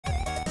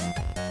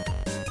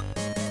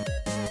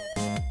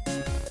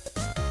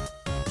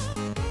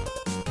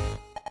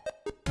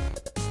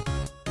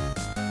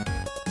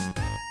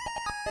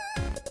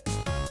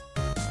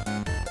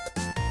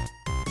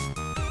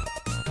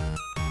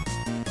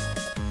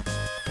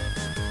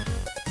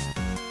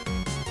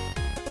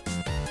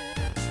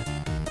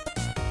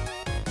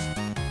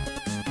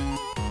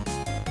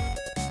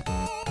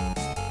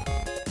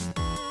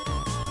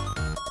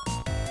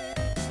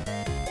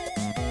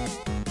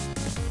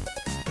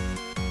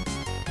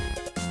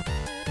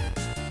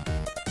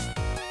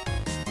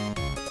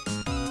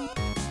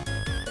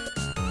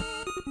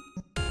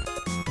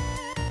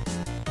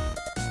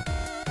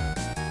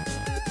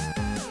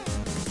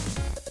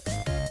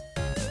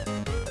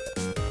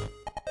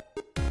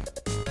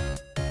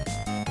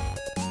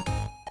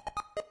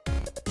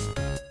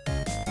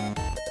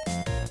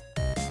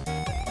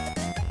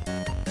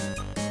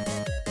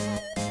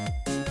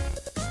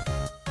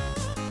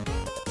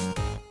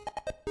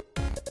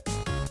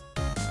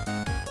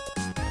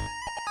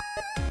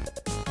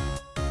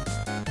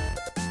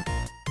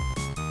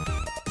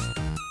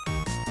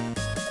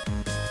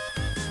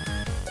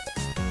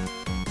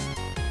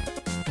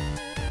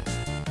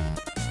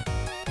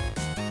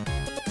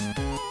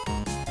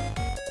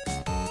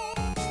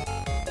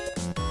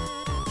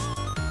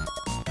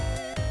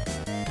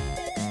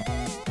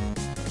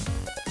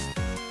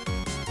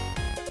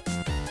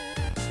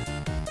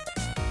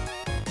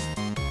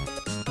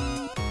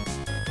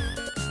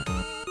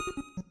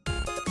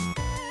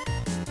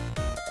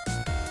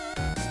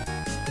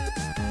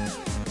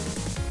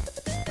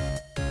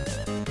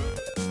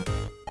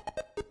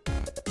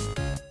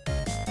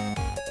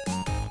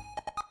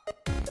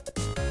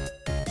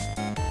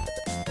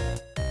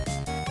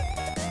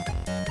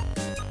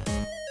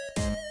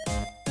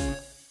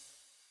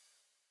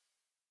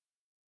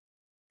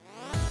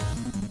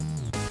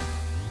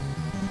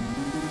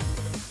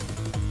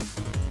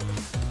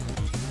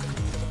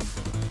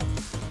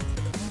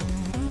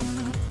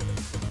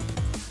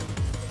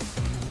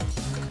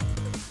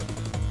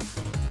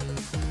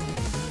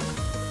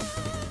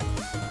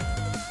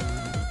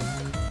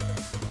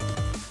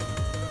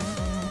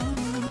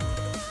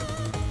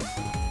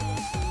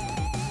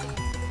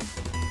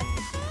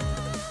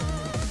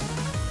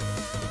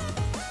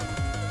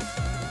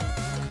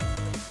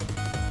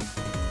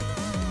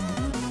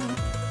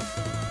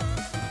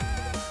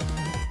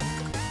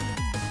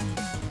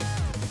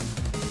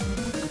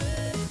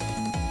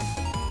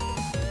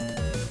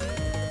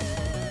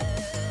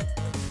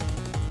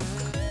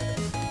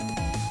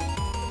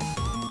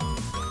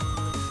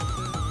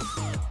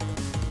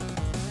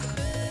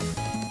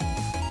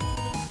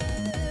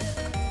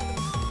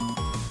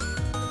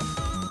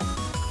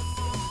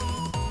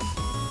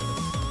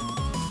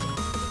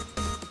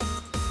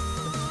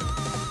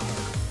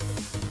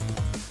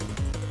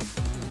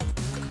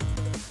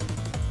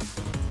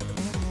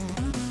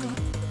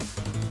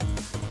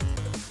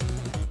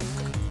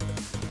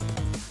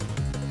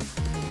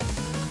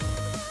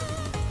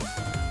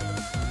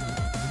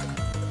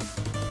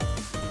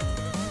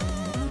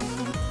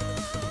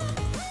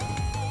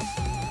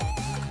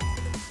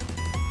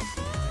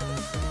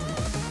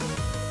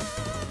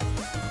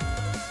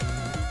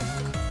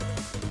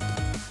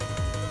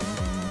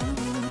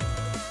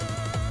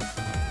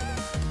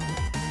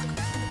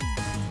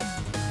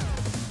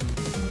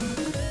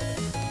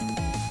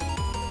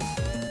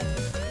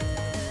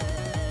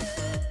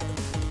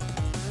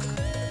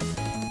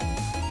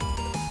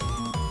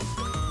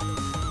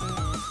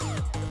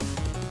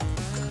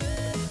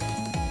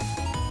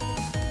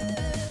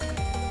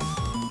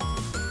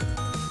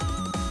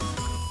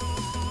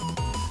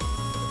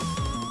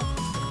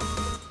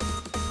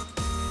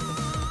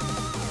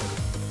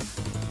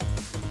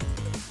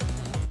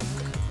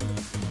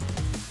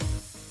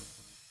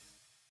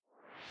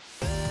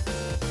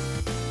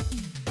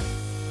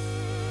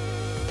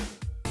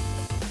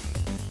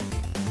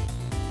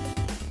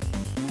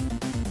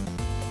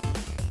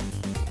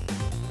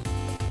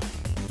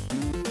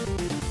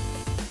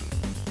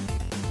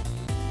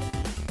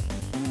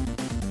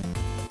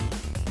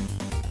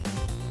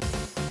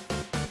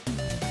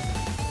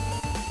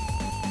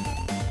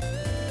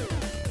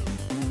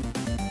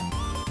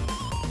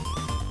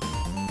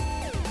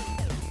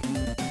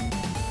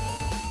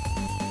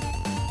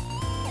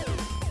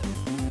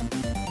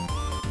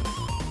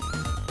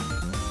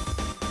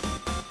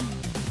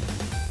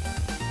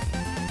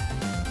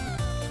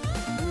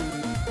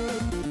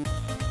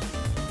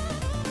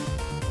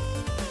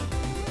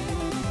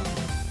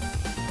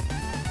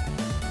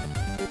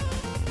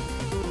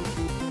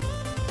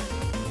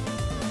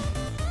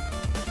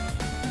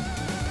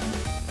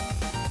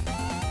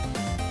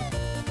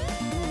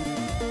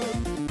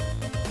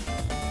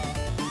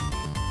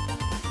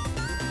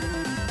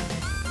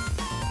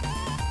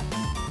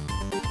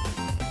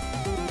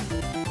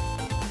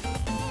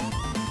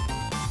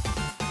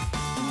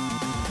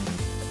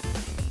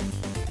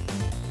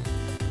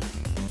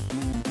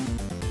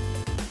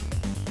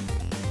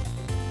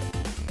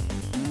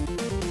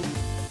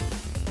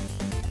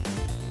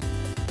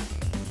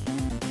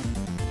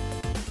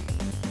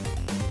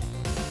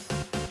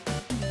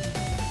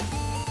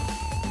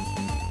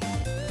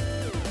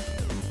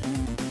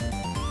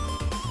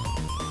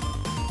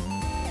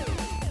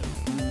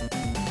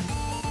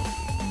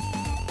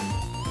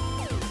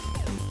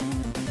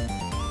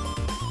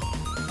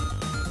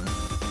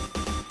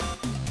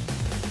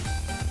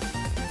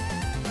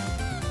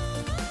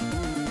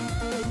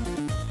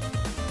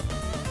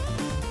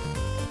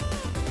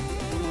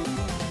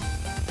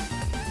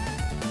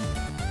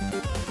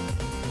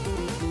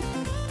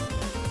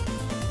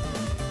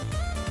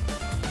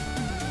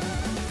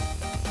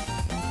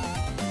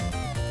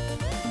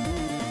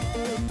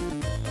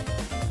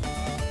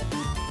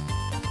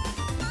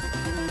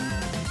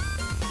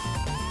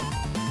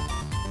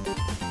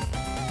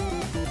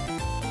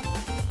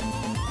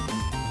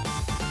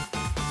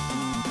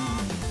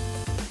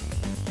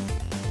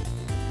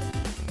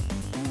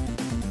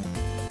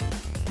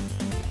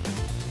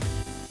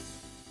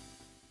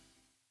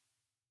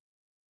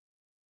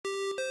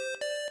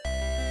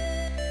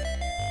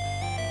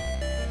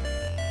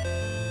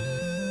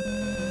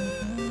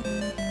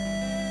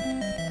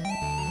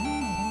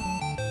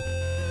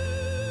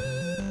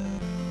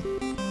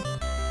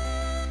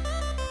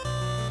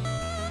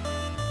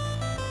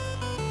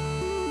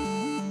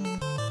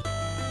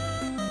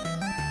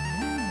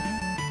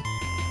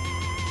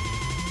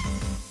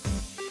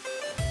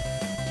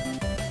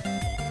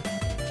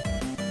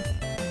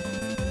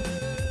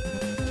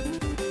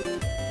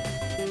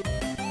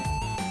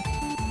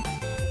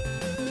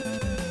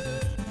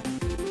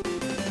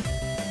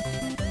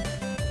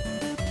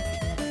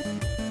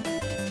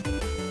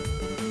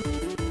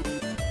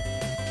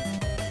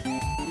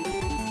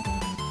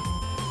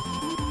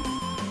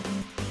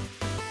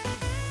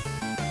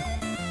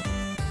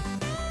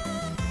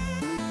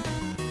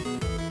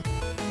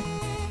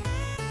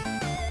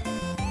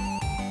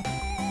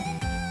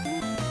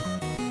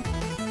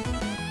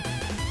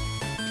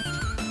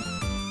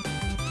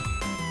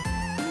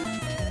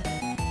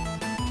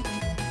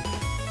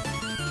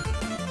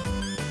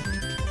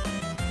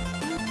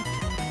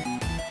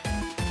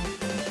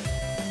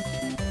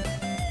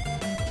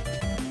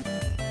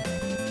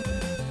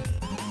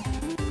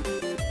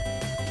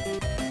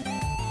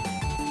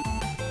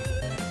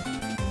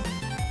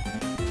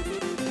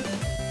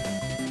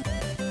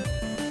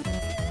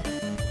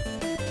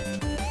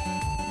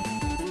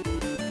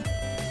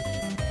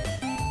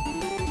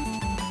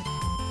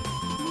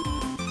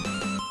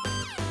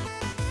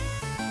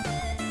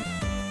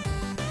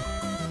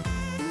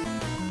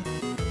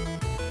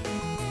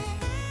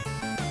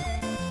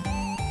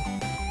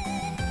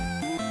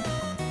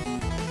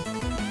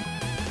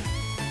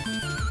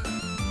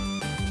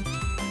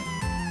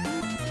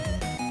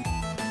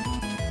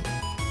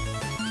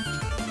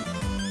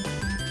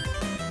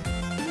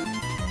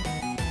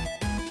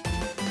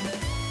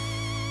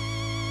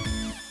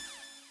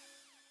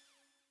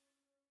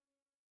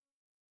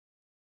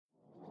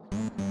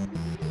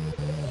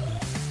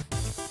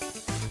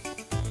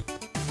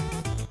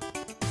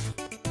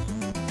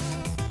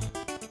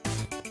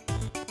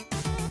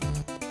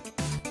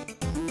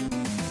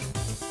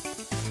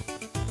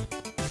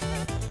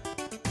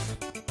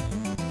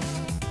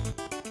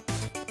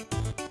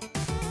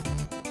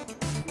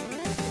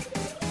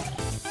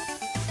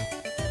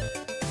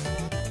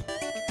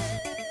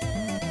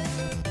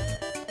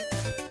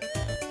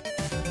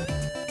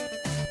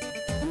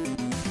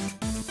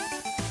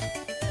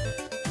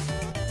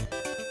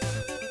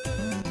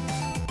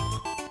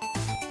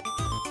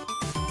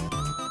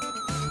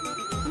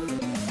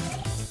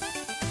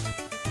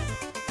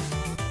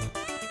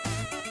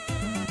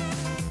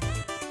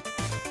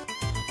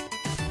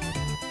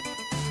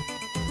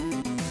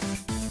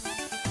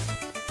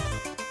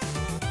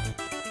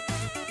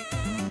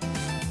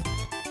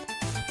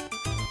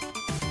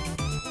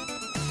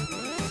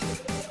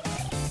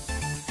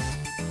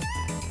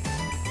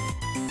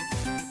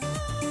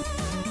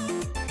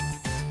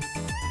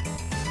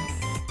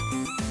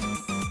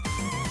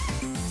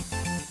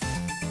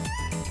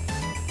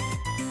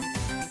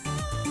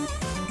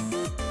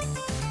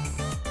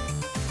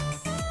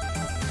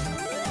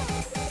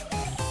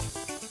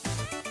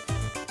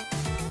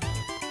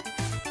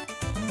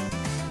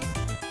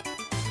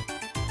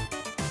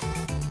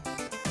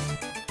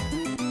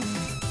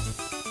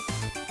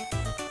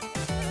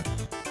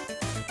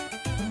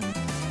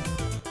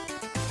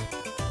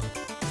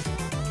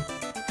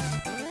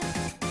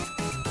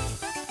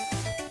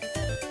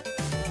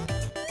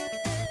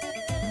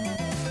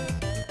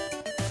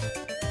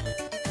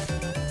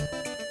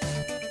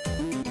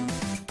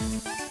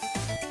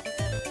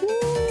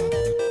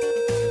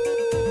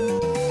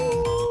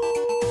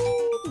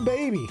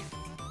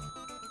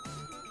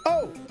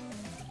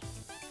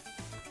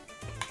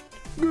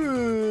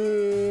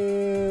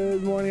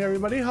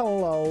Everybody,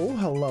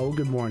 hello,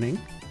 good morning,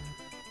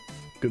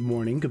 good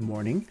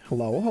morning,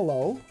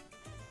 hello.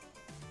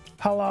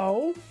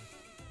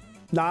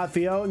 Not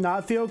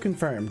Theo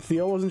confirmed.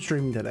 Theo wasn't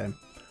streaming today.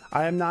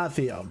 I am not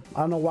Theo. I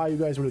don't know why you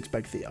guys would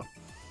expect Theo.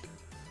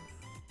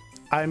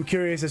 I'm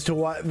curious as to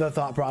what the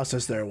thought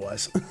process there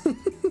was.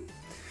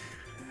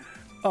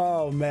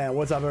 Oh man,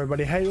 what's up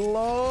everybody?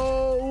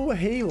 Halo.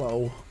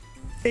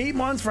 8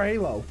 months for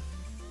Halo.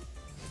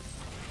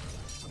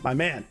 My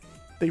man,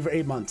 thank you for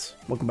 8 months.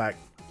 Welcome back.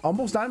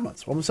 Almost 9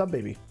 months. Almost up,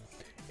 baby.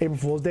 April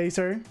Fool's Day,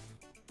 sir.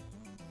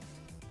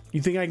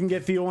 You think I can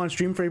get Theo on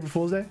stream for April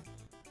Fool's Day?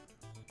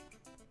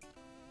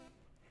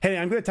 Hey,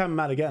 I'm gonna time him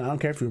out again. I don't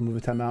care if you remove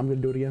the timeout. I'm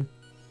gonna do it again.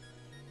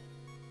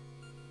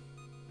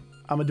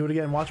 I'm gonna do it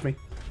again. Watch me.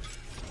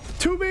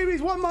 2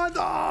 babies, 1 month.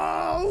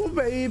 Oh,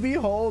 baby,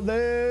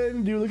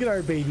 Holden. Dude, look at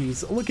our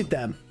babies. Look at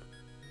them.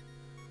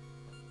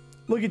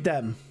 Look at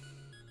them.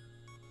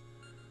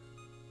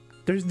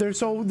 They're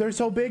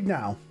so big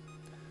now.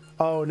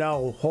 Oh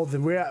no,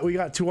 Holden, we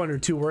got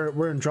 202.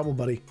 We're in trouble,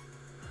 buddy.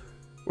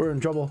 We're in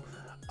trouble.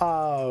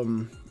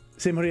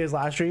 Same hoodie as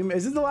last stream.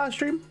 Is it the last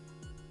stream?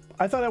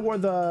 I thought I wore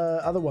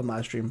the other one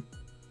last stream.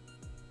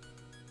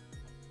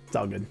 It's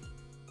all good.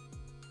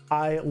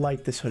 I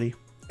like this hoodie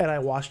and I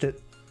washed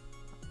it.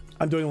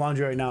 I'm doing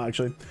laundry right now,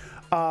 actually.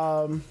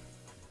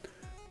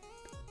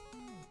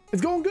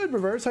 It's going good,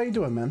 Reverse. How you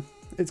doing, man?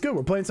 It's good.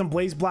 We're playing some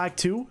Blaze Black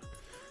 2.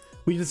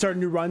 We just started a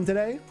new run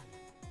today.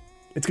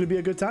 It's gonna be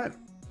a good time.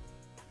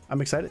 I'm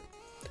excited.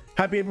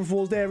 Happy April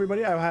Fool's Day,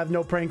 everybody. I have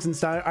no pranks in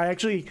style. I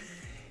actually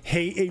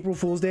hate April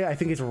Fool's Day. I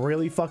think it's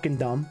really fucking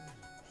dumb.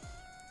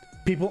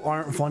 People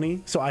aren't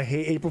funny, so I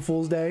hate April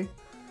Fool's Day.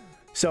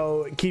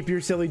 So keep your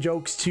silly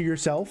jokes to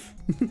yourself.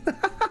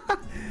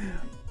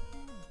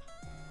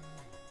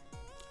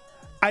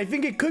 I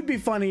think it could be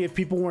funny if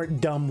people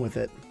weren't dumb with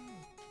it.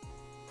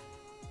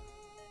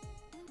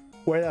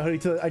 Wear that hoodie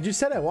to... I just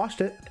said I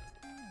washed it.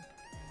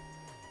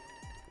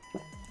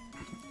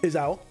 Is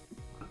out.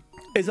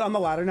 Is it on the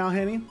ladder now,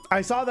 Hanny?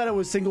 I saw that it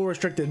was single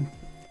restricted.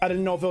 I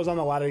didn't know if it was on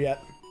the ladder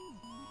yet.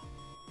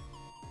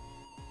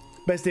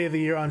 Best day of the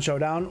year on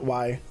Showdown?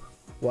 Why?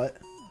 What?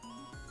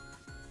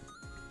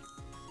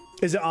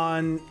 Is it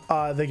on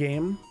the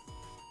game?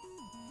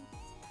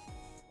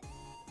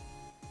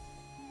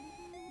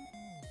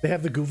 They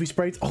have the Goofy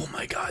sprites? Oh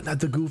my god,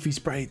 not the Goofy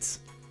sprites.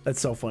 That's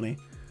so funny.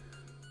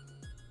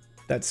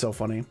 That's so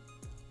funny.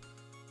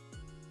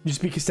 You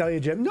speak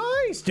Castelia Gym?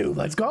 Nice, dude.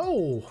 Let's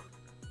go.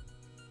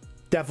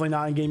 Definitely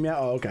not in game yet.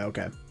 Oh,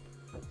 okay.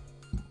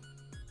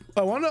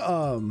 I want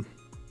to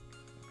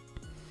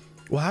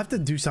we'll have to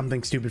do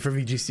something stupid for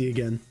VGC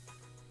again,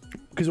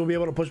 because we'll be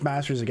able to push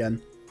Masters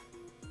again.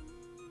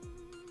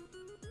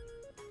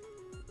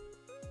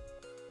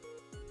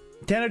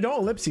 Tanner,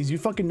 don't ellipses. You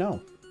fucking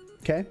know.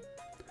 Okay.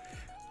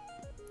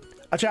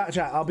 Chat.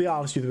 I'll be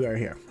honest with you right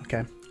here.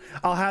 Okay.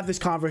 I'll have this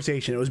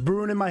conversation. It was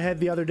brewing in my head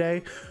the other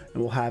day,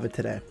 and we'll have it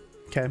today.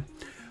 Okay.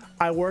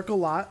 I work a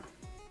lot.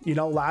 You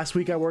know, last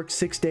week I worked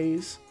 6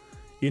 days.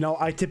 You know,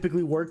 I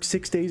typically work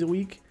 6 days a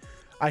week.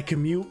 I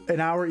commute an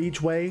hour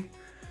each way.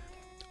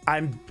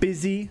 I'm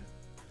busy.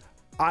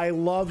 I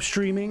love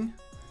streaming.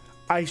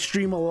 I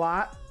stream a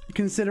lot,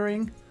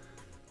 considering.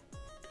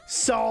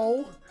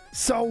 So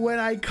So when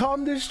I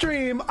come to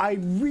stream, I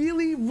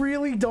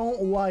really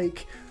don't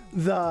like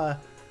the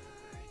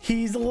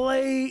he's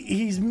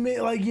late,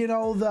 like, you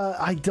know,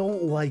 I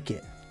don't like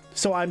it.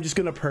 So I'm just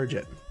gonna purge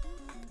it.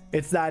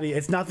 It's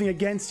nothing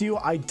against you.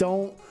 I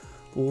don't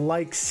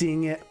like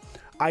seeing it.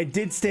 I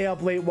did stay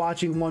up late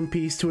watching One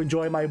Piece to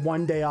enjoy my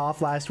one day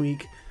off last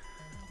week.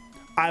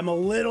 I'm a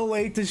little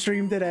late to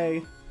stream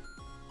today.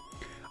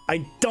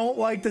 I don't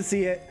like to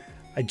see it.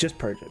 I just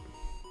purge it.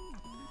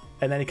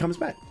 And then he comes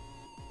back.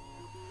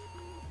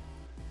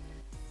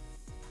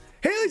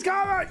 Haley's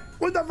comment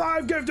with the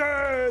 5 gifted.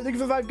 Thank you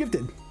for the 5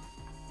 gifted.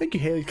 Thank you,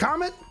 Haley's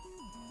comment.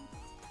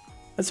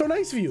 That's so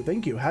nice of you.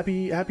 Thank you.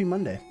 Happy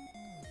Monday.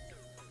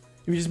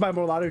 If you just buy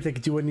more lottery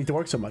tickets, you wouldn't need to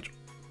work so much.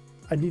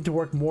 I need to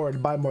work more to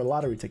buy more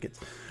lottery tickets.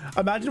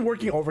 Imagine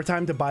working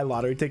overtime to buy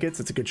lottery tickets.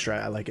 It's a good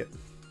strat. I like it.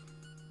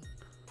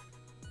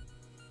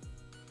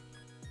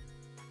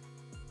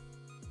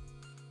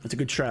 It's a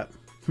good strat.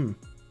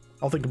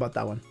 I'll think about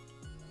that one.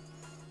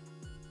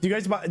 Do you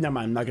guys buy? Never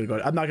mind.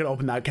 I'm not gonna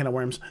open that can of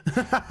worms.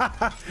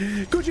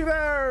 Coochie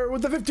Bear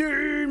with the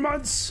 15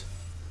 months.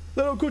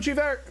 Little Coochie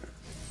Bear.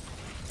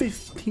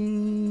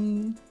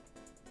 15.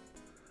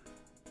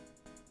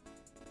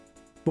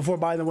 Before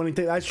buying the winning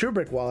ticket. That's true,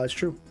 Brick Wall. That's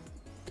true.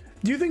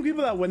 Do you think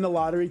people that win the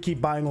lottery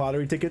keep buying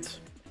lottery tickets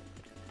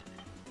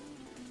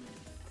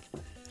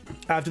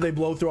after they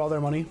blow through all their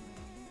money?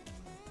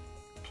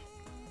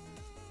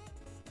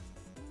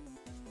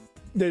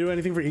 They do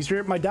anything for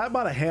Easter? My dad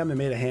bought a ham and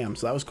made a ham,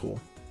 so that was cool.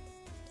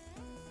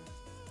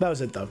 That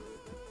was it though.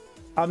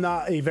 I'm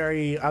not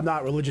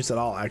religious at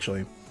all,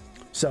 actually.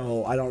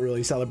 So I don't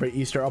really celebrate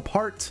Easter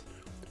apart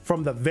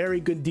from the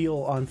very good deal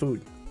on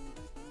food.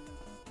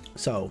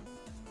 So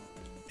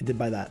I did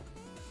buy that.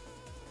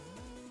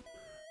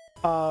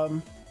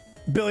 $1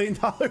 billion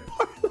parlay.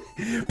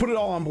 Put it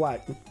all on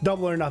black.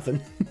 Double or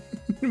nothing.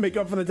 Make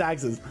up for the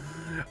taxes.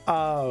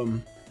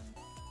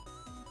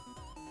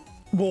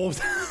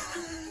 Wolves.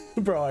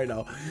 Bro, I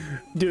know.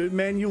 Dude,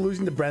 man, you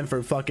losing to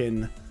Brentford,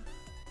 fucking...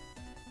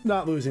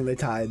 Not losing, they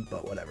tied,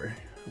 but whatever.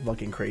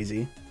 Fucking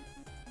crazy.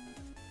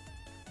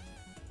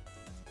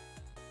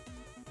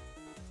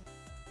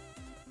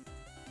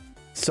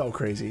 So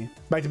crazy.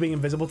 Back to being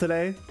invisible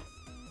today.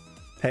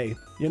 Hey,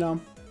 you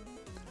know,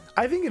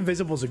 I think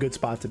invisible is a good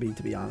spot to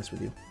be honest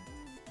with you.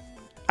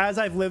 As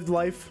I've lived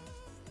life,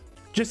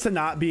 just to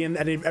not be in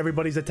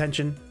everybody's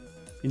attention,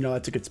 you know,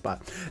 that's a good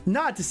spot.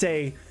 Not to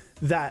say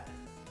that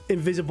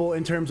invisible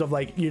in terms of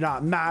like you're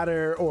not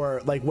matter,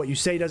 or like what you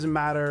say doesn't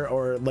matter,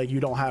 or like you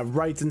don't have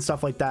rights and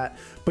stuff like that,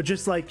 but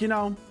just like, you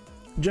know,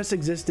 just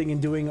existing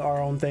and doing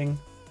our own thing.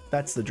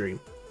 That's the dream,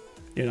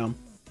 you know,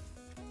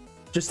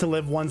 just to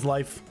live one's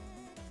life.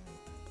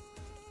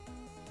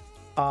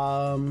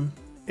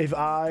 If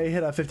I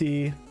hit a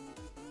 50,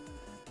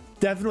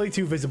 definitely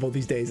too visible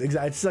these days.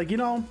 It's like, you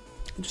know,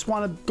 I just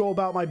want to go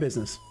about my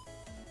business.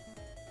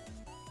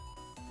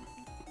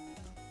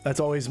 That's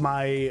always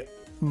my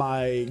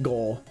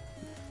goal,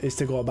 is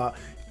to go about.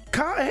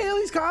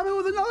 Haley's comment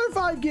with another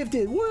 5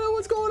 gifted.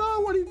 What's going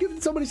on? What are you giving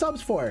somebody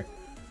subs for?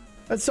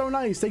 That's so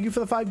nice. Thank you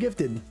for the 5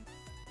 gifted.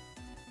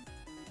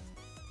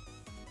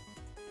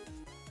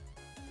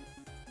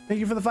 Thank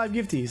you for the 5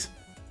 gifties.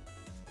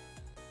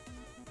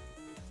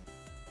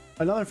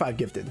 Another 5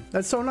 gifted.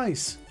 That's so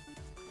nice.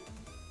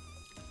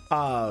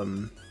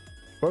 Where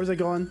was I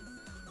going?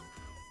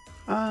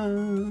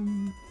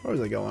 Where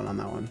was I going on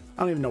that one?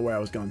 I don't even know where I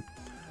was going.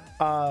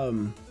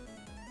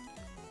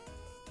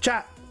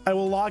 Chat, I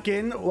will lock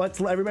in. Let's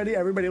let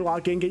everybody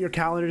lock in. Get your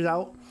calendars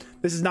out.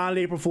 This is not an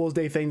April Fool's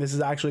Day thing. This is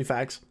actually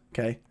facts.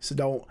 Okay,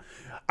 so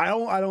I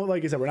don't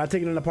like I said, we're not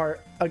taking an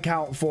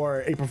account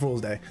for April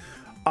Fool's Day.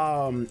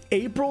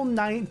 April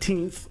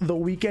 19th, the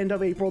weekend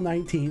of April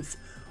 19th,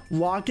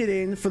 lock it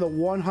in for the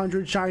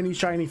 100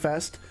 Shiny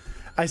Fest.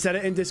 I said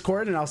it in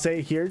Discord, and I'll say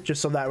it here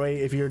just so that way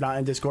if you're not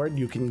in Discord,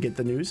 you can get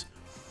the news.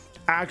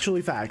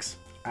 Actually facts.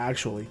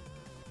 Actually.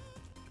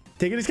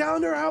 Taking his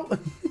calendar out.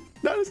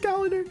 Not his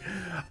calendar.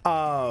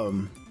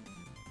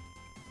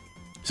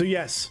 So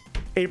yes,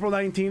 April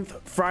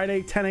 19th,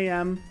 Friday, 10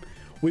 a.m.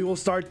 we will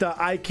start the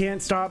I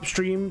can't stop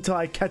stream till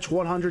I catch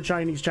 100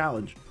 Shinies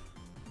challenge.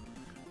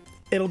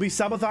 It'll be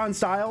subathon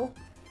style.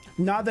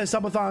 Not that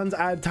subathons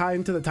add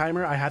time to the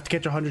timer. I have to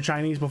catch 100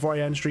 Shinies before I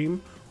end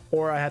stream,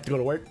 or I have to go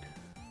to work,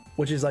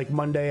 which is like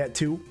Monday at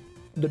 2,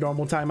 the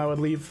normal time I would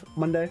leave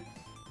Monday.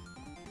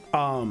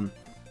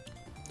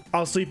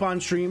 I'll sleep on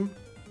stream.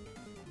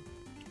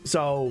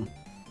 So,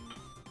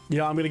 you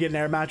know, I'm going to get an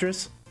air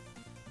mattress.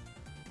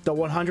 The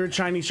 100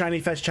 Shiny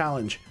Fest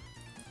challenge.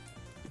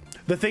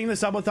 The thing the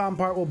subathon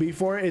part will be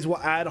for is we'll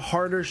add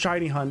harder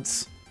shiny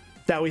hunts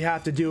that we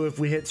have to do if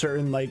we hit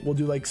certain, like, we'll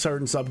do like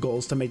certain sub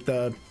goals to make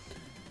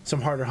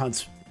some harder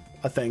hunts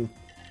a thing.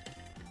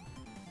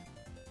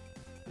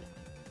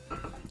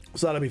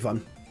 So that'll be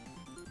fun.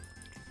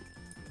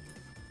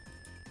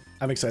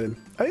 I'm excited.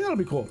 I think that'll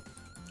be cool.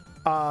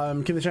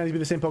 Can the shinies be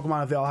the same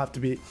Pokemon if they all have to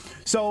be?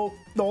 So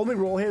the only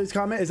rule here, this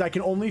comment, is I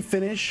can only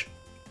finish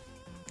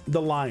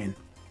the line.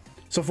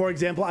 So for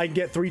example, I can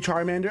get 3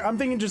 Charmander. I'm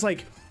thinking just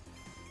like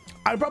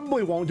I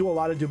probably won't do a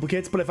lot of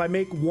duplicates, but if I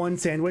make one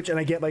sandwich and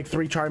I get like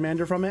 3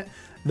 Charmander from it,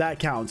 that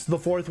counts. The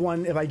 4th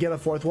one, if I get a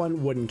 4th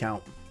one, wouldn't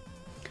count.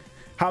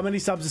 How many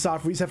subs is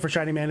soft reset for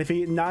shiny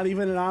Manaphy? Not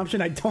even an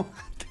option. I don't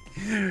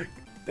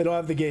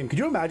have the game. Could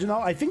you imagine though?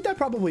 I think that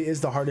probably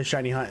is the hardest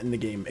shiny hunt in the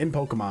game, in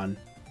Pokemon.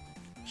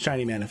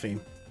 Shiny Manaphy.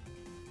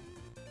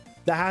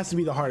 That has to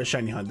be the hardest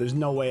shiny hunt. There's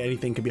no way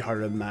anything could be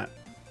harder than that.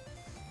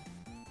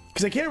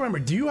 Because I can't remember,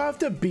 do you have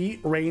to beat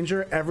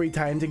Ranger every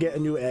time to get a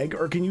new egg?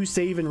 Or can you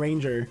save in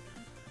Ranger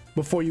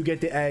before you get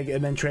the egg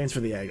and then transfer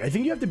the egg? I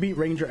think you have to beat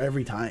Ranger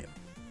every time.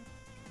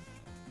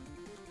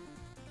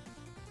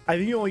 I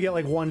think you only get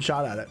like 1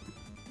 shot at it.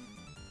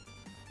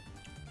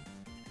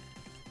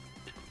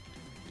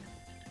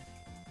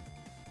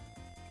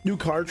 New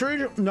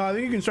cartridge? No, I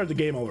think you can start the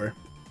game over.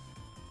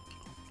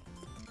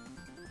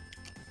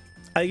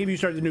 I think if you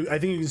start I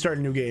think you can start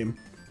a new game.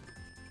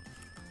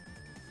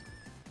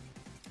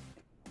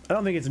 I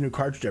don't think it's a new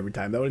cartridge every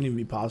time. That wouldn't even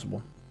be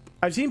possible.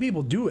 I've seen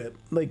people do it,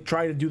 like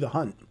try to do the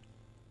hunt.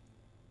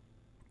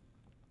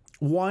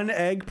 1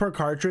 egg per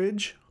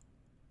cartridge.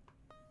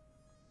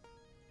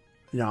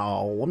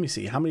 No, let me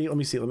see. How many? Let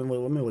me see. Let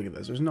me look at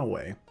this. There's no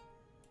way.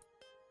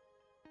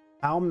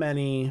 How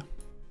many?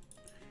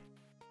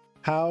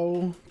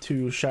 How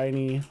to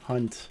shiny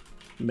hunt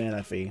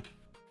Manaphy?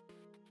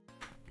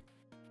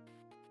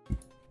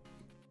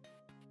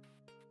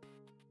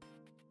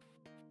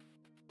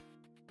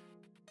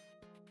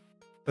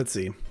 Let's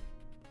see.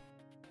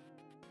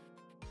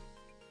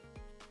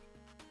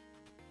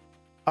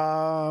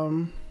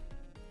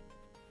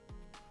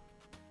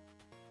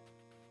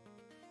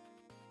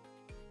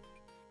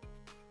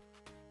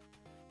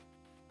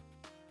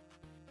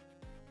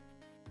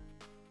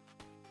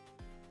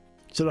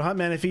 So to hunt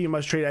Manaphy, you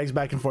must trade eggs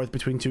back and forth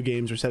between 2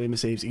 games, resetting the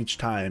saves each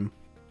time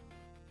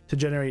to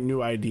generate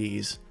new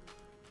IDs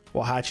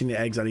while hatching the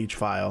eggs on each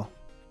file.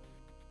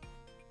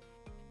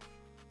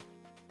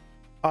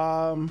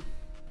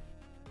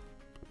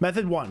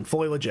 Method 1,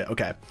 fully legit.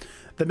 Okay.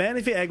 The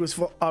Manaphy egg was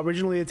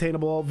originally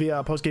attainable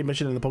via a post-game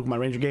mission in the Pokemon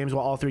Ranger games.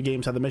 While all 3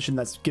 games have the mission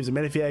that gives a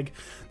Manaphy egg,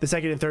 the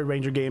 2nd and 3rd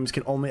Ranger games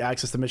can only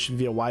access the mission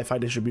via Wi-Fi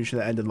distribution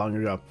that ended long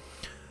ago.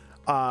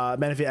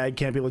 Manaphy egg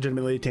can't be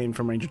legitimately attained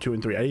from Ranger 2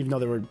 and 3. I didn't even know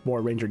there were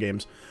more Ranger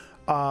games.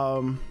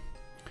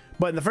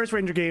 But in the first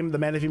Ranger game, the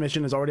Manaphy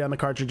mission is already on the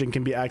cartridge and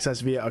can be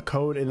accessed via a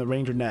code in the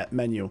Ranger Net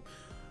menu.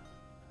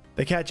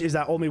 The catch is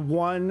that only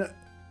one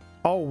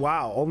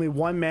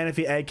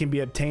Manaphy egg can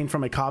be obtained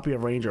from a copy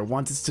of Ranger.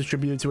 Once it's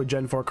distributed to a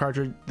Gen 4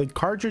 cartridge, the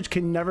cartridge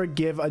can never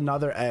give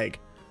another egg.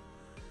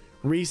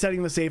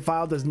 Resetting the save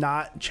file does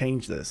not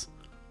change this.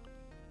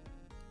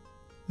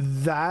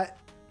 That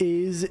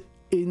is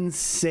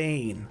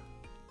insane.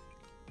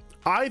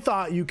 I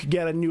thought you could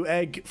get a new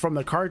egg from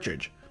the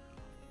cartridge.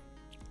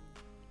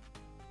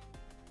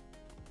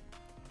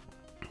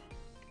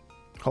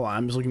 Hold on,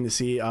 I'm just looking to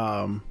see.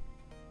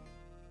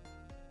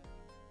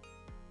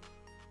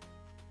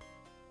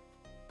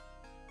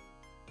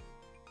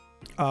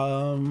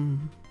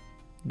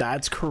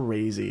 That's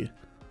crazy.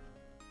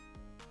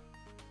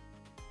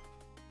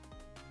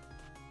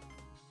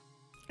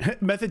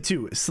 Method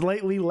 2,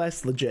 slightly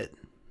less legit.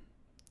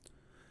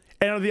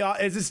 And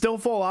is it still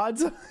full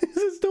odds? Is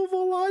it still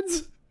full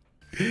odds?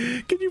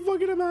 Can you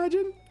fucking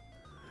imagine?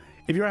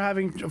 If you're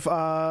having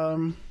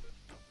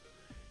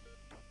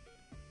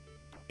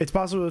it's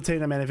possible to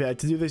obtain a Manaphy egg.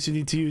 To do this, you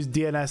need to use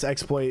DNS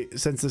exploit.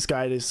 Since this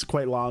guide is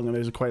quite long and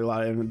there's quite a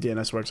lot of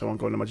DNS work, so I won't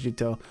go into much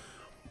detail.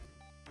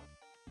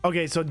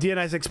 Okay, so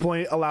DNS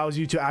exploit allows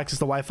you to access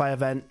the Wi-Fi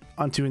event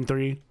on 2 and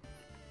 3.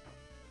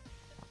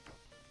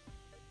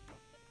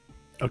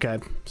 Okay,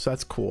 so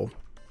that's cool.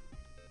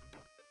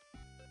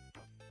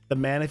 The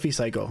Manaphy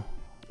cycle.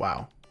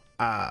 Wow.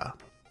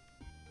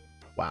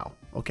 Wow.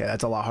 Okay,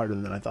 that's a lot harder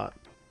than I thought.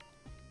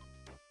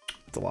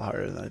 It's a lot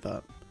harder than I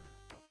thought.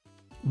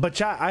 But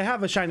chat, I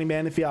have a shiny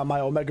Manaphy on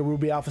my Omega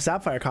Ruby Alpha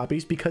Sapphire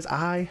copies because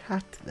I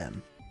hacked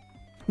them.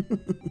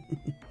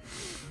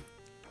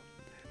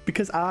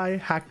 Because I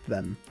hacked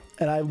them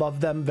and I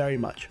love them very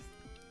much.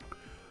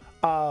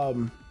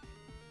 Doing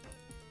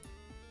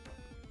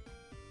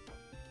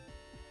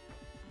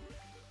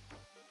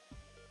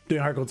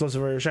Heart Gold Soul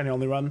Silver shiny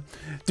only run.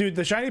 Dude,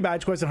 the shiny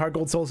badge quest in Heart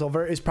Gold Soul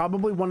Silver is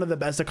probably one of the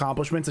best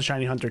accomplishments a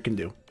shiny hunter can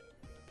do.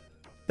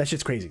 That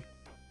shit's crazy.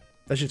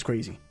 That shit's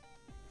crazy.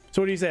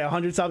 So what do you say,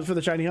 100 subs for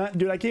the shiny hunt?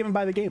 Dude, I can't even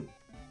buy the game.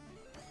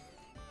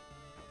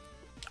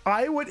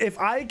 I would, if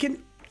I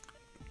can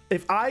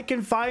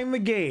find the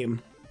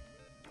game,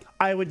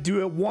 I would do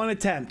it 1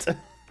 attempt.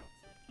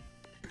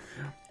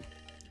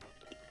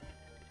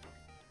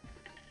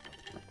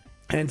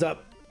 Hands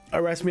up.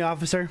 Arrest me,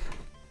 officer.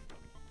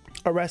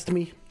 Arrest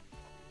me.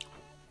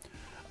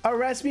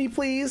 Arrest me,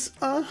 please.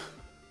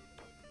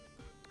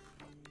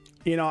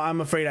 You know,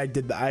 I'm afraid I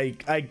did that.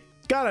 I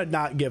gotta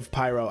not give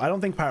Pyro. I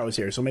don't think Pyro's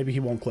here, so maybe he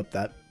won't clip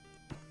that.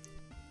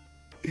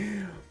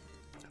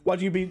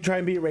 Why'd you try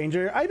and beat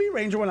Ranger? I beat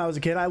Ranger when I was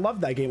a kid. I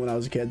loved that game when I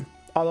was a kid.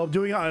 Although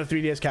doing it on a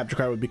 3DS capture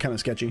card would be kind of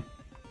sketchy.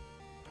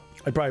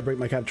 I'd probably break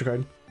my capture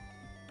card.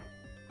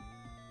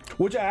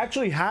 Which I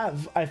actually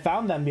have. I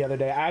found them the other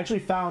day. I actually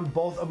found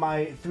both of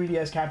my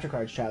 3DS capture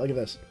cards, chat. Look at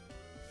this.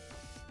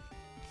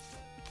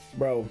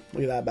 Bro,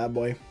 look at that bad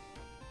boy.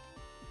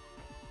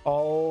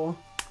 Oh,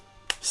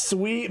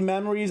 sweet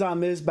memories on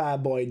this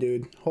bad boy,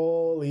 dude.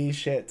 Holy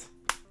shit.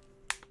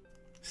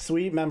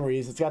 Sweet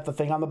memories. It's got the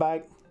thing on the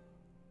back.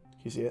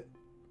 You see it?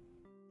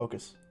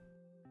 Focus.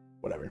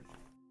 Whatever.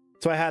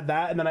 So I had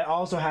that, and then I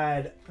also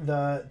had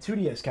the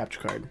 2DS capture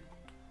card.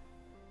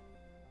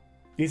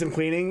 Need some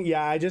cleaning?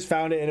 Yeah, I just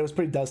found it, and it was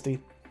pretty dusty.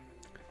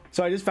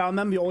 So I just found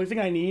them. The only thing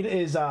I need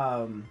is,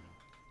 I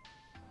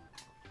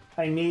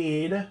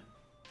need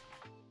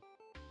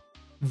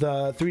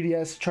the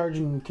 3DS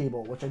charging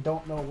cable, which I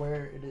don't know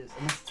where it is.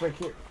 Unless it's right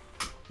here.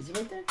 Is it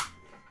right there?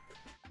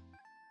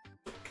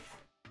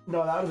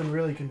 No, that would have been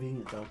really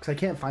convenient, though, because I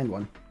can't find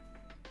one.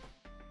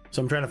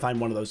 So I'm trying to find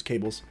one of those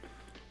cables.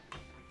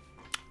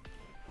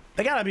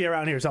 They gotta be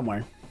around here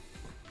somewhere.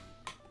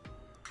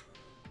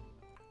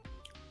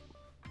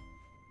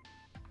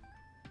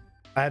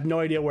 I have no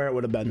idea where it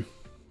would have been.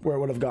 Where it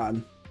would have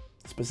gone,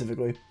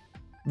 specifically.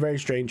 Very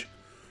strange.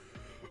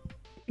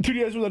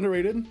 2DS was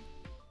underrated.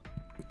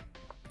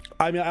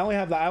 I mean, I only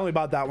have that. I only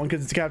bought that one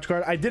because it's a capture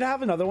card. I did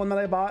have another one that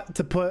I bought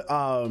to put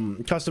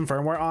custom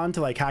firmware on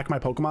to like hack my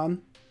Pokemon.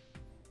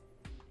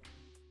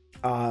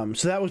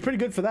 So that was pretty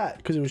good for that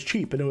because it was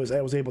cheap and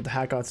I was able to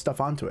hack out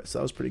stuff onto it. So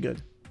that was pretty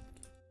good.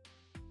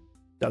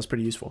 That was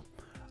pretty useful.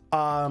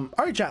 All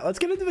right, chat. Let's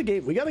get into the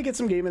game. We got to get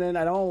some gaming in.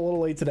 I know I'm a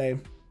little late today.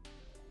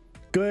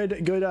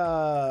 Good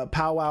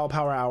powwow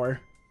power hour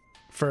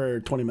for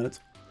 20 minutes.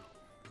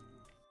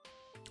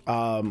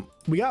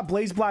 We got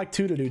Blaze Black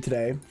 2 to do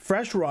today.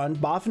 Fresh run,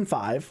 Boffin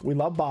 5. We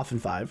love Boffin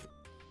 5.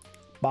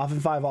 Boffin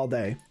 5 all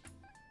day.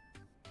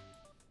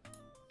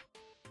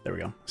 There we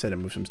go. Said to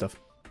move some stuff.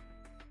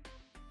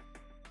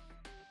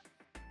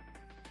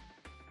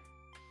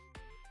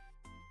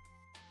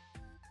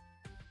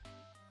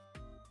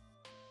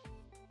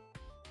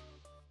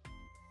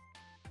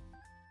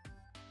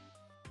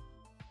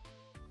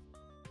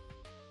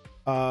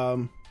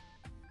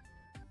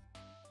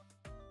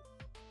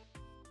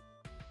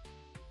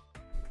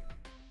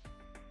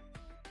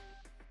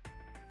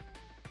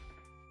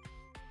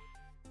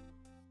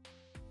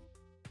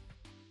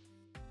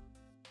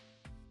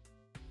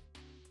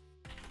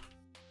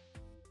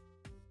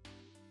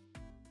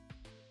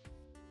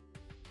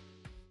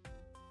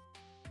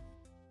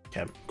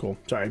 Okay, cool.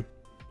 Sorry.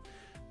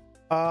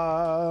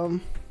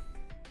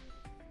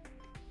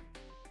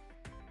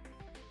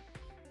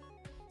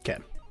 Okay.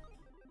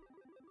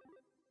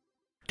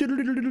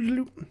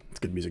 It's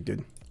good music,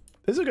 dude.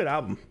 This is a good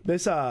album.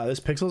 This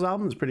Pixels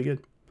album is pretty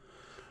good.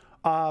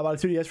 About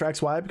a 2DS for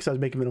XY because I was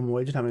making minimum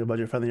wage and having a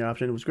budget-friendly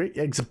option. It was great.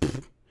 Yeah,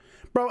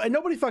 bro, and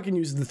nobody fucking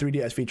uses the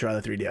 3DS feature on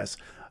the 3DS.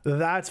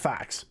 That's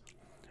facts.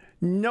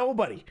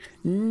 Nobody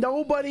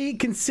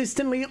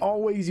consistently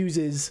always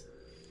uses,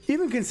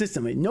 even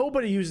consistently,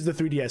 nobody uses the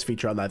 3DS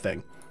feature on that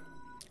thing.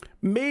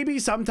 Maybe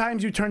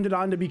sometimes you turned it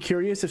on to be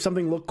curious if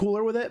something looked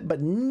cooler with it,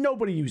 but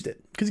nobody used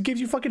it because it gives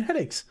you fucking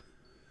headaches.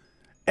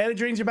 And it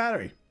drains your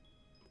battery.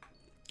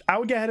 I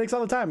would get headaches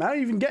all the time. I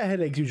don't even get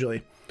headaches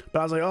usually. But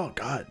I was like, oh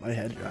God, my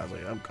head. I was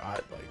like, oh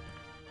God,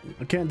 like,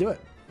 I can't do it.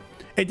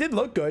 It did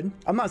look good.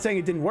 I'm not saying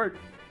it didn't work.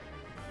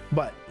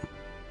 But,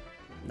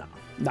 no.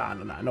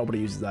 Nobody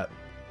uses that.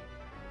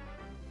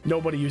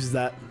 Nobody uses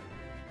that.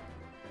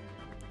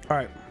 All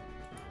right.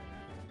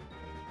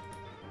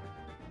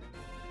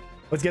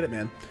 Let's get it,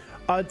 man.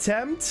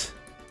 Attempt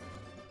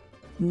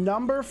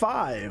number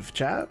 5,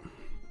 chat.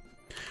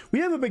 We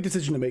have a big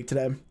decision to make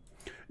today.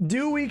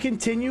 Do we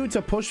continue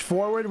to push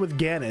forward with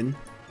Ganon?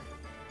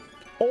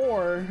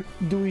 Or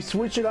do we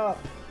switch it up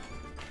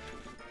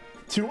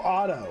to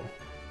auto?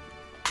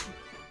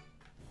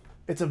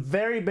 It's a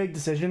very big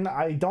decision.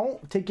 I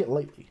don't take it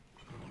lightly.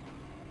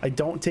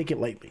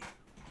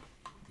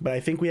 But I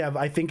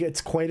think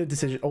it's quite a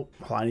decision. Oh,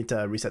 hold on, I need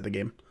to reset the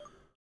game.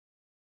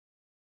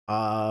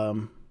 I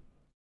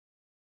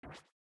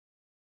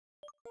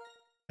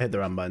hit the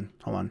wrong button.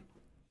 Hold on.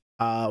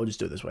 We'll just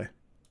do it this way.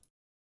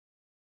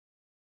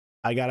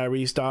 I gotta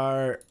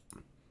restart.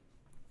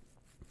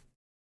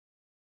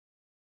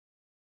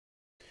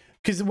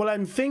 Because what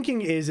I'm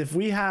thinking is if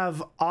we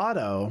have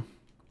auto.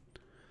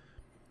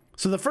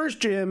 So the first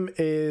gym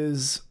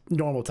is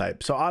normal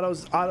type. So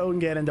auto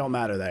and Ganon don't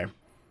matter there.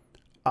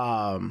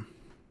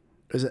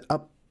 Is it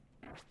up?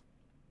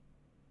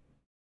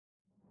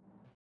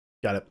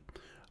 Got it.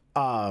 If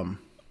I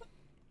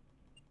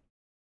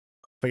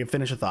can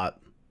finish a thought.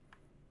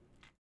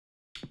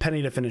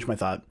 Penny to finish my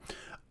thought.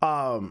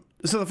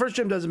 So the first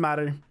gym doesn't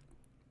matter.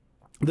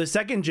 The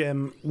second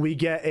gym, we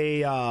get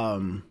a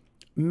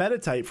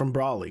Meditite from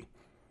Brawly.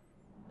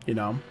 You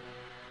know?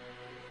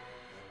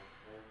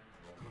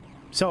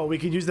 So we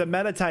could use the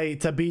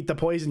Meditite to beat the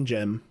Poison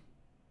Gym.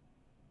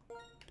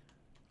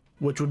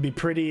 Which would be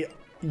pretty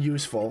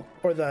useful.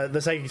 Or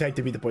the Psychic type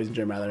to beat the Poison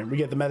Gym, rather. We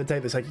get the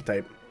Meditite, the Psychic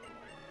type.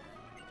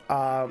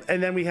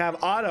 And then we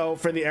have Auto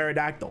for the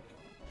Aerodactyl.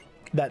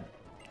 That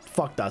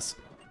fucked us.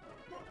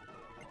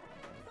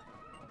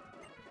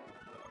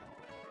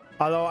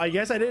 Although I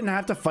guess I didn't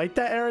have to fight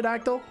that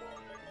Aerodactyl.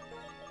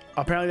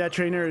 Apparently that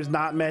trainer is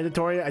not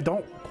mandatory. I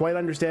don't quite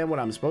understand what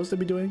I'm supposed to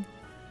be doing.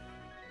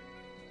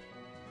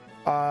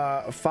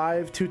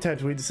 5, 2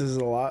 types weaknesses is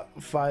a lot.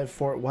 5,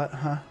 4, what,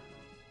 huh?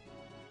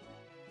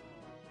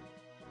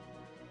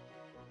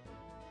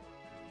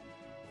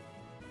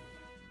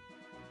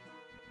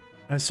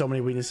 Has so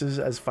many weaknesses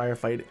as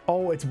firefighting.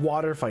 Oh, it's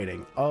water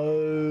fighting.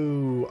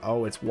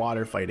 Oh, it's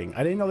water fighting.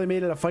 I didn't know they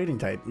made it a fighting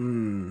type.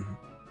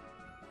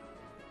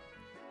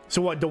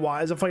 So what,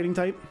 Dewa is a fighting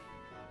type?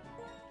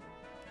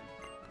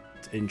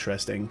 It's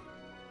interesting.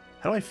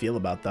 How do I feel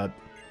about that?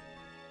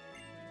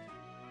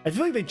 I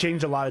feel like they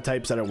changed a lot of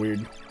types that are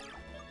weird.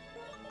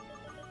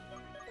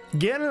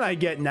 Ganon I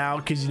get now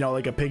because, you know,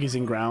 like a pig is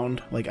in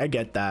ground. Like, I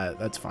get that.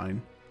 That's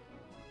fine.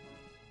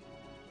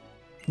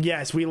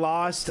 Yes, we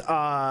lost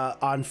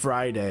on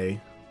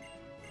Friday.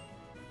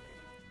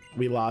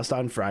 We lost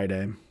on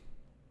Friday.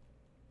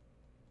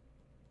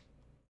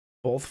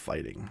 Both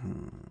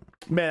fighting.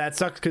 Man, that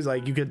sucks because,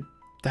 like, you could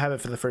have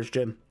it for the first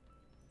gym.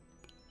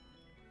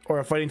 Or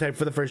a fighting type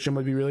for the first gym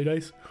would be really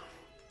nice.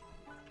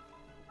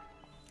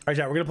 Alright,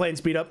 chat, we're going to play in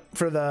speed up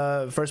for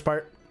the first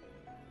part.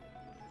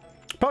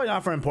 Probably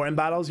not for important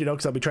battles, you know,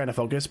 because I'll be trying to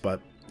focus,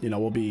 but, you know,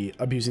 we'll be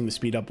abusing the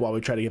speed up while we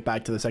try to get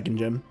back to the second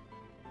gym.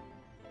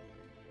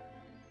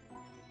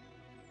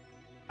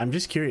 I'm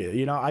just curious,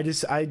 you know,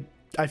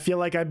 I feel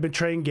like I'm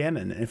betraying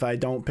Ganon if I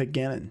don't pick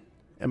Ganon.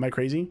 Am I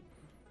crazy?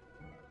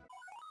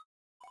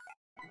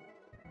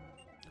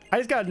 I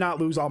just gotta not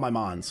lose all my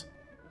mons.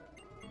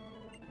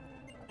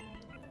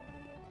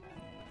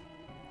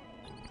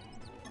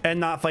 And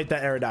not fight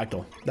that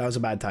Aerodactyl. That was a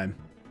bad time.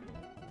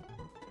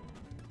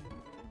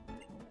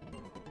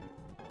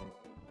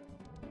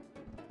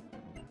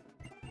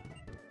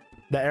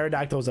 The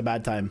Aerodactyl was a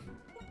bad time.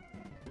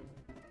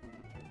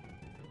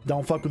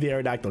 Don't fuck with the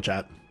Aerodactyl,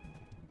 chat.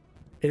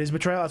 It is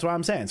betrayal. That's what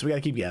I'm saying. So we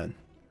gotta keep Ganon.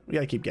 We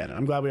gotta keep Ganon.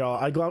 I'm glad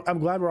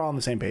we're all on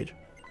the same page.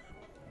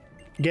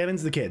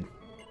 Ganon's the kid.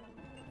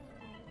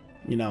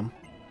 You know,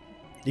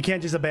 you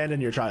can't just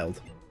abandon your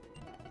child.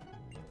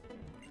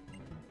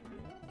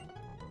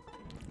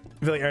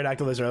 I feel like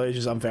Aerodactyl this early is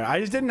just unfair. I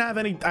just didn't have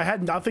any. I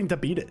had nothing to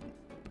beat it.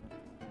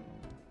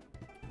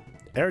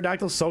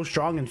 Aerodactyl's so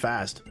strong and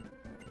fast.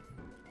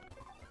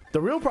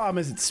 The real problem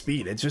is its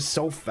speed. It's just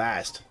so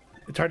fast.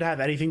 It's hard to have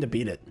anything to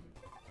beat it.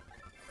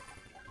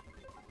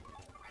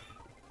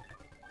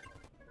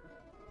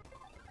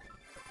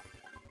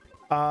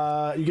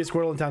 You get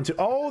Squirtle in town too.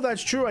 Oh,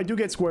 that's true. I do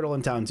get Squirtle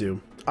in town too.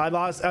 I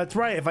lost. That's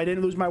right. If I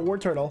didn't lose my War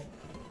Turtle.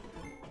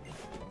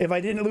 If I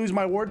didn't lose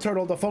my War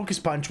Turtle to Focus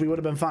Punch, we would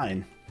have been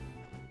fine.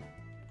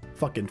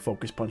 Fucking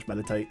Focus Punch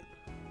Meditate.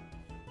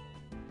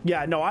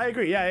 Yeah, no, I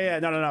agree. Yeah.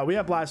 No. We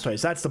have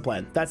Blastoise. That's the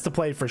plan. That's the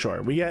play for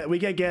sure. We get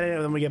Ganon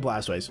and then we get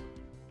Blastoise.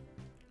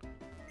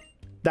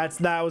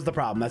 That was the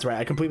problem. That's right.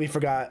 I completely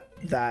forgot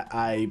that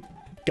I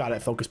got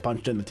it Focus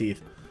Punched in the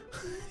teeth.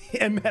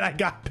 And man, I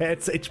got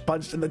Pansage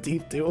punched in the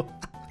teeth too.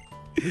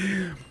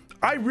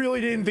 I really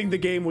didn't think the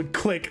game would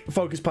click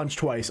Focus Punch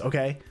twice,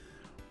 okay?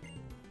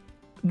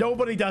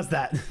 Nobody does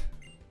that.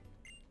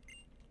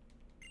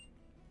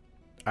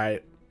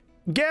 Alright.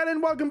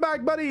 Ganon, welcome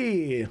back,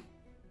 buddy!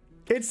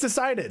 It's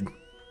decided.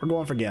 We're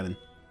going for Ganon.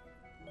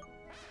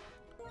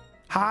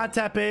 Ha,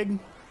 Tepig.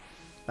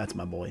 That's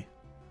my boy.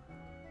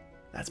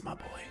 That's my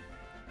boy.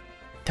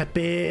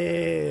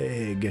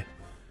 Tepig.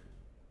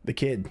 The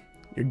kid.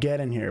 You're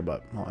getting here,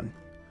 but hold on.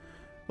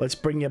 Let's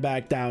bring you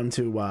back down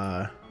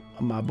to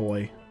my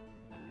boy.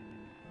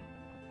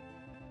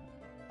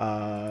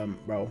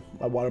 Bro,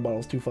 my water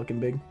bottle's too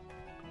fucking big.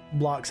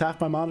 Blocks half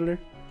my monitor.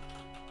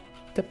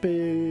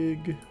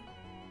 Tepig.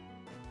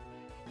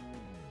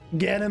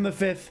 Ganon the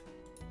 5th.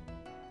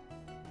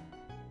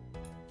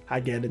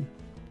 Hi, Ganon.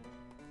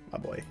 My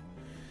boy.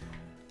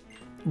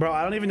 Bro,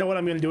 I don't even know what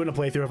I'm gonna do in a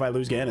playthrough if I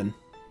lose Ganon.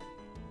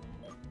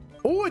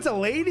 Oh, it's a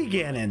lady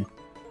Ganon.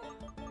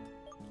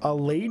 A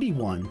lady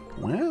one.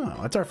 Wow,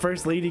 that's our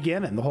first lady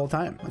Ganon the whole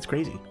time. That's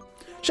crazy.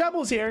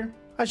 Shovel's here.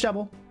 Hi,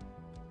 Shovel.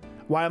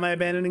 Why am I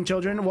abandoning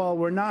children? Well,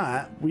 we're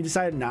not. We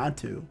decided not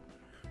to.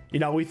 You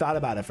know, we thought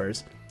about it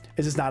first.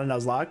 Is this not a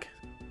Nuzlocke?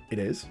 It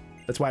is.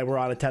 That's why we're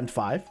on attempt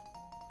 5.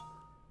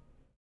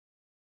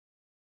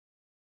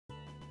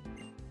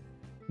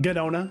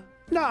 Ganona?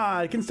 Nah,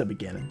 it can still be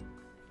Ganon.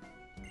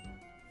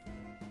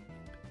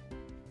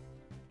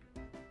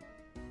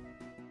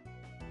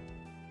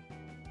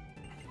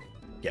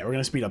 Yeah, we're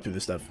gonna speed up through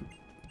this stuff.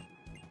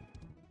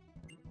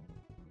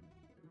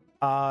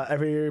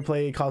 Every year you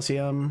play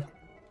Coliseum.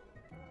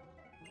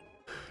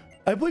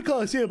 I played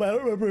Coliseum, but I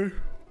don't remember.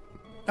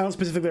 I don't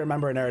specifically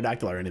remember an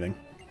Aerodactyl or anything.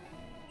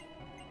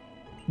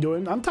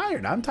 I'm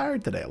tired. I'm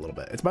tired today a little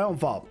bit. It's my own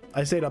fault.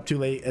 I stayed up too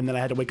late and then I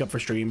had to wake up for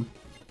stream.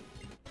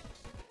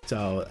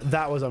 So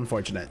that was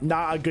unfortunate.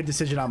 Not a good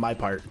decision on my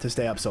part to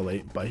stay up so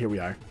late, but here we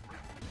are.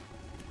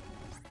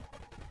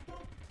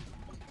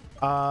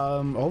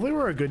 Hopefully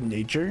we're a good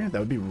nature. That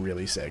would be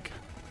really sick.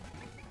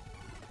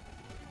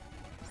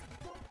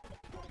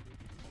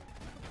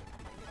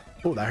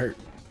 Oh, that hurt.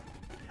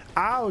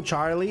 Ow,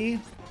 Charlie.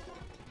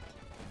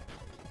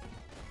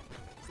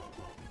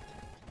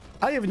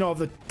 I don't even know if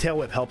the tail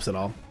whip helps at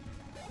all.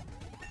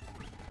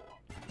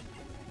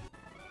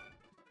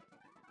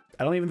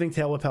 I don't even think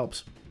tail whip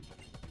helps,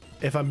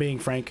 if I'm being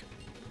frank.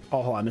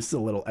 Oh, hold on. This is a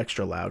little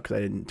extra loud because I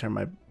didn't turn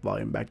my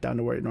volume back down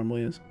to where it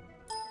normally is.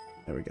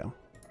 There we go.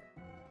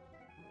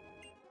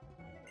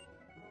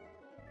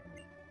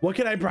 What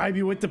can I bribe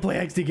you with to play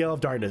XD Gale of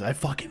Darkness? I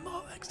fucking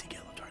love XD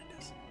Gale of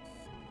Darkness.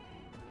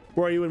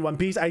 Where are you in One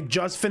Piece? I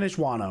just finished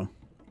Wano.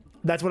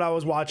 That's what I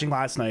was watching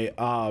last night.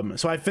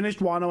 So I finished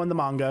Wano in the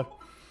manga,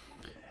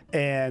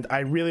 and I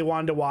really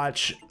wanted to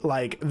watch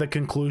like the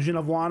conclusion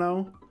of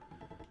Wano.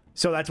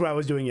 So that's what I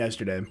was doing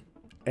yesterday,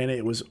 and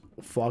it was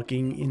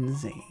fucking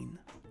insane.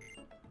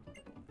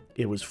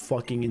 It was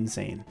fucking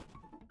insane.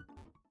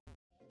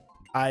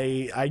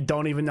 I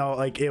don't even know,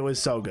 like, it was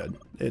so good.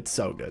 It's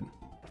so good.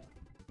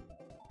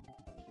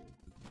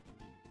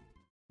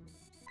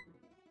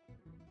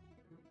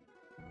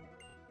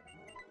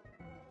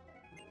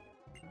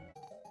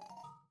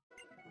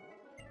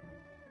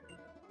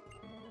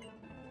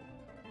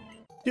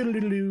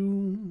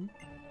 Doodle-doodle-doo.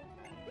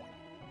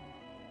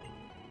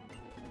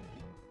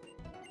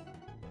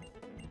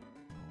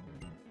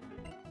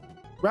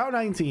 Route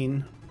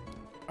 19.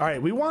 All right,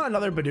 we want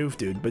another Bidoof,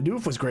 dude.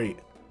 Bidoof was great.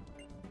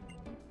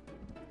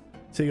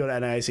 So you go to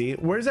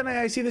NAIC. Where's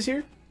NAIC this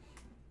year?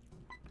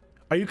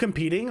 Are you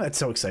competing? That's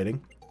so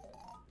exciting.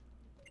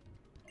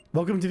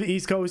 Welcome to the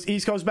East Coast.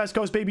 East Coast, Best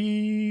Coast,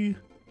 baby.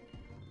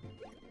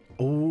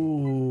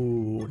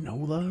 Oh,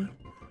 NOLA.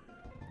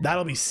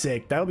 That'll be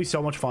sick. That'll be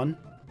so much fun.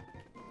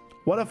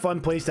 What a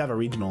fun place to have a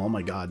regional. Oh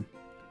my god.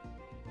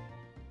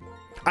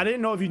 I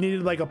didn't know if you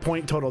needed like a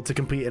point total to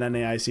compete in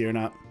NAIC or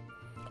not.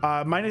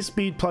 Minus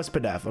speed plus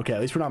pedef. Okay, at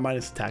least we're not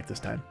minus attack this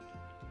time.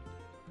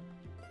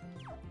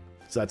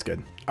 So that's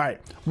good. All right,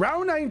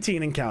 round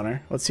 19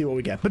 encounter. Let's see what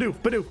we get. Bidoof,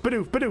 Bidoof,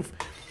 Bidoof, Bidoof.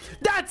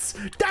 That's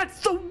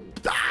so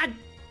bad.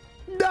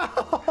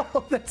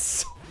 No, that's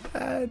so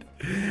bad.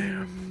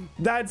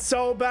 That's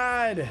so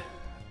bad.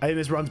 I think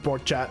this runs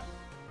borked, chat.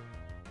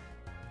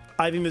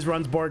 I think this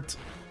runs borked.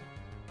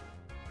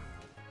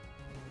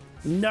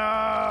 No,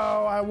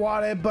 I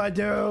wanted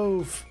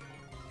Bidoof.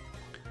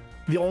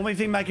 The only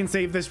thing that can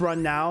save this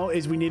run now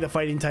is we need a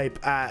fighting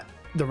type at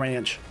the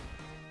ranch.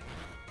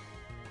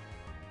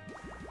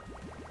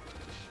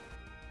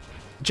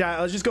 Chat,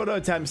 let's just go to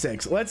attempt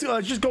 6. Let's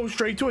just go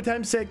straight to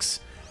attempt 6,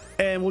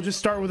 and we'll just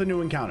start with a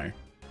new encounter.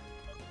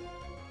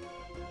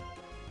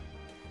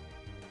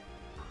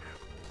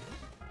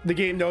 The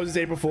game knows it's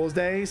April Fool's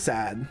Day.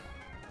 Sad.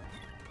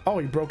 Oh,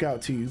 he broke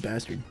out too, you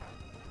bastard.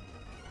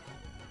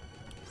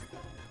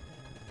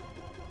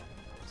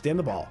 Stand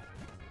the ball.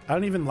 I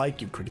don't even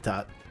like you,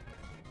 Cricketot.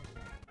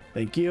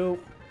 Thank you.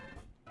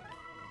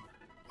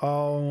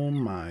 Oh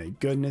my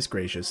goodness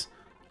gracious.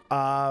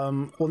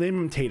 We'll name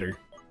him Tater.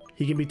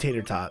 He can be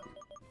Tater Tot.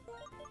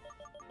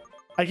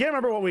 I can't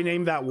remember what we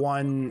named that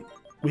one.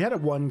 We had a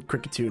one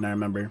Cricketoon, I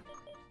remember.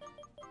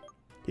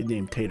 He'd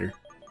named Tater.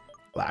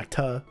 Like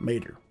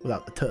Mater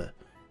without the tuh.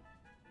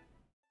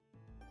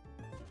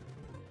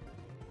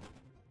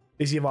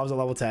 AC evolves at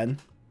level 10.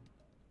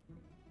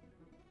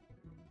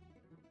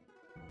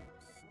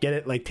 Get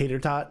it? Like Tater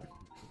Tot?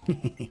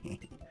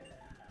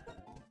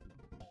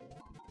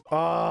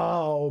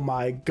 Oh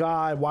my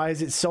god. Why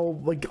is it so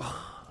like...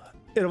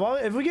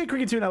 If we get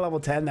Cricketoon at level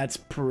 10, that's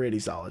pretty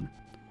solid.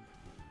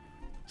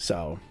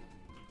 So.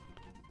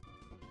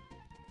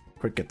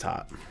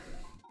 Cricketot.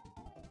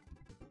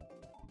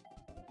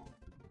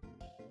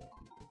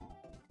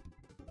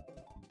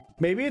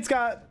 Maybe it's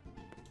got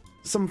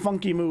some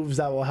funky moves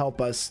that will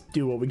help us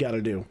do what we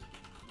gotta do.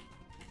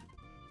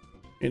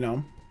 You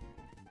know?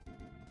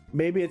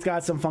 Maybe it's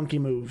got some funky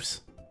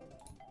moves.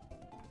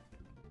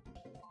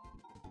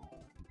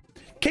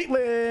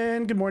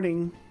 Caitlin, good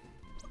morning.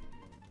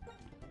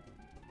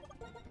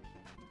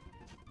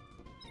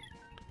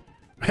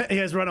 He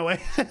has run away.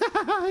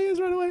 He has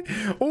run away.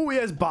 Oh, he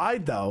has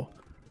Bide though.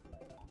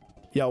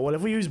 Yo, what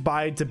if we use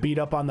Bide to beat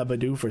up on the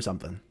Bidoof or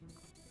something?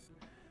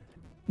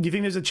 Do you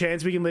think there's a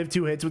chance we can live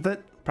 2 hits with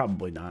it?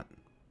 Probably not.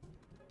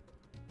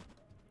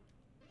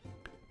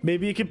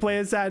 Maybe you can play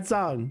a sad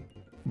song.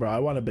 Bro, I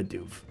want a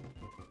Bidoof.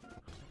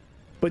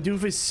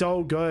 Bidoof is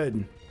so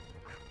good.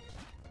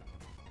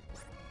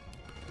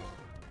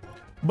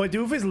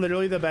 Bidoof is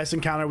literally the best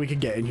encounter we could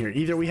get in here.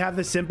 Either we have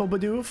the simple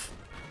Bidoof,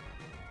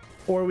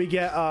 or we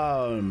get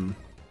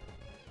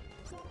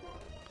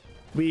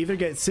we either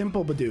get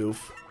simple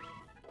Bidoof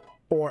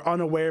or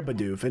unaware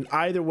Bidoof, and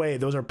either way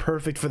those are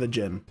perfect for the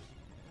gym.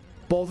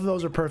 Both of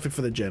those are perfect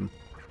for the gym.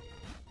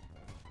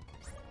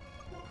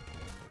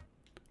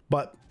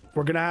 But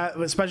we're gonna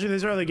have, especially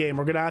this early game,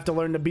 we're gonna have to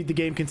learn to beat the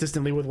game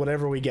consistently with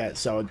whatever we get.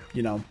 So,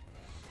 you know.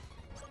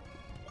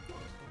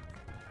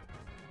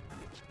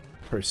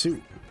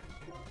 Pursuit.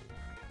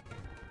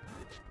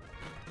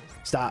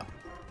 Stop.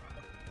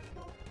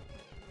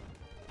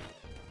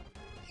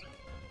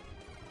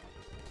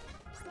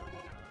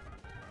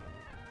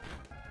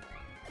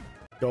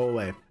 Go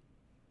away.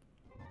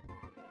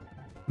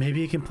 Maybe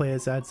you can play a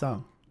sad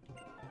song.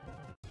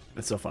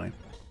 That's so funny.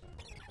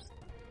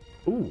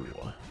 Ooh.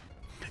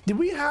 Did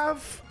we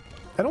have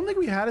I don't think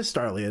we had a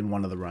Starly in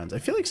one of the runs. I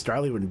feel like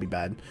Starly wouldn't be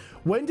bad.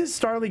 When does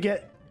Starly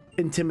get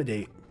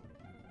Intimidate?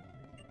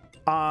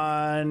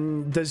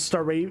 Does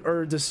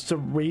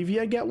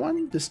Staravia get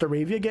one? Does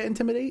Staravia get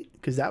Intimidate?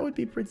 Because that would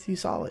be pretty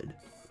solid.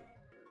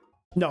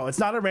 No, it's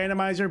not a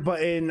randomizer,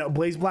 but in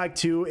Blaze Black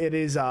 2, it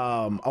is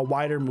a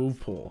wider move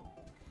pool.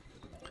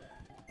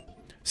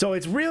 So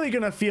it's really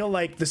gonna feel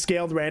like the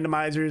scaled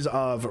randomizers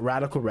of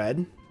Radical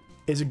Red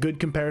is a good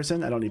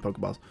comparison. I don't need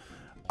Pokeballs.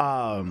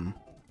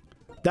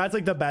 That's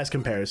like the best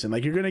comparison.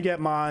 Like, you're gonna get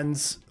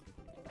mons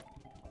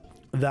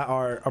that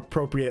are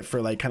appropriate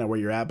for like kind of where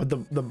you're at, but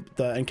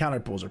the encounter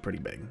pools are pretty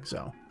big,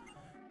 so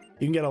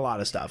you can get a lot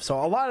of stuff.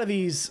 So a lot of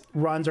these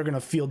runs are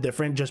gonna feel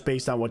different just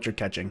based on what you're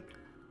catching.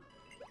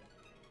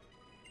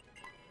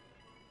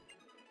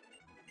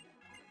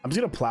 I'm just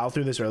gonna plow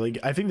through this early.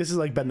 I think this has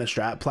like been the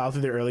strat. Plow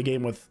through the early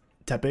game with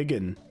Tepig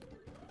and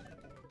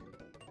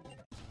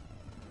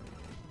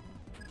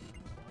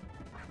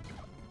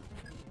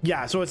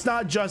yeah, so it's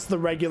not just the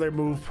regular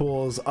move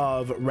pools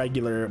of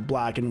regular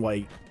Black and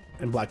White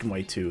and Black and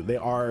White 2. They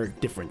are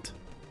different.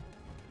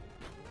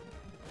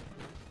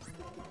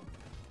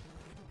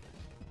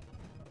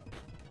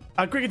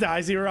 Cricket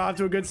I see we're off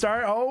to a good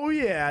start. Oh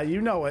yeah,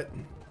 you know it.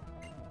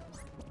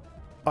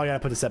 Oh, I gotta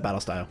put the set battle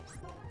style.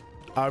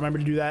 I'll remember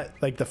to do that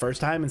like the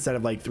first time instead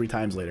of like 3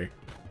 times later.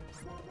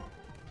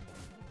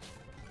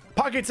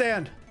 Pocket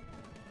sand.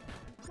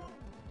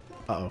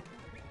 Uh-oh.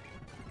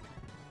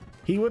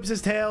 He whips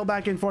his tail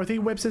back and forth. He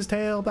whips his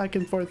tail back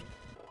and forth.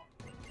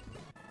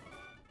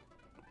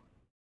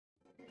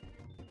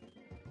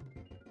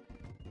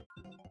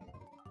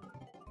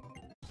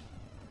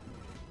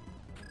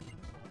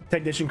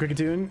 Technician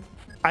Cricketune.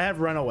 I have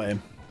Runaway.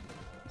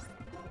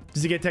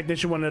 Does he get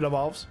Technician when it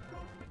evolves?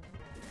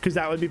 Because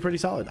that would be pretty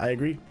solid. I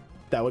agree.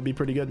 That would be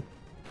pretty good.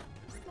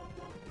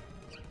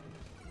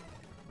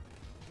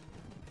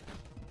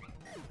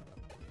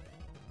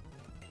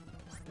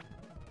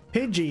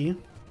 Pidgey.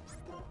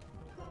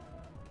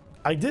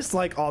 I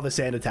dislike all the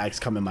sand attacks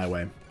coming my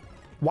way.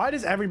 Why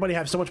does everybody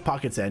have so much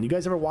pocket sand? You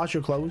guys ever wash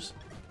your clothes?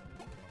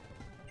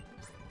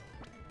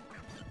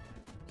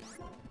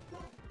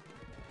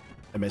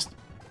 I missed.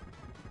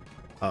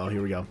 Oh,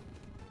 here we go.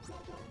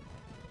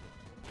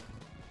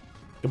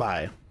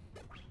 Goodbye.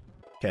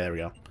 Okay, there we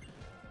go.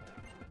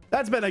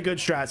 That's been a good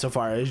strat so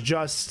far. Is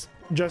just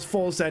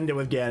full send it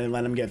with Gan and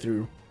let him get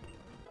through.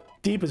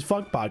 Deep as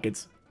fuck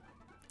pockets.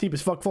 Deep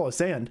as fuck full of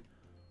sand.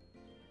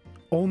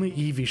 Only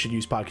Eevee should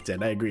use pocket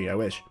sand. I agree. I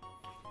wish.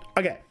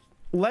 Okay,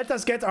 let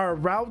us get our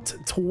Route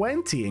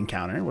 20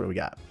 encounter. What do we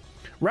got?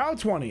 Route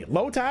 20.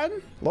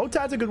 Lotad.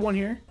 Lotad's a good one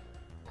here.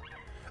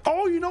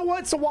 Oh, you know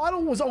what?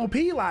 Sawaddle was OP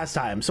last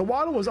time.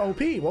 Sawaddle was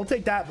OP. We'll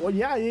take that. Well,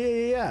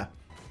 yeah.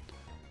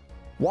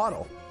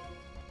 Waddle.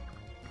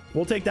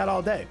 We'll take that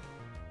all day.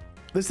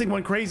 This thing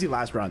went crazy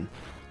last run.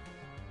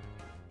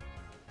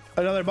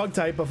 Another bug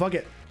type, but fuck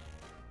it.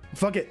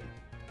 Fuck it.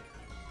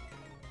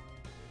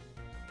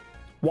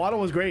 Waddle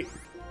was great.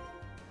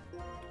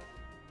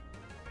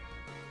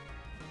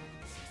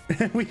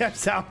 We have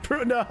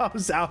soundproof. No,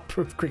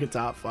 soundproof Cricket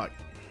Top. Fuck.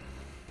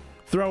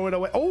 Throw it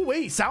away. Oh,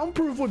 wait.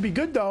 Soundproof would be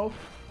good, though.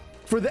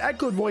 For the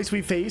echoed voice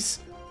we face.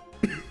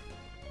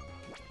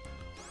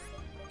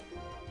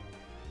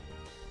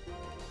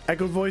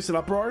 Echoed voice and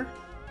uproar.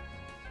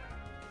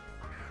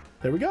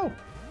 There we go.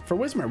 For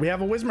Whismer. We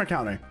have a Whismer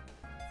counter.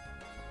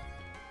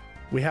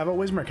 We have a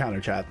Whismer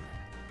counter, chat.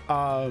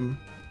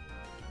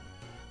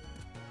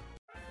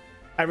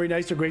 Every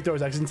nice or great door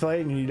is excellent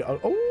today. And you need,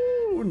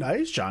 oh,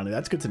 nice, Johnny.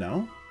 That's good to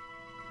know.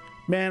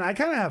 Man, I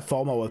kind of have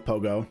FOMO with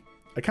Pogo.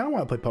 I kind of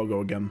want to play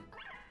Pogo again.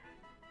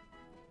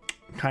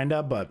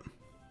 Kinda, but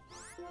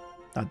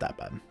not that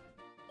bad.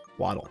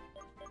 Waddle.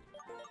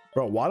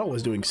 Bro, Waddle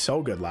was doing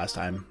so good last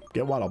time.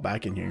 Get Waddle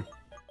back in here.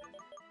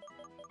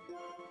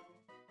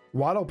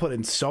 Waddle put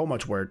in so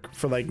much work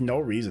for like no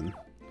reason.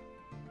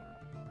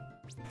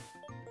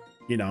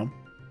 You know?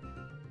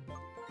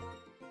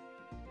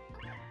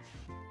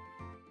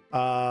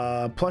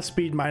 Plus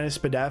speed minus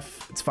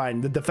Spadef. It's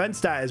fine. The defense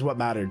stat is what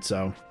mattered,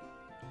 so.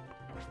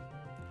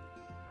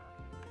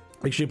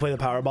 Make sure you play the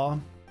Powerball.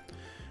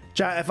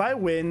 Chat, if I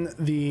win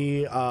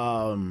the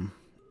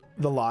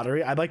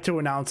lottery, I'd like to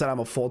announce that I'm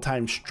a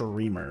full-time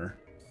streamer.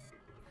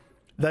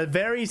 The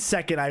very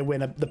second I win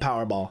the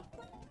Powerball,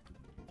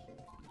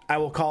 I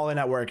will call in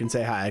at work and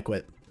say, hi, I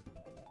quit.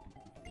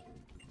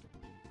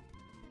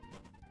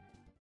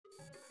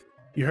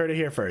 You heard it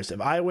here first.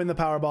 If I win the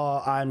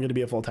Powerball, I'm going to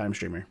be a full-time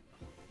streamer.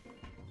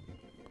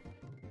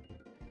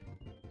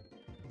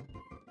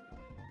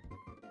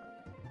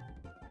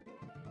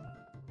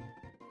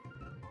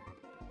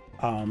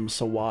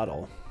 So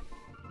Waddle.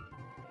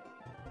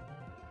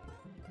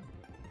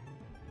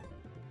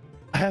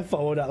 I have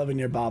followed out living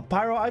near Bob.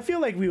 Pyro, I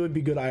feel like we would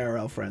be good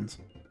IRL friends.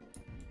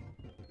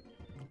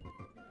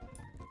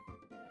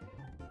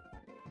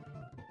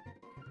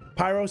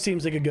 Pyro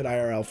seems like a good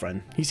IRL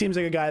friend. He seems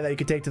like a guy that you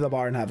could take to the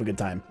bar and have a good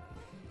time.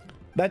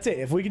 That's it.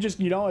 If we could just,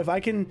 you know, if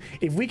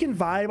we can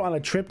vibe on a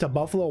trip to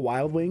Buffalo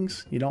Wild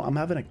Wings, you know, I'm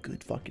having a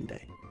good fucking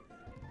day.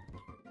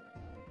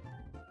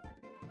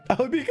 I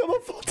would become a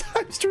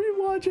full-time stream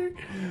watcher.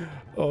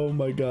 Oh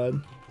my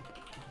god.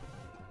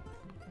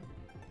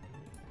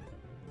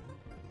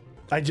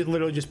 I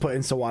literally just put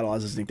Insta Waddle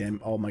as his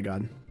nickname. Oh my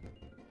god.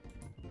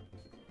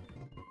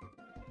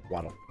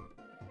 Waddle.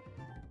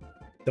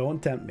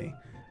 Don't tempt me.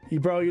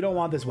 Bro, you don't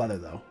want this weather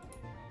though.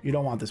 You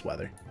don't want this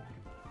weather.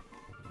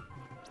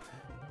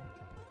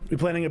 We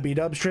planning a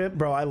B-dubs trip?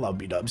 Bro, I love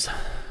B-dubs.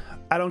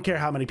 I don't care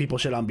how many people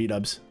shit on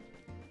B-dubs.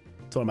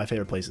 It's one of my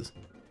favorite places.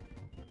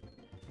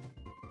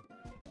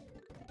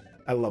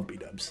 I love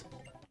B-dubs.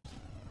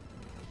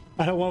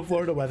 I don't want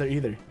Florida weather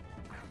either.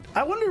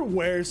 I wonder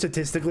where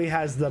statistically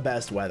has the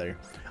best weather.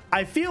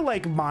 I feel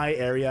like my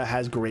area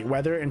has great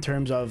weather in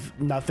terms of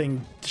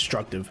nothing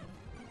destructive.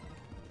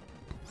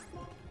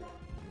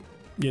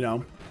 You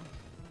know?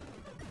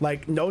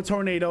 Like, no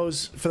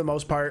tornadoes for the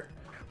most part.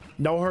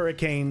 No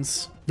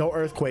hurricanes. No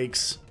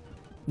earthquakes.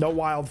 No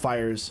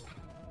wildfires.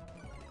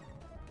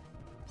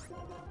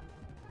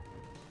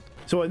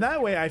 So in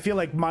that way, I feel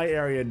like my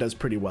area does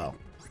pretty well.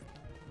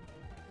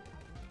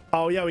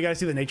 Oh, yeah, we gotta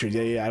see the natures.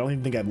 Yeah. I don't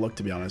even think I've looked,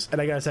 to be honest. And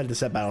I gotta set it to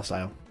set battle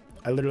style.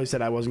 I literally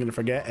said I wasn't gonna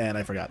forget, and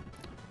I forgot.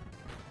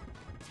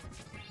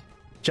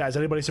 Chat, is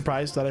anybody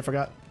surprised that I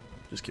forgot?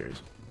 Just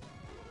curious.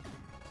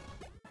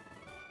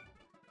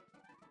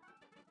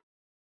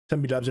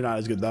 Some B-dubs are not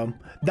as good, though.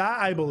 That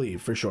I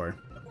believe, for sure.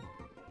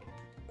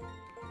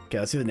 Okay,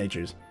 let's see the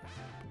natures.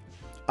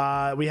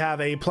 We have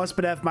a plus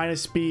Spadef,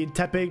 minus speed,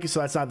 Tepig, so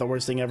that's not the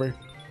worst thing ever.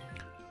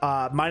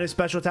 Minus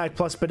special attack,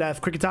 plus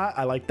Spadef, Kricketot.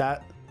 I like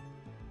that.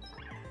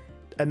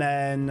 And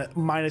then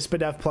minus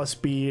Spadef plus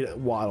speed,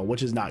 Waddle,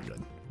 which is not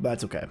good. But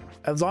that's okay.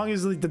 As long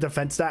as like, the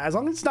defense stat, as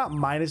long as it's not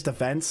minus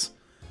defense,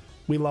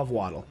 we love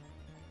Waddle.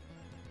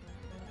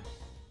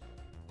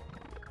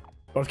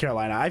 North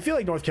Carolina. I feel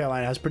like North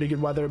Carolina has pretty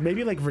good weather.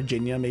 Maybe like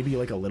Virginia, maybe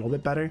like a little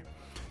bit better.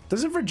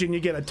 Doesn't Virginia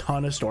get a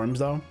ton of storms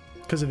though?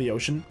 Because of the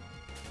ocean?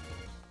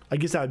 I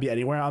guess that would be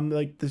anywhere on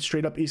like the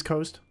straight up East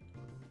Coast.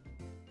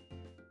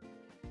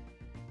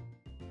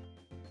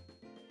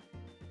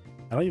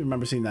 I don't even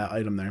remember seeing that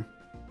item there.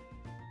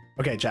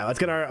 Okay, chat, let's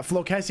get our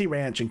Flokesi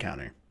Ranch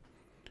encounter.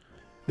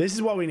 This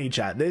is what we need,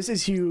 chat. This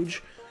is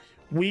huge.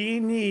 We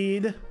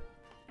need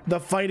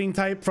the fighting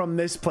type from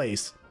this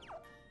place.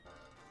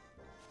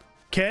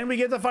 Can we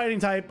get the fighting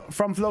type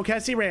from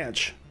Flokesi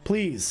Ranch?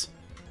 Please.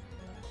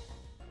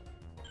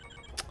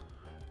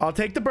 I'll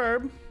take the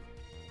burb.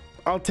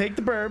 I'll take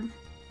the burb.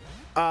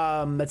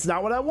 That's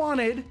not what I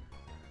wanted.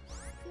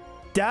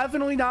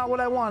 Definitely not what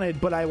I wanted,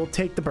 but I will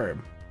take the burb.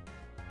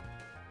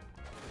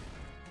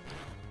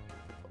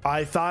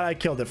 I thought I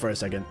killed it for a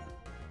second.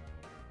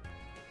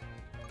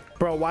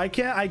 Bro, why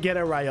can't I get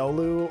a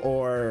Riolu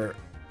or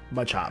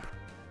Machop?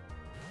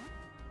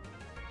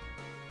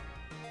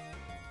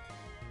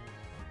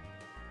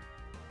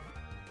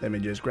 Let me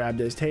just grab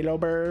this Tailo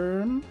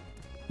Burb.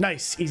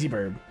 Nice, easy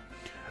burb.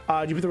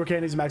 Did you put the rare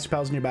candies and max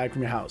repels in your bag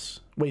from your house?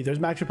 Wait, there's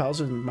max repels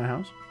in my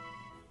house?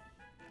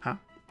 Huh?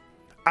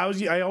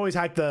 I always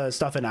hack the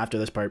stuff in after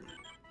this part.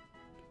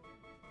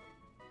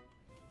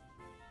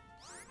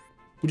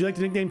 Would you like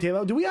to nickname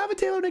Tailo? Do we have a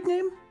Tailo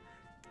nickname?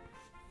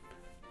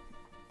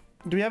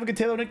 Do we have a good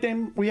Tailo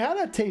nickname? We had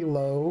a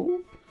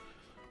Tailo.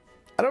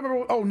 I don't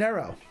remember. Oh,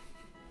 Nero.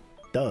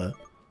 Duh.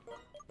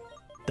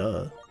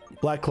 Duh.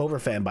 Black Clover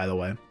fan, by the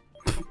way.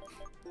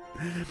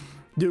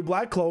 Dude,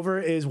 Black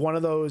Clover is one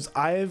of those.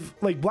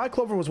 Black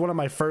Clover was one of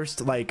my first,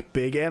 like,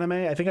 big anime.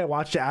 I think I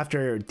watched it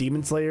after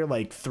Demon Slayer,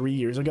 like, 3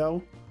 years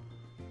ago.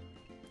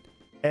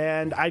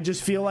 And I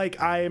just feel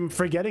like I'm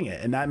forgetting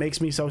it, and that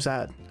makes me so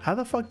sad. How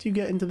the fuck do you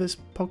get into this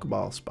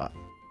Pokeball spot?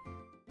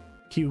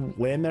 Can you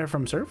land there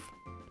from surf?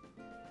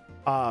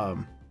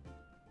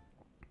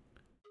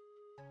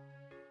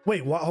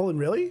 Wait, what? Hold on,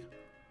 really?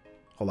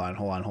 Hold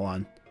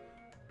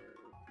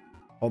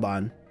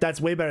on. That's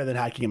way better than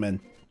hacking him in.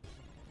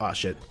 Oh,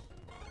 shit.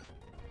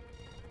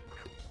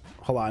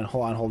 Hold on.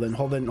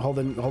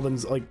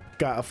 Holden's like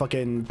got a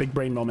fucking big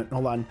brain moment.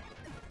 Hold on.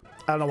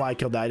 I don't know why I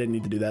killed that. I didn't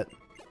need to do that.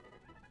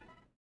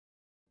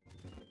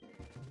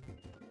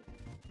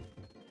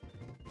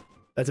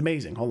 That's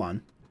amazing. Hold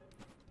on.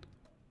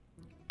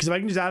 Because if I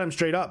can just add him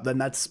straight up, then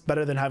that's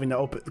better than having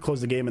to close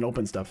the game and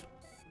open stuff.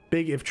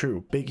 Big if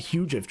true.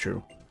 Huge if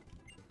true.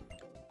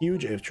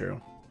 Huge if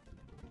true.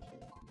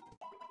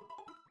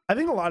 I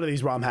think a lot of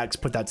these ROM hacks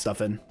put that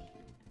stuff in.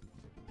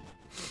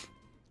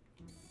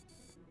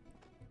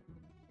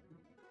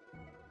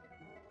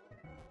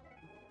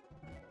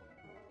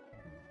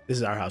 This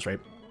is our house, right?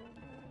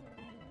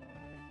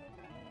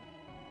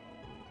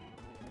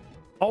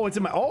 Oh, it's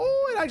in my...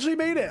 Oh, it actually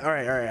made it. All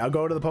right. I'll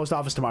go to the post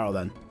office tomorrow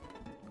then.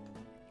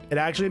 It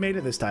actually made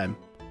it this time.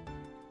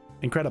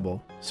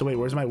 Incredible. So wait,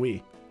 where's my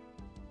Wii?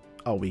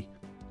 Oh, Wii.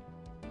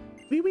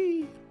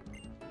 Wii.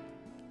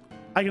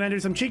 I can enter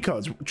some cheat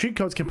codes. Cheat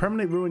codes can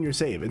permanently ruin your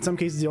save. In some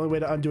cases, the only way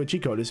to undo a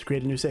cheat code is to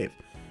create a new save.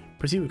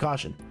 Proceed with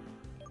caution.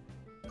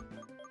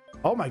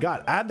 Oh my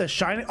god. Add the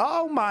shiny...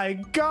 Oh my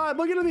god.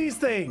 Look at these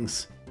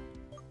things.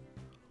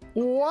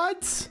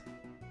 What?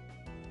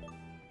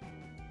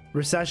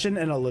 Recession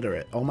and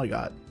illiterate. Oh my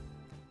god.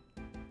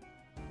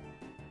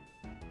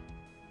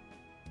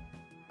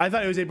 I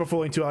thought it was April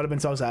Fooling too. I would have been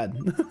so sad.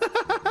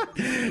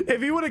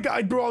 If he would have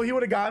got, bro, he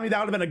would have got me. That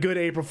would have been a good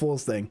April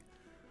Fool's thing.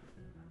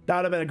 That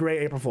would have been a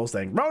great April Fool's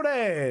thing.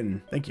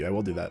 Rodin! Thank you. I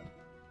will do that.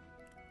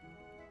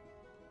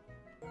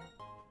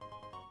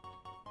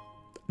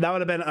 That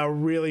would have been a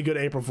really good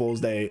April Fool's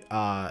Day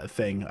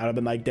thing. I'd have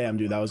been like, damn,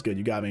 dude, that was good.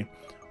 You got me.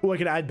 Oh, I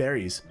could add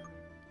berries.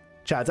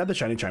 Chat, let's add the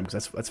shiny charm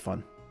because that's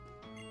fun.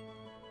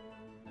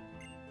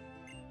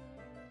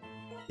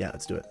 Yeah,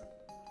 let's do it.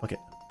 Fuck it.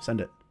 Send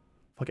it.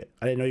 Fuck it.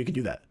 I didn't know you could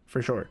do that.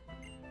 For sure.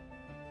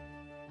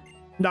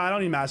 No, I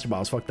don't need Master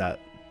Balls. Fuck that.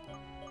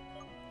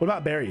 What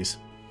about berries?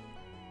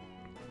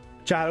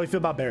 Chat, how do we feel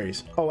about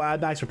berries? Oh,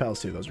 add nice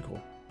repels too. Those are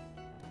cool.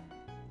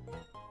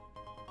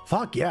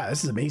 Fuck yeah,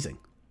 this is amazing.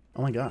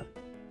 Oh my god.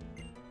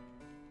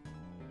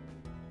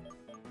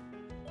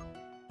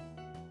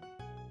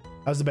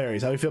 How's the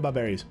berries? How do you feel about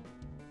berries?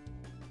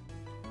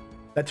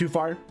 That too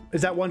far?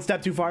 Is that one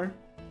step too far?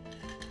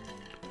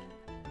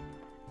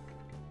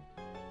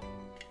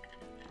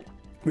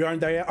 We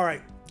aren't there yet. All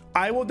right.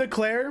 I will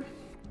declare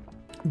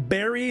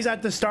berries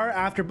at the start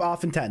after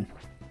Boff and 10.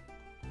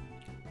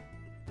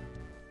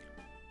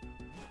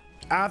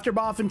 After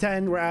Boff and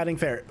 10, we're adding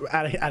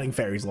adding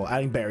fairies,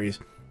 adding berries.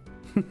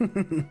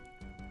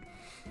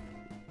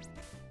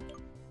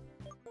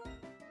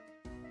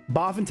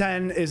 Boff and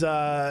 10 is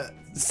a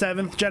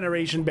 7th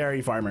generation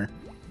berry farmer.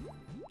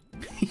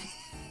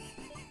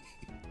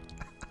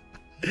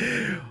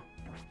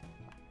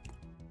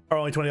 Are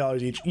only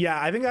 $20 each. Yeah,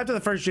 I think after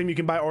the first gym you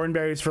can buy orange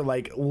berries for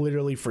like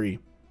literally free.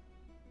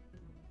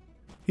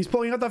 He's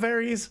pulling out the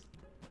fairies.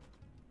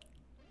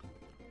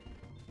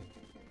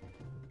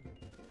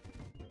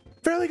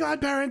 Fairly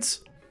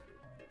Godparents.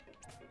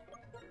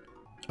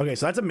 Okay,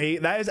 so that's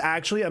amazing. That is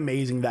actually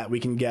amazing that we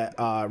can get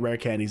rare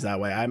candies that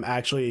way. I'm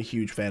actually a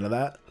huge fan of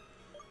that.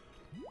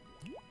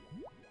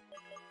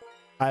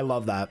 I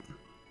love that.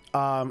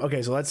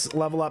 Okay, so let's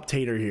level up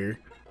Tater here.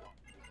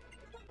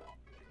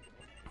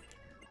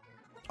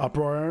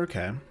 Uproar,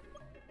 okay.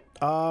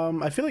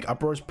 I feel like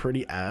Uproar's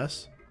pretty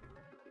ass.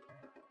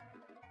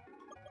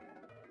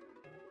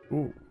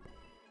 Ooh.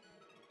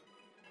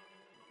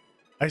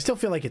 I still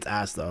feel like it's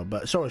ass though,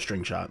 but so is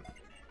String Shot.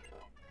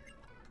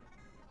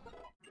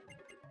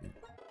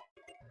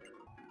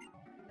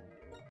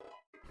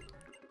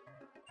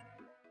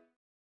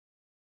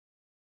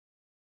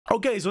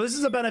 Okay, so this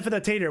is a benefit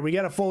of Tater. We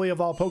get a fully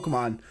evolved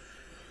Pokemon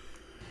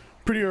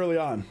pretty early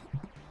on.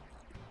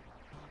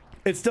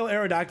 It's still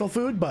Aerodactyl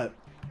food, but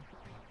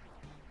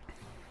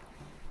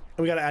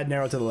we gotta add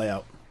Narrow to the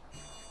layout.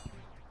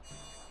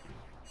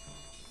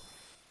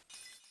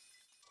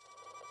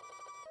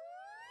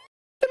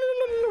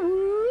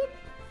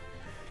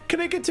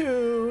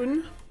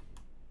 Knickatoon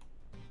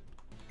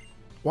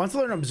wants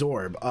to learn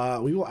Absorb.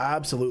 We will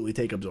absolutely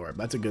take Absorb.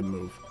 That's a good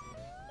move.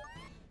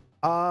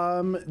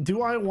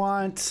 Do I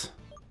want...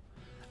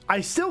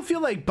 I still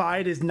feel like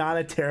Bide is not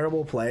a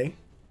terrible play.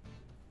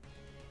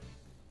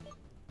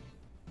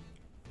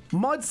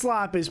 Mud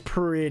Slap is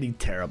pretty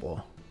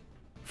terrible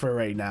for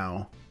right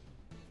now.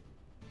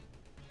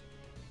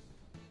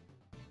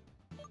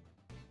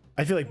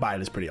 I feel like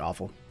Bide is pretty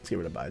awful. Let's get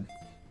rid of Bide.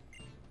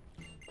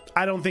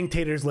 I don't think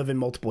Taters live in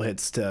multiple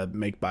hits to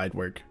make Bide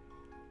work.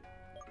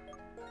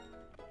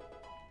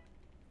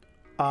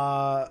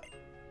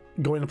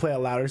 Going to play a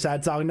louder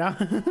sad song now.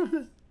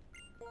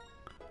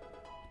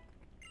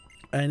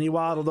 And he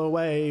waddled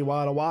away,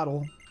 waddle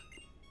waddle.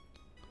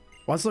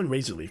 Wants to learn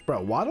Razor Leaf,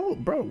 bro.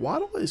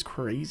 Waddle is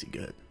crazy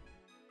good.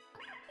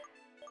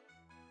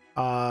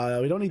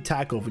 We don't need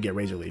Tackle if we get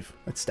Razor Leaf.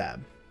 Let's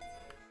Stab.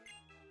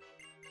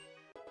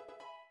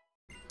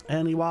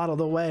 And he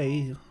waddled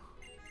away.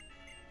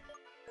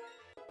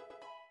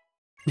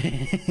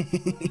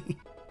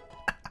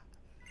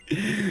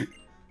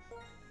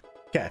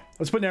 Okay,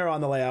 let's put Narrow on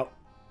the layout.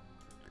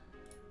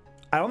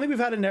 I don't think we've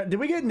had a Narrow. Did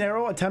we get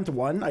Narrow attempt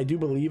 1? I do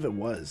believe it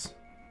was.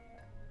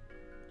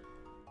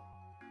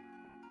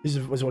 This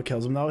was what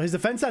kills him though. His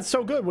defense stats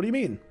so good. What do you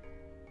mean?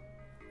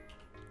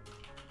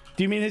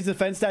 Do you mean his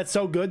defense stats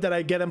so good that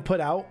I get him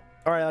put out?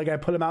 All right, like I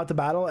put him out to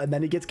battle and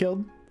then he gets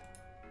killed?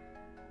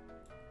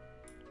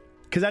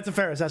 Because that's a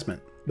fair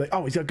assessment. Like,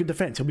 oh, he's got good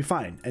defense. He'll be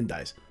fine. And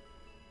dies.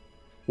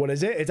 What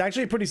is it? It's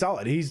actually pretty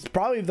solid. He's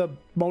probably the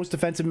most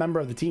defensive member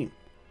of the team.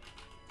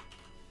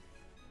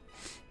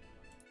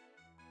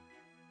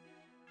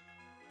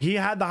 He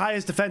had the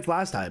highest defense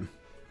last time.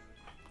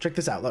 Check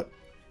this out. Look.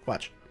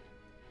 Watch.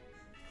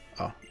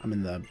 Oh, I'm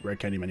in the rare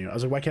candy menu. I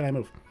was like, why can't I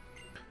move?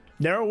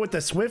 Narrow with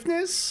the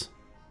swiftness?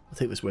 I'll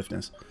take the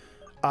swiftness.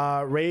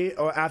 Ray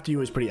or after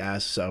you is pretty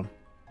ass, so.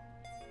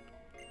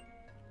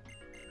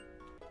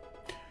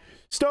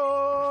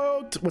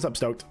 Stoked! What's up,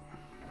 Stoked?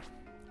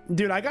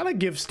 Dude, I gotta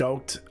give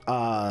Stoked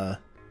a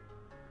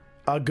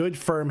good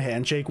firm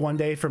handshake one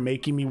day for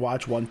making me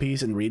watch One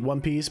Piece and read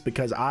One Piece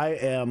because I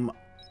am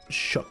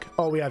shook.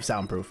 Oh, we have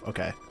soundproof.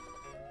 Okay.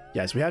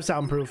 Yes, we have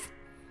soundproof.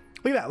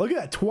 Look at that. Look at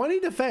that. 20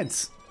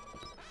 defense.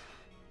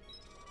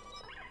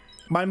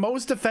 My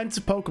most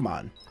defensive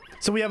Pokemon.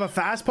 So we have a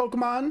fast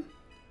Pokemon.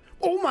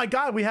 Oh my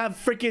god, we have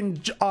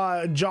freaking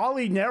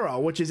Jolly Narrow,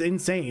 which is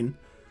insane.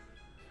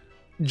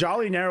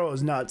 Jolly Narrow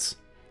is nuts.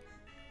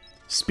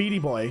 Speedy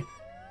Boy.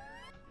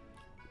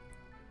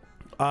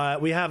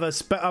 We have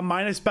a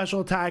minus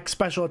special attack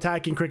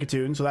in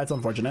Cricketune, so that's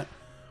unfortunate.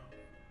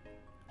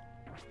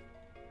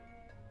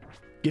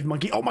 Give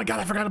monkey. Oh my god,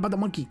 I forgot about the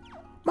monkey.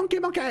 Monkey.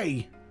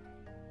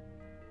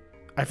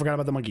 I forgot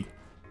about the monkey.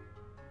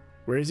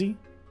 Where is he?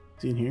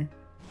 Is he in here?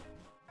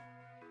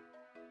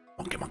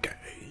 Monkey.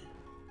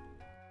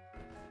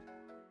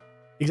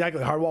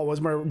 Exactly. Hardwall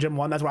was my gym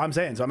 1. That's what I'm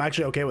saying. So I'm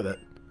actually okay with it.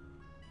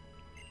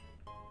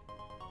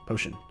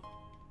 Potion.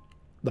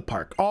 The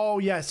park. Oh,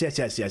 yes. I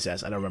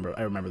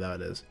remember that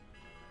it is.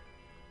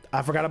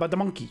 I forgot about the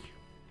monkey.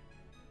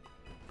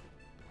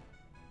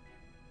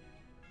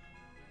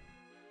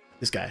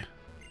 This guy.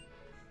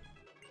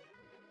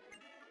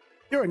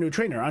 You're a new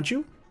trainer, aren't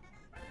you?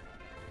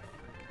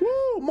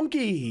 Woo,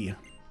 monkey.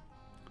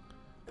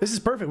 This is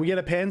perfect. We get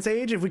a Pan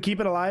Sage if we keep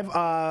it alive.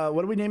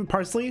 What do we name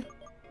Parsley?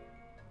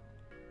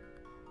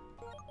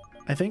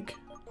 I think.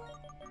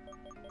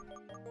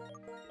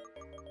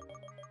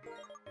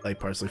 I like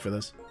Parsley for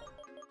this.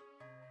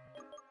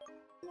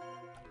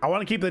 I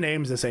want to keep the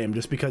names the same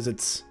just because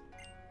it's...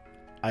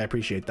 I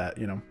appreciate that,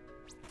 you know.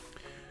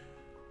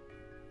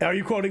 Are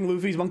you quoting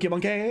Luffy's Monkey?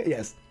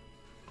 Yes.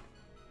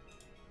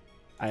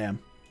 I am.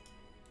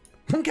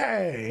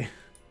 Monkey!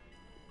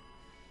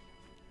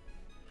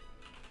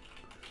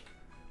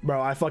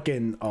 Bro, I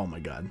fucking... Oh my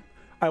god.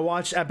 I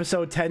watched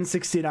episode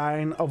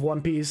 1069 of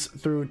One Piece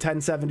through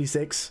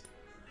 1076.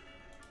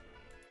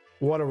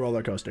 What a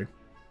roller coaster.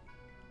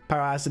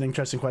 Pyro asked an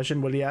interesting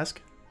question. What did he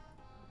ask?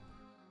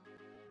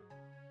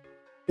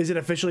 Is it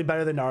officially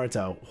better than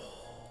Naruto?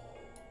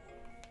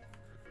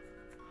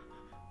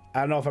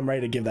 I don't know if I'm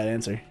ready to give that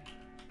answer.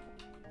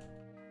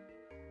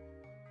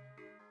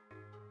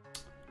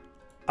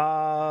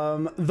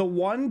 The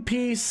One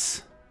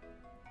Piece...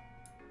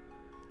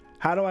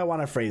 How do I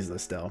want to phrase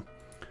this still?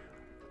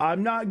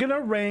 I'm not gonna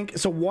rank...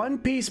 So One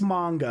Piece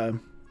manga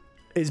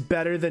is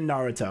better than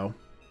Naruto.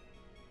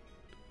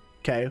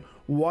 Okay?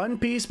 One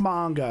Piece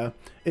manga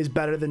is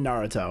better than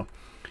Naruto.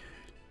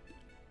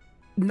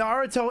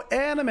 Naruto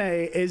anime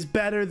is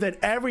better than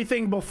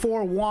everything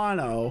before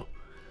Wano.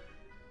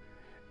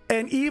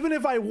 And even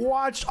if I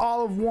watched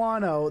all of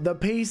Wano, the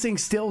pacing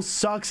still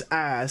sucks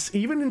ass.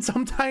 Even in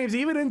some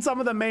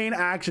of the main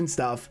action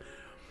stuff.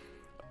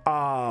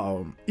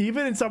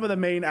 Even in some of the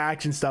main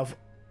action stuff,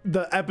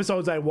 the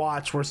episodes I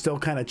watched were still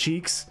kind of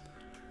cheeks.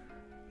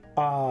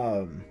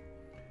 So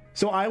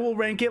I will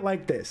rank it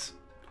like this.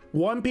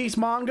 One Piece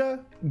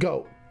manga,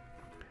 GOAT.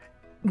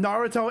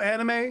 Naruto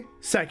anime,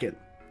 second.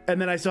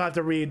 And then I still have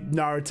to read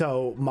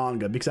Naruto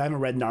manga because I haven't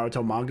read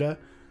Naruto manga.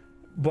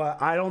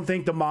 But I don't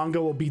think the manga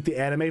will beat the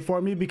anime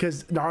for me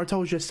because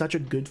Naruto is just such a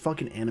good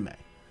fucking anime.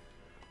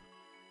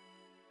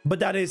 But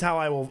that is how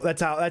I will...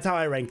 That's how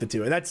I rank the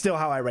two. And that's still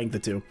how I rank the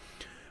two.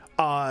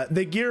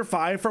 The Gear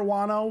 5 for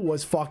Wano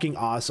was fucking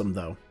awesome,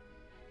 though.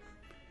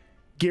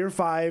 Gear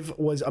 5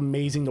 was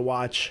amazing to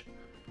watch.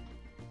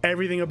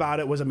 Everything about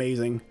it was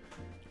amazing.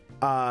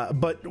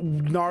 But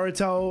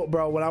Naruto,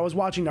 bro, when I was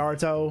watching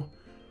Naruto...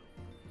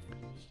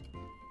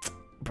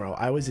 Bro,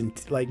 I was in...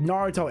 Like,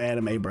 Naruto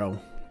anime, bro.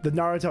 The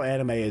Naruto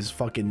anime is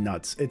fucking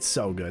nuts. It's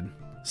so good.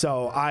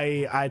 So,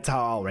 that's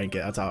how I'll rank it.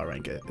 That's how I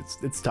rank it.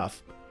 It's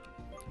tough.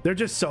 They're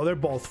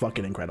both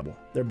fucking incredible.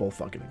 They're both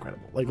fucking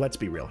incredible. Like, let's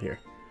be real here.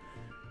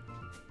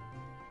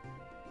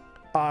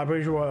 I'm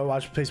pretty sure I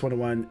watched Pace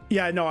 1-1.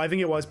 Yeah, no, I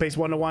think it was Pace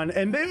 1-1.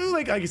 And they,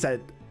 like I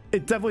said,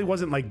 it definitely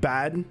wasn't like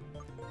bad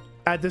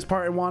at this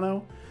part in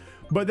Wano.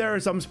 But there are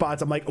some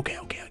spots I'm like, okay,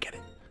 I get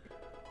it.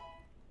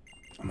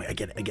 I'm like, I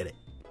get it.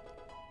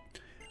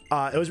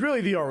 It was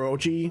really the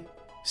Orochi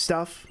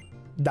stuff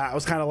that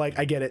was kind of like,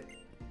 I get it.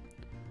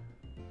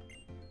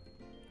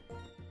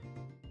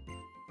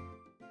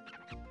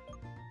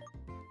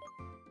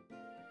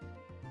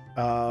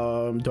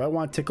 Do I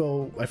want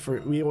Tickle?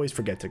 We always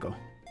forget Tickle.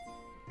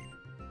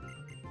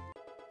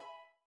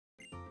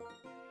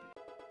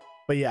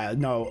 But yeah,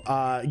 no,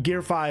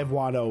 Gear 5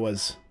 Wano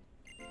was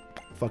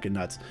fucking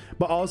nuts.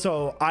 But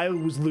also, I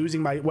was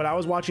losing when I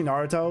was watching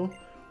Naruto,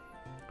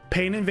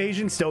 Pain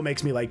Invasion still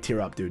makes me like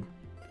tear up, dude.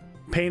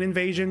 Pain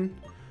Invasion,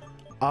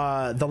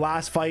 the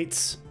last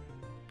fights,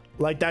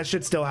 like that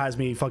shit still has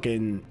me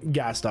fucking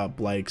gassed up,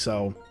 like,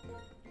 so.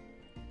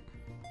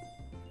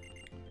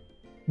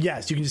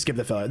 Yes, you can just skip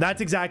the filler. That's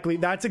definitely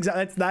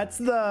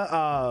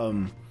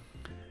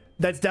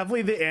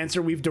the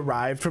answer we've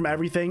derived from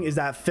everything, is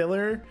that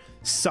filler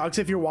sucks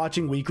if you're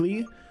watching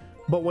weekly,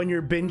 but when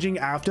you're binging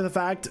after the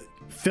fact,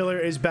 filler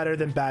is better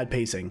than bad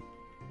pacing.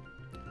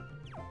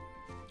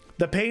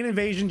 The Pain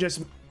Invasion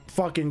just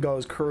fucking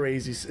goes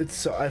crazy.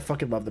 I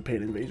fucking love the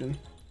Pain Invasion.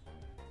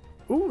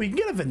 Ooh, we can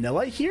get a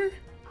vanilla here?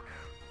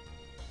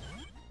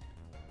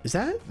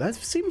 That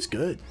seems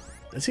good.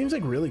 That seems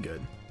like really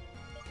good.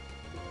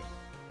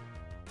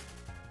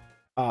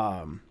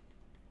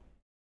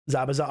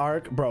 Zabuza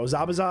arc, bro.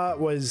 Zabuza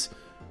was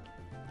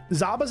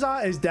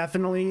Zabuza is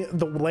definitely,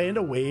 the Land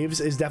of Waves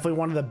is definitely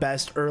one of the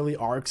best early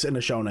arcs in a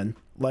shonen.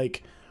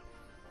 Like,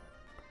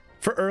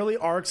 for early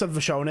arcs of the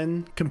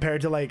shonen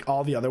compared to like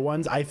all the other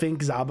ones, I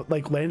think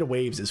Land of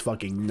Waves is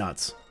fucking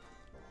nuts.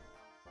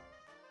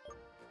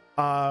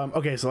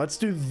 Okay, so let's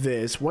do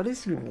this. What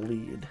is your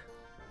lead?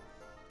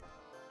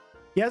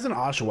 He has an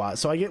Oshawott,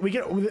 so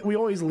we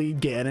always lead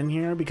Ganon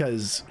here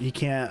because he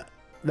can't.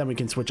 Then we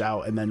can switch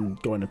out and then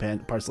go into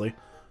Parsley.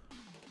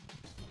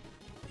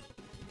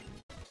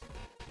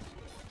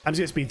 I'm just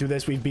gonna speed through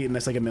this. We've beaten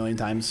this like a million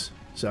times,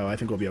 so I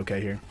think we'll be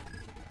okay here.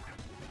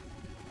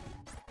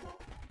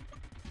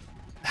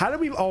 How did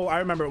we? Oh, I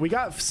remember. We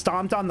got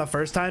stomped on the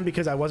first time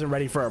because I wasn't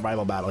ready for a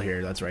rival battle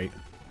here. That's right.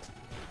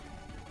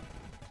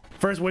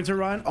 First winter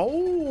run.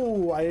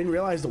 Oh, I didn't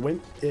realize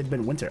it had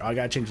been winter. Oh, I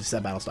gotta change the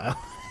set battle style.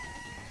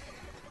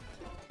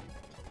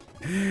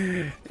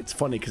 It's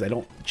funny because I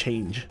don't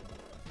change.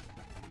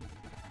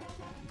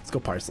 Let's go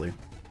Parsley.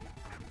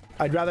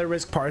 I'd rather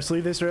risk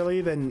Parsley this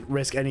early than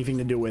risk anything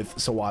to do with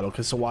Sawaddle,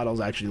 because Sawaddle's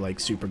actually like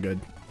super good.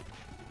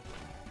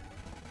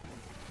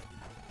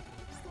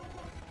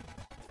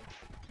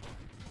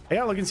 I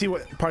gotta look and see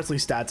what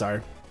Parsley's stats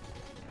are.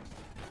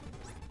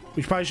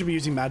 We probably should be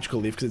using Magical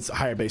Leaf because it's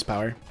higher base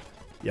power.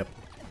 Yep.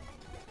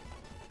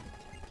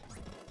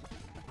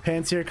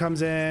 Pansear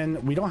comes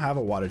in. We don't have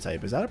a water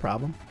type. Is that a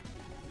problem?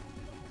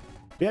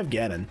 We have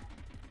Ganon.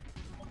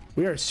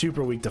 We are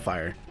super weak to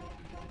fire.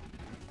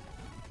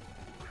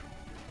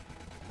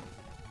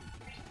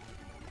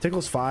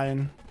 Tickle's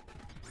fine.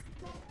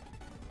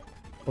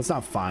 Well, it's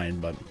not fine,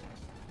 but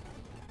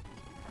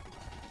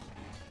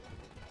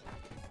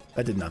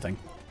that did nothing.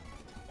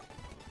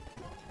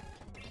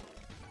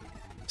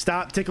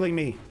 Stop tickling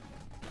me.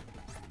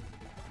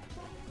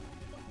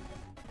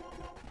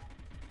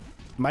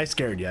 Am I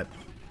scared yet?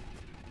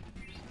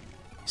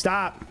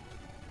 Stop.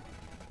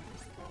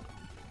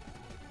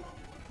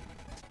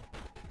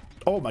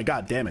 Oh my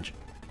god, damage.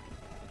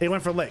 It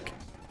went for lick.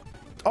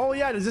 Oh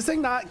yeah, does this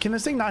thing not, can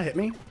this thing not hit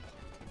me?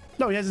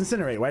 No, he has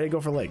Incinerate. Why did he go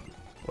for lick?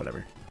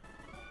 Whatever.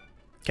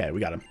 Okay,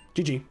 we got him.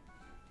 GG.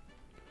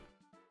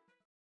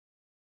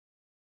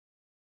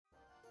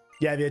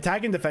 Yeah, the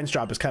attack and defense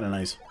drop is kind of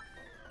nice.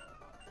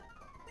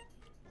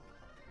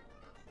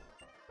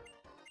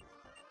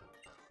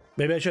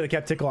 Maybe I should have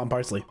kept Tickle on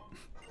Parsley.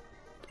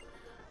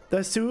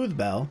 The Soothe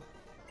Bell.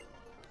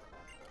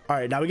 All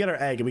right, now we get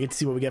our egg and we get to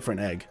see what we get for an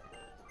egg.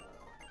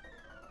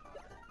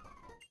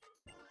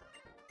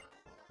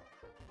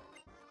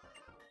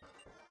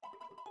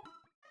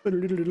 Where do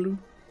I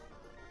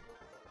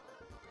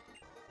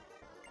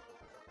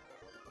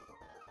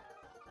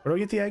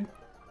get the egg?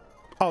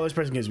 Oh, this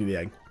person gives me the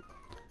egg.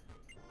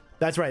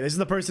 That's right. This is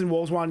the person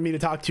Wolves wanted me to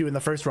talk to in the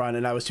first run,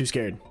 and I was too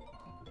scared.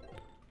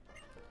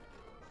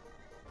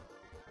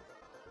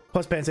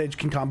 Plus, Pansage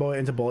can combo it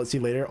into Bullet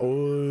Seed later.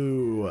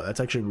 Oh, that's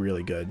actually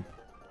really good.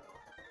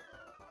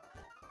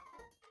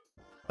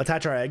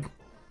 Attach our egg.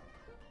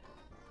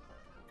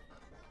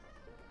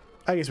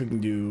 I guess we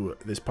can do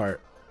this part.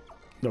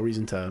 No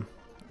reason to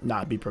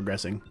not be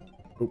progressing.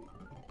 Oh.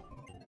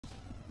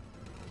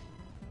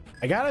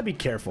 I gotta be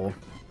careful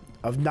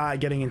of not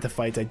getting into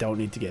fights I don't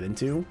need to get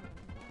into,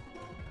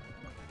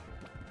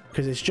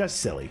 because it's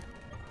just silly.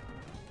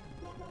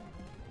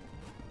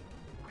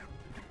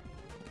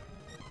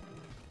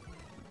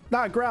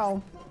 Not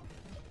growl.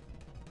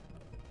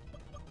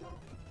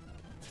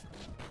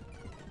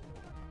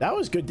 That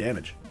was good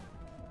damage.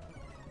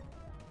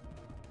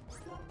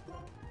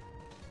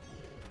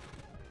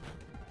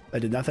 I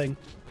did nothing.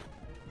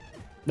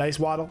 Nice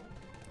waddle.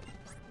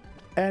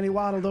 And he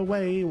waddled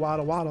away.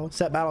 Waddle, waddle.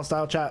 Set battle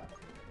style, chat.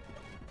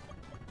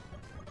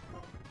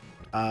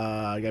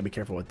 I gotta be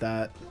careful with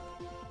that.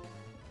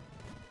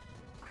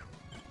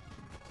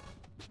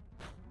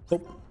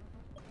 Oh.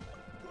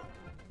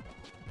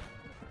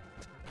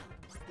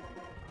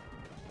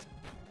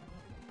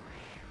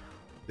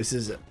 This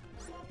is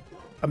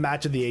a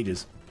match of the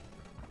ages.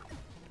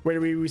 Where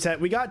did we reset?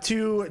 We got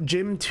to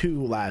Gym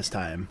 2 last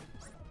time.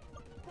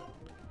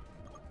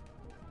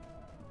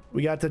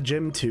 We got to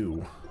Gym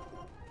 2.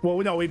 Well,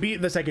 no, we beat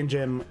the second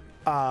gym.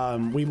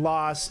 We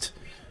lost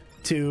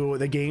to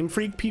the Game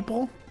Freak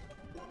people.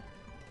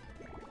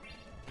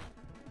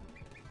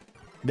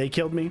 They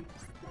killed me.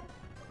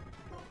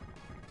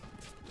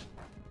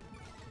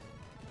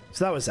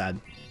 So that was sad.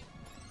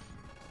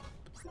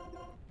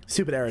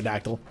 Stupid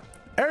Aerodactyl.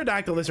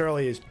 Aerodactyl this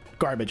early is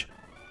garbage.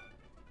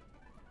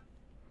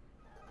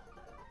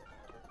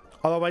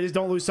 Although if I just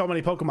don't lose so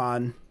many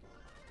Pokemon,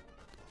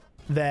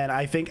 then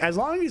I think as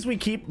long as we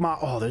keep my...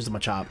 Oh, there's the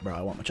Machop, bro.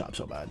 I want Machop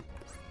so bad.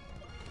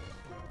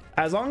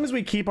 As long as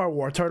we keep our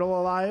War Turtle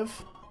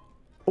alive...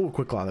 Oh,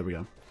 Quick Claw. There we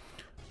go.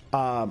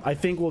 I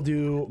think we'll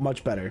do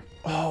much better.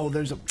 Oh,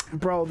 there's a...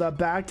 Bro, the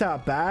back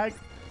top back.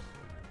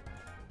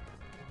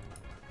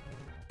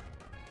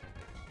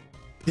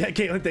 Yeah,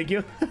 Caitlin, thank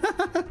you.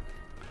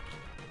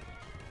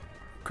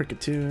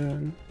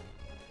 Cricketune.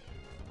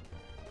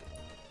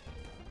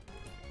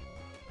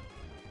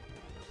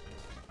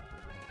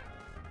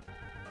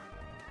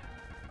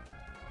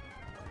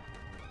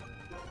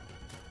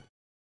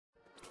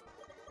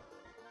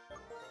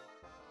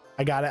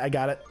 I got it. I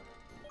got it.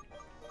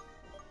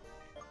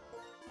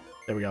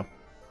 There we go.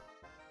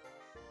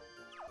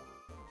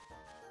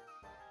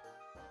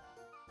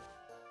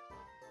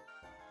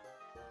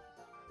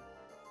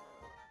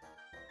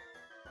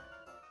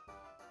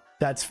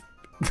 That's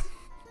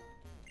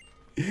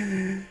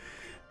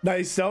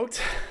nice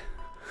soaked.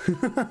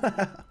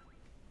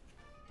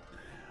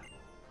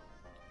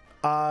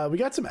 We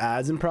got some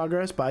ads in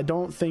progress, but I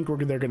don't think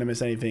they're gonna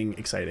miss anything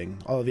exciting.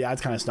 Although the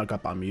ads kind of snuck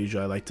up on me.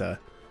 Usually I like to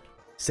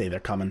say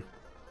they're coming.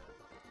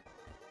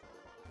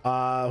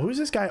 Who's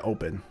this guy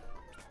open?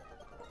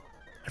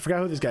 I forgot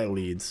who this guy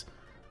leads.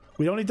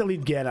 We don't need to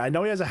lead Gana. I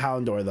know he has a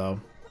Houndour though.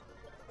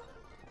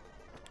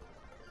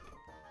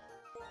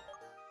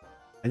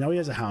 I know he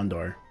has a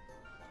Houndour.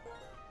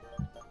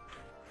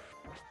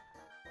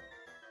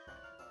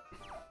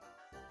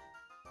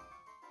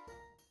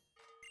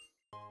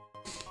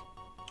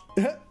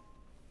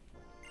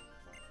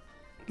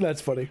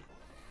 That's funny.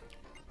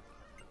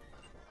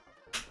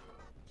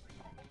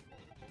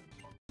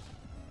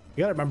 You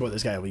gotta remember what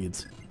this guy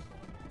leads.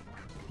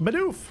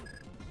 Badoof!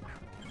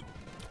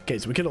 Okay,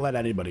 so we could have let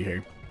anybody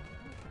here.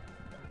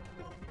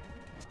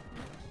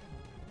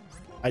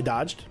 I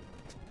dodged.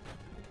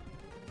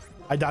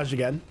 I dodged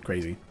again.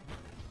 Crazy.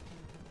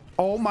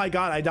 Oh my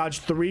god, I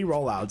dodged 3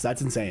 rollouts.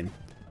 That's insane.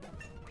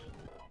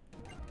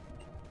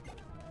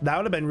 That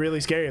would have been really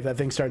scary if that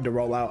thing started to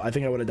roll out. I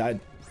think I would have died.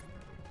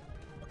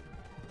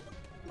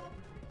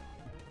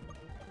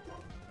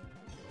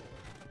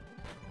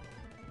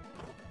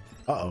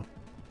 Uh-oh.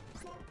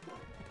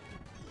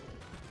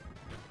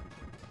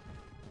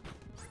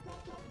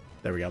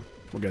 There we go.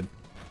 We're good.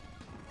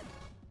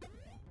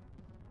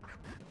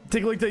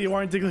 Tickling till you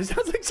aren't tickling.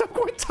 Sounds like some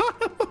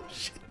Guantanamo. Oh,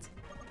 shit.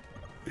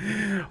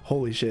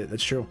 Holy shit.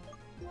 That's true.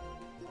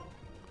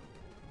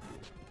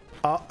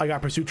 Oh, I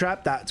got pursuit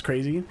trap. That's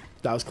crazy.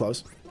 That was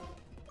close.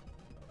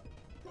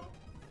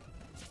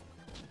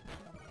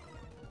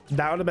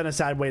 That would have been a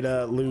sad way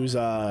to lose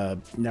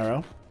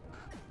Nero.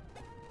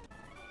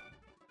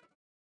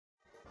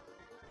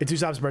 It's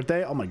Usopp's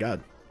birthday. Oh my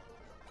god.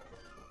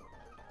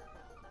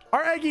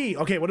 Our Eggy.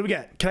 Okay, what do we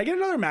get? Can I get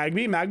another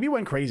Magby? Magby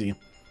went crazy.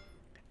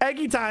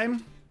 Eggy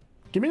time.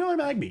 Give me another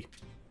Magby.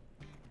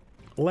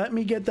 Let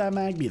me get that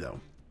Magby though.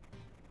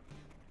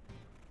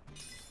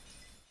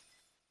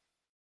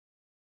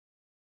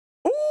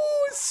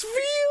 Ooh,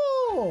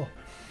 Sfeel.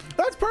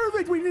 That's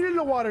perfect. We needed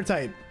a water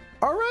type.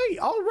 All right.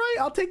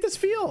 I'll take this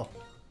feel.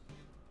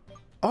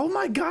 Oh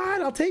my god,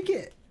 I'll take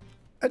it.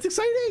 That's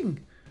exciting.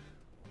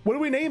 What do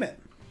we name it?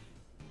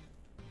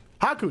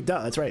 Haku,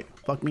 duh, that's right.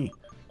 Fuck me.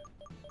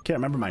 Can't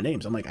remember my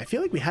names. I'm like, I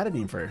feel like we had a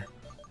name for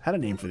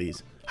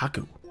these.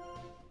 Haku.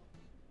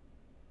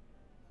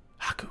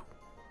 Haku.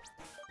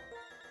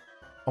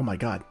 Oh my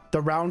god.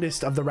 The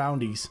roundest of the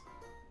roundies.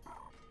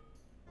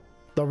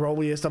 The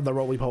rolliest of the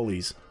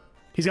roly-polies.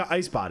 He's got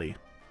ice body.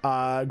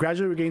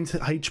 Gradually regains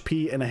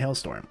HP in a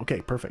hailstorm. Okay,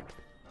 perfect.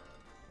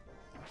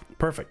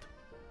 Perfect.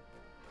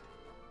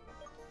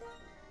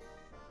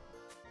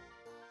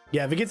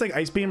 Yeah, if it gets like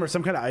ice beam or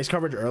some kind of ice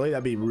coverage early,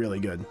 that'd be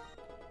really good.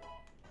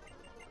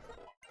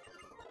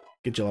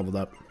 Get you leveled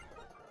up.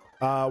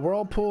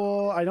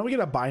 Whirlpool. I know we get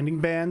a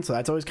binding band, so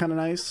that's always kind of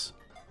nice.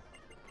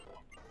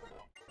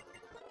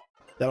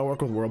 That'll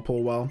work with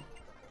Whirlpool well.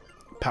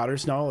 Powder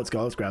Snow. Let's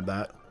go. Let's grab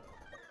that.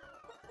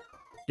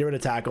 Get rid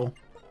of Tackle.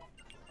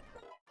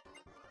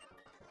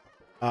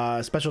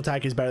 Special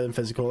attack is better than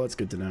physical. That's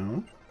good to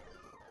know.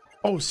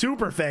 Oh,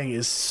 Super Fang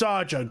is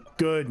such a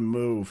good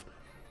move.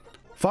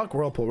 Fuck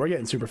Whirlpool. We're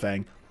getting Super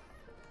Fang.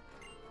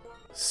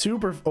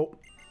 Oh.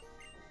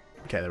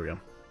 Okay, there we go.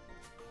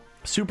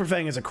 Super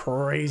Fang is a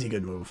crazy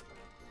good move.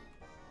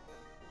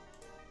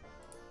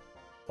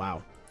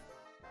 Wow.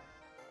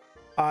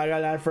 I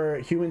got that for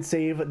human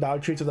save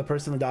dog treats with a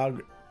person, the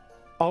dog.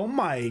 Oh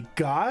my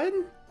god.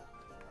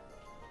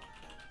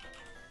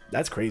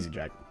 That's crazy,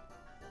 Jack.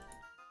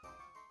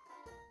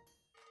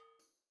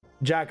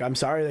 Jack, I'm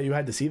sorry that you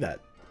had to see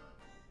that.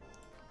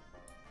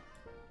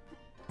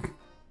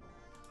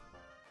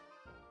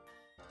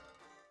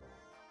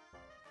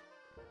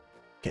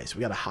 Okay, so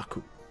we got a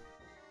Haku.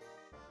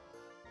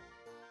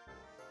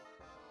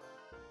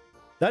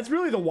 That's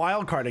really the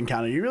wild card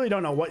encounter. You really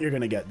don't know what you're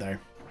going to get there.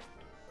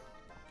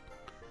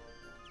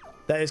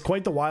 That is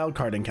quite the wild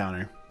card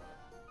encounter.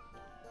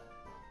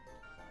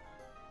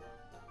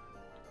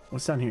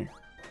 What's down here?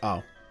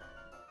 Oh.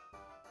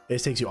 It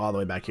just takes you all the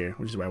way back here,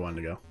 which is where I wanted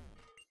to go.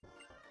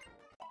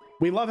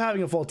 We love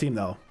having a full team,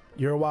 though.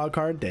 You're a wild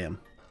card? Damn.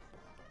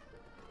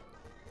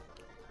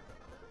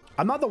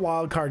 I'm not the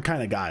wild card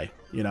kind of guy,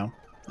 you know?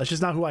 That's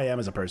just not who I am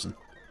as a person.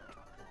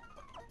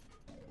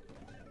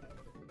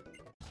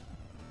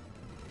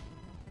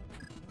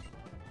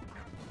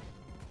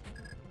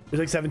 There's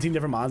like 17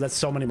 different mons. That's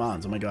so many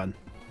mons. Oh my god.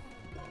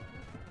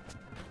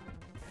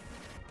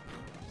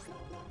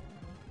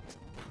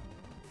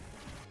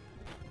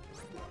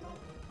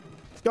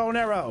 Go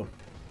Nero.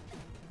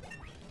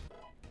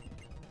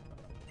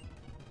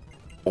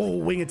 Oh,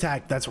 wing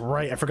attack. That's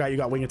right. I forgot you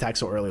got wing attack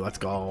so early. Let's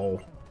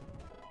go.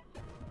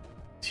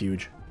 It's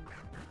huge.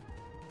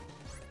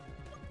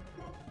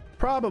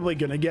 Probably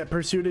gonna get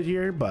pursued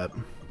here, but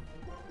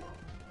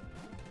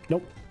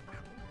nope.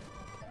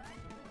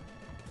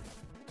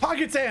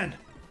 Pocket sand.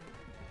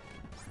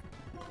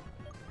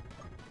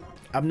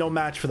 I'm no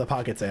match for the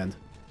pocket sand.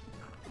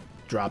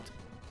 Dropped.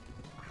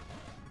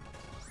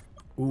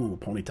 Ooh,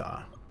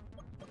 Ponyta.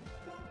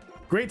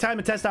 Great time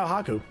to test out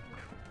Haku.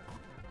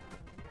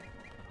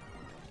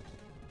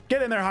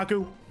 Get in there,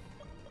 Haku.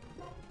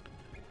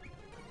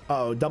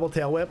 Uh-oh, double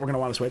tail whip. We're gonna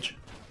want to switch.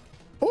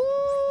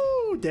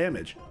 Ooh,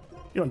 damage.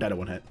 You don't die to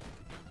one hit.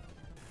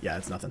 Yeah,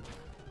 it's nothing.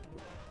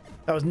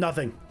 That was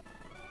nothing.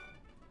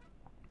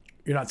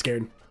 You're not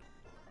scared.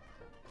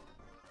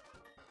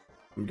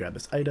 Let me grab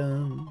this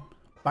item.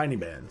 Binding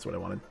band is what I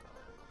wanted.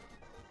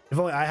 If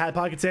only I had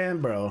pocket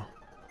sand, bro.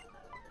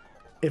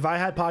 If I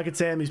had pocket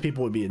sand, these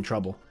people would be in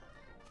trouble.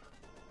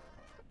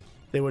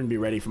 They wouldn't be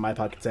ready for my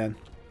pocket sand.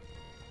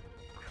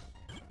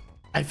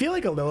 I feel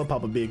like a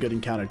Lillipup would be a good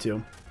encounter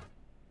too.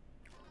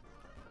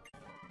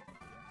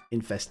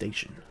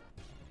 Infestation.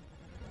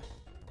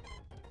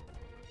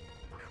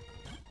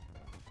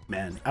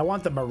 Man, I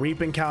want the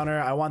Mareep encounter.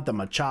 I want the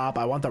Machop.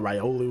 I want the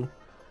Riolu.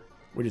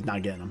 We're just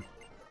not getting them.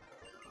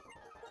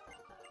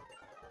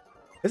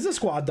 This is a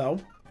squad though.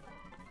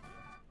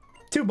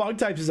 2 bug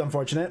types is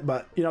unfortunate,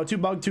 but you know, 2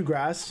 bug, 2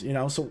 grass, you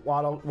know, so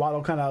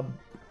Waddle kind of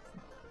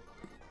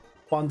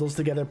bundles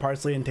together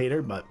Parsley and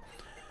Tater, but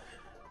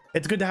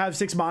it's good to have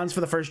 6 mons for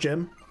the first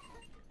gym.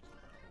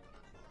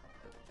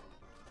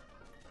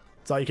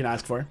 That's all you can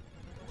ask for.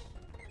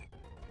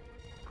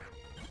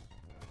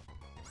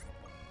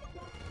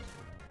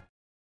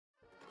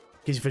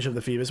 In case you fish up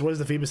the Phoebus. What does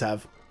the Phoebus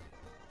have?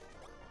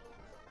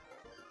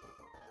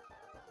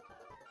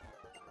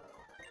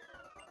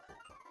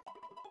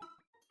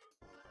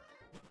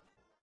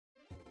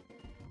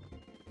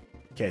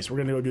 Okay, so we're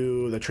gonna go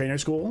do the trainer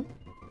school.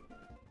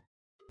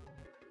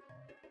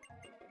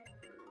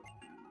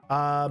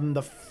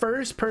 The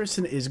first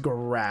person is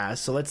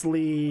grass, so let's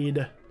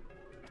lead.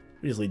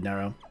 We just lead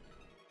Narrow.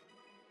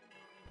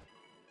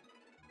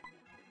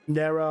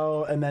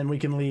 Narrow, and then we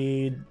can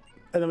lead,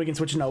 and then we can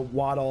switch into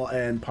Waddle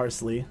and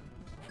Parsley.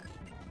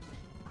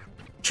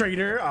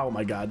 Trader. Oh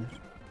my god.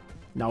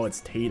 No,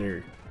 it's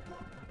Tater.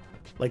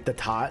 Like the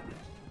tot.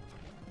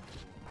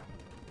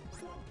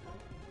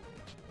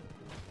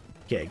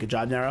 Okay, good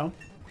job, Narrow.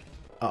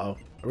 Uh-oh. Are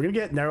we gonna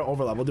get Narrow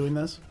over level doing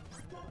this?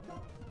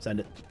 Send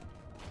it.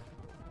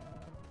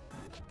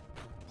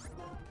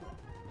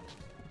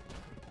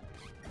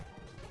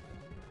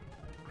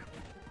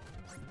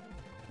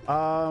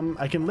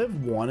 I can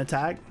live 1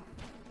 attack.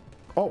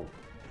 Oh.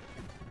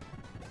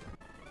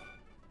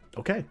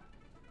 Okay.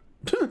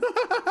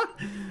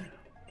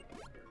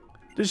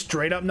 Just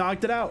straight up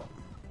knocked it out.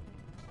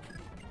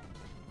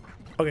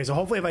 Okay, so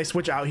hopefully if I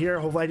switch out here,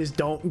 hopefully I just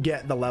don't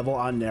get the level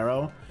on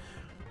Narrow.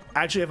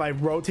 Actually, if I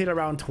rotate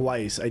around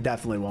twice, I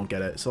definitely won't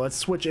get it. So let's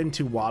switch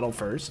into Waddle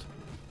first.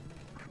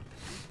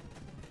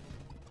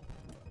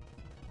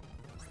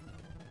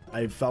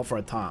 I fell for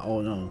a taunt.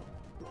 Oh no.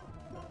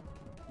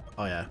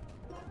 Oh yeah.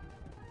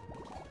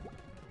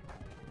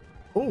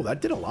 Oh,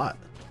 that did a lot.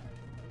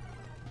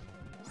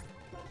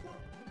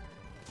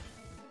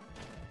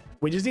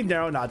 We just need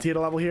Narrow not to get a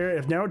level here.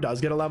 If Narrow does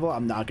get a level,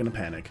 I'm not gonna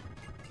panic.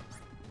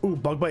 Ooh,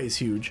 Bug Bite is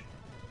huge.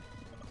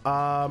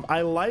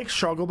 I like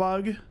Struggle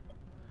Bug.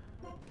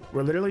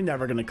 We're literally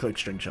never gonna click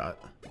String Shot.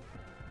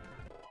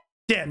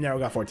 Damn, Narrow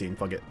got 14.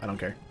 Fuck it, I don't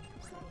care.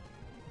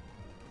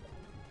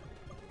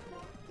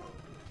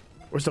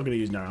 We're still gonna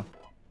use Narrow.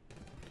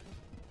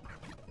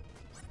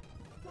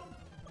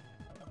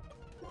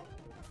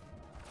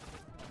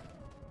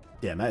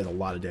 Damn, that is a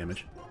lot of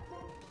damage.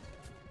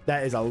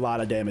 That is a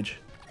lot of damage.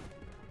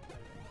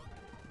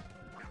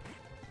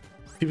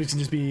 People can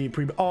just be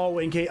pre. Oh,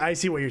 in case I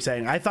see what you're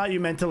saying. I thought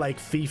you meant to like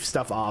thief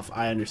stuff off.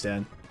 I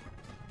understand.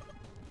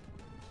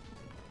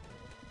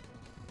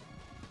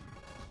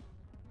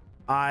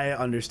 I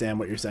understand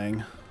what you're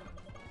saying.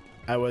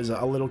 I was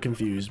a little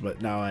confused,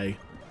 but now I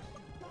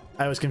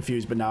was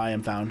confused, but now I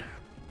am found.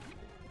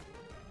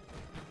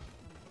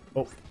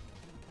 Oh.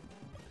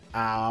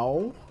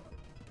 Ow.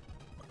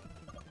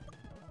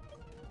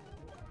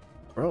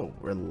 Bro,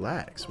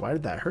 relax. Why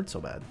did that hurt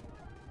so bad?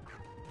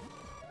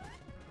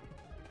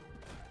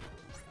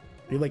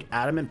 Are you like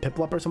adamant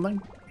Piplup or something?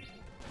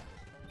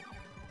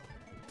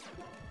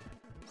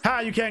 Ha,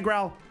 you can't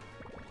growl.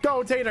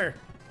 Go, Tater.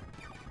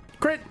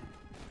 Crit.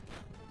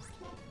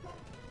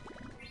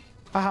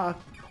 Haha.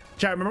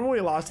 Chat, remember when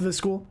we lost to this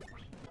school?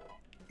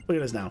 Look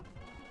at us now.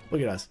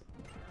 Look at us.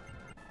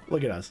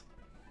 Look at us.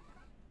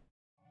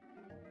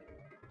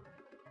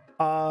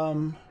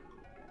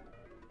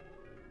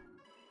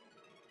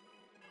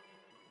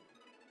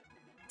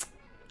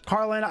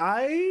 Carlin,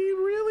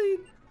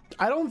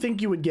 I don't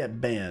think you would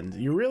get banned.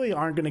 You really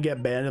aren't going to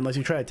get banned unless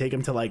you try to take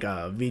him to like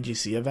a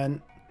VGC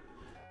event.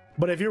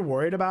 But if you're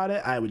worried about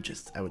it, I would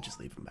just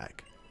leave him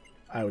back.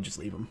 I would just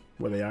leave them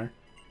where they are.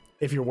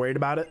 If you're worried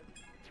about it,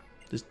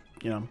 just,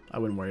 you know, I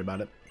wouldn't worry about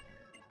it.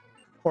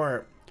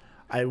 Or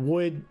I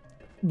wouldn't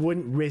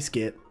risk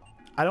it.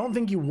 I don't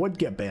think you would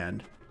get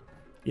banned.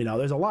 You know,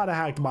 there's a lot of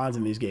hacked mods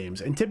in these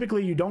games, and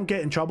typically you don't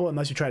get in trouble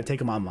unless you try to take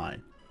them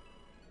online.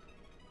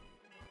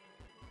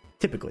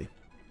 Typically.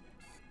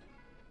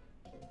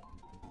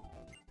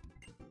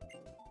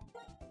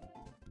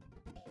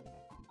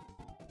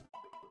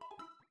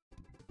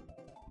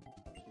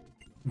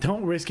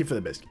 Don't risk it for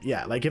the biscuit.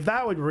 Yeah, like if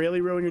that would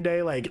really ruin your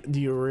day, like, do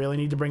you really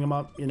need to bring them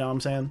up? You know what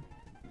I'm saying?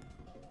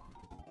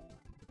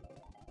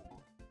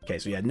 Okay,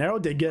 so yeah, Nero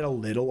did get a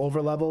little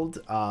over leveled.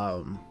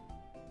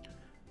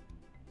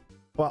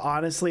 Well,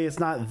 honestly, it's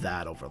not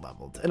that over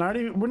leveled,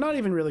 and we're not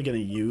even really gonna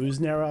use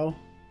Nero,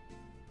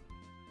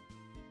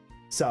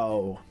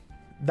 so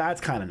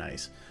that's kind of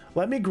nice.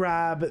 Let me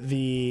grab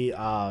the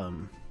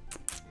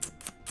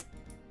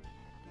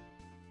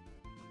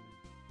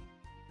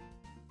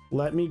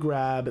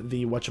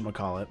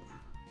whatchamacallit.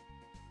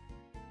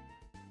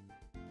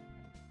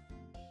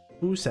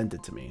 Who sent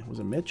it to me? Was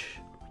it Mitch?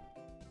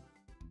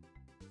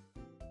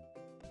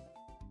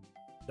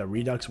 The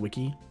Redux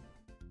wiki.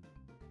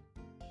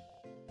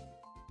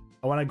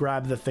 I want to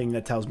grab the thing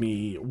that tells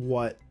me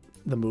what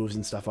the moves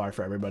and stuff are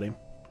for everybody.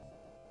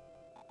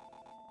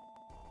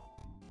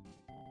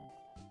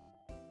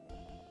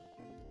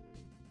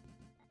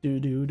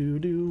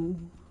 Do.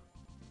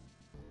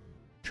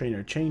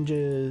 Trainer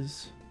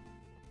changes.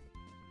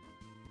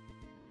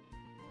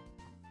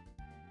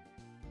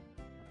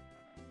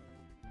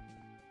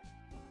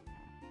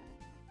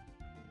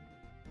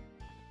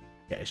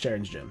 Okay,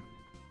 Sharon's gym.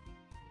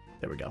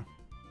 There we go.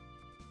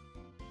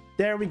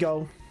 There we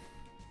go.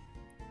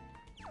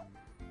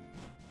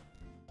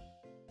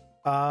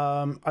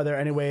 Are there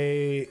any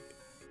way?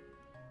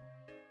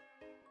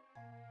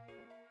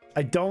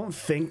 I don't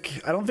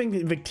think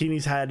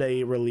Victini's had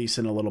a release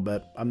in a little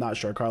bit. I'm not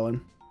sure,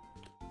 Carlin.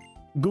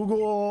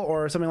 Google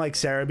or something like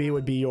Cerebi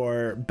would be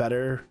your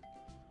better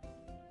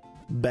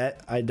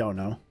bet. I don't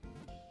know.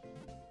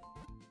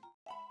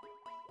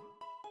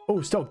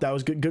 Oh, Stoke, that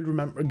was good. Good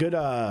remember. Good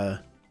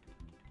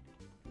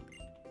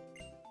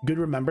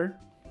remember.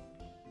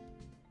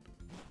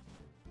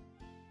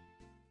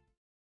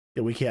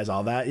 The wiki has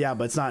all that. Yeah,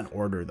 but it's not in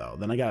order though.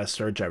 Then I gotta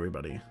search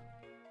everybody.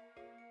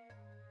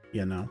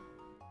 You know.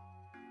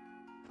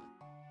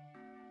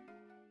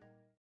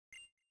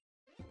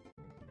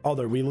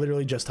 Alder, we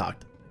literally just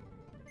talked.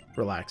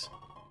 Relax.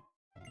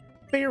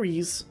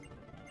 Berries.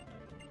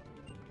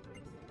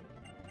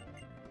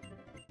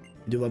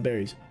 I do love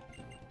berries.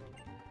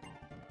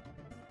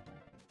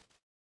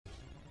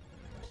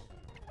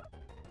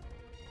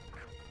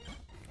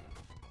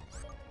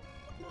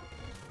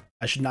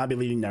 I should not be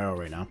leading Nero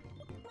right now.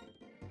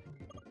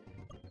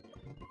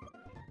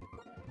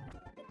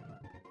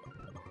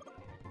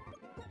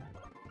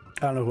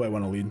 I don't know who I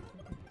want to lead.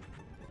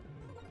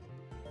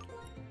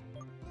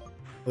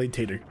 Lead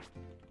Tater.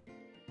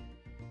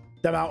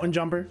 The mountain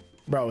jumper?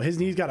 Bro, his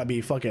knees gotta be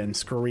fucking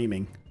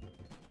screaming.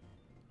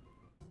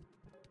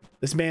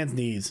 This man's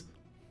knees.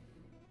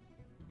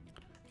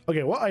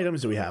 Okay, what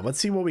items do we have? Let's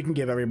see what we can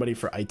give everybody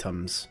for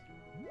items.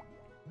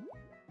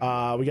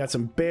 We got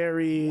some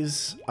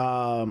berries.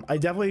 I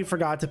definitely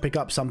forgot to pick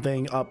up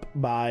something up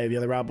by the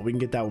other route, but we can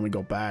get that when we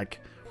go back.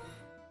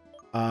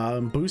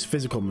 Boost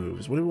physical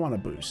moves. What do we want to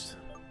boost?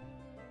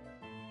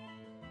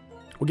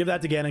 We'll give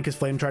that to Ganon because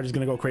Flame Charge is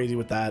going to go crazy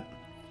with that.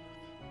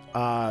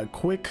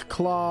 Quick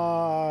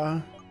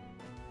Claw.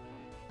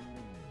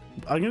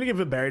 I'm going to give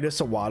a berry to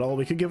Sawaddle.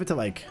 We could give it to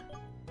like...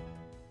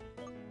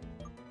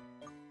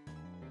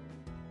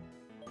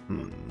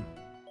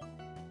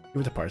 Give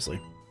it to Parsley.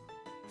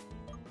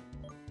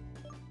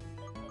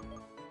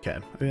 Okay, I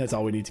think that's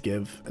all we need to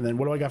give. And then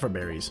what do I got for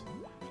berries?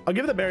 I'll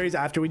give the berries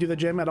after we do the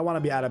gym. I don't want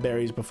to be out of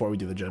berries before we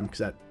do the gym because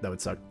that would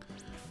suck.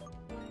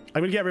 I'm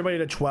going to get everybody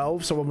to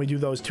 12, so when we do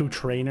those 2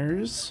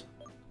 trainers,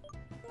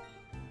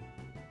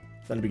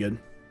 that'll be good.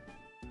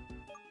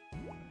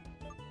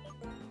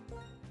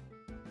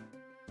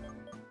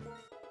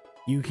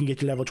 You can get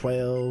to level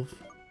 12,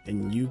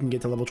 and you can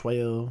get to level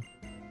 12.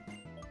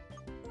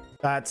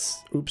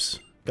 That's, oops,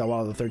 got one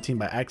of the 13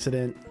 by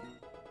accident.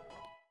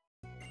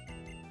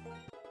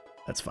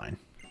 That's fine.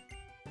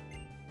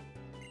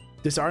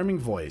 Disarming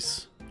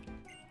Voice.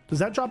 Does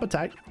that drop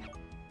attack?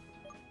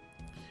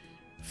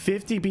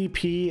 50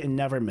 BP and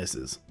never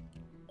misses.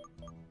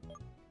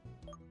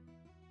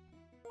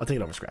 I'll take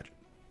it over Scratch.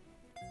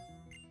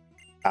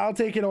 I'll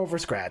take it over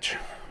Scratch.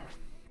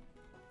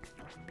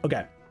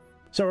 Okay.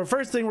 So our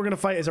first thing we're going to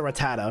fight is a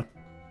Rattata.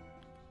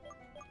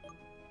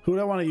 Who do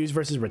I want to use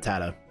versus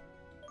Rattata?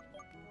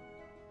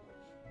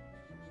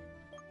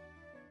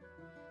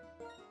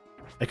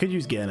 I could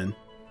use Ganon.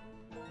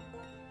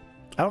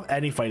 I don't have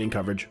any fighting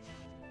coverage.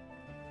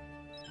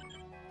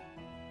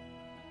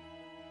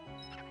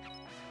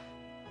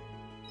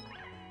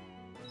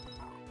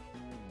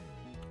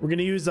 We're going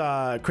to use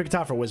Quick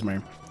Top for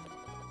Whismur.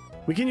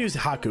 We can use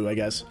Haku, I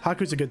guess.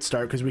 Haku's a good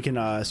start because we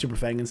can Super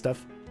Fang and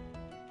stuff.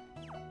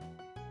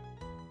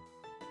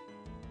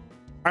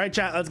 All right,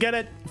 chat, let's get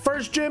it.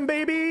 First gym,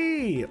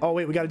 baby. Oh,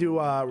 wait, we got to do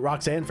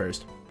Roxanne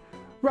first.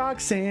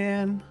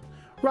 Roxanne.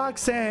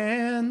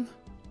 Roxanne.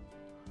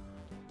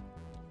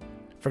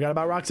 Forgot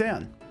about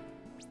Roxanne.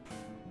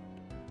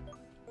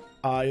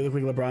 You look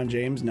like LeBron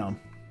James. No.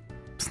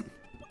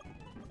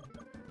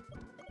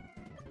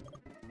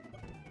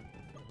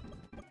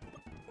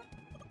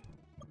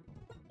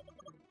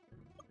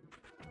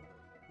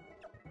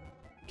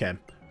 Okay.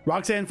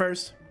 Roxanne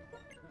first.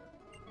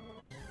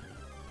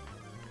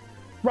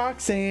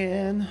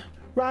 Roxanne.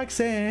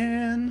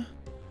 Roxanne.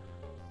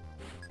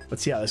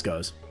 Let's see how this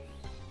goes.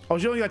 Oh,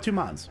 she only got 2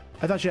 mons.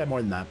 I thought she had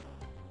more than that.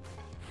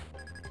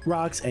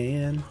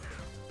 Roxanne.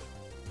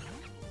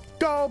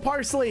 Go,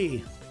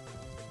 Parsley!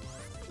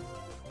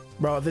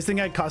 Bro, if this thing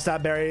had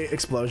Custard Berry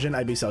Explosion,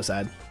 I'd be so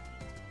sad.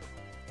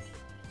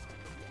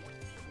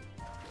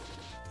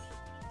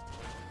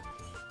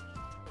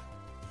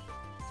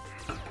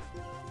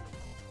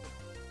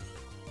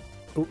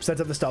 Oops,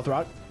 sets up the Stealth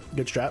Rock.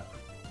 Good strat.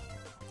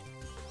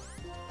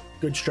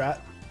 Good strat.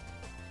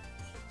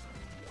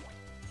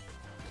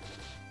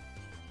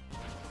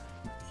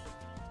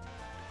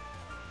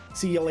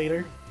 See you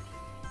later.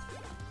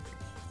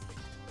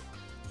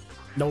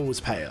 Nose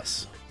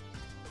pass.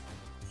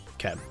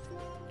 Okay.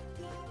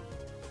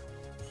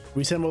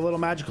 We send him a little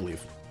magical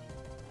leaf.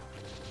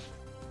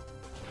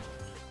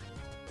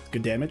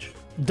 Good damage.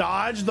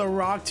 Dodge the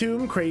rock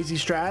tomb. Crazy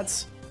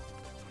strats.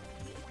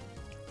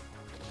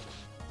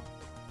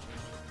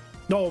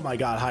 Oh my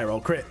god, high roll.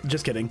 Crit.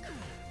 Just kidding.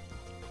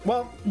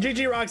 Well,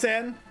 GG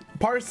Roxanne.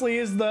 Parsley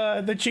is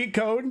the cheat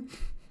code.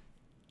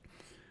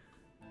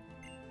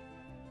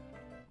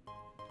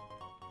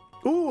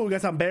 Ooh, we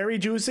got some berry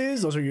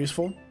juices. Those are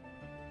useful.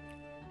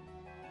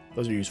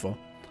 Those are useful.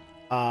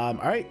 All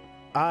right.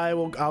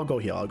 I'll go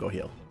heal. I'll go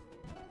heal.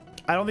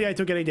 I don't think I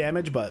took any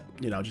damage, but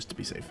you know, just to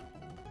be safe.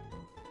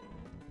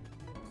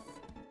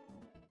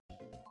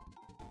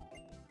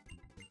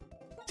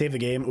 Save the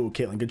game. Ooh,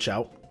 Caitlyn, good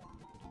shout.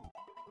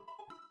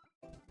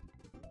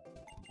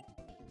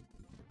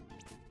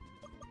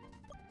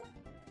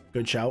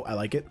 Good shout. I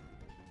like it.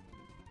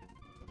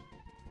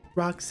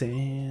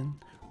 Roxanne.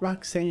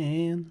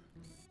 Roxanne.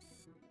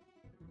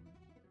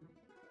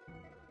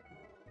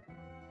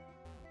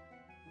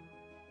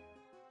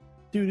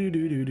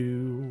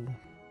 Do.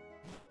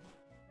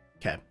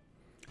 Okay.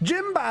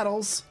 Gym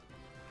battles.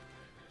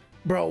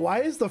 Bro, why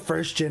is the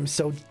first gym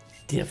so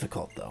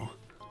difficult though?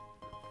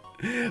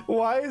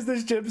 Why is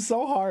this gym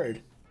so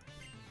hard?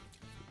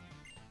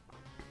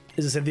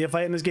 Is a Cynthia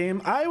fight in this game?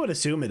 I would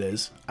assume it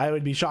is. I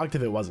would be shocked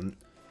if it wasn't.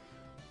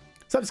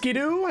 What's up,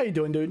 Skidoo? How you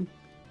doing, dude?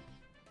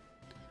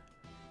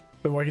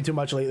 Been working too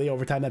much lately.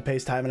 Overtime that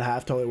pays time and a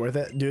half. Totally worth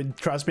it. Dude,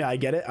 trust me, I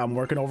get it. I'm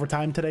working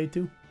overtime today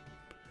too.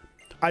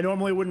 I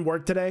normally wouldn't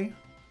work today.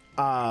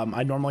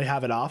 I normally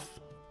have it off,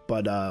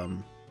 but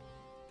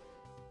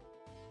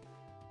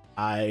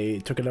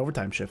I took an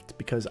overtime shift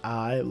because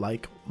I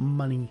like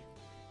money.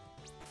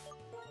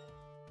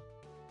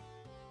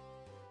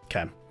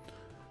 Okay.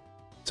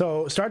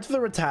 So start to the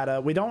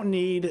Rattata. We don't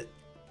need...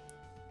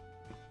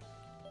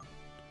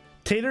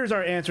 Taters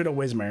are answer to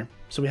Whismer,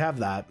 so we have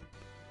that.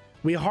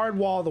 We hard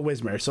wall the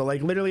Whismer, so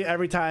like literally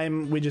every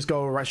time we just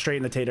go right straight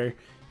into Tater.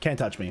 Can't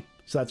touch me,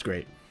 so that's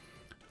great.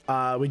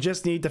 We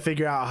just need to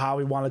figure out how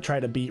we want to try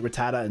to beat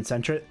Rattata and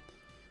Sentret.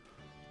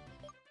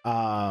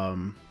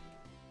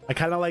 I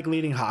kind of like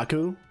leading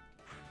Haku.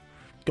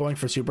 Going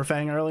for Super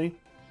Fang early.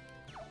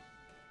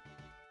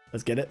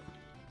 Let's get it.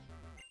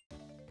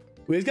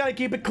 We just got to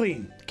keep it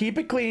clean. Keep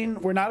it clean.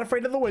 We're not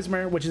afraid of the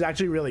Whismer, which is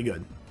actually really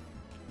good.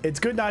 It's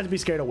good not to be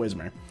scared of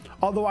Whismer.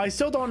 Although I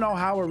still don't know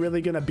how we're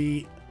really going to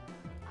beat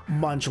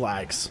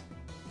Munchlax.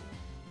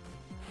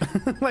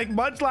 Like,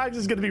 Munchlax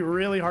is going to be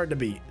really hard to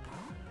beat.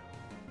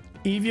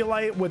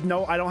 Eviolite with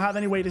no... I don't have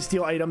any way to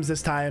steal items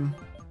this time.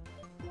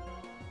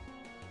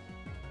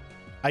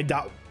 How did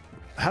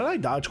I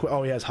dodge quick?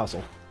 Oh, he has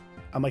Hustle.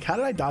 I'm like, how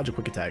did I dodge a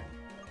quick attack?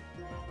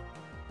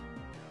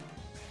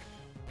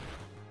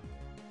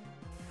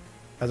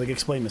 I was like,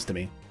 explain this to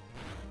me.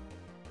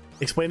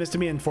 Explain this to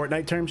me in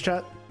Fortnite terms,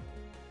 chat.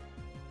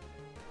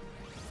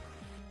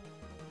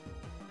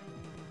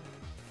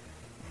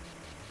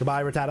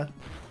 Goodbye, Rattata.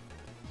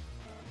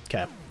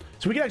 Okay.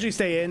 So we can actually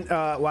stay in.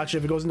 Well, actually,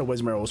 if it goes into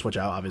Whismer, we'll switch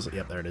out, obviously.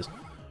 Yep, there it is.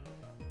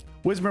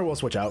 Whismer will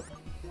switch out.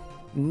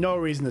 No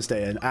reason to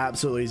stay in.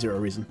 Absolutely zero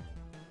reason. Do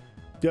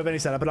you have any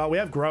setup at all? We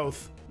have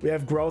growth. We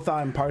have growth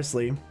on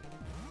Parsley.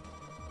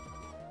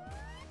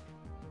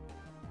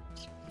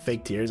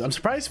 Fake Tears. I'm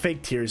surprised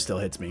Fake Tears still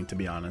hits me, to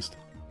be honest.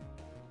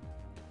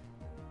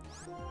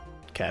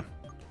 Okay.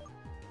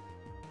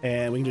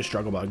 And we can just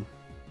Struggle Bug.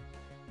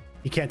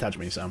 He can't touch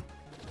me, so.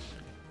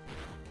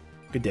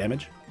 Good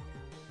damage.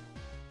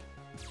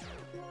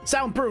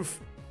 Soundproof.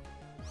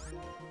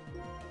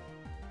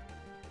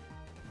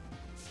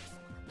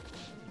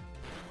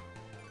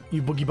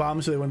 You Boogie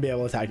Bomb so they wouldn't be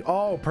able to attack.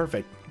 Oh,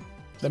 perfect.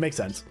 That makes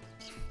sense.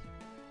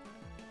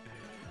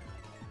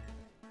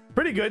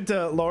 Pretty good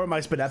to lower my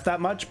SpDef that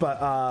much, but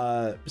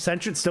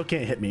Sentret still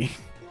can't hit me.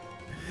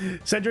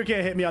 Sentret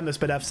can't hit me on the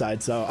SpDef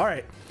side, so all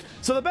right.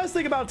 So the best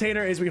thing about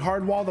Tater is we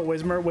hard wall the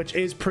Whismer, which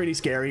is pretty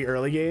scary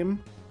early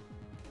game.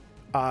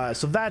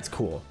 So that's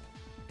cool.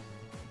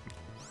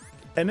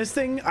 And this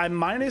thing, I'm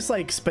minus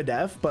like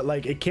SpDef, but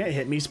like it can't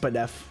hit me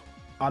SpDef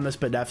on the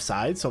Spadef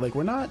side, so like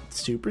we're not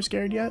super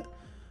scared yet.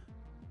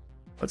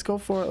 Let's go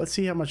for it. Let's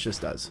see how much this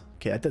does.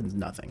 Okay, that does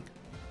nothing.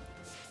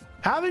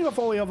 Having a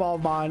fully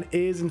evolved Mon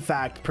is in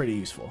fact pretty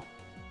useful.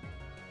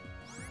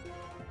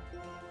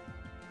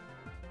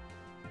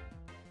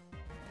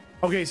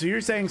 Okay, so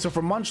you're saying, so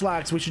for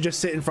Munchlax we should just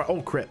sit in front.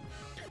 Oh, crit.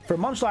 For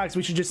Munchlax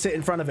we should just sit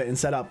in front of it and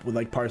set up with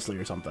like parsley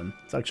or something.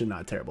 It's actually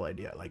not a terrible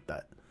idea. I like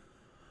that.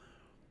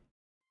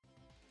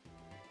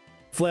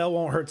 Flail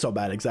won't hurt so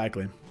bad.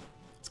 Exactly.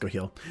 Let's go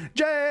heal.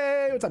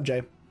 Jay, what's up, Jay?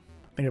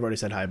 I think I've already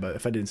said hi, but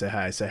if I didn't say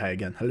hi, I say hi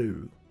again.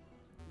 Hello.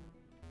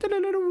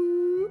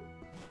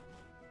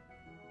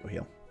 Go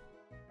heal.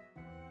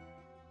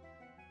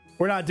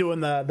 We're not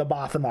doing the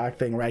Bothanok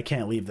thing where I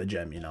can't leave the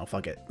gym, you know.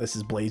 Fuck it. This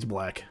is Blaze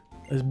Black.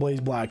 This is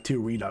Blaze Black 2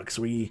 Redux.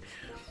 We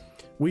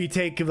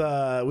take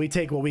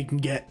what we can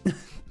get.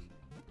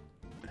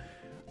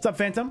 What's up,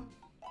 Phantom?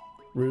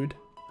 Rude.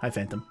 Hi,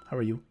 Phantom. How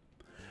are you?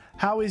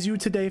 How is you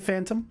today,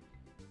 Phantom?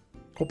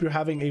 Hope you're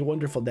having a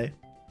wonderful day.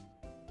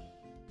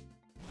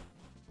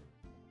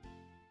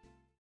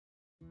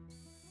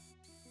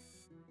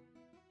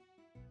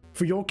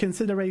 For your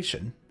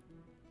consideration.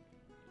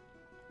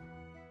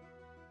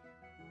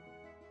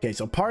 Okay,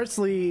 so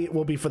parsley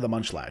will be for the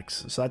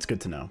Munchlax, so that's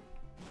good to know.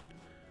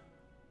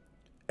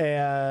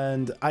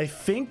 And I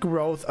think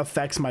growth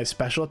affects my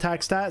special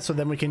attack stat, so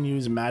then we can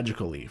use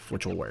magical leaf,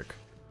 which will work.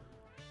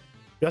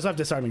 We also have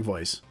disarming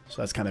voice,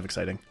 so that's kind of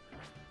exciting.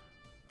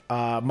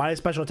 Minus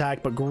special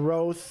attack, but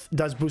growth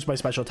does boost my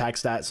special attack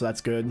stat, so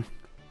that's good.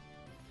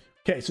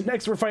 Okay, so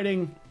next we're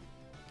fighting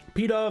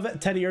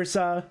Pidove,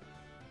 Teddiursa,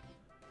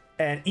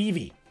 and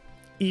Eevee.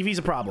 Eevee's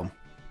a problem.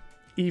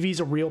 Eevee's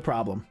a real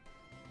problem.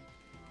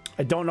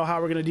 I don't know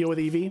how we're going to deal with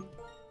Eevee.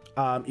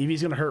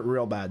 Eevee's going to hurt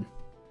real bad.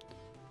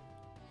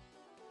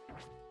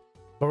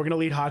 But we're going to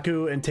lead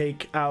Haku and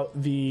take out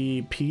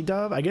the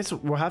Pidove. I guess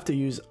we'll have to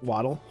use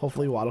Waddle.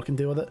 Hopefully Waddle can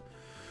deal with it.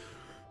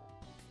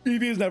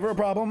 Eevee is never a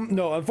problem.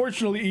 No,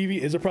 unfortunately, Eevee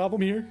is a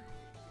problem here.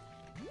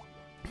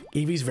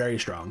 Eevee's very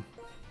strong.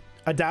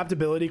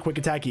 Adaptability, quick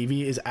attack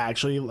Eevee is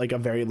actually like a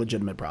very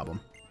legitimate problem.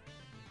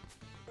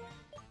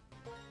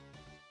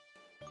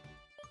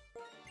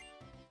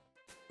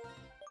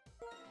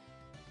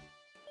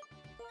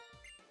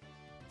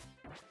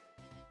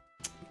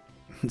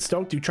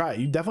 Stoked, you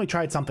definitely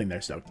tried something there,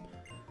 Stoked. All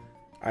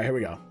right, here we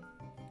go.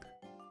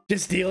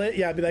 Just steal it.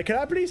 Yeah, be like, can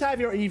I please have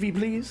your Eevee,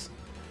 please?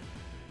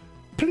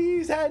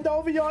 Please hand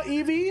over your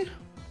Eevee.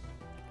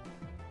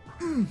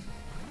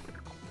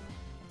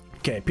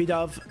 Okay,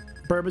 Pidove.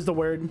 Burb is the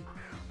word.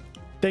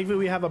 Thankfully,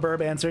 we have a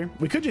Burb answer.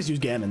 We could just use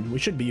Ganon. We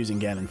should be using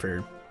Ganon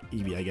for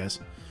Eevee, I guess.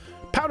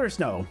 Powder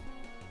Snow.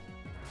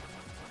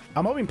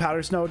 I'm hoping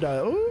Powder Snow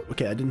does... Ooh,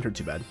 okay, that didn't hurt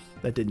too bad.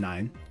 That did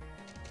 9.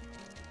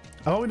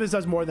 I'm hoping this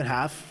does more than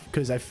half,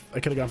 because I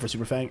could have gone for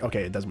Super Fang.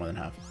 Okay, it does more than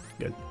half.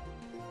 Good.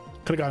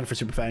 Could have gone for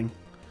Super Fang.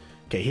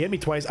 Okay, he hit me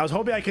twice. I was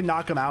hoping I could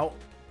knock him out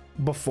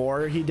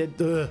before he did.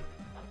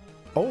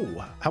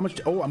 Oh, how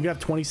much? Oh, I'm gonna have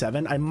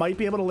 27. I might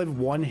be able to live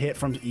one hit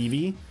from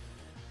Eevee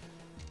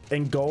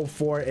and go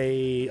for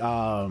a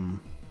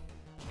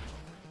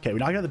okay, we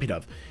knocked out the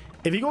Pidove.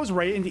 If he goes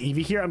right into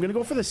Eevee here, I'm gonna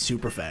go for the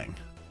Super Fang,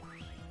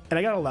 and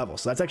I got a level,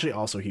 so that's actually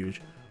also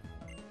huge.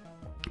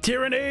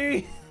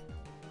 Tyranny.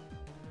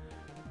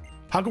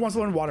 Haku wants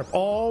to learn water.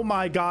 Oh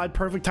my god,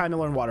 perfect time to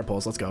learn water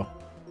pulse. Let's go.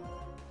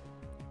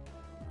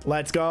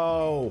 Let's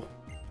go.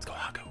 Let's go,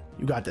 Haku.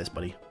 You got this,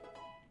 buddy.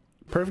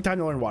 Perfect time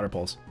to learn water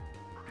pulse.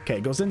 Okay,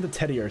 it goes into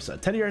Teddiursa.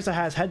 Teddiursa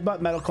has Headbutt,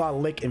 Metal Claw,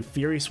 Lick, and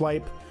Fury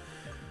Swipe.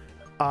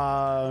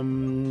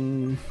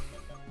 I'm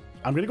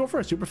gonna go for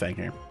a Super Fang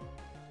here.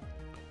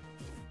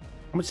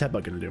 How much is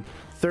Headbutt gonna do?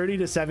 30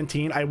 to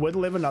 17. I would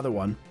live another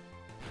one.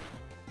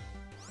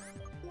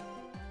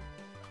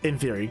 In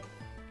theory.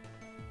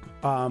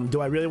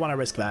 Do I really want to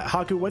risk that?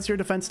 Haku, what's your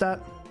defense stat?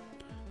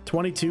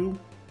 22.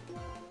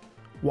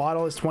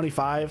 Waddle is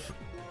 25.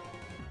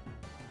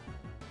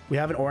 We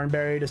have an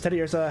Oranberry. Does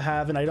Teddiursa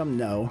have an item?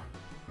 No.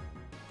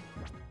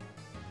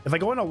 If I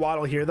go into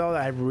Waddle here, though,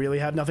 I really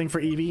have nothing for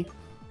Eevee.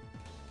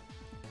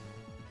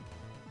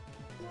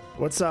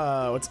 What's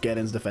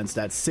Ganon's defense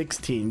stat?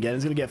 16.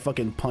 Ganon's gonna get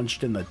fucking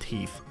punched in the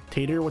teeth.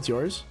 Tater, what's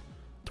yours?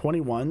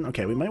 21.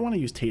 Okay, we might want to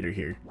use Tater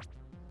here.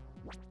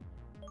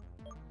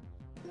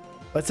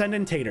 Let's send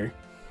in Tater.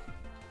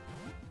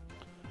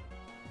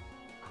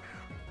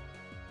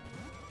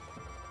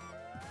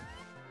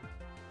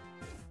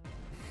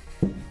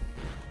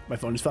 My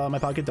phone just fell out of my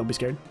pocket. Don't be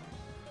scared.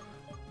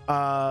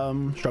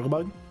 Struggle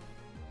Bug.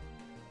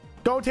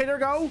 Go, Tater,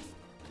 go!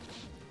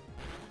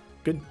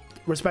 Good,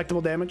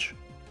 respectable damage.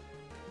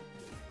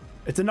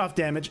 It's enough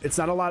damage. It's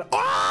not a lot of...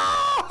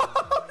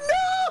 Oh,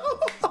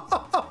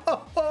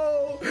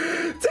 no!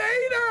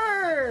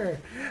 Tater!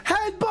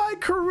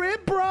 Headbutt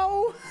crit,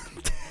 bro!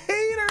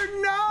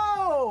 Tater,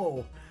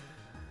 no!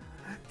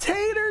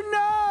 Tater,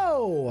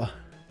 no!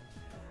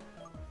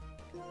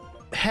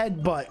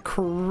 Headbutt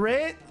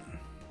crit?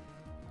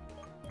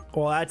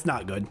 Well, that's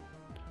not good.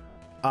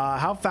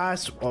 How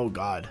fast? Oh,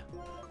 God.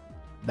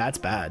 That's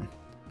bad.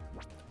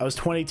 I was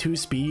 22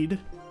 speed.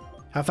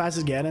 How fast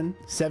is Ganon?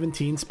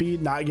 17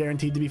 speed, not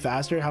guaranteed to be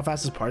faster. How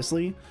fast is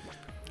Parsley?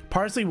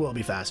 Parsley will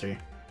be faster.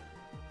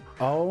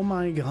 Oh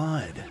my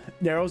god.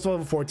 Narrow's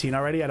level 14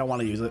 already. I don't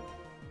want to use it.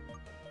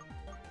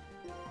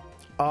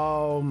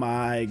 Oh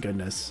my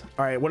goodness.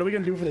 All right, what are we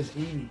gonna do for this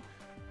Eevee?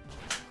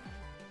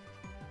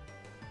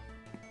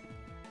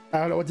 I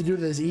don't know what to do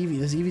to this Eevee.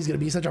 This Eevee's gonna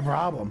be such a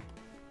problem.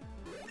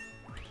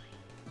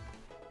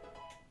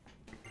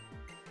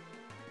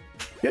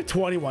 You have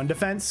 21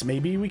 defense.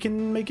 Maybe we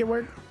can make it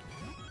work.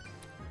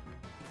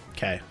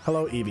 Okay.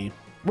 Hello, Eevee.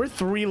 We're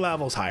 3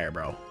 levels higher,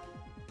 bro.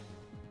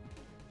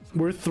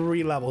 We're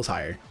 3 levels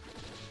higher.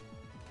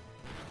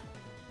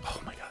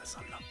 Oh my god, that's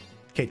not enough.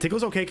 Okay,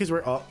 Tickle's okay because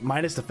we're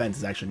minus defense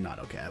is actually not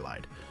okay. I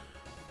lied.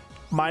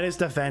 Minus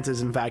defense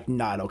is in fact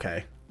not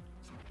okay.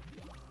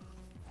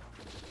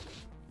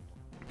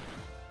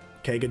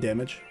 Okay, good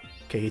damage.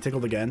 Okay, he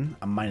tickled again.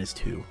 I'm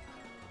 -2.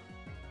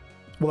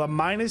 Will a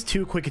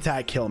 -2 quick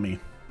attack kill me?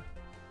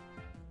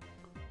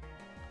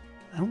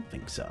 I don't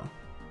think so.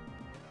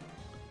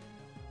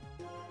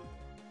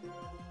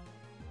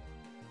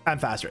 I'm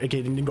faster.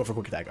 Okay, didn't go for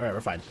quick attack. All right, we're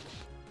fine.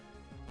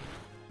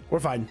 We're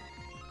fine.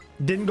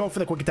 Didn't go for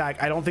the quick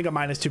attack. I don't think a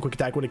 -2 quick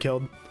attack would have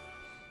killed.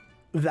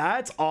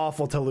 That's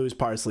awful to lose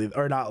Parsley,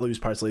 or not lose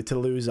Parsley, to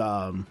lose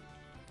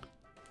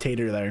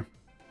Tater there.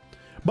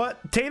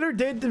 But Tater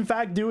did in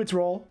fact do its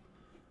role.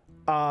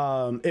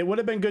 It would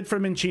have been good for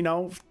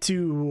Minccino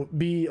to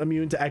be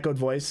immune to Echoed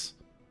Voice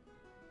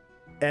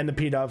and the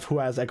P-Dove who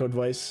has Echoed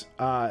Voice.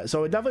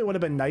 So it definitely would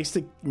have been nice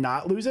to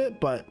not lose it,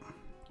 but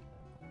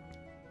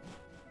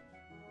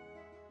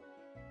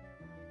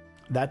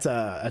that's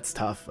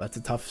tough. That's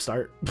a tough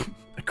start.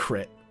 A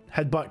crit.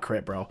 Headbutt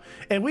crit, bro.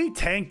 And we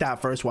tanked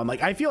that first one.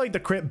 Like, I feel like the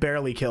crit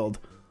barely killed.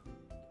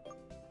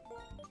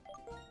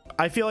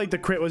 I feel like the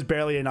crit was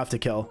barely enough to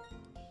kill.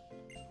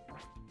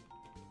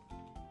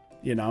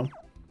 You know?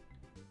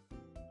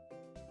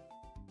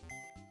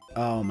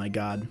 Oh my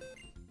god.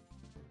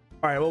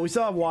 All right, well, we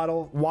still have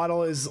Waddle.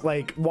 Waddle is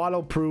like,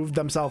 Waddle proved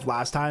themselves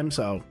last time,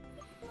 so.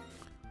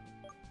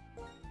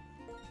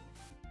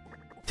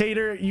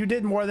 Tater, you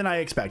did more than I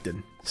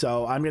expected.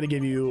 So I'm going to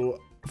give you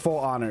full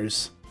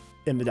honors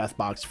in the death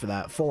box for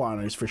that. Full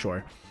honors for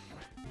sure.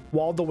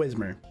 Walled the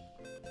Whismer,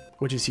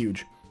 which is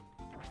huge.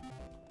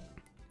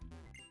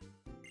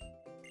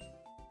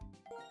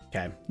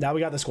 Okay, now we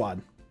got the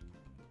squad.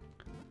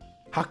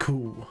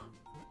 Haku.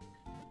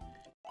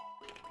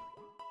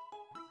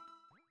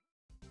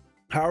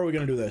 How are we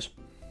going to do this?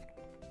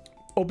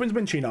 Opens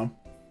Minccino.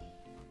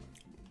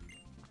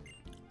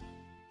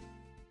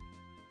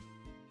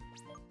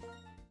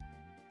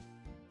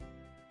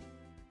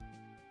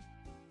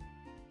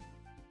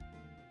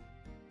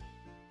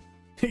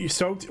 You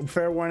Stoked,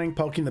 fair warning,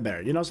 poking the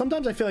bear. You know,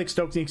 sometimes I feel like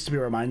Stoked needs to be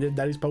reminded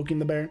that he's poking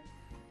the bear.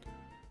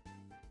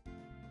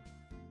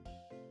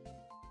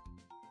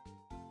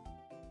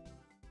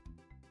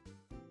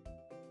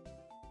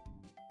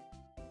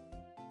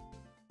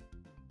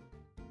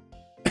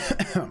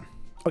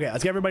 Okay,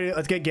 let's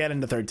get Ganon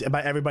to 13.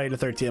 By everybody to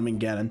 13, I mean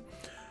Ganon.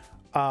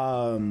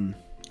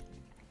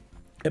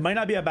 It might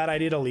not be a bad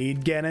idea to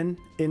lead Ganon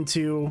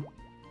into...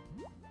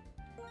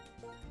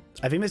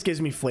 I think this gives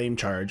me Flame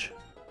Charge.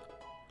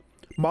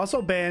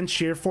 Muscle Band,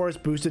 Sheer Force,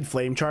 boosted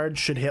Flame Charge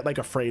should hit like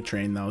a freight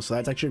train though, so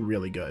that's actually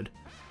really good.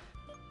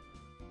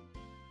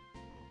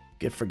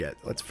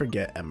 Let's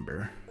forget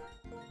Ember.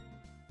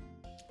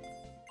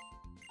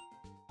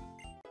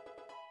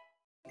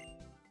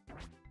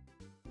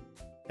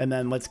 And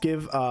then let's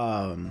give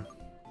Haku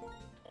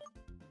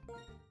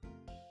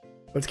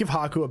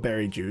a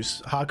berry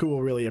juice. Haku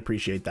will really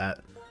appreciate that.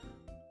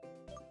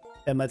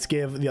 And let's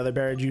give the other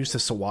berry juice to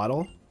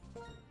Swaddle.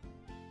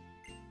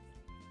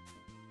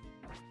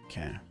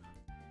 Okay.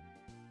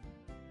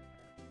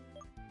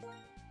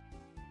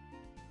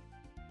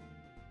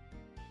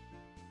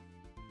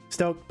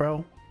 Stoked,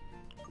 bro.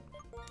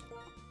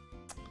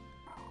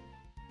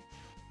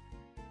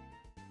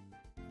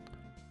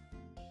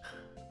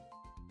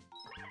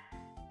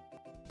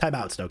 Time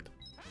out, Stoked.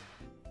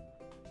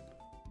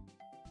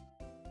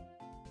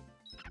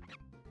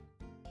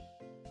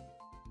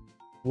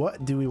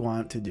 What do we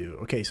want to do?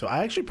 Okay, so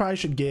I actually probably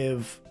should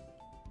give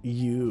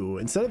you,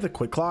 instead of the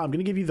Quick Claw, I'm going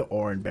to give you the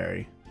Oran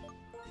Berry.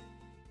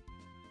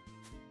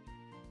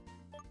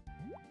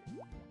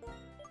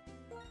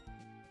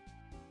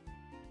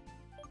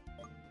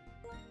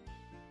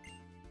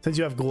 Since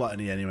you have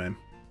Gluttony anyway.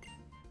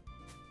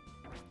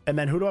 And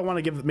then who do I want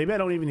to give? Maybe I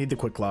don't even need the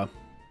Quick Claw.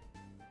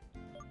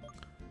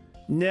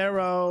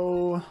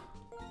 Narrow.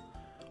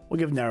 We'll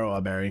give Narrow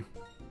a berry.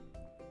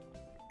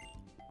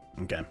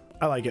 Okay,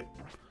 I like it.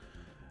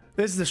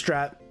 This is the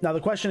strat. Now the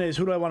question is,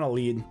 who do I want to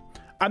lead?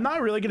 I'm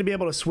not really going to be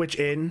able to switch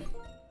in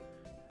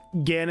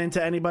Ganon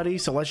to anybody,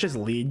 so let's just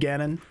lead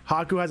Ganon.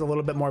 Haku has a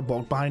little bit more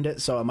bulk behind it,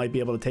 so I might be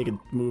able to take a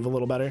move a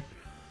little better.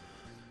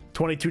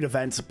 22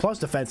 defense plus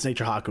defense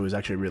nature Haku is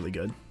actually really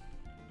good.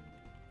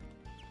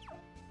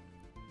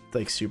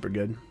 Like super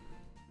good.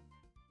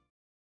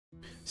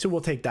 So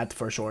we'll take that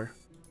for sure.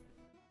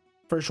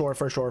 For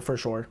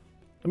sure.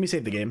 Let me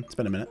save the game. It's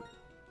been a minute.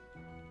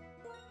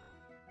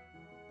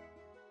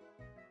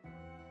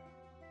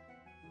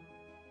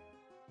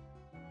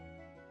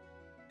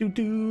 Do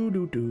do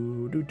do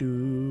do do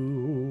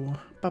do.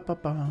 Ba ba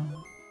ba.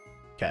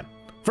 Okay.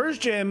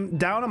 First gym,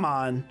 down him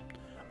on.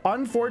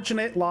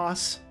 Unfortunate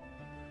loss.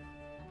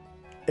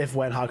 If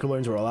when Haku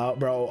learns rollout,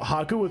 bro,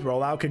 Haku with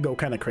rollout could go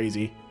kind of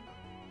crazy.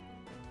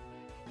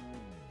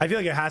 I feel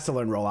like it has to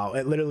learn rollout.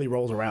 It literally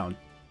rolls around,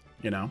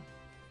 you know?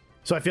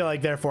 So I feel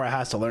like therefore it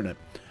has to learn it.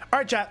 All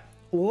right, chat.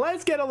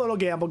 Let's get a little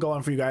gamble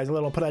going for you guys. A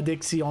little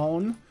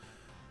prediction.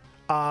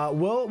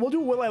 We'll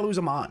do will I lose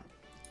him on.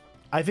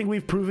 I think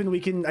we've proven we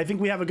can. I think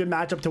we have a good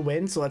matchup to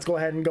win. So let's go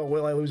ahead and go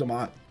will I lose him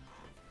on.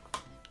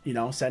 You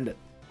know, send it.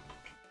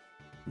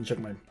 And check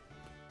my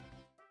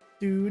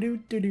do do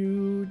do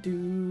do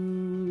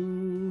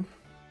do.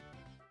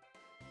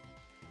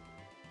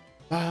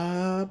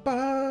 Ba,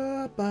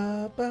 ba,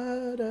 ba,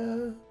 ba,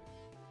 da.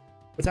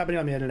 What's happening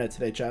on the internet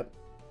today, chat?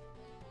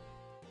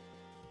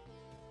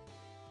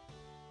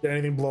 Did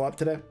anything blow up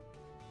today?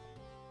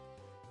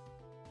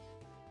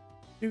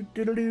 Do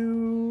do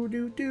do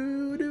do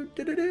do do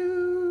do do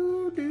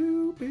do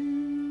do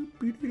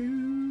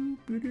do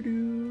do do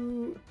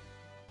do.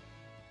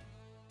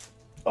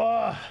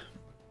 Oh,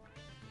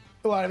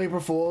 a lot of April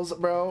Fools,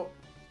 bro.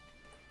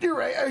 You're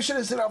right. I should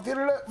have sent off the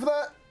internet for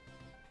that.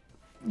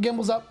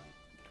 Gimbals up.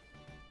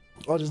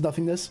 Oh, just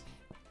nothingness.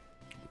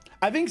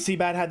 I think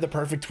Seabat had the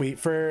perfect tweet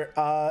for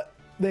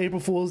the April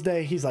Fool's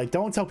Day. He's like,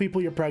 don't tell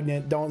people you're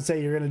pregnant. Don't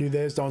say you're going to do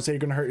this. Don't say you're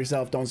going to hurt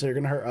yourself. Don't say you're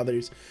going to hurt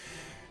others.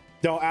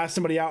 Don't ask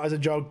somebody out as a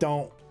joke.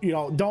 Don't, you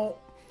know, don't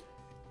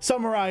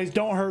summarize.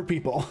 Don't hurt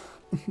people.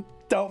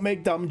 Don't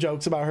make dumb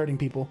jokes about hurting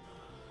people.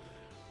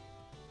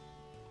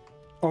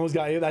 Almost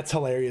got you. That's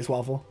hilarious,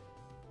 Waffle.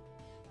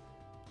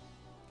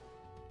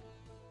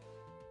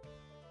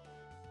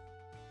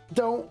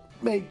 Don't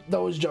make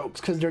those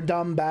jokes because they're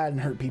dumb, bad, and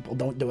hurt people.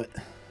 Don't do it.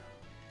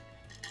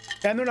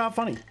 And they're not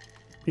funny.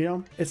 You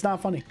know, it's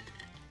not funny.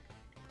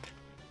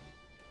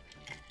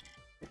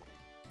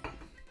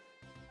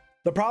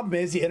 The problem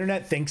is the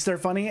internet thinks they're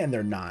funny and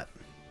they're not.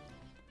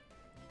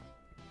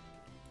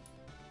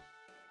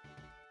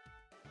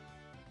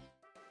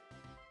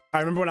 I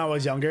remember when I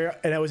was younger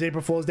and it was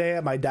April Fool's Day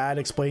and my dad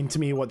explained to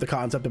me what the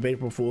concept of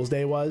April Fool's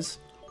Day was.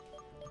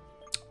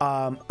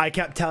 I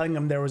kept telling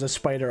him there was a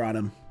spider on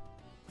him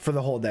for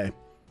the whole day.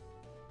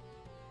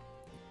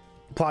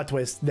 Plot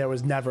twist, there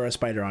was never a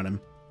spider on him.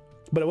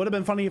 But it would have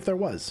been funny if there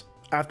was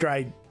after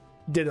I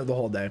did it the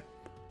whole day.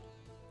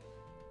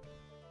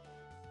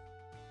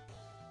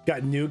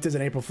 Got nuked as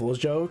an April Fool's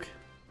joke.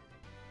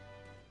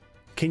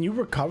 Can you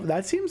recover?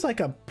 That seems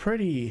like a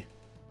pretty...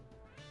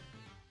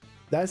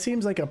 That's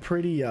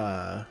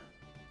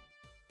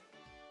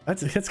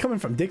coming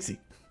from Dixie.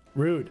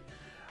 Rude.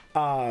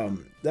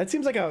 That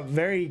seems like a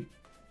very...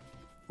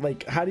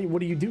 Like,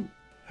 what do you do?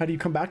 How do you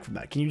come back from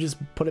that? Can you just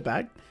put it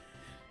back?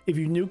 If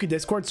you nuke a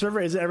Discord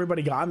server, isn't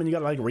everybody gone and you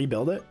gotta like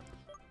rebuild it?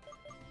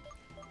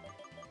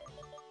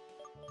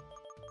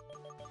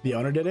 The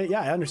owner did it?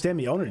 Yeah, I understand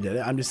the owner did it.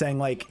 I'm just saying,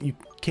 like, you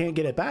can't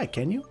get it back,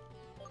 can you?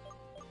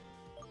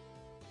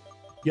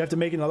 You have to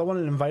make another one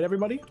and invite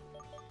everybody?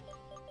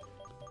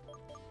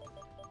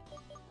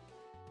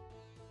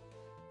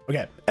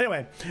 Okay,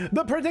 anyway,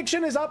 the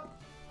prediction is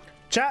up.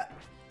 Chat,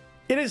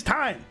 it is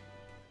time.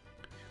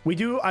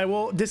 I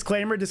will,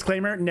 disclaimer,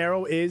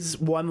 Narrow is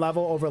one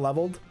level over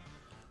leveled.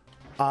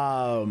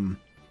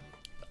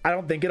 I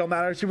don't think it'll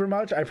matter super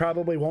much. I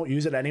probably won't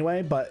use it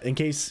anyway, but in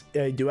case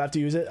I do have to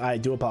use it, I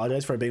do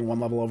apologize for being one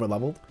level over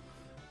leveled.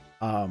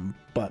 But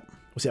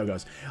we'll see how it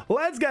goes.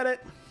 Let's get it.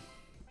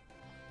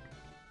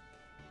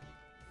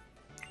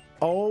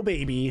 Oh,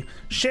 baby.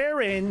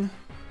 Sharon.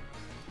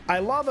 I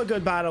love a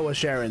good battle with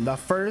Sharon. The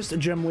first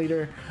gym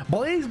leader.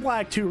 Blaze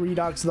Black 2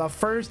 Redux. The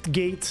first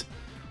gate.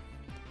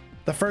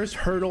 The first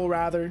hurdle,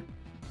 rather,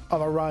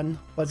 of a run.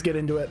 Let's get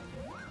into it.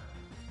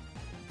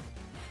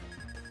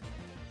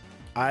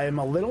 I'm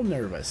a little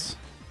nervous.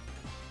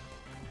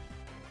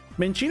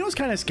 Minchino's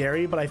kind of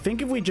scary, but I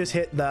think if we just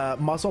hit the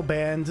muscle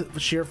band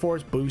sheer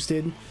force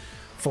boosted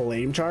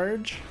flame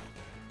charge,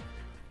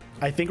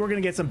 I think we're gonna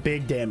get some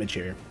big damage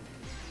here.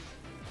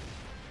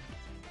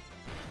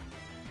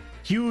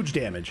 Huge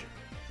damage.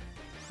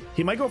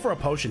 He might go for a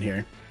potion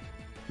here.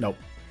 Nope.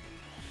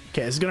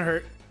 Okay, this is gonna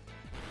hurt.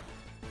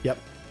 Yep.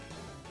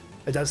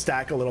 It does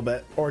stack a little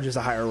bit, or just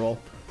a higher roll.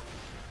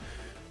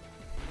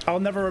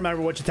 I'll never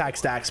remember which attack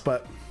stacks,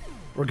 but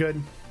we're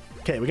good.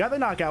 Okay, we got the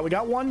knockout. We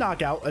got one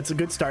knockout. That's a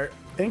good start.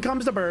 In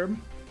comes the Burb.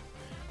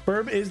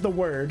 Burb is the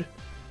word.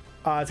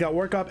 It's got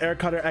Work Up, Air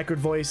Cutter, Echoed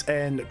Voice,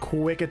 and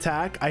Quick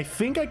Attack. I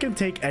think I can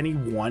take any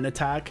one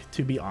attack,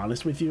 to be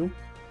honest with you.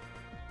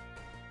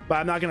 But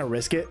I'm not going to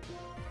risk it.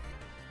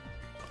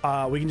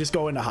 We can just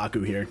go into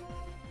Haku here.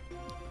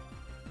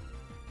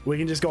 We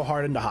can just go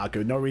hard into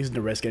Haku. No reason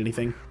to risk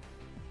anything.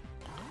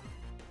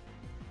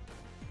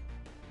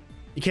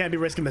 You can't be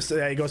risking this.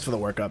 He goes for the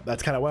Work Up.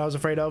 That's kind of what I was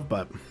afraid of,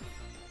 but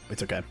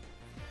it's okay.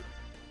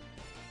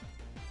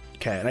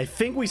 Okay, and I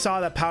think we saw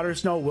that Powder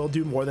Snow will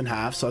do more than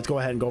half, so let's go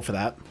ahead and go for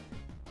that.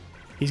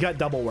 He's got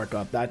double Work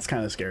Up. That's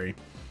kind of scary.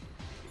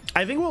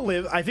 I think we'll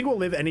live. I think we'll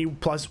live any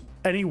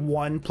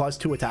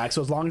 1+2 attack.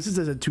 So as long as this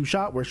is a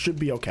 2-shot, we should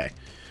be okay.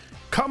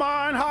 Come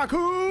on,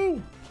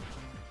 Haku!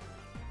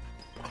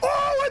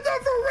 Oh, with the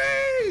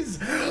freeze!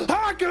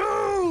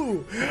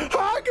 Haku!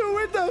 Haku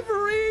with the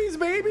freeze,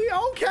 baby!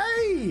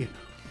 Okay!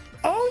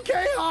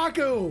 Okay,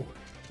 Haku!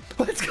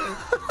 Let's go!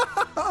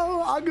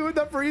 Oh, Haku with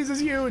the freeze is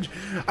huge!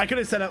 I could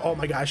have set up... Oh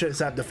my god, I should have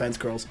set up defense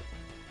curls.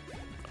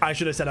 I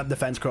should have set up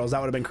defense curls. That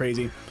would have been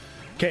crazy.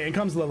 Okay, in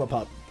comes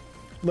Lillipup.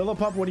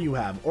 Lillipup, what do you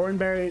have?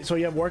 Oranberry. So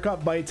you have work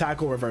up, bite,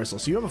 tackle, reversal.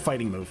 So you have a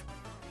fighting move.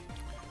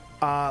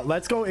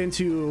 Let's go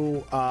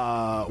into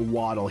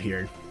Waddle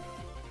here.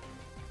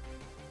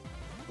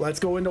 Let's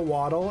go into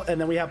Waddle, and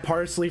then we have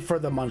Parsley for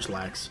the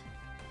Munchlax.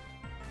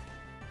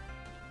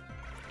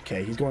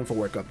 Okay, he's going for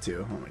work up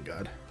too. Oh my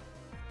god.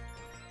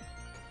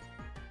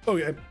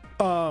 Okay.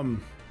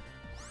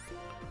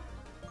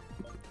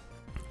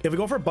 If we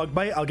go for Bug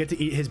Bite, I'll get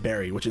to eat his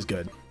berry, which is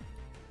good.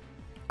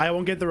 I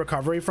won't get the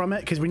recovery from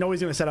it because we know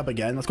he's going to set up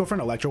again. Let's go for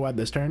an Electro Web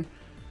this turn.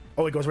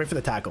 Oh, he goes right for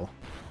the tackle.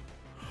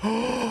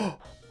 Oh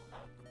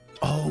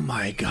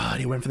my god,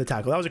 he went for the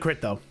tackle. That was a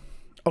crit though.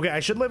 Okay,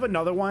 I should live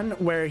another one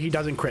where he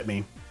doesn't crit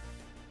me.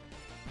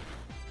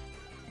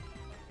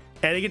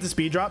 And he gets a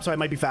speed drop, so I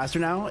might be faster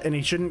now. And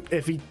he shouldn't,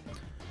 if he...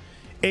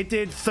 It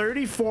did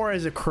 34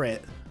 as a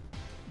crit.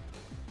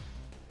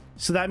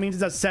 So that means it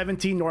does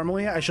 17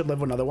 normally. I should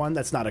live another one.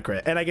 That's not a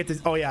crit. And I get to...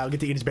 Oh yeah, I'll get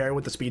to eat his berry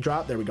with the speed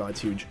drop. There we go.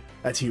 That's huge.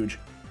 That's huge.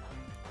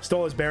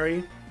 Stole his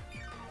berry.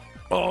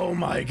 Oh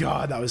my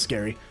god, that was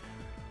scary.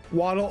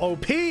 Waddle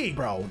OP,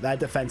 bro. That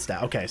defense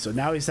stat. Okay, so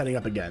now he's setting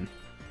up again.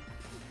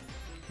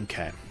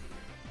 Okay.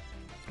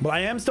 But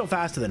I am still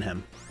faster than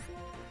him.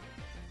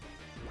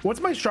 What's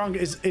my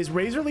strongest? Is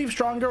Razor Leaf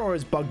stronger or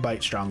is Bug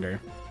Bite stronger?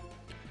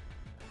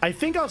 I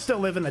think I'll still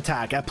live an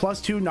attack. At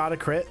 +2, not a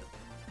crit.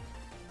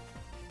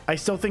 I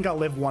still think I'll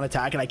live one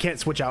attack, and I can't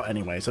switch out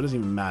anyway, so it doesn't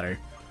even matter.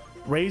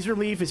 Razor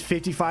Leaf is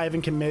 55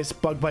 and can miss.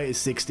 Bug Bite is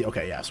 60.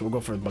 Okay, yeah, so we'll go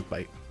for Bug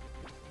Bite.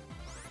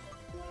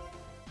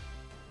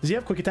 Does he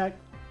have Quick Attack?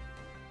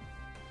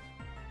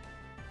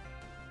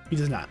 He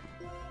does not.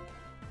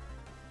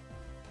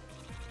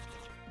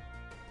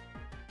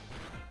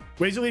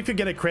 Razor Leaf could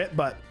get a crit,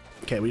 but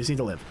okay, we just need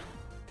to live.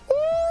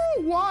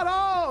 Ooh,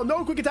 Waddle!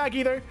 No Quick Attack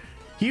either.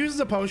 He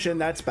uses a potion.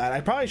 That's bad. I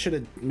probably should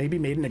have maybe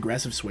made an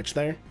aggressive switch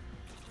there.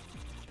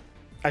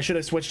 I should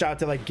have switched out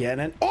to like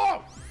Ganon.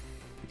 Oh!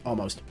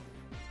 Almost.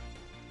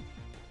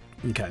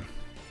 Okay.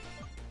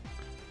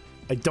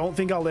 I don't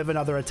think I'll live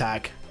another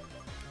attack.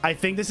 I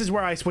think this is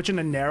where I switch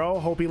into Narrow,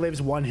 hope he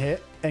lives one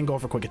hit, and go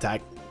for Quick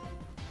Attack.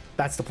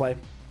 That's the play.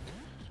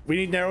 We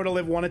need Narrow to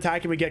live one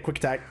attack and we get Quick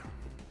Attack.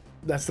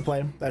 That's the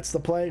play. That's the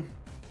play.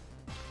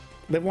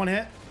 Live one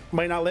hit.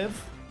 Might not live.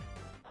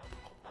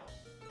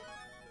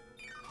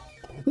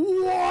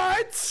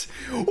 What?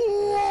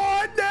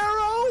 What,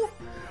 Narrow?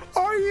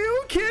 Are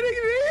you kidding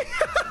me?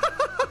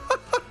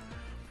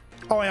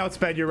 Oh, I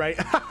outsped. You're right.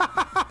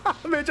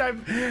 Bitch, I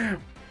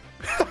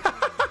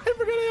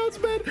forgot I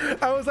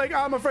outsped. I was like,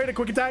 I'm afraid of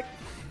Quick Attack.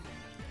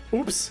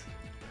 Oops.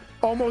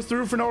 Almost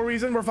through for no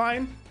reason. We're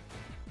fine.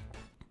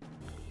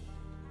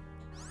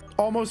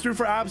 Almost through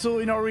for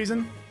absolutely no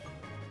reason.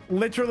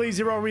 Literally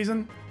zero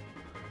reason.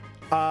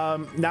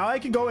 Now I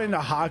can go into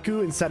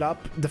Haku and set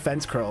up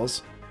defense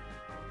curls.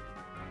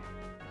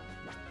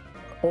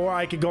 Or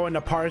I could go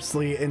into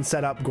Parsley and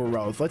set up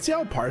growth. Let's see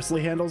how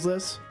Parsley handles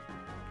this.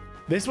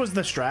 This was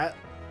the strat.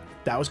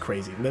 That was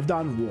crazy. Lived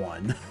on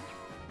 1.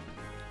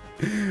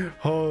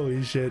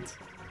 Holy shit.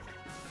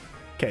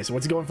 Okay, so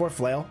what's he going for?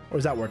 Flail? Or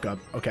does that work up?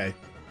 Okay.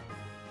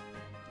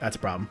 That's a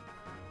problem.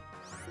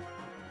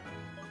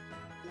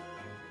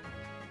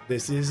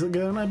 This is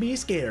gonna be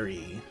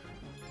scary.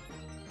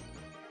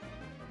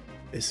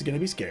 This is gonna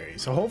be scary.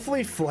 So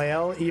hopefully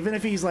Flail, even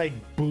if he's like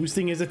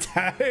boosting his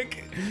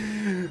attack,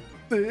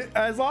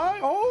 as long,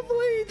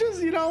 hopefully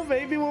just, you know,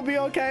 maybe we'll be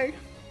okay.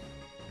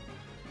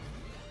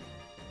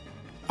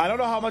 I don't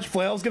know how much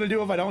Flail's gonna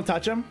do if I don't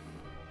touch him.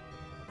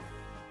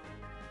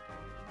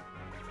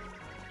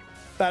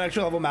 That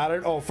extra level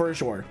mattered. Oh, for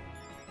sure.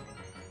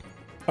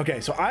 Okay,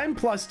 so I'm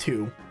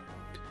 +2.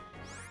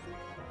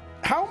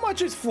 How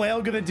much is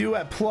Flail gonna do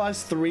at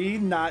 +3?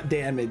 Not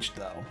damaged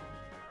though.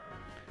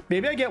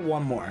 Maybe I get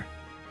one more.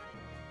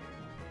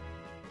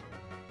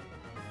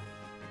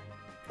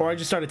 Or I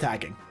just start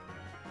attacking.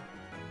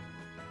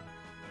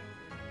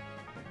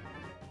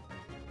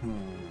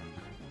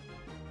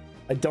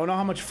 I don't know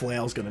how much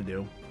Flail's gonna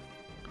do.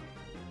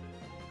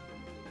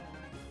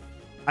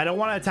 I don't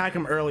want to attack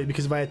him early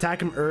because if I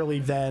attack him early,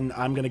 then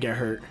I'm gonna get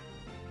hurt.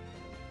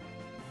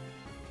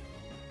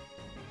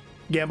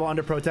 Gamble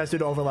under protest due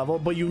to over level,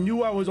 but you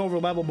knew I was over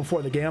level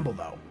before the gamble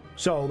though.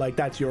 So like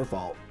that's your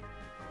fault.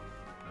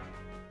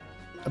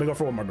 I'm gonna go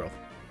for one more growth.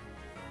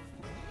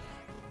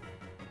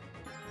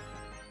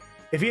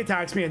 If he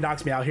attacks me and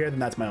knocks me out here, then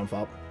that's my own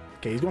fault.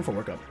 Okay, he's going for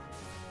workup.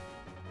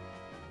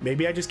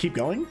 Maybe I just keep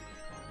going.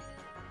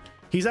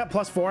 He's at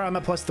 +4, I'm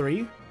at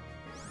 +3.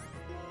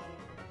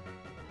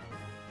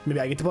 Maybe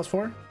I get to +4?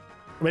 Or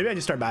maybe I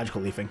just start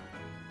magical leafing.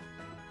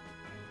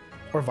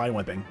 Or vine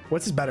whipping.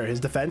 What's his better? His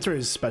defense or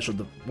his special?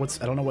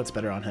 I don't know what's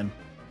better on him.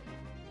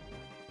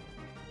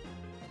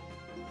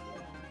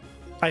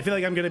 I feel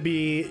like I'm gonna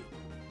be...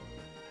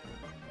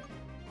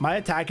 My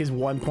attack is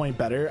 1 point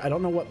better. I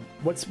don't know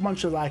what's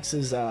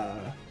Munchlax's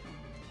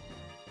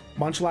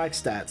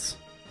Munchlax stats.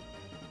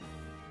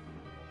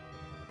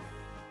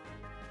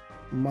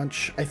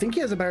 I think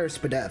he has a better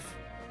Spadef.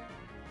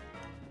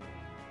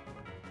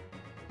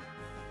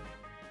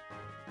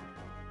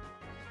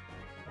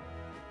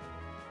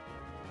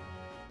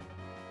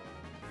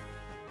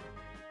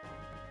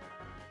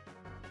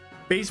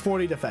 Base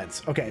 40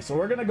 defense. Okay, so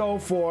we're gonna go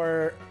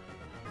for...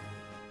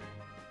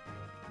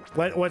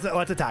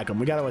 Let's attack him.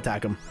 We gotta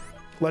attack him.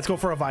 Let's go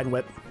for a Vine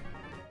Whip.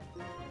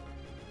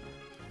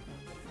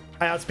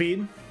 I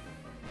outspeed.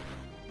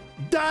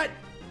 That!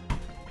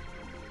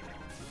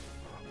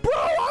 Bro,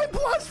 I'm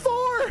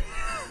 +4!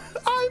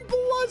 I'm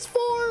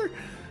 +4!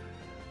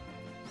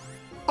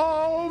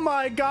 Oh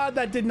my god,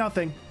 that did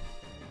nothing.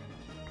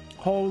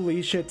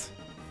 Holy shit.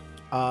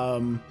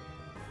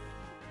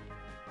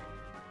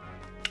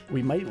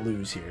 We might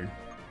lose here.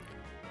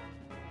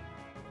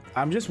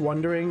 I'm just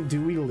wondering,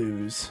 do we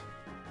lose?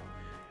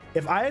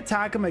 If I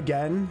attack him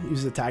again,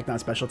 use attack, not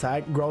special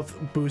attack, growth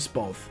boosts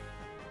both.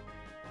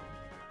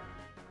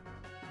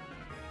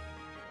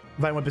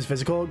 Vine Whip is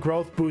physical,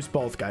 growth boosts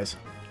both, guys.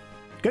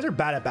 You guys are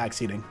bad at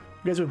backseating. You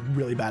guys are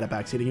really bad at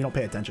backseating. You don't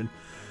pay attention.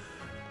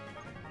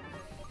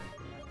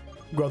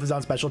 Growth is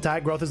on special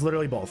attack. Growth is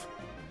literally both.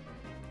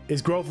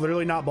 Is growth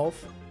literally not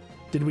both?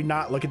 Did we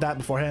not look at that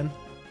beforehand?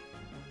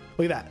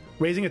 Look at that.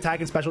 Raising attack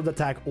and special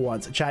attack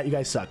once. Chat, you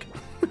guys suck.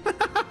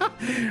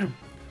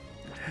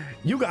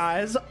 You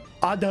guys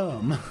are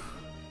dumb.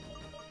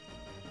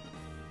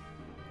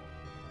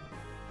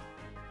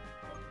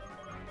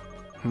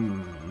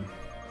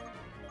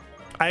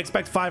 I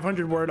expect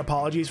 500 word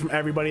apologies from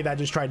everybody that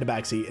just tried to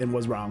backseat and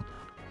was wrong.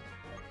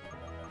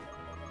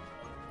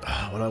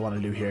 What do I want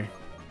to do here?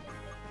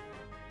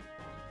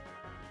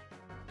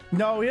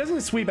 No, he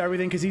doesn't sweep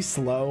everything because he's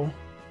slow.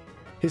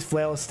 His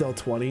flail is still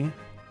 20.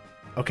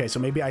 Okay, so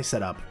maybe I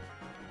set up.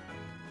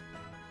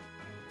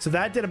 So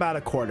that did about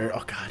a quarter.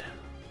 Oh, God.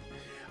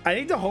 I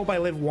need to hope I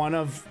live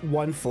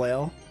one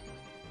flail.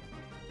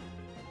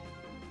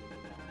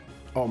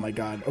 Oh, my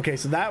God. Okay,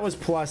 so that was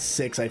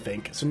 +6, I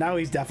think. So now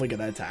he's definitely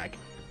going to attack.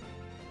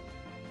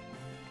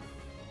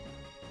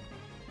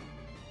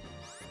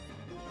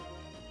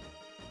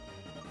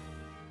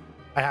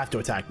 I have to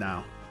attack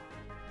now.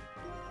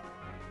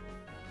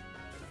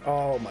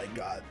 Oh, my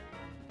God.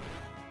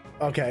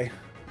 Okay.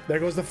 There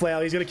goes the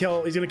flail. He's gonna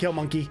kill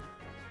Monkey.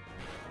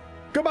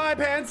 Goodbye,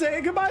 Pansy.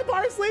 Goodbye,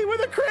 Parsley,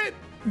 with a crit.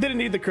 Didn't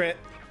need the crit,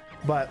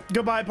 but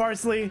goodbye,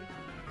 Parsley.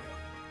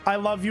 I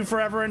love you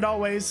forever and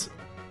always.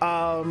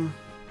 I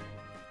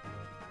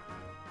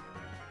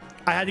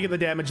had to get the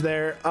damage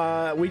there.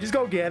 We just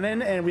go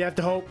Ganon, and we have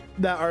to hope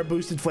that our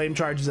boosted flame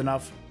charge is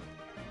enough.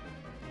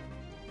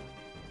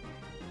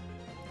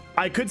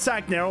 I could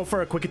sack Narrow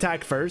for a quick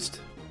attack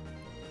first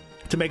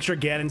to make sure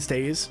Ganon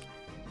stays.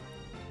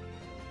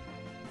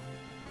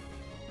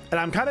 And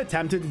I'm kind of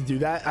tempted to do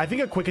that. I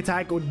think a quick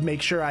attack would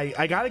make sure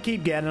I got to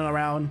keep Ganon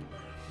around.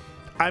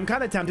 I'm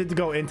kind of tempted to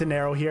go into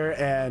Narrow here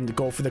and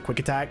go for the quick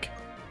attack.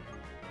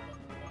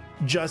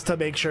 Just to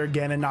make sure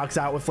Ganon knocks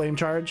out with Flame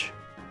Charge.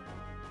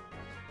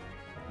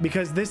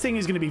 Because this thing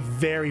is going to be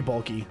very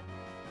bulky.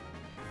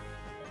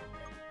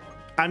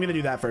 I'm going to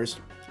do that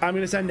first. I'm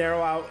going to send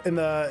Narrow out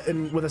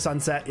with a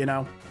sunset, you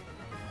know.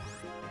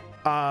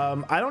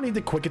 I don't need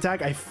the quick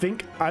attack. I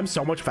think I'm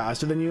so much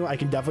faster than you. I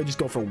can definitely just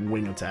go for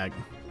wing attack.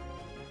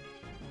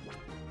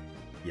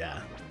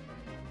 Yeah.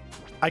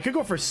 I could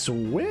go for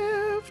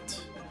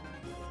Swift.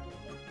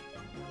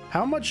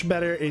 How much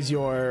better is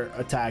your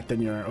attack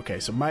than your... Okay,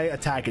 so my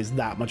attack is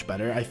that much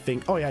better, I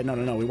think. Oh, yeah, no.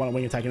 We want a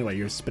wing attack anyway.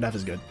 Your Spadef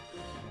is good.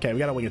 Okay, we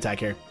got a wing attack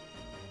here.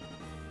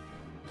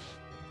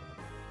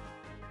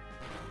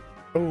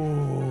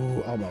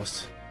 Oh,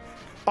 almost.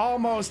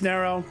 Almost,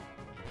 Narrow.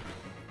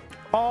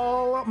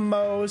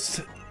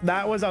 Almost.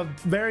 That was a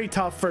very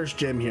tough first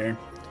gym here.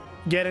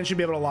 Ganon should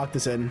be able to lock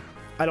this in.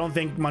 I don't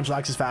think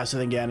Munchlax is faster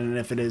than Ganon, and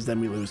if it is,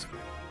 then we lose.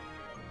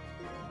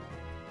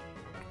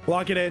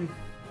 Lock it in.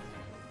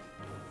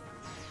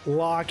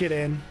 Lock it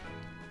in.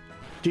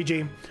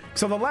 GG.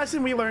 So the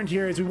lesson we learned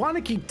here is we want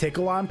to keep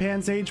Tickle on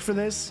Pansage for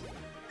this.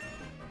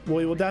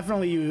 We will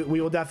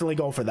definitely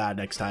go for that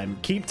next time.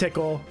 Keep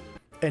Tickle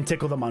and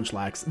Tickle the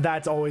Munchlax.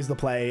 That's always the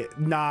play,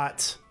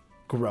 not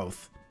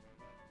growth.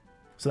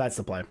 So that's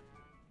the play.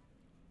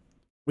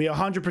 We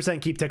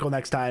 100% keep Tickle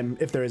next time,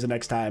 if there is a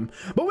next time.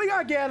 But we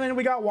got Ganon,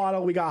 we got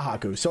Waddle, we got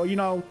Haku. So, you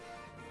know,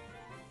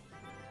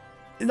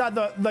 not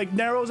the, like,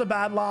 Narrow's a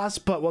bad loss,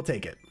 but we'll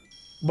take it.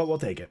 But we'll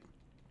take it.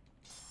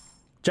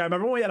 Chat,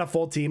 remember when we had a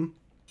full team?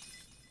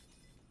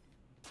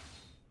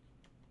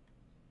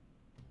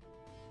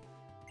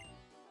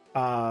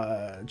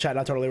 Chat,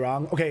 not totally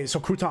wrong. Okay, so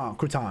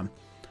Crouton.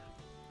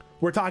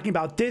 We're talking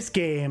about this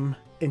game,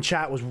 and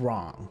chat was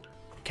wrong.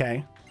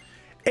 Okay?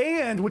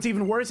 And what's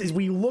even worse is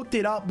we looked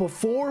it up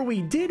before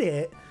we did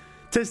it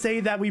to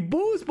say that we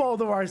boost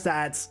both of our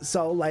stats.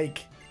 So,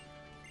 like,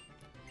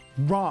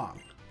 wrong.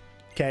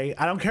 Okay?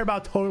 I don't care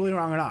about totally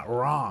wrong or not.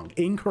 Wrong.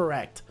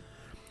 Incorrect.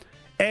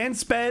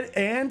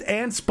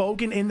 and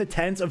spoken in the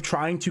tense of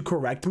trying to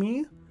correct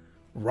me.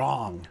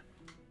 Wrong.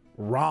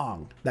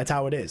 Wrong. That's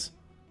how it is.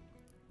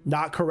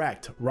 Not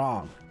correct.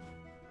 Wrong.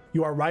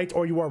 You are right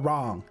or you are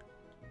wrong.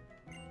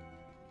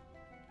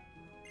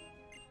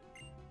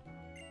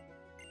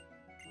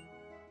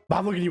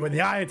 I'm looking you in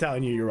the eye and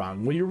telling you you're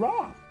wrong. Well, you're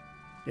wrong.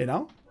 You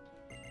know?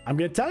 I'm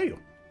going to tell you.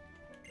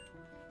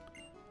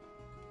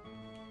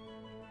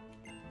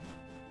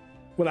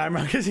 When I'm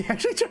wrong, because he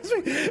actually trusts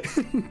me.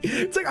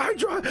 It's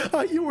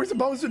like, you were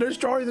supposed to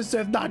destroy the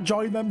Sith, not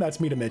join them.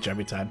 That's me to Mitch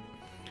every time.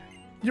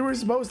 You were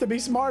supposed to be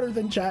smarter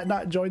than chat,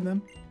 not join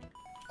them.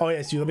 Oh,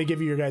 yes, let me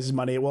give you your guys'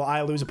 money. Will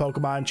I lose a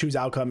Pokemon? Choose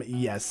outcome.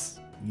 Yes.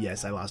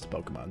 Yes, I lost a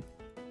Pokemon.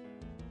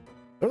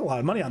 There's a lot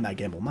of money on that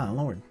gamble. My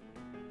lord.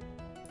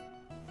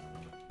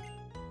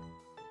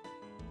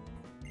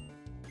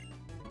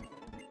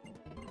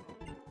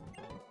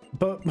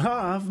 But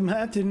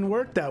math didn't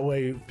work that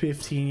way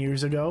 15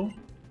 years ago.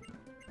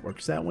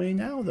 Works that way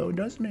now, though,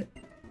 doesn't it?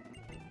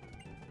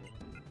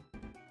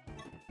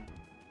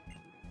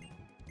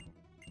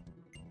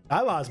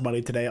 I lost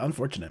money today.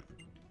 Unfortunate.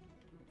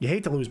 You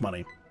hate to lose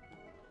money.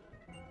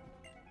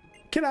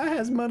 Can I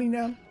has money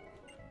now?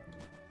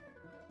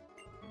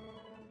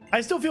 I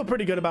still feel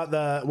pretty good about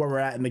where we're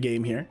at in the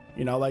game here.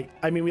 You know, like,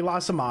 I mean, we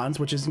lost some Mons,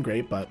 which isn't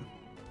great, but...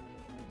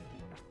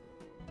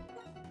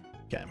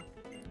 Okay.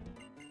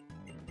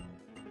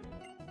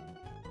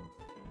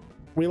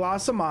 We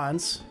lost some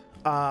Mons.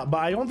 But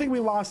I don't think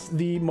we lost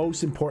the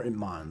most important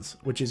Mons,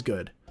 which is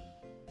good.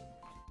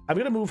 I'm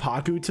going to move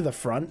Haku to the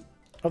front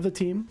of the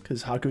team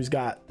because Haku's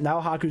got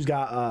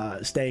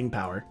staying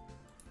power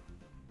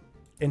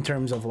in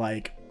terms of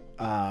like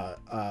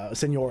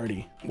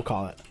seniority, we'll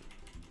call it.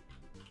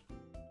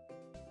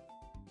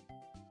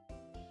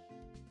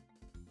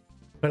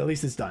 But at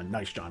least it's done.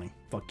 Nice, Johnny.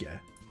 Fuck yeah.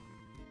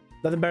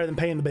 Nothing better than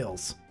paying the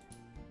bills.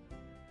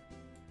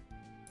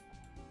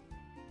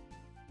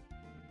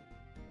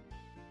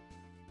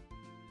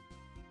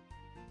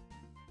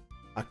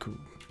 Haku.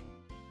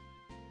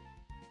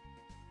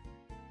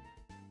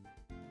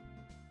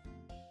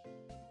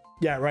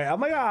 Yeah, right.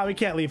 I'm like, we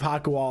can't leave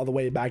Haku all the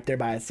way back there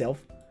by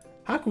itself.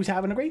 Haku's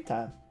having a great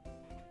time.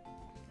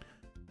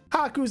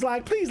 Haku's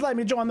like, please let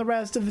me join the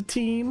rest of the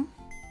team.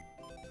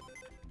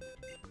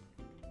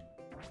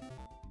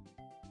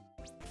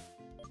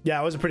 Yeah,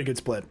 it was a pretty good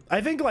split.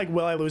 I think like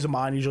will I lose a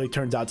Mon usually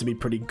turns out to be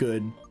pretty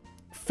good,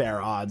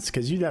 fair odds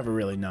because you never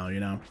really know, you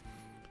know.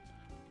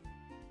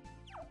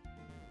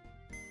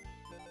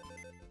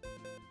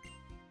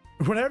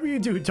 Whatever you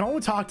do,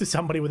 don't talk to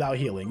somebody without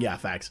healing. Yeah,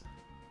 facts.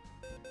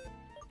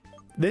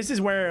 This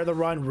is where the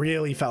run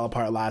really fell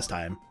apart last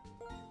time.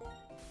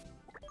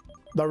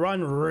 The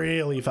run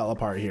really fell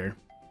apart here.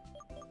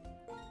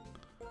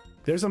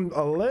 There's a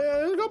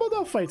couple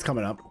of fights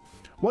coming up.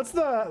 What's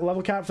the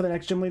level cap for the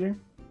next gym leader?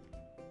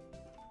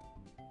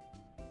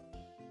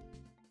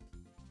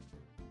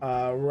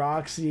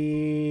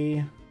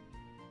 Roxy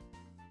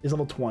is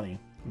level 20.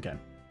 Okay.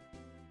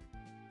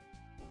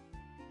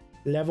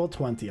 Level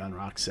 20 on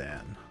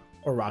Roxanne.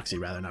 Or Roxy,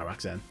 rather, not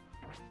Roxanne.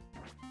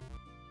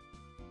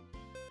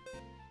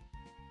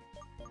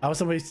 I was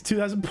somebody's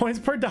 2,000 points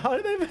per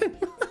dollar they've been.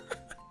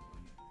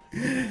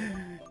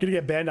 Gonna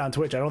get banned on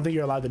Twitch. I don't think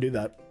you're allowed to do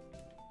that.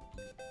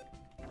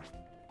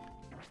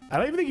 I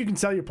don't even think you can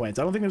sell your points.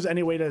 I don't think there's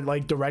any way to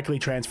like directly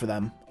transfer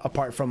them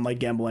apart from like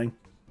gambling.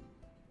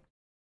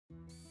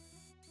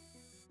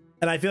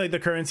 And I feel like the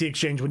currency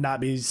exchange would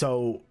not be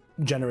so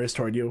generous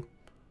toward you.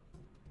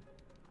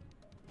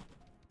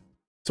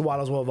 So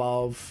Waddles will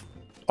evolve.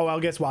 Oh, I'll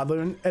get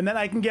Swadloon. And then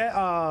I can get,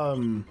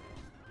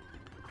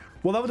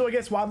 what level do I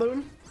get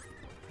Swadloon?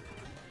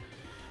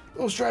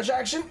 Little stretch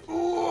action.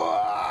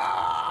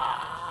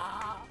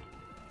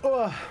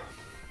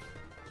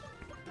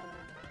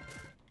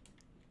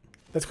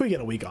 That's cool, you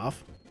get a week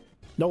off.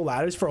 No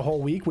ladders for a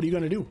whole week? What are you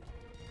gonna do?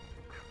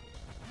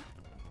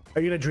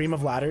 Are you gonna dream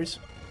of ladders?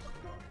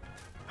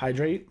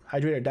 Hydrate?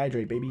 Hydrate or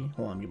dihydrate, baby?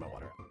 Hold on, get my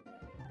water.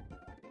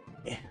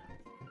 Yeah.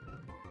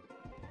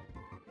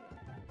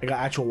 I got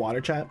actual water,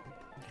 chat.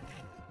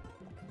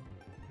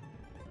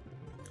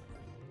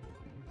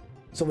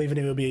 So leaving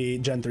it will be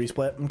Gen 3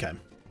 split. Okay.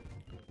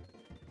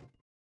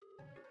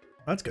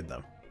 That's good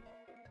though.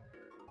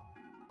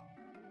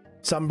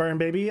 Sunburn,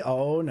 baby.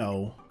 Oh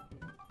no.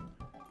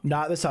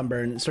 Not the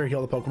sunburn. Sir,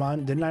 heal the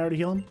Pokemon. Didn't I already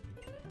heal him?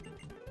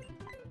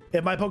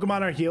 If my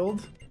Pokemon are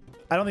healed,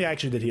 I don't think I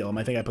actually did heal him.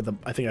 I think I put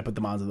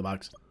the Mons in the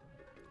box.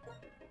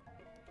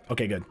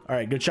 Okay, good. All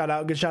right, good shout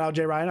out. Good shout out,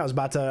 Jay Ryan. I was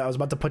about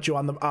to put you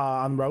on the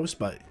on roast,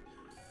 but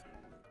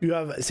you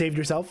have saved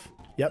yourself.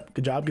 Yep.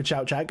 Good job. Good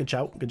shout, chat. Good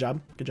shout. Good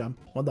job. Good job.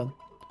 Well done.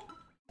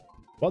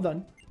 Well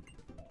done.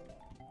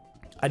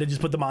 I did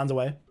just put the Mons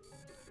away.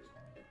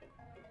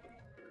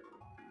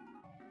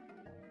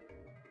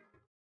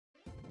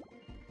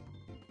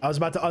 I was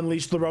about to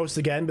unleash the roast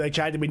again, but like,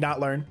 Chad, did we not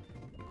learn?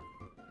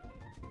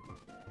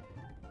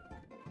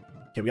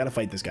 Okay, we gotta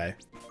fight this guy.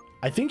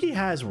 I think he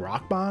has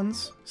rock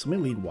bonds, so let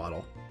me lead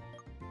Waddle.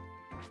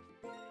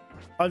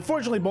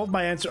 Unfortunately,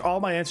 all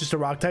my answers to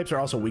rock types are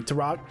also weak to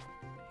rock.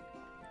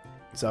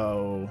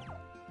 So,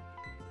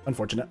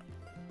 unfortunate.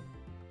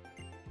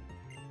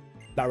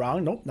 Not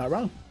wrong. Nope, not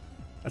wrong.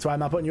 That's why I'm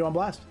not putting you on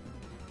blast.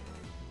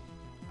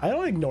 I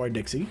don't ignore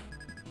Dixie.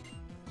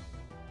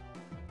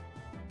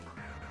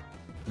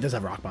 It does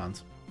have rock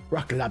bonds.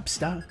 Rock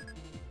lobster.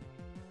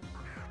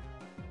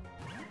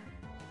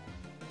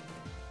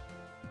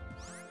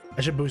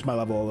 I should boost my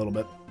level a little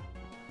bit.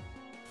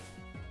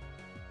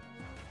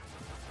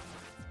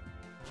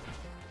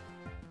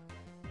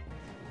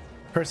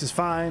 Curse is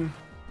fine.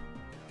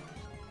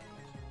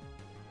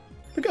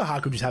 Look at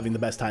Haku just having the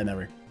best time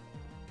ever.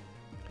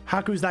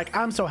 Haku's like,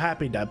 I'm so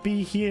happy to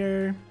be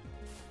here.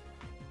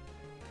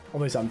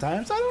 Only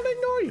sometimes. I don't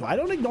ignore you. I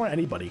don't ignore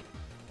anybody.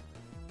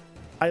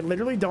 I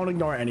literally don't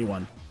ignore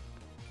anyone.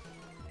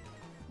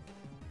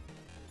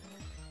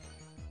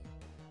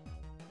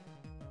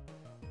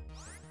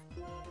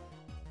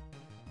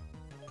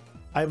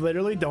 I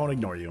literally don't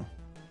ignore you.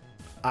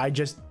 I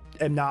just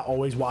am not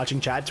always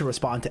watching chat to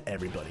respond to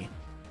everybody.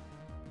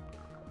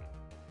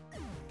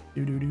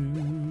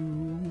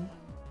 Doo-doo-doo.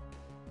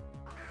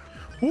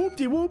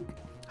 Whoop-de-whoop.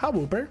 Hi,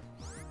 Whooper.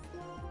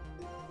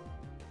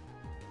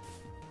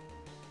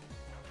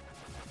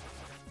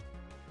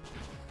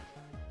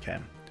 Okay.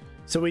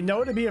 So we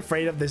know to be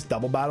afraid of this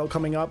double battle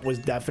coming up was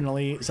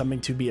definitely something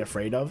to be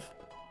afraid of.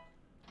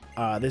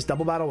 This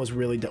double battle was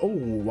really... Oh,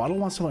 Waddle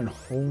wants to learn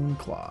Hone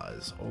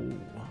Claws. Oh.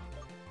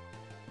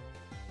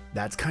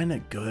 That's kind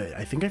of good.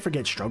 I think I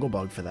forget Struggle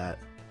Bug for that.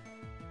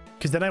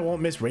 Because then I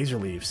won't miss Razor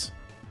Leaves.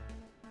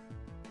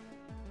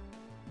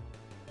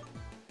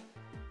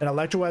 An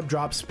Electro Web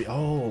drops speed.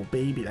 Oh,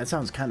 baby. That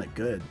sounds kind of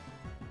good.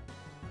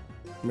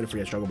 I'm going to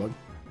forget Struggle Bug.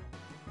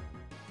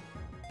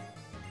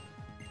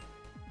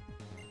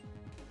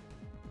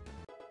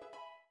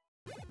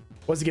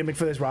 What's the gimmick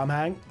for this ROM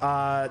hang?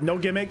 No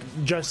gimmick,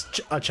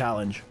 just a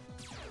challenge.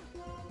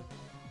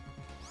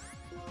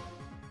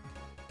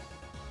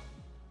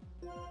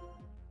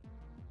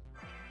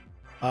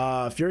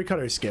 Fury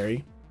Cutter is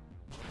scary.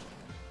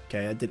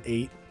 Okay, I did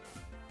 8.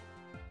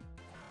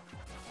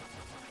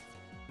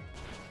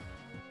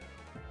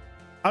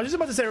 I was just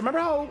about to say, remember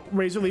how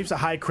Razor Leaf's a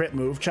high crit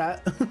move,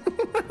 chat?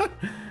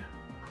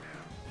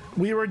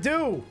 We were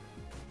due.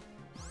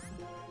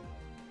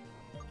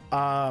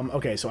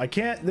 Okay, so I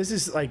can't, this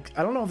is like,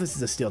 I don't know if this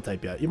is a steel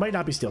type yet. You might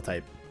not be steel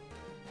type.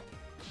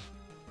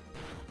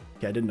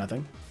 Okay, I did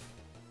nothing.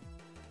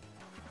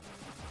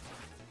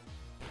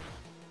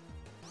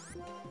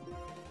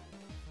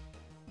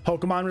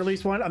 Pokemon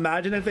released one.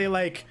 Imagine if they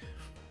like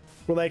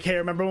were like, hey,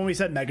 remember when we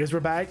said Megas were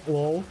back?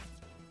 Lol.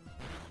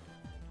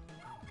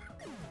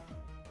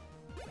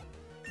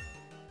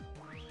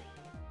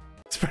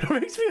 Spreader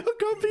makes me feel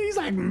comfy. He's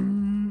like,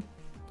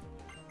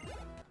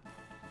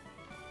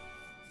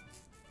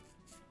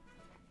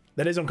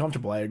 That is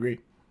uncomfortable, I agree.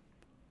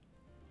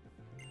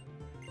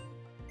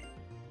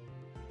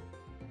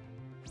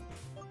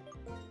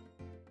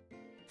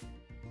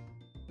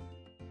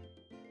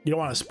 You don't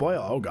want to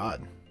spoil? Oh,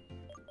 God.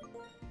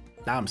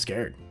 Now I'm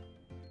scared.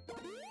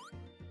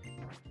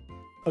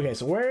 Okay,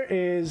 so where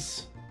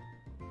is...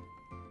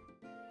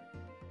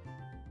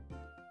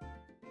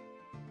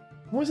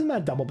 What was in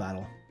that double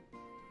battle?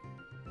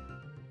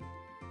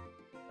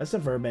 That's the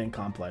Verban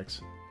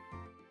Complex.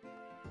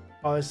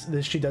 Oh,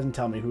 this she doesn't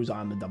tell me who's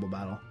on the double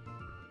battle.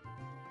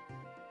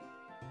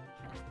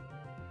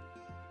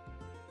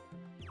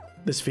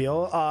 This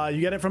feel,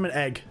 you get it from an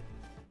egg.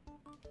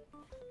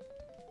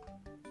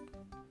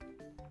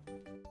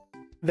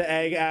 The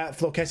egg at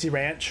Flokesi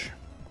Ranch.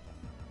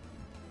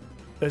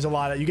 There's a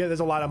lot of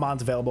there's a lot of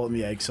mons available in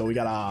the egg, so we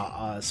got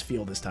a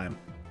feel this time.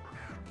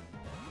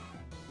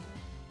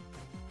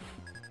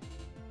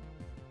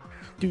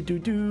 Do do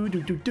do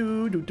do do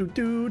do do do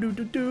do do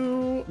do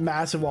do.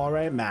 Massive wall,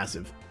 right?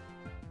 Massive.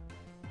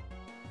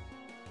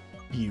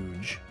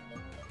 Huge.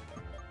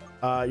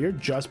 You're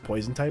just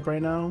poison type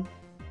right now.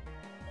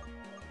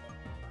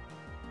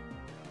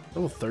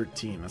 Level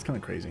 13. That's kind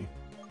of crazy.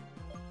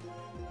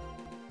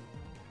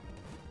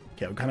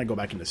 Okay, we'll kind of go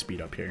back into speed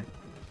up here.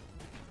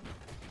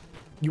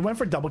 You went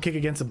for double kick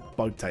against a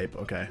bug type.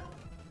 Okay.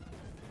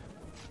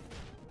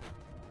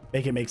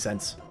 Make it make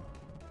sense.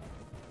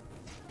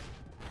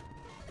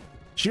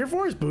 Sheer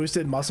Force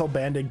boosted Muscle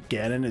Banded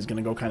Ganon is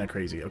going to go kind of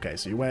crazy. Okay,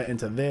 so you went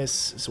into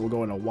this. So we'll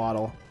go into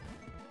Waddle.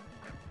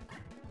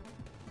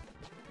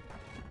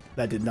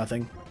 That did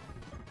nothing.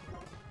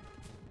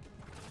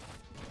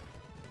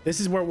 This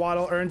is where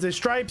Waddle earns his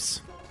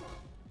stripes.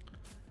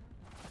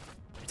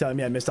 You're telling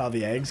me I missed all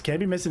the eggs?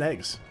 Can't be missing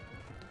eggs.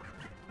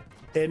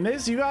 In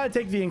this, you gotta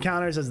take the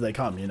encounters as they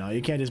come, you know?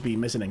 You can't just be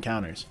missing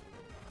encounters.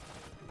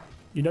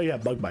 You know you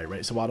have Bug Bite,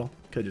 right? So Waddle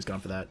could've just gone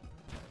for that.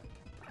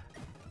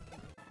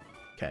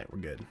 Okay, we're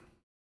good.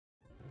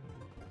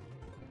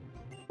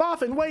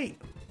 Off and wait!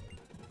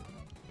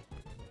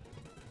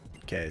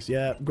 Okay, so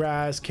yeah,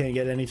 grass, can't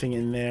get anything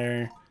in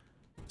there.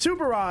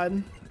 Super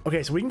Rod!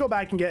 Okay, so we can go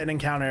back and get an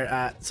encounter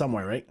at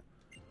somewhere, right?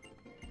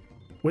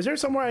 Was there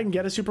somewhere I can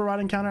get a Super Rod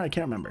encounter? I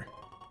can't remember.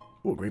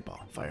 Ooh, Great Ball,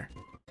 fire.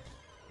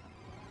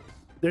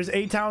 There's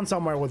a town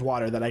somewhere with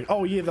water that I...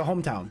 Oh, yeah, the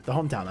hometown. The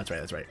hometown,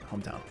 that's right,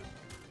 hometown.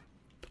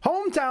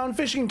 Hometown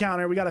fishing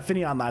encounter. We got a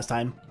Finion last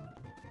time.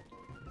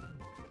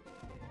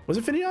 Was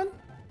it Finion?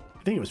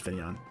 I think it was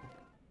Finion.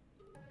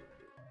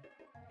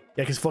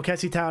 Yeah, because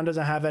Flokesi Town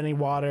doesn't have any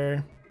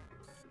water.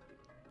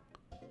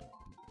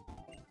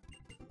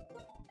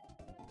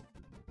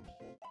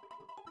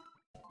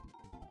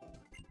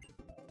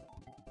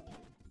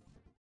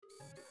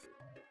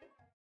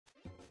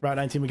 Route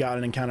 19, we got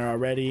an encounter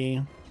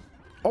already.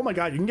 Oh my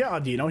god, you can get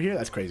Audino here?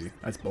 That's crazy.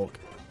 That's bulk.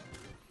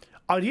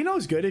 Audino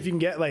is good if you can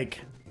get,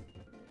 like,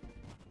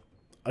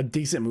 a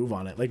decent move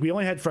on it. Like, we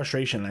only had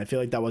Frustration, and I feel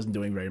like that wasn't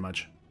doing very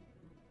much.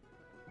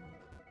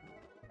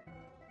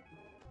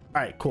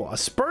 Alright, cool.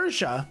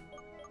 Aspersia.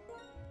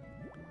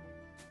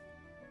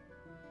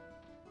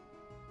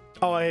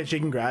 Oh, I had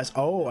Shaking Grass.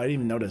 Oh, I didn't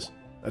even notice.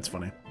 That's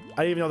funny.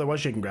 I didn't even know there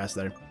was Shaking Grass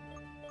there.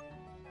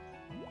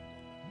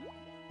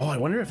 Oh, I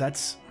wonder if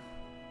that's...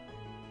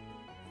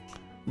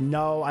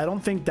 No, I don't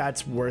think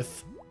that's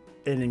worth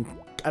it.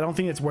 I don't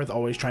think it's worth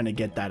always trying to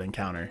get that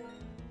encounter.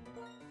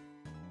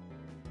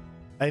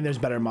 I think there's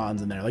better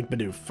mons in there, like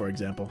Bidoof, for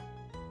example.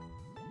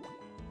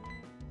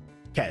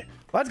 Okay,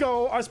 let's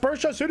go,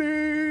 Aspersia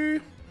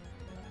City!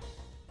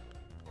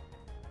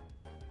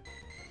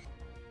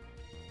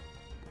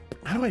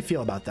 How do I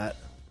feel about that?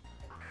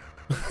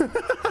 How do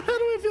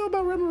I feel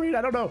about Remoraid?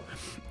 I don't know.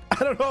 I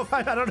don't know if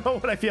I don't know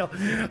what I feel.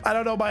 I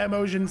don't know my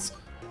emotions.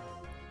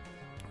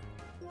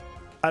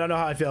 I don't know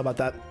how I feel about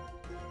that.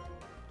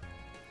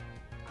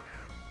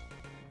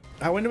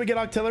 When do we get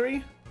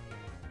Octillery?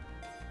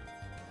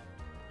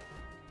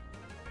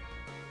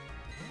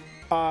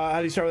 How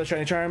do you start with a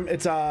Shiny Charm?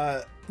 It's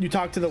you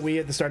talk to the Wii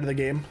at the start of the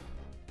game.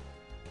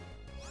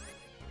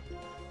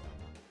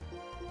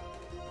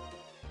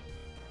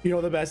 You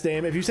know the best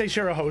name? If you say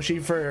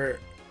Shirahoshi for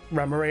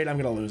Remoraid, I'm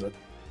gonna lose it.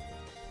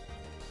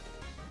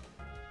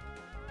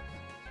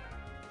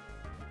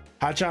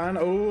 Hachan.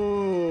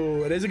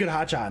 Oh, it is a good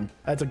Hachan.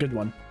 That's a good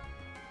one.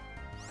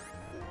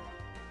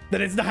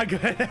 Then it's not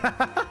good.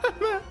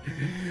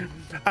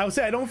 I would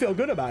say I don't feel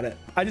good about it.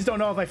 I just don't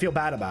know if I feel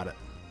bad about it.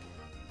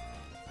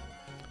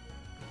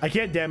 I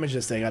can't damage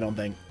this thing, I don't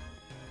think.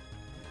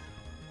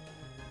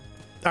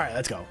 All right,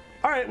 let's go.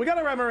 All right, we got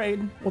a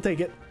Remoraid. We'll take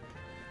it.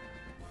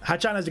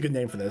 Hachan is a good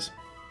name for this.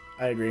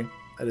 I agree.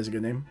 That is a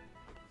good name.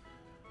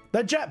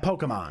 The Jet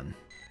Pokemon.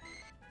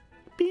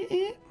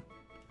 The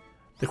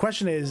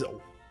question is,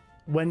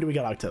 when do we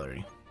get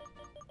Octillery?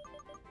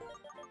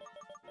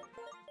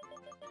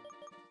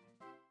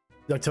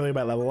 The Octillery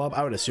by level up?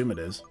 I would assume it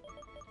is.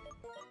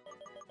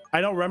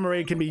 I know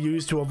Remoraid can be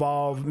used to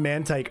evolve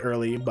Mantike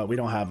early, but we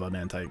don't have a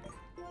Mantike.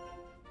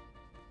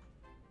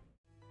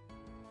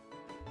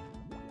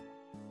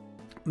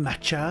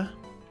 Matcha.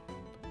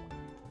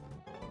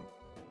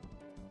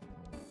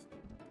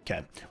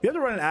 Okay, we have to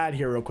run an ad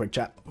here real quick,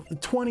 chat.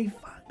 25.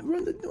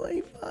 Run the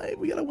 25.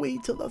 We gotta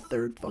wait till the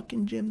third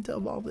fucking gym to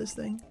evolve this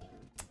thing.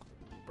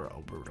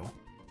 Bro, brutal.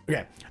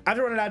 Okay, I have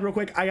to run an ad real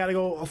quick. I gotta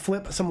go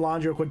flip some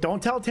laundry real quick.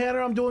 Don't tell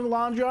Tanner I'm doing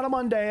laundry on a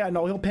Monday. I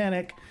know he'll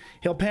panic.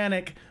 He'll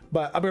panic,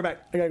 but I'll be right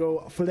back. I gotta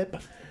go flip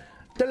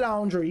the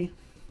laundry.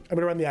 I'm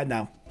gonna run the ad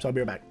now, so I'll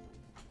be right back.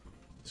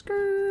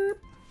 Skirt.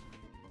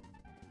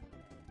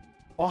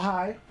 Oh,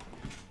 hi.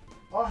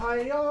 Oh,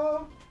 hi,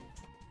 yo.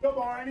 Good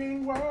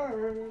morning,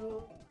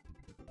 world.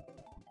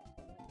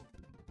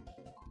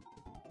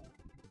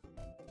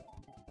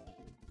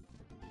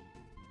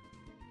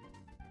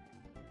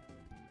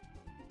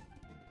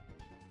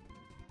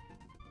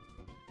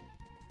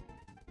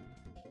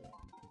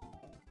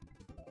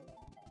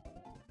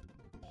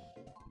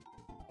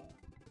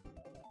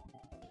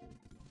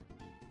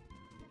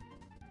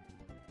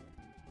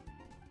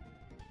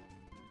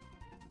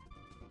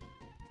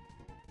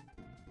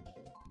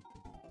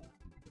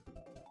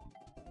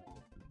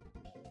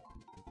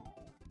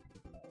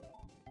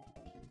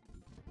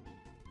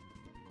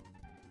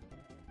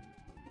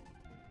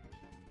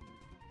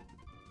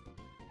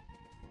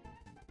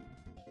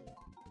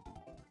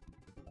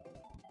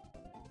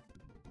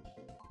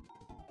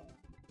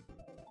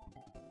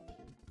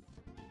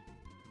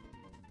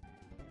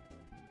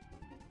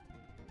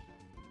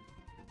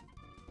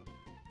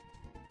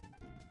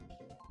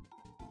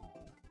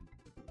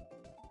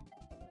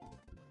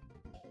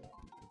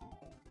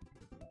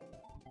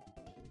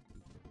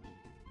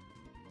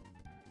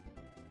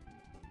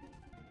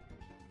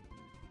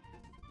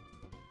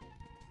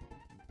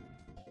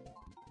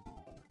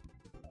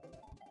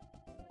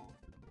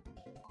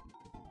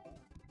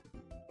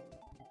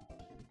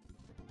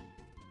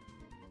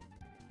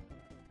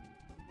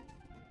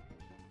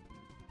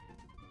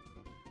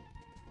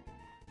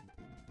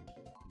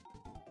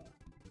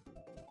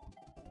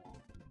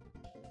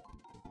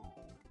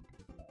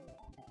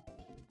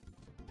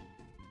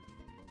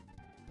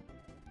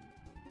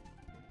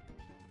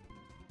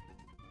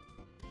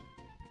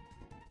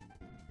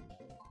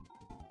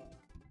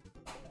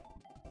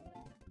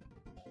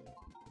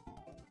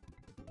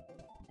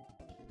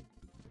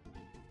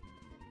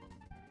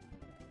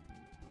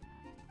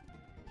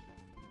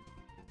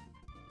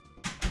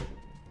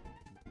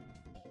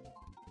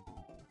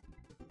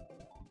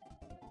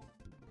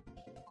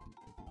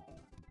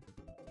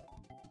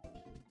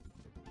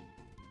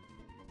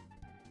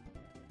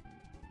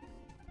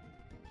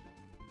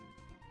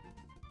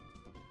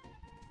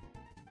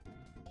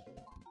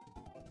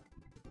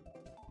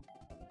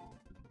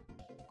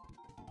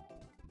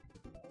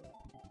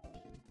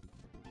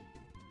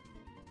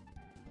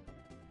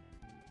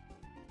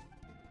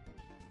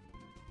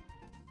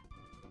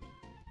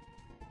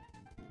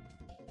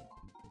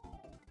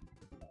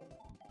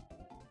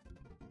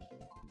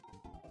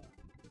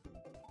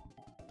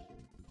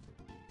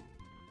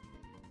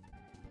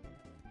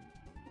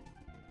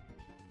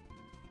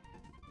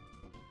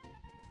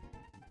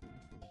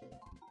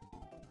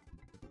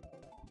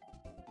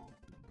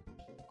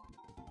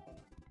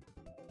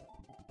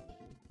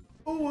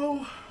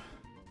 whoa.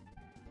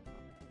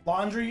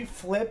 Laundry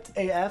flipped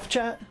AF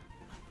chat.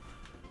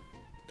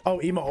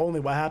 Oh, emo only.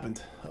 What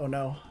happened? Oh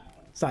no.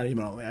 It's not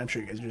emo only. I'm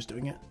sure you guys are just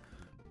doing it.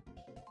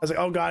 I was like,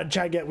 oh god,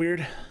 chat get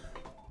weird.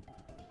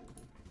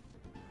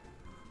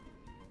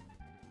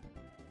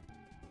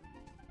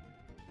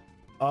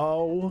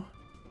 Oh.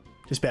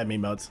 Just bad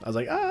meme modes. I was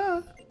like,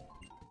 ah.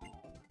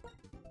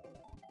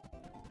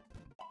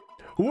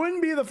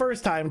 Wouldn't be the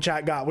first time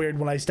chat got weird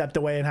when I stepped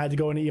away and had to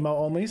go into emo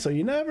only, so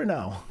you never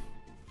know.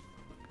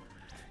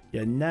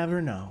 You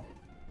never know.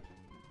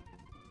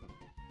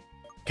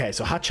 Okay,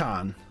 so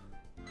Hachan.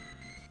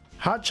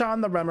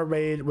 Hachan the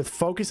Remoraid with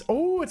focus.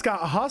 Oh, it's got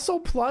hustle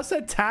plus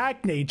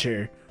attack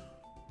nature.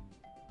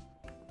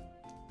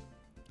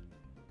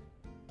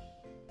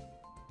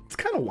 It's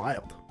kind of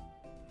wild.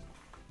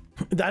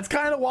 That's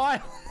kind of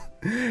wild.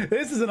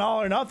 This is an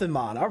all or nothing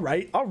mod. All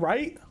right, all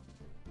right.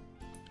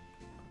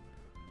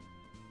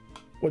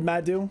 What'd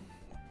Matt do?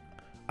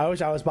 I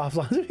wish I was Bob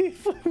Philosophy.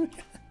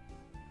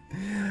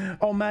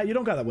 Oh, Matt, you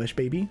don't got that wish,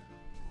 baby.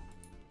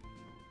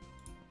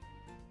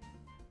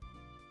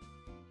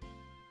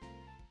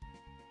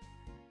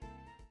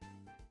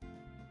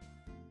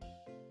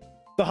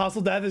 The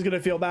hustle death is gonna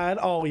feel bad.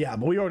 Oh yeah,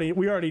 but we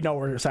already know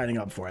we're signing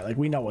up for it. Like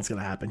we know what's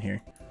gonna happen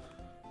here.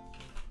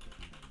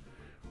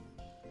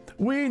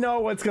 We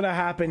know what's gonna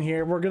happen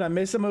here. We're gonna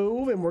miss a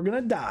move and we're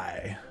gonna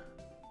die.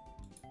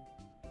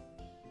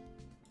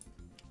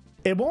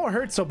 It won't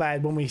hurt so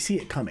bad when we see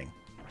it coming.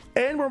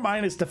 And we're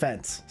minus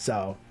defense,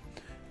 so.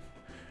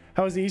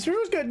 How was the Easter? It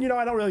was good. You know,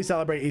 I don't really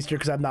celebrate Easter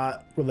because I'm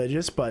not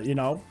religious, but you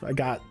know, my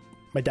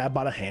dad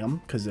bought a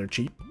ham because they're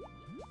cheap.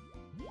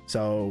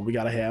 So we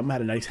got a ham,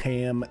 had a nice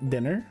ham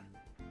dinner.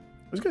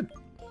 It was good,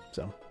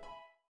 so.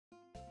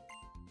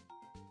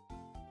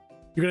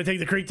 You're gonna take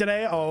the creek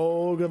today?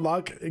 Oh, good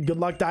luck. Good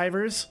luck,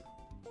 divers.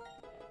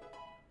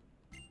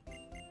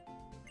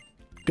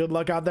 Good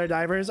luck out there,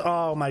 divers.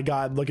 Oh my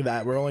god, look at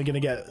that. We're only gonna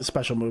get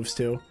special moves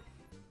too.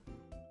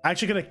 I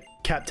actually could have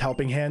kept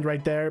helping hand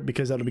right there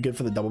because that'll be good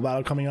for the double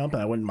battle coming up,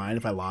 and I wouldn't mind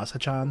if I lost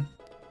Hachan.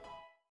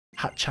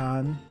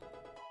 Hachan.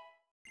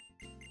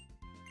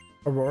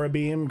 Aurora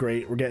Beam,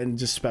 great. We're getting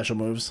just special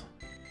moves.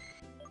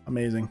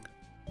 Amazing.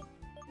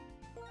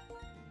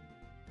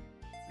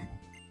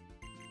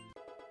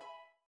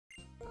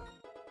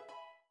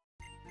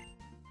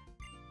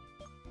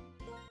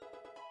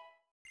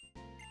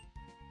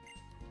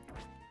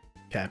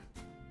 Okay.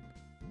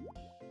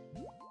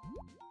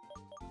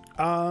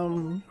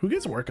 Who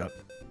gets workup?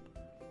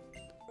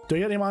 Do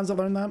you get any mons that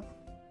learn that?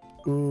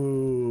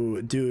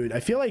 Ooh, dude,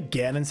 I feel like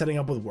Ganon setting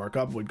up with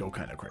workup would go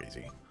kind of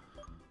crazy.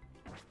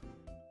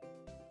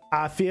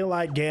 I feel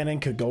like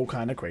Ganon could go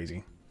kind of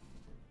crazy.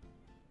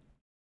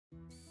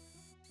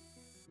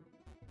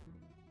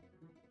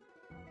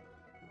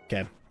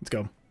 Okay, let's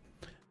go.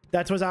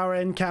 That was our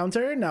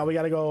encounter. Now we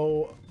gotta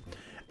go.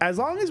 As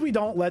long as we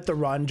don't let the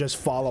run just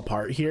fall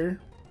apart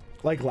here,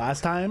 like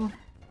last time.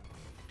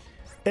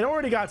 It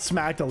already got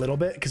smacked a little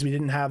bit because we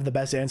didn't have the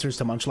best answers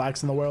to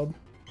Munchlax in the world.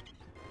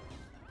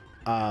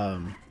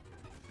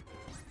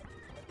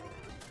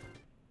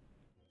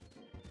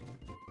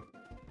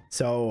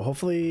 So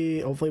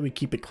hopefully we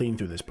keep it clean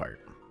through this part.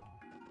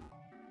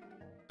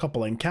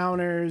 Couple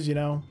encounters, you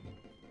know.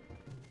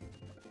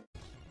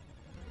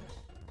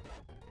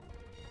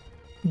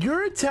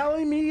 You're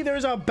telling me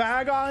there's a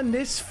bag on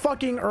this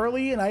fucking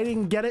early and I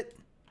didn't get it?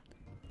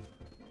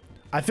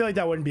 I feel like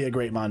that wouldn't be a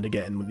great mon to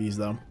get in with these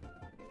though,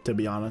 to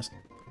be honest.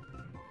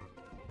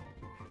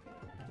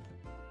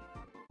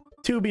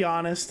 To be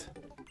honest.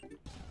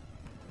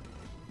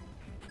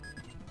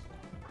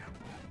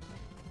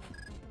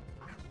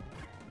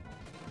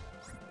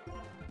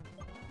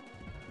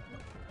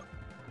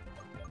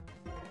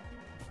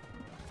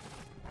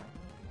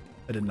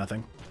 I did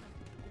nothing.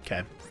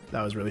 Okay,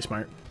 that was really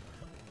smart.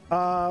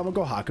 We'll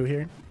go Haku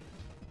here.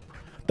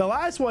 The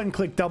last one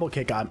clicked double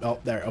kick on. Oh,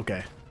 there.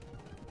 Okay.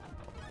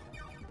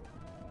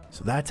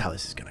 So that's how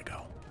this is gonna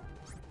go.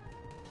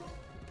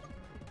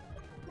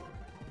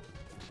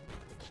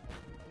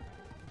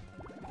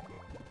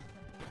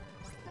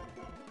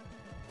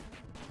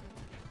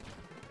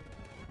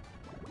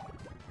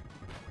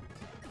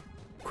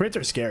 Crits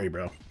are scary,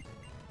 bro.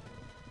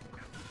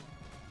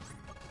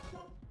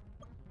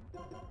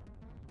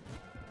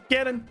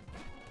 Get him.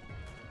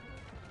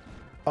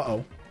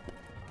 Uh-oh.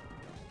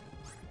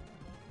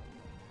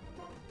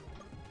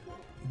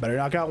 Better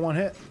knock out one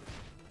hit.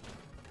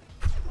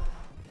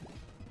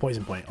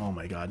 Poison point. Oh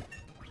my god.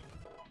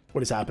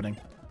 What is happening?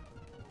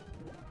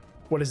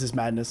 What is this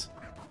madness?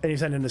 And you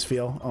send in this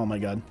feel. Oh my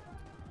god.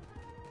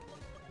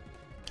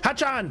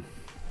 Hachan!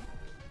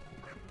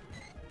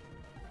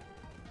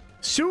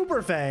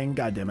 Super Fang.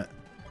 God damn it.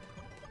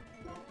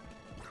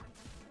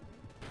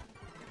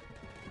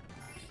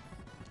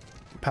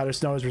 Powder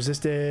Snow is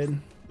resisted.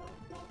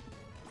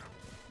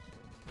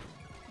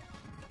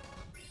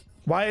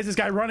 Why is this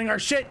guy running our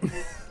shit?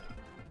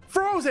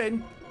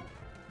 Frozen!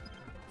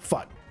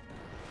 Fuck.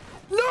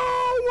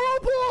 No!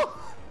 Whirlpool!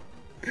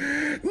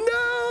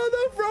 No!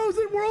 The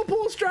frozen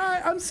whirlpool's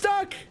dry! I'm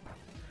stuck!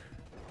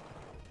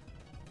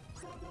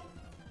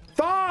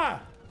 Thaw!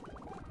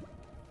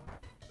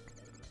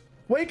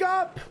 Wake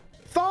up!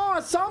 Thaw!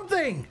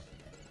 Something!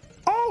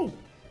 Oh!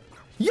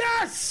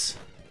 Yes!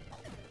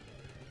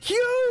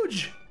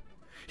 Huge!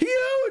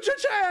 Huge,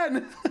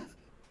 Chan!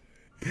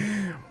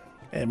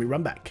 And we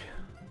run back.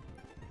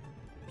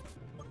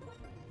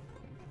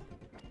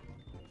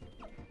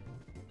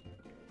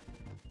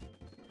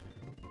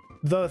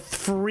 The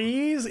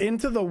freeze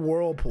into the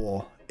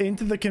whirlpool,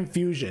 into the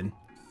confusion.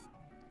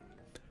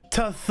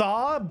 To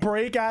thaw,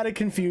 break out of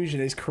confusion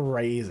is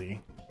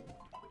crazy.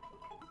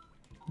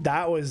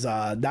 That was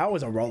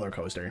a roller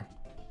coaster.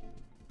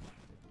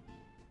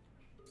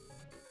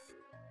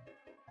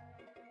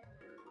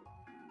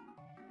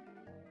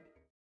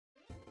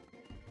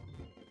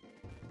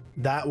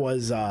 That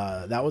was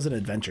an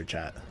adventure,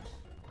 chat.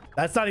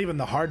 That's not even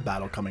the hard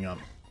battle coming up.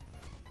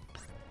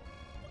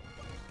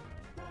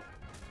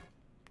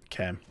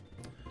 Okay.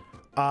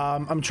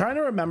 I'm trying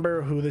to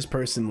remember who this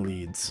person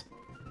leads.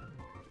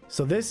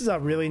 So this is a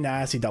really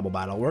nasty double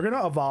battle. We're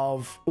gonna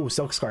evolve. Oh,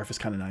 Silk Scarf is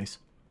kind of nice.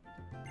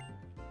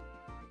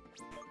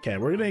 Okay,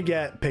 we're gonna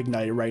get Pig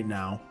Knight right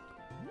now.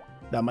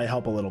 That might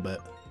help a little bit.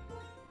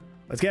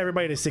 Let's get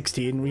everybody to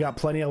 16. We got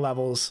plenty of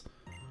levels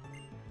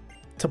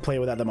to play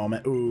with at the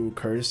moment. Ooh,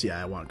 Curse. Yeah,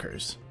 I want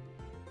Curse.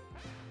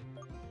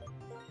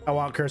 I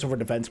want Curse over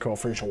Defense Curl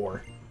for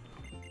sure.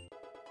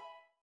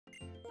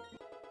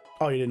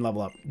 Oh, you didn't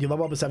level up. You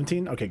level up to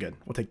 17? Okay, good.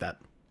 We'll take that.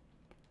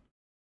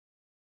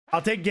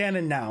 I'll take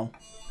Ganon now.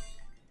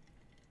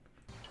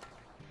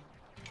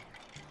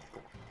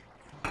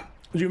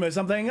 Did you miss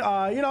something? You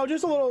know,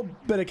 just a little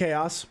bit of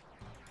chaos.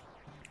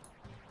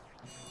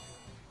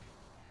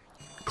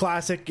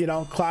 Classic, you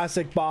know,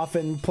 classic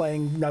boffin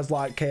playing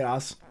Nuzlocke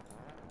chaos.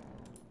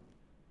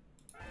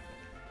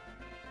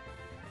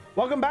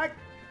 Welcome back.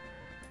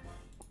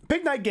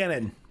 Pig Knight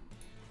Ganon.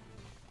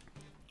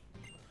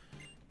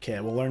 Okay,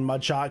 we'll learn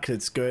Mud Shot because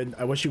it's good.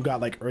 I wish you got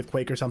like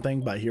Earthquake or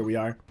something, but here we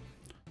are.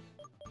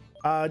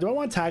 Do I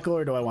want Tackle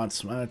or do I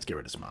want... let's get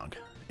rid of Smog.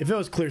 If it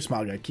was Clear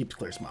Smog, I'd keep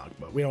Clear Smog,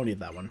 but we don't need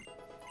that one.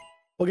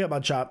 We'll get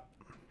Mud Shot.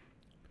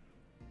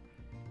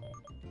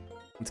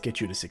 Let's get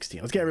you to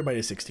 16. Let's get everybody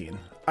to 16.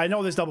 I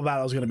know this double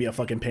battle is going to be a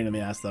fucking pain in the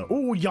ass, though.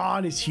 Oh,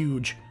 Yawn is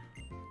huge.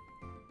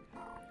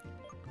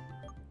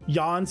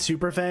 Yawn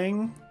Super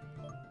Fang.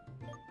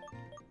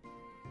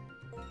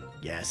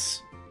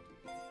 Yes.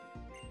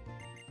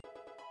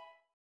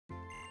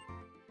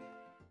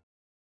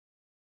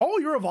 Oh,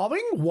 you're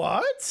evolving?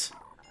 What?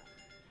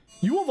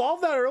 You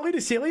evolved that early to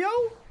Celio?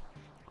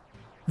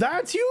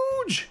 That's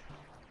huge.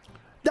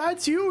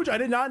 That's huge. I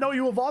did not know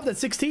you evolved at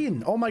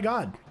 16. Oh my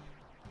god.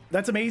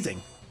 That's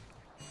amazing.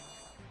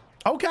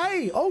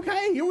 Okay,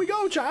 okay, here we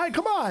go, Chai.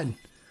 Come on.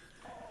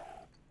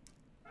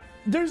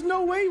 There's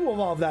no way you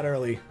evolve that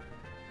early.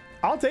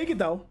 I'll take it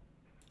though.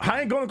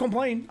 I ain't gonna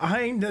complain.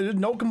 There's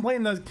no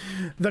complaint.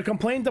 The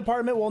complaint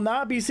department will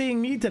not be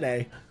seeing me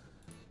today.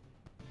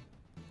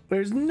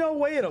 There's no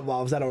way it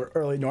evolves that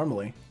early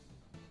normally.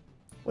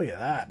 Look at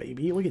that,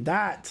 baby. Look at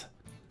that.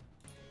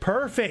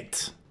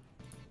 Perfect.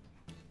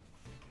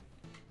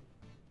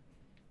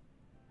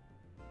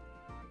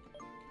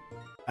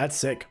 That's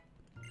sick.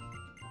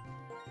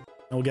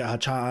 We'll get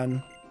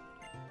Hachan.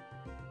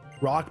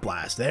 Rock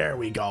Blast. There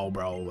we go,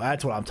 bro.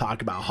 That's what I'm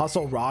talking about.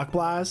 Hustle Rock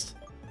Blast.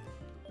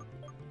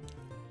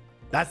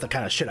 That's the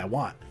kind of shit I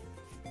want.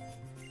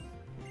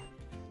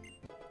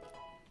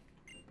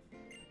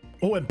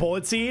 Oh, and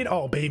Bullet Seed?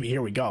 Oh, baby,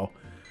 here we go.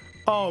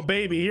 Oh,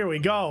 baby, here we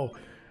go.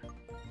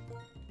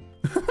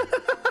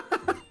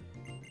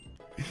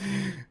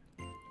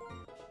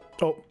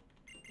 Oh.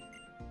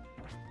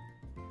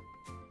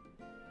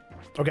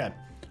 Okay.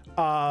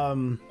 How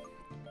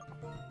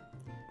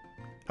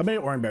many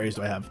orange berries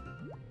do I have?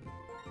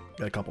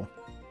 Got a couple.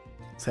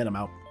 Let's hand them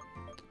out.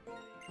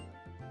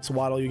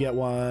 Swaddle, you get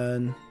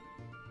one.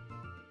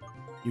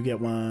 You get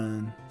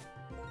one.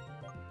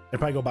 I'd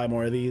probably go buy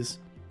more of these.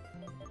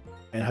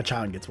 And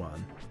Hachan gets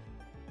one.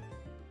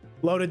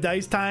 Loaded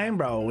dice time?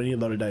 Bro, we need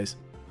loaded dice.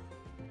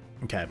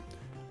 Okay.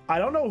 I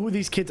don't know who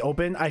these kids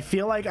open. I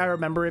feel like I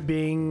remember it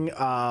being...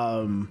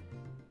 why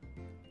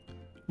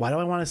do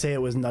I want to say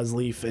it was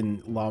Nuzleaf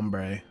and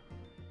Lombre?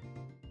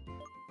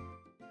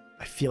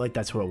 I feel like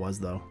that's who it was,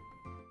 though.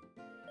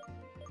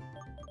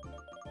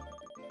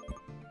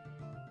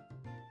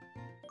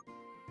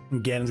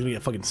 And Ganon's gonna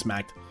get fucking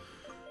smacked.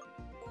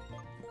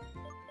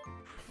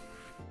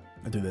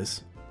 I'll do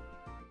this.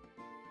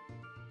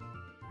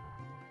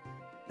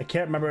 I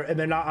can't remember, and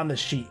they're not on the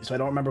sheet, so I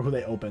don't remember who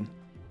they open.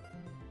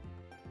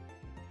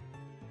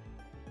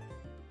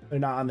 They're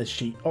not on the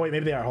sheet. Oh wait,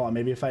 maybe they are. Hold on,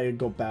 maybe if I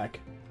go back.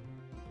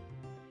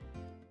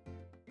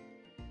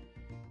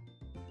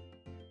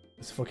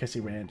 It's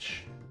Focussi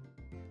Ranch.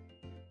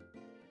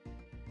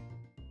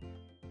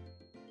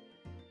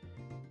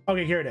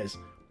 Okay, here it is.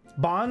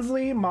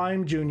 Bonsley,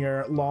 Mime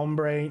Jr.,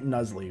 Lombre,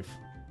 Nuzleaf.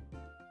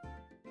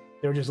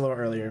 They were just a little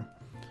earlier.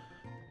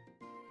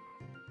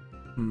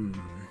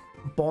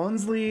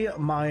 Bonsley,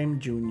 Mime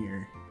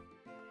Jr.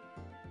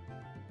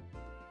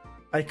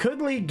 I could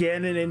lead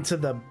Ganon into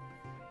the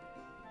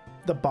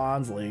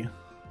Bonsley.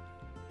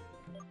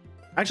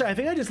 Actually, I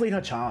think I just lead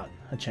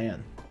Hachan.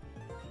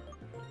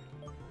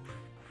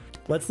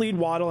 Let's lead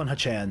Waddle and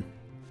Hachan.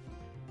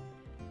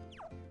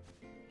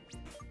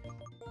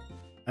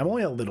 I'm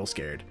only a little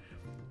scared.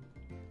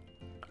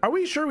 Are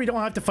we sure we don't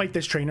have to fight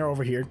this trainer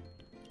over here?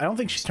 I don't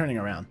think she's turning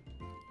around.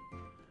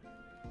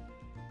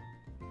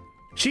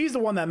 She's the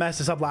one that messed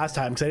us up last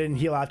time because I didn't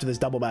heal after this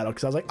double battle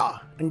because I was like, I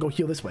can go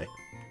heal this way.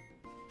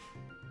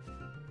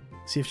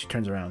 See if she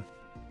turns around.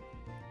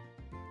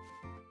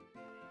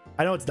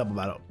 I know it's double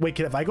battle. Wait,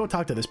 if I go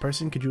talk to this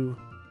person, could you...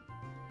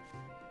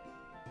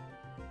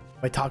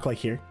 If I talk like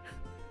here?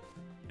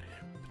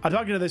 I'm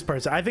talking to this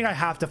person. I think I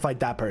have to fight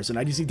that person.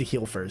 I just need to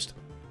heal first.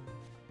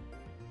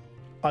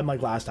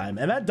 Unlike last time.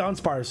 And that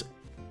Dunsparce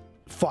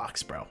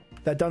fucks, bro.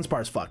 That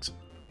Dunsparce fucks.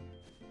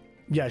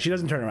 Yeah, she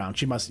doesn't turn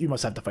around. You must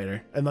have to fight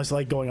her. Unless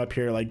like going up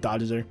here like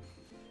dodges her.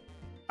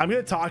 I'm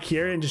gonna talk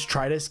here and just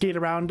try to skate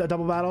around a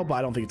double battle, but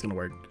I don't think it's gonna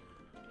work.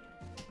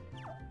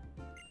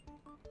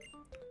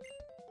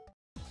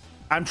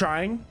 I'm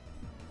trying.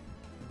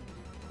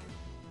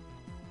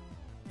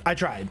 I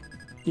tried,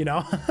 you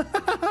know?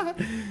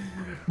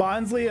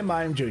 Bonsly and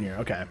Mime Jr.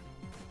 Okay.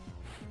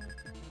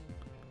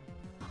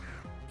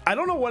 I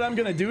don't know what I'm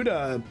gonna do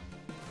to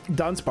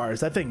Dunsparce.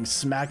 That thing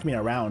smacked me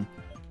around.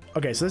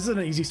 Okay, so this is an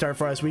easy start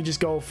for us. We just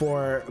go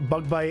for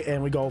Bug Bite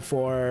and we go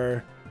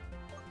for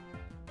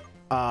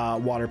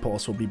Water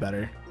Pulse will be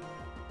better.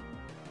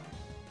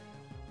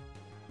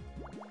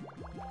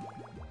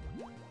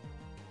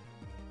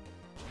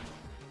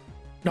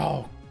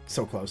 Oh,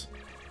 so close.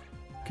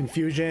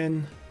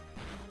 Confusion.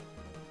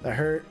 That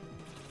hurt.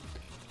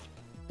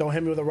 Don't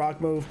hit me with a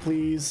rock move,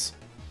 please.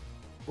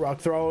 Rock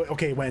throw.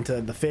 Okay, went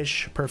into the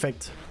fish.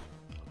 Perfect.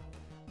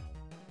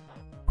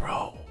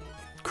 Bro.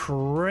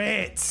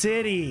 Crit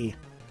City.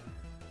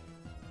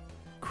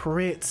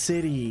 Crit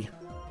City.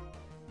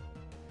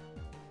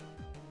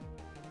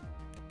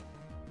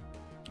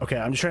 Okay,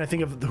 I'm just trying to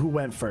think of who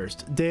went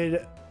first.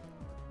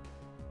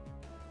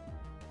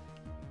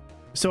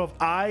 So if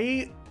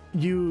I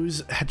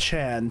use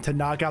Hachan to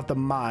knock out the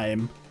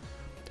Mime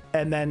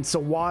and then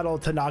Sawaddle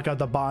to knock out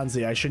the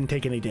Bonsly, I shouldn't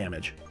take any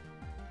damage.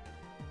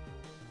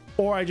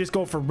 Or I just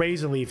go for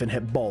Razor Leaf and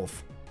hit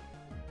both.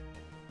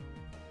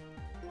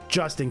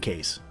 Just in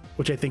case,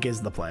 which I think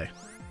is the play.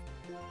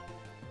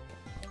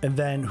 And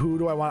then who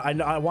do I want?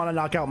 I want to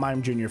knock out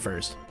Mime Jr.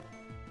 first.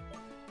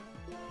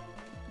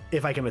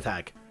 If I can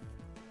attack.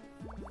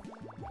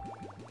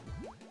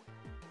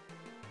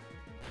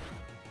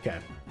 Okay.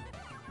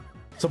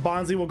 So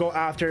Bonsly will go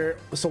after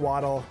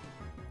Sawaddle.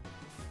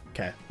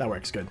 Okay, that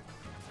works. Good.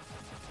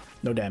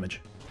 No damage.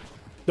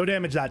 No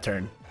damage that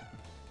turn.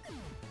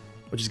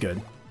 Which is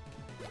good.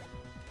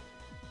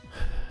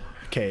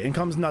 Okay, in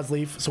comes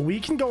Nuzleaf. So we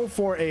can go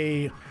for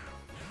a...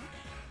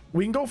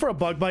 We can go for a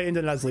Bug Bite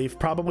into Nuzleaf.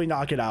 Probably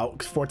knock it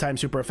out. 4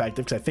 times super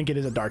effective because I think it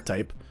is a dark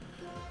type.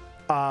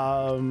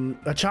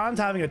 Hachan's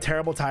having a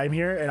terrible time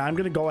here. And I'm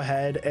going to go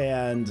ahead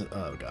and...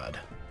 Oh, God.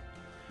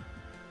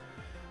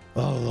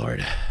 Oh,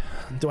 Lord.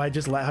 Do I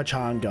just let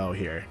Hachan go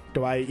here?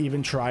 Do I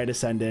even try to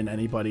send in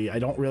anybody? I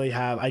don't really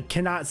have... I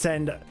cannot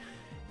send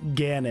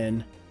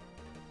Ganon.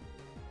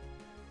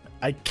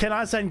 I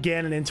cannot send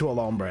Ganon into a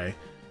Lombre.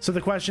 So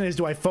the question is,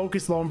 do I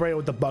focus Lombre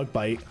with the Bug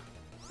Bite?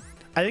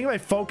 I think if I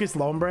focus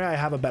Lombre, I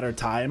have a better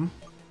time.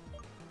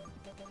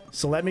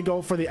 So let me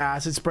go for the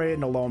Acid Spray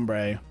into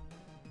Lombre.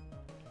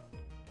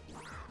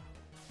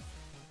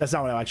 That's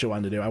not what I actually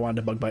wanted to do. I wanted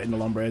to Bug Bite into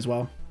Lombre as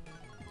well.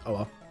 Oh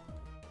well.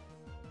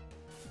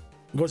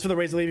 Goes for the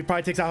Razor Leaf. He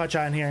probably takes out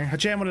Hachan here.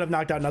 Hachan wouldn't have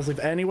knocked out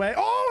Nuzleaf anyway.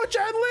 Oh,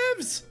 Hachan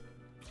lives!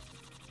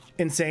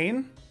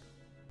 Insane.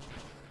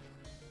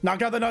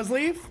 Knock out the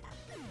Nuzleaf.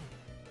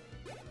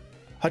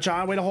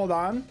 Hachan, way to hold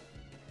on.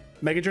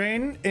 Mega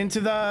Drain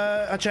into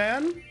the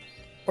Hachan.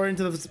 Or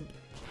into the...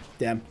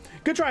 Damn.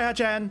 Good try,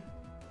 Hachan.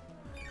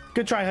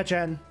 Good try,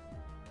 Hachan.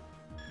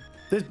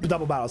 This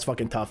double battle is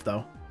fucking tough,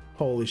 though.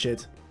 Holy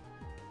shit.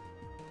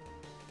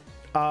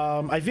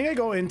 I think I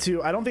go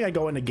into... I don't think I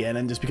go into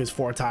Ganon just because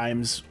 4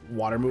 times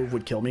water move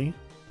would kill me.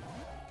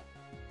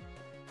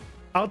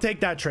 I'll take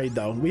that trade,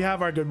 though. We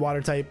have our good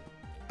water type.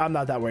 I'm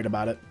not that worried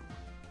about it.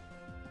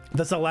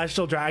 The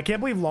Celestial Dragon. I can't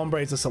believe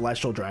Lombre is a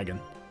Celestial Dragon.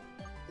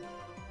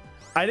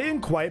 I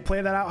didn't quite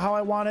play that out how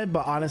I wanted,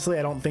 but honestly,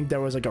 I don't think there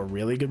was like a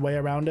really good way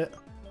around it.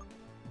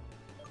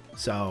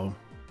 So,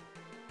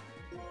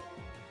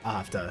 I'll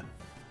have to,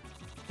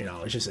 you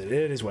know, it's just, it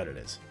is what it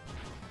is.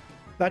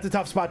 That's a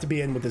tough spot to be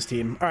in with this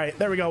team. All right,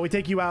 there we go. We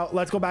take you out.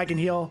 Let's go back and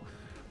heal.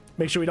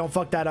 Make sure we don't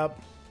fuck that up.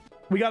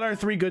 We got our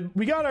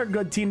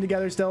good team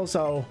together still,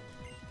 so.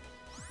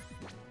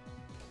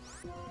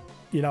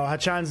 You know,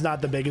 Hachan's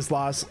not the biggest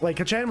loss. Like,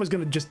 Hachan was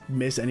going to just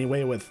miss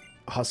anyway with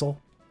Hustle.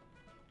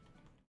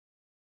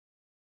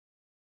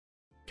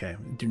 Okay,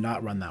 do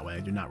not run that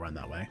way. Do not run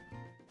that way.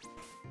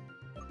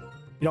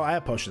 You know, I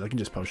have potions. I can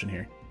just potion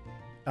here.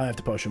 I don't have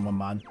to potion one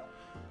mod.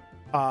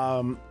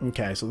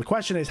 Okay, so the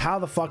question is, how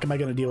the fuck am I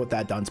going to deal with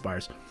that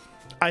Dunsparce?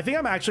 I think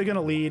I'm actually going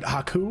to lead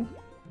Haku.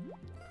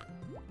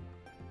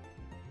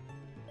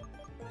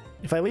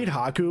 If I lead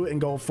Haku and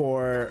go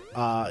for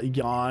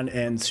Yawn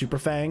and Super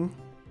Fang,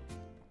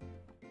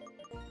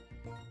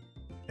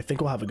 I think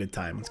we'll have a good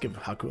time. Let's give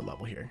Haku a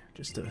level here,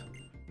 just to,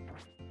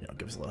 you know,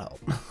 give us a little help.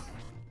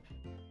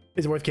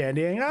 Is it worth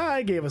candying? Ah,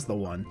 I gave us the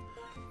 1.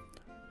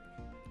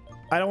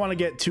 I don't want to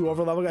get too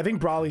over leveled. I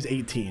think Brawly's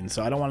 18,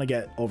 so I don't want to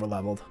get over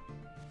leveled.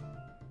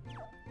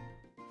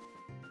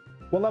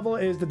 What level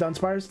is the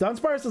Dunsparce?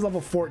 Dunsparce is level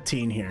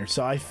 14 here,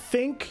 so I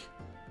think...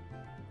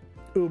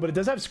 Ooh, but it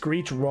does have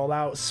Screech,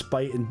 Rollout,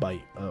 Spite, and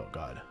Bite. Oh,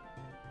 God.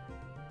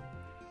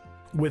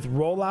 With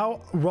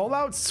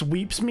Rollout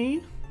sweeps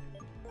me.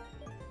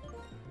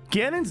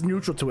 Ganon's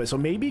neutral to it, so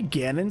maybe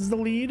Ganon's the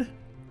lead.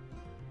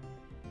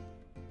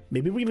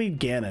 Maybe we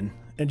lead Ganon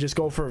and just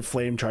go for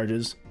flame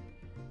charges.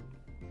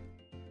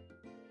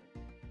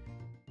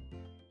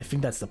 I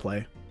think that's the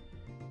play.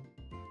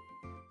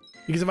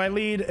 Because if I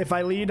lead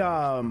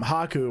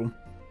Haku,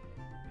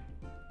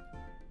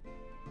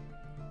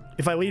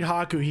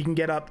 he can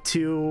get up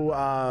to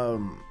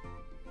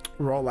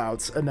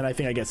rollouts, and then I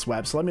think I get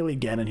swept. So let me lead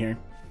Ganon here.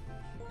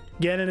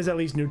 Ganon is at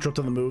least neutral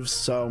to the moves,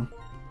 so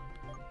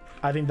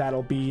I think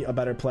that'll be a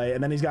better play.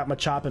 And then he's got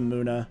Machop and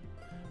Muna.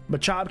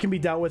 Machop can be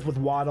dealt with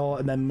Waddle,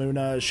 and then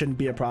Muna shouldn't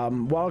be a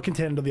problem. Waddle can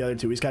handle the other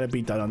two. He's got to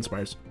beat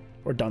Dunsparce.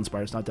 Or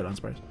Dunsparce, not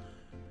Dunsparce.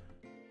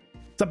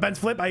 What's up, Ben's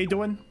Flip? How you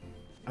doing?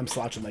 I'm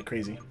slouching like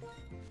crazy.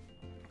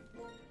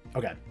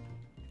 Okay.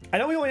 I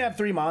know we only have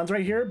 3 mons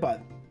right here,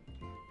 but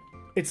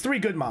it's 3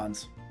 good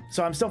mons.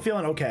 So I'm still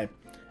feeling okay.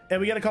 And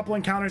we got a couple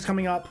encounters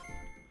coming up.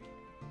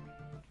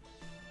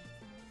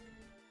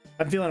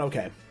 I'm feeling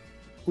okay.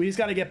 We just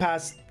got to get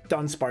past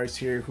Dunsparce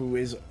here, who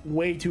is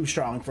way too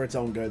strong for its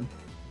own good.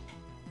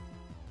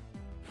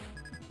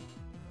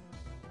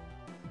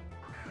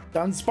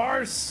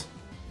 Dunsparce!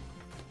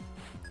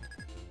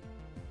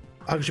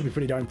 Hug should be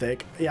pretty darn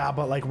thick. Yeah,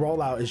 but like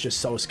rollout is just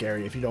so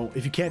scary if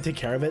you can't take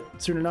care of it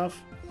soon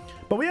enough.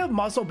 But we have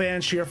Muscle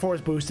Band, Sheer Force,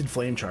 boosted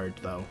Flame Charge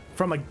though.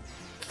 From like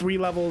 3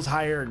 levels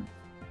higher.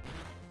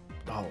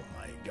 Oh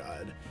my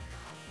god.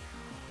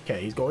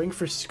 Okay, he's going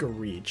for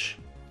Screech.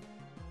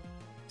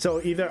 So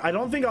either I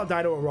don't think I'll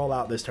die to a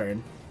rollout this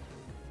turn.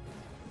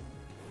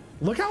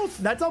 Look how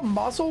that's a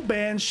Muscle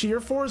Band, Sheer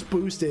Force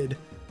boosted.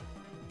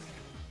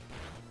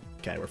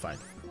 Okay, we're fine.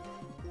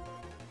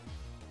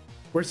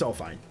 We're so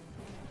fine.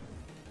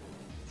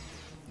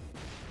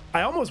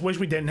 I almost wish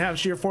we didn't have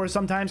Sheer Force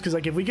sometimes, because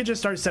like if we could just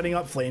start setting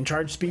up Flame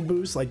Charge speed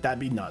boost, like that'd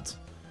be nuts.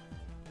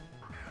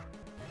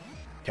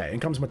 Okay,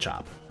 in comes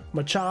Machop.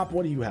 Machop,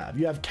 what do you have?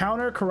 You have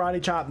Counter,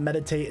 Karate Chop,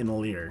 Meditate, and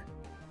Leer.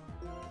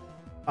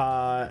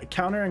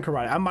 Counter and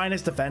Karate. I'm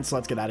minus defense, so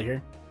let's get out of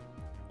here.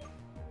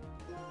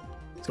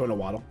 Let's go to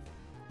Waddle.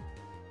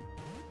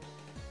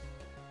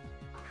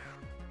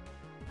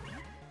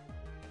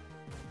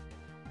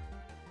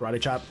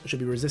 Karate Chop should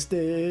be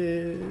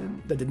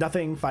resisted. That did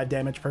nothing. 5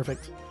 damage.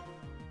 Perfect.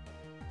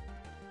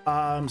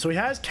 So he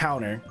has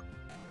Counter.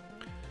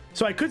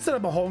 So I could set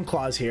up a Home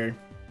Claws here.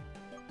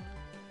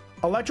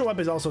 Electro Web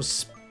is also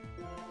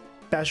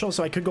special,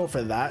 so I could go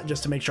for that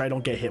just to make sure I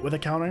don't get hit with a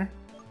counter.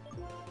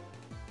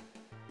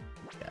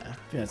 Yeah, I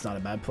think that's not a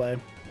bad play.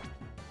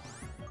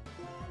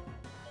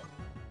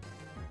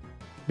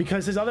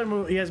 Because his other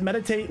move, he has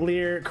Meditate,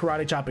 Leer,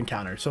 Karate Chop, and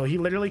Counter. So he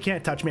literally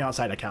can't touch me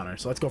outside a counter.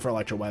 So let's go for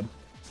Electro Web.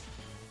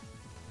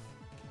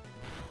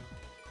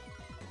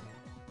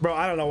 Bro,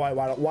 I don't know why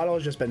Waddle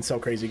has just been so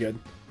crazy good.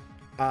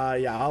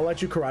 Yeah, I'll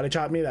let you Karate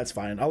Chop me. That's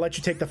fine. I'll let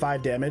you take the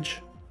 5 damage.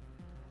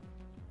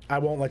 I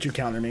won't let you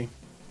counter me.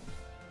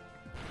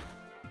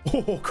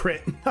 Oh,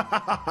 crit.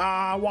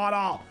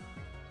 Waddle.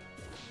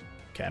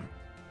 Okay.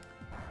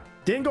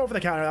 Didn't go for the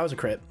counter. That was a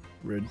crit.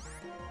 Rude.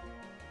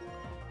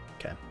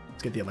 Okay.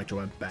 Let's get the Electro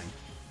Web. Bang.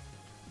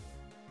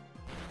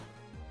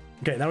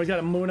 Okay, now he's got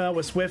a Muna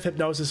with Swift,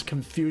 Hypnosis,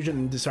 Confusion,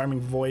 and Disarming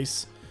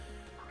Voice.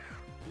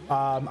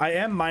 I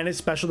am minus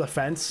special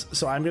defense,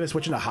 so I'm going to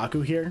switch into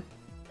Haku here.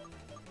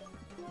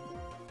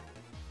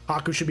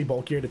 Haku should be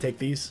bulkier to take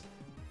these.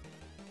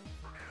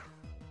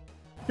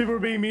 People were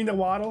being mean to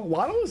Waddle.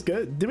 Waddle was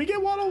good. Did we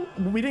get Waddle?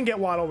 We didn't get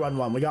Waddle run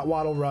 1. We got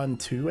Waddle run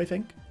 2, I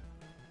think.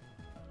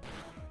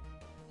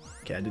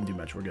 Okay, I didn't do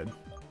much. We're good.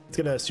 Let's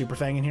get a Super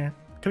Fang in here.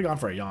 Could have gone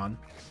for a Yawn.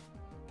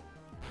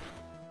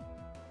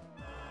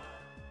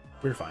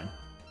 We're fine.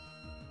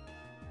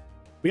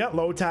 We got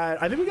Lotad.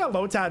 I think we got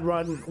Lotad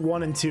run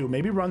 1 and 2.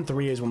 Maybe run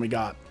 3 is when we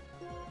got...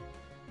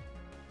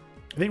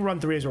 I think run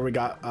 3 is where we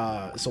got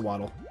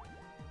Sawaddle.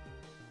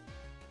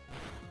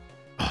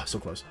 Oh, so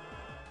close.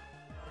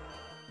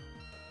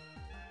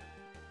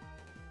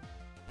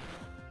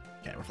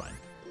 Okay, we're fine.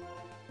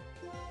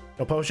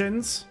 No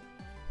potions.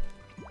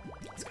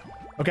 Let's go.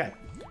 Okay.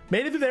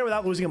 Made it through there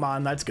without losing him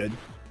on. That's good.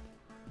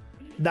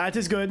 That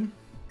is good.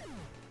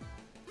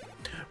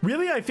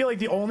 Really, I feel like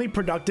the only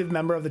productive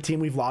member of the team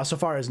we've lost so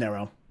far is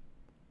Nero.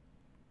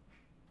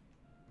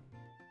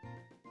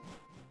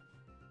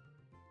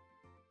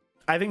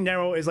 I think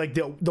Nero is like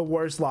the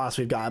worst loss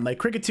we've gotten. Like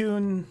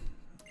Cricketune,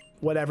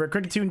 whatever.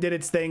 Cricketune did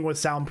its thing with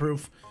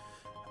Soundproof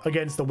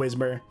against the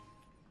Whisper.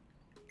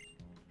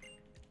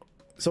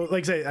 So,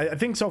 like I say, I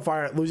think so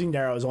far losing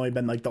Nero has only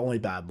been like the only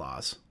bad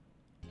loss.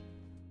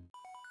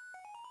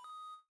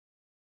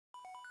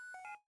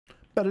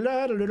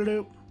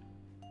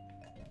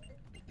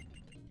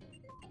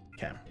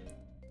 Okay.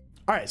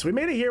 All right, so we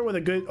made it here with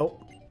a good... Oh,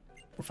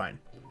 we're fine.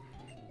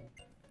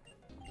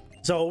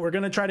 So we're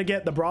going to try to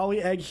get the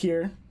Brawly egg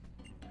here.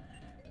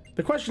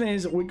 The question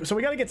is, so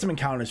we got to get some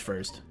encounters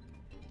first.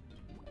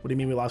 What do you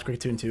mean we lost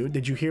Cricket 2 and 2?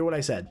 Did you hear what I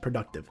said?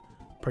 Productive.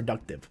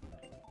 Productive.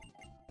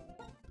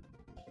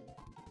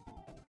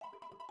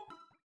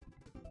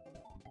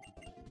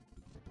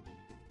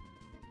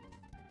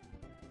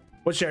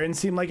 What Sharon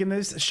seemed like in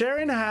this?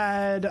 Sharon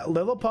had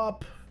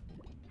Lillipup.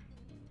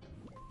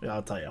 Yeah,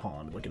 I'll tell you. Hold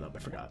on, look it up. I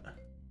forgot.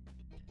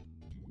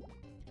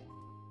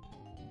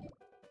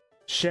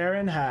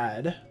 Sharon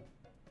had...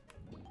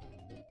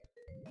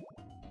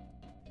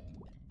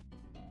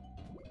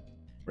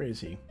 Where is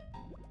he?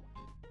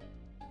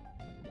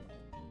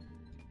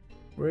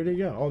 Where did he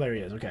go? Oh, there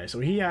he is. Okay, so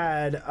he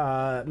had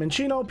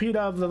Minccino,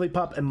 Pidove,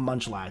 Lillipup, and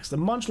Munchlax. The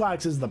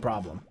Munchlax is the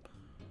problem.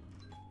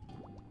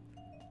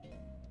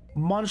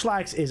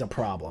 Munchlax is a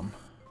problem.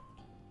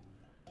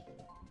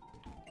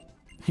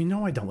 You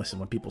know I don't listen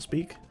when people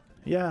speak.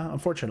 Yeah,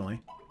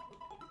 unfortunately.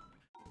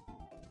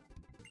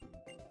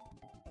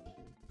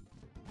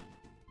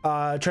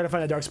 Try to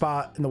find a dark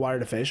spot in the water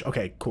to fish.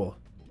 Okay, cool.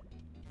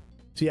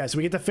 So yeah, so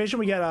we get the fish and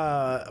we get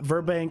a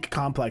Verbank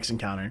complex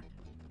encounter.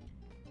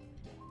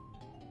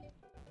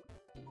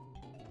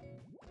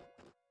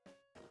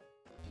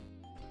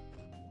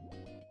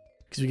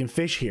 Because we can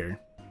fish here.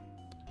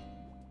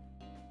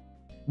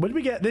 What did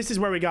we get? This is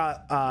where we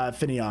got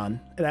Finneon.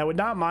 And I would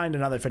not mind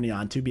another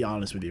Finneon, to be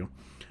honest with you.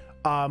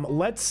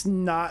 Let's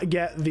not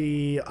get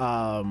the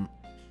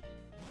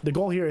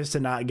goal here is to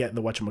not get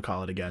the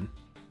whatchamacallit again.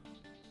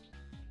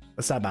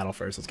 Let's not battle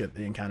first. Let's get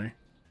the encounter.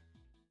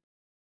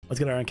 Let's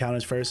get our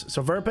encounters first.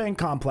 So Verbank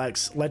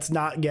complex. Let's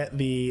not get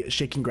the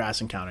shaking grass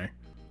encounter.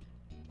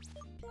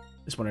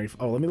 Just wondering if,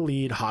 oh, let me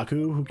lead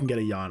Haku, who can get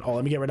a yawn. Oh,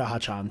 let me get rid of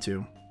Hachan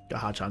too.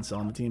 Got Hachan still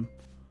on the team.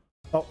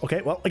 Oh,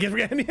 okay. Well, I guess we're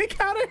getting the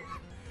encounter.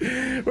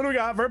 What do we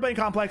got? Verbank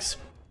complex.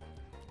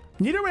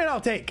 Nidoran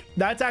I'll take.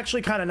 That's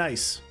actually kind of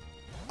nice.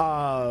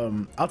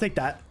 I'll take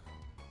that.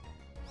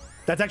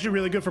 That's actually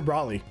really good for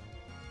Brawly.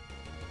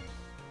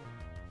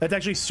 That's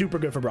actually super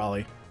good for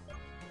Brawly.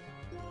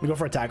 We go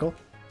for a tackle.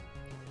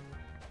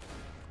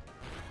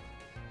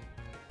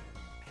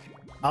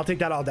 I'll take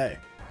that all day.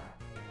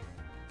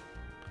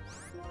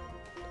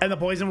 And the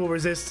poison will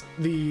resist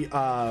the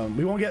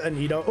we won't get a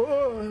Nido.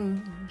 Oh,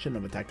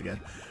 shouldn't have attacked again.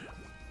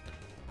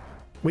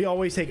 We'll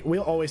always take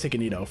a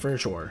Nido for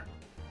sure.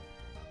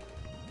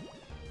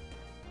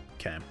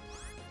 Okay.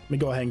 Let me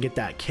go ahead and get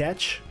that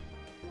catch.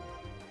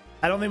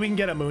 I don't think we can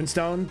get a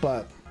Moonstone,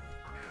 but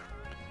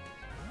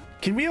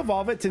can we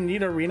evolve it to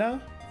Nidorina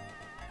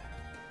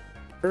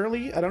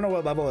early? I don't know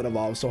what level it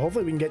evolves, so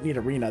hopefully we can get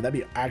Nidorina. That'd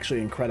be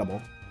actually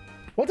incredible.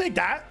 We'll take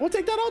that. We'll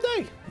take that all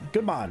day.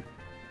 Good mon.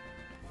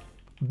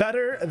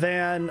 Better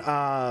than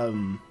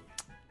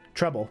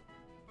Treble.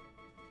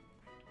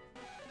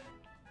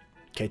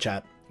 Okay,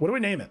 chat. What do we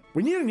name it?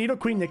 We need a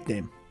Nidoqueen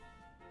nickname.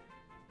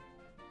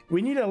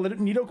 We need a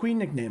Nidoqueen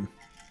nickname.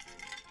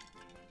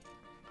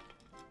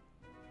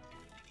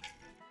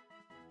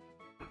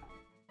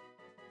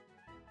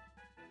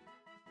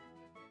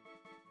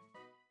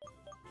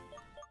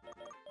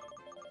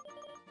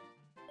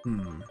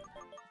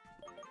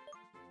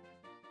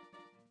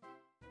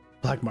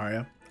 Black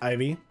Mario.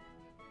 Ivy.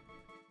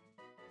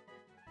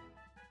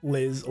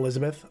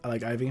 Elizabeth. I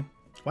like Ivy.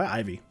 Why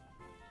Ivy?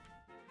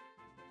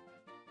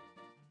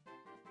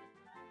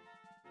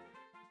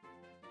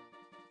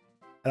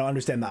 I don't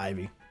understand the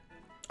Ivy.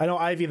 I know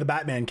Ivy, the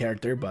Batman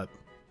character, but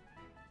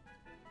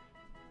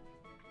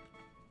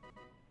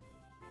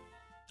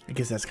I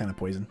guess that's kind of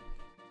poison.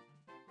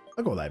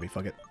 I'll go with Ivy.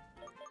 Fuck it.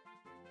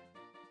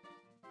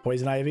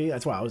 Poison Ivy.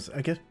 That's why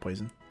I guess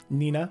poison.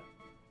 Nina.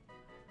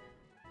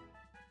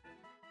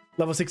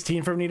 Level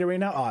 16 from Nina right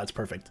now. Oh, it's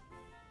perfect.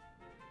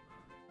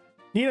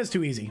 Nina's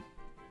too easy.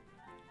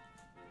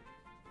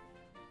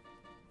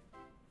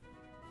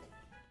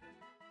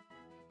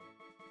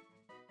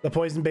 The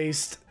poison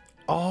based.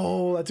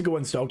 Oh, that's a good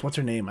one, Stoked. What's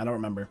her name? I don't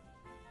remember.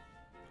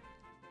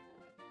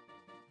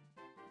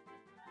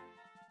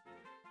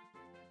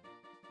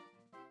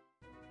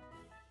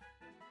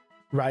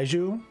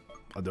 Raiju.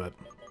 I'll do it.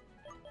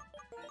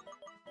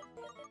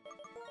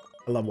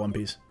 I love One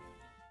Piece.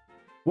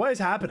 What is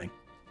happening?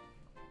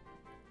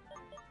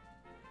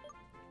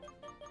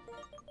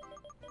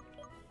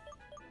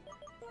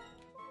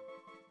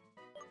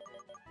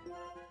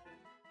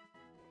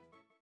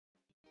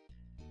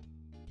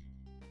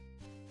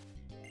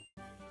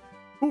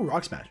 Ooh,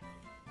 Rock Smash.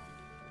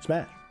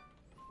 Smash.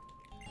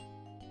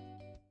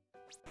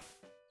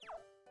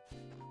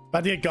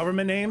 About to get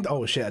government named?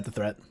 Oh shit, that's a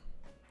threat.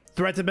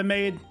 Threats have been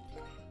made.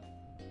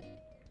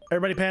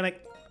 Everybody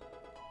panic.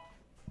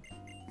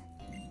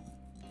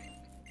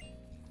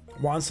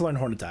 Wants to learn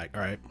Horn Attack.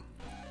 Alright.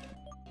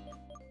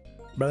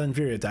 Better than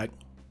Fury Attack.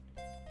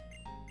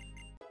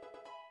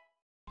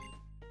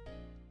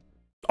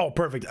 Oh,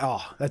 perfect.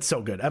 Oh, that's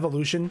so good.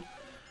 Evolution.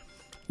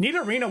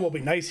 Nidorina will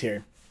be nice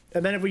here.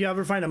 And then if we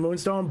ever find a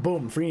Moonstone,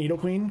 boom, free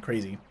Nidoqueen.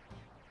 Crazy.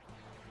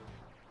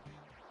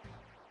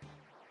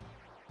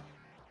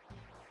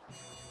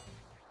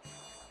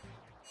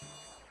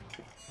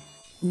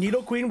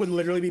 Needle Queen would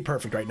literally be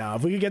perfect right now.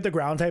 If we could get the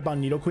ground type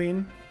on Needle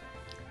Queen,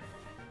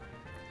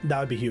 that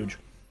would be huge.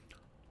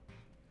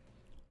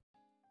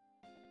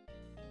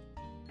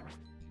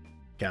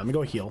 Okay, let me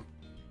go heal.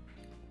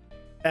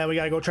 And we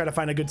gotta go try to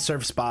find a good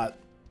surf spot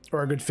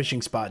or a good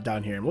fishing spot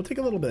down here. And we'll take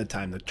a little bit of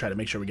time to try to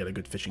make sure we get a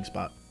good fishing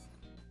spot.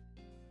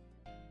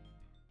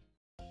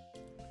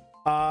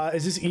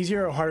 Is this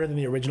easier or harder than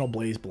the original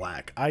Blaze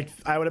Black?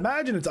 I would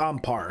imagine it's on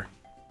par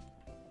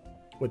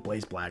with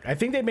Blaze Black. I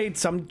think they made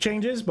some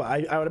changes,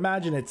 but I would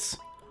imagine it's...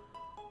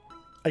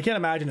 I can't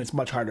imagine it's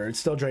much harder. It's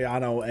still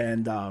Drayano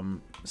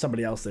and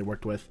somebody else they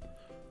worked with.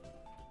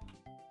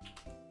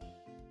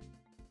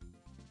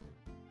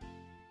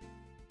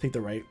 Take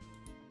the right.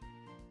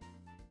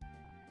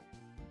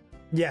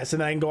 Yes,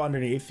 and then I can go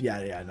underneath.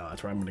 Yeah, no,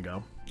 that's where I'm gonna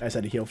go. I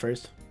said to heal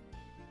first.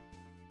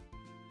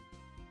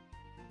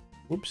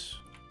 Oops.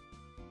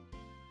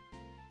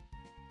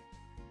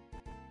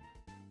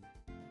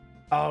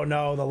 Oh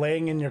no, the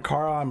laying in your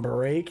car on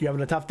break. You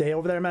having a tough day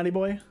over there, Matty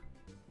boy?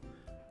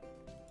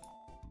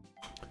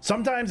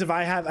 Sometimes if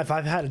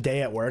I've had a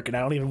day at work and I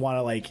don't even want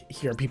to like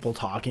hear people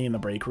talking in the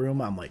break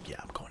room, I'm like, yeah,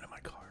 I'm going to my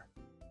car.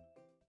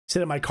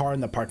 Sit in my car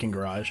in the parking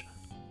garage.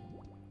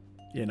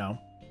 You know?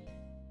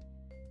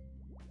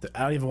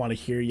 I don't even want to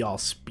hear y'all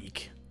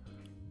speak.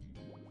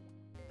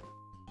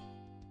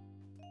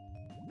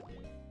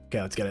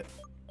 Okay, let's get it.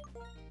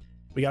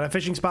 We got a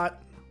fishing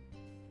spot.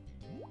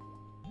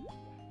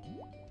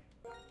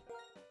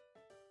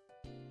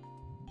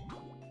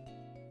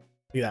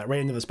 Look at that, right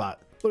into the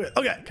spot. Look at,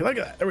 okay, look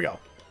at that. There we go.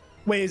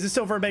 Wait, is this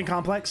still Verbank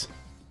Complex?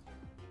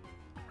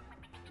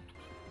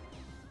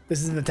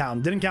 This is in the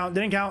town. Didn't count,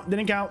 didn't count,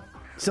 didn't count.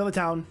 Still the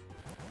town.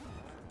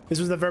 This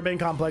was the Verbank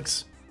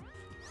Complex.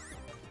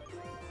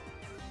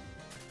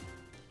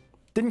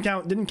 Didn't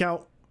count, didn't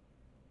count.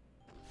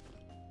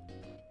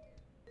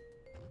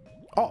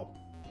 Oh,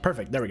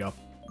 perfect. There we go.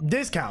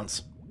 This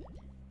counts.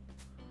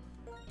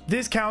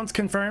 This counts,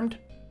 confirmed.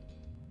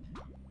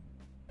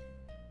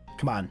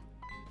 Come on.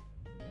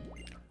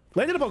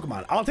 Landed a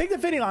Pokemon. I'll take the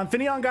Finneon.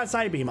 Finneon got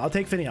Side Beam. I'll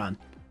take Finneon.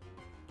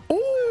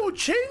 Ooh,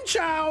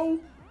 Chinchou.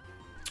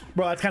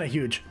 Bro, that's kind of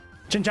huge.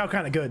 Chinchou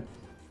kind of good.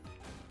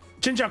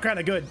 Chinchou kind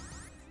of good.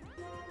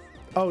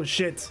 Oh,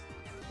 shit.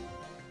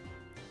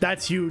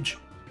 That's huge.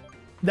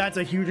 That's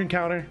a huge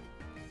encounter.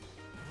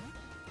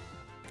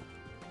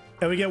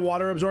 And we get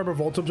Water Absorb or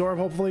Volt Absorb,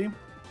 hopefully.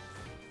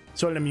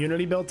 So an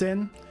immunity built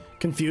in.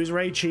 Confuse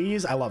Ray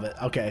Cheese. I love it.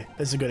 Okay,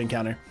 this is a good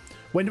encounter.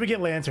 When do we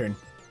get Lantern?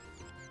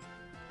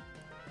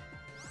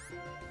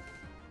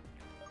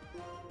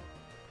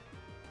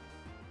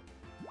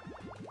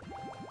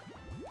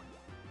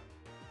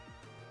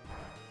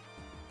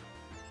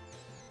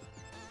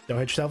 Don't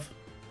hit yourself.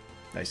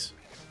 Nice.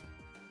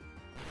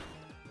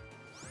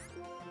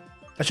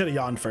 I should have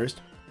yawned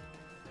first.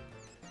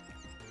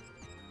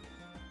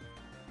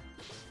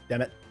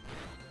 Damn it.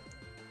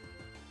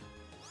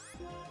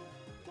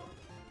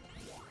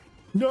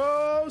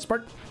 No,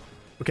 Spark.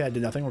 Okay, that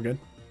did nothing. We're good.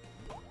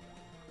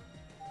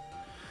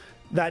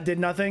 That did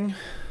nothing.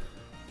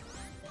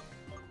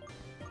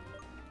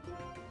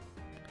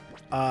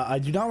 I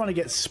do not want to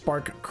get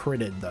Spark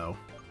critted, though.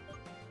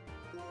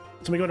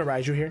 So we go to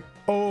Raiju here.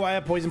 Oh, I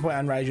have Poison Point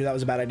on Raiju. That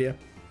was a bad idea.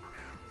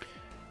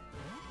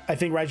 I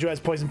think Raiju has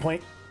Poison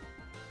Point.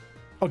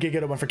 Okay,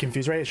 good. I went for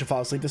Confuse Ray. I should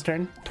fall asleep this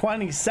turn.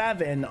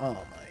 27. Oh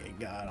my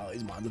god. All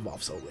these mons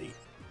evolve so late.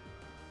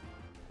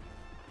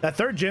 That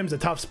third gym's a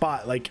tough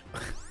spot. Like...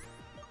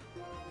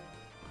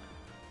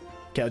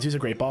 Okay, let's use a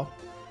Great Ball.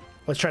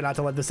 Let's try not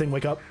to let this thing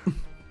wake up.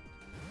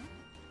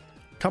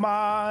 Come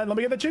on. Let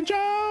me get the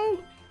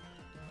Chinchou.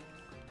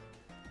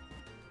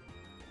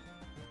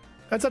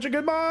 That's such a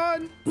good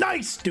mon.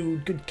 Nice,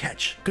 dude. Good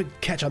catch. Good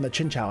catch on the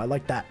Chinchou. I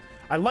like that.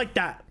 I like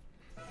that.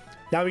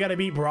 Now we got to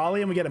beat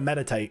Brawly and we get a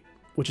Meditite,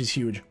 which is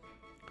huge.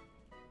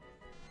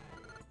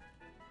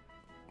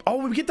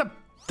 Oh, we get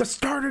the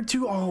starter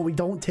too. Oh, we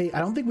don't take... I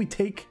don't think we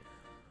take...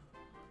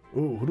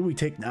 Ooh, who do we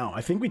take now?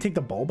 I think we take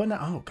the Bulba now.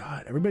 Oh,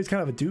 God. Everybody's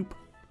kind of a dupe.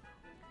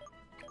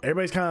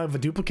 Everybody's kind of a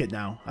duplicate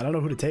now. I don't know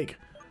who to take.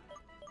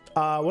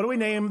 What do we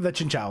name the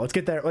Chinchou? Let's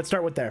get there. Let's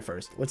start with there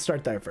first. Let's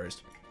start there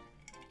first.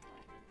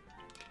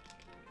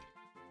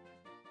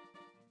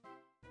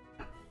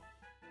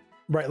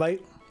 Bright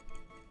Light.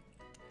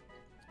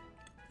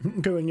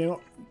 Okay, we name it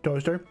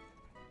Toaster.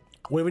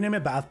 What do we name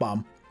it? Bath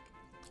Bomb.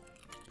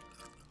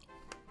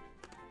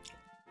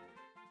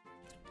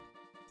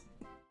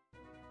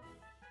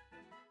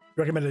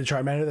 Recommended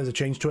Charmander. There's a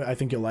change to it I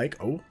think you'll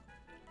like. Oh.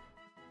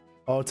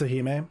 Oh, it's a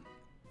Hime.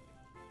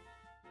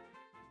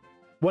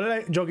 What did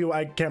I... Jogi,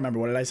 I can't remember.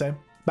 What did I say?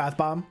 Bath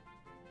Bomb?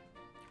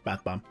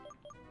 Bath Bomb.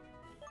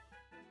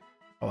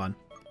 Hold on.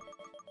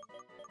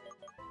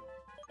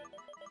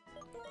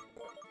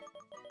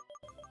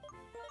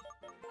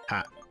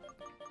 Hat.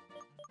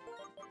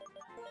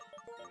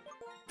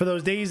 For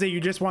those days that you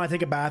just want to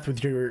take a bath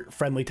with your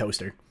friendly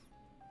toaster.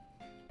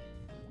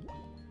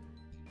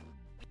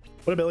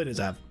 What ability does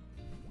it have?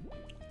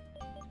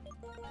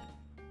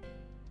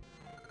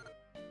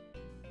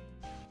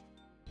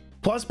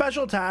 Plus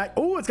special attack.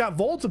 Oh, it's got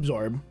Volt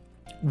Absorb.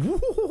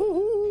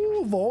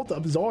 Woo, Volt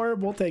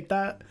Absorb. We'll take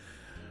that.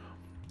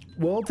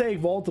 We'll take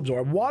Volt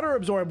Absorb. Water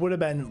Absorb would have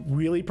been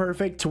really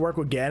perfect to work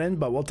with Ganon,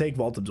 but we'll take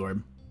Volt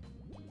Absorb.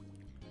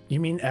 You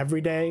mean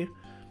every day?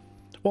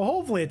 Well,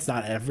 hopefully it's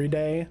not every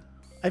day.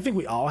 I think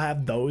we all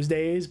have those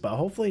days, but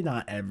hopefully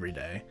not every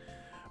day.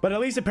 But at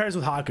least it pairs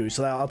with Haku,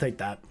 so I'll take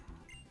that.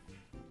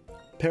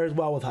 Pairs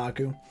well with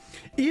Haku.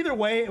 Either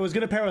way, it was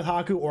going to pair with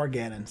Haku or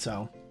Ganon,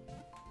 so.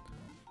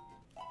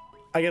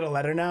 I get a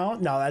letter now?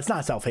 No, that's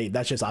not self-hate.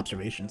 That's just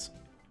observations.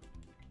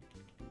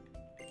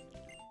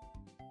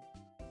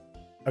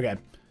 Okay.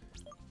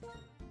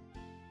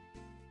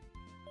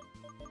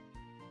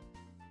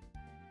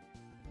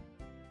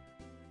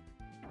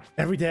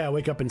 Every day I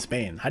wake up in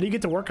Spain. How do you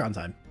get to work on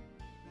time?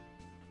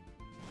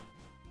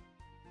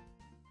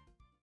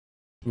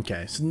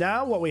 Okay, so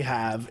now what we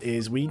have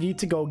is we need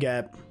to go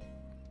get...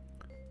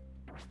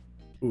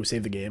 Ooh,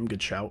 save the game.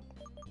 Good shout.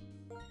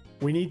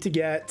 We need to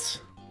get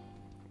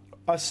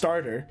a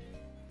starter.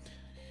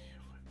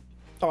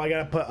 Oh, I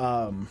gotta put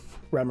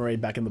Remoraid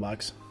back in the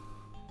box.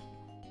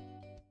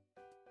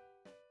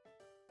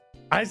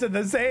 I said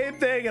the same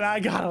thing and I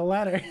got a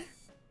letter.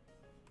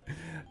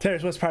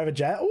 Terrace West private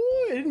jet.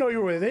 Ooh, I didn't know you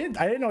were within.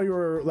 I didn't know you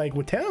were like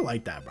with Taylor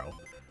like that, bro.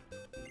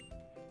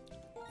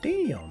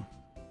 Damn.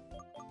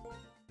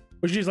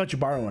 We should just let you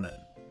borrow on it.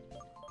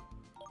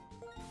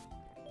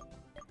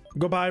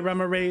 Goodbye,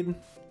 Remoraid.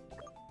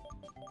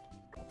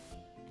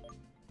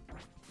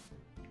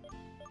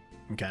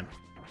 Okay.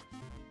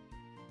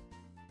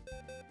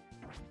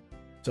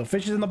 So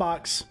fish is in the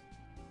box.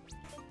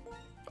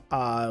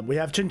 We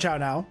have Chin Chow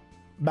now.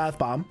 Bath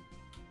Bomb,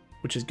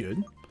 which is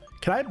good.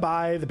 Can I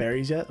buy the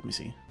berries yet? Let me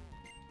see.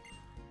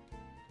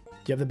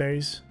 Do you have the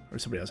berries? Or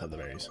somebody else have the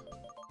berries?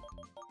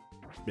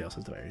 Somebody else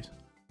has the berries.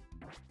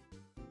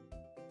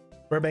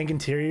 Burbank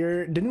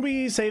Interior. Didn't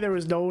we say there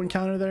was no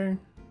encounter there?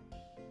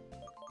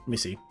 Let me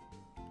see.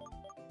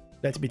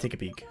 Let me take a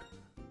peek.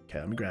 Okay,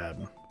 I'm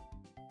gonna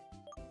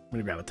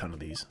grab a ton of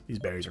these. These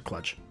berries are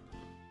clutch.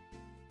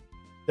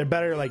 They're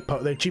better, like,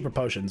 they're cheaper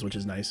potions, which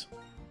is nice.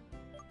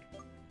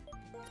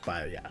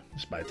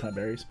 Just buy a ton of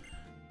berries.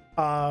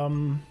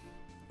 I'll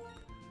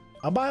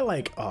buy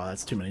like, oh,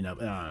 that's too many. No,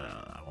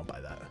 I won't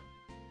buy that.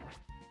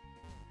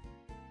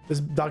 This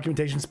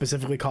documentation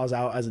specifically calls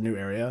out as a new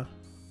area.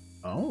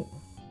 Oh.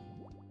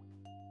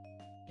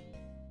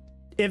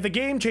 If the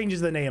game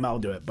changes the name, I'll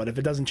do it. But if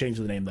it doesn't change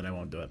the name, then I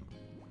won't do it.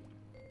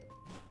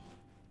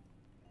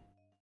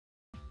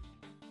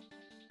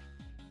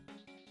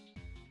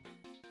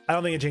 I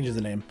don't think it changes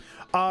the name.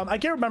 I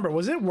can't remember.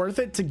 Was it worth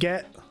it to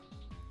get...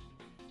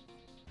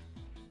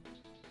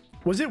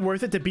 Was it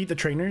worth it to beat the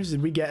trainers?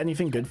 Did we get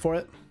anything good for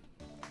it?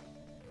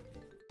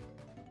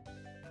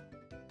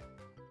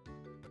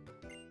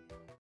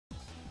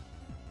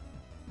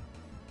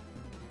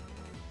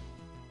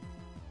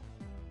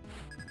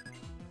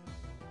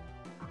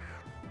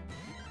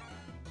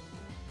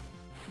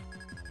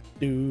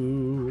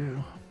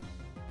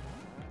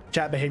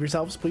 Chat, behave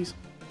yourselves, please.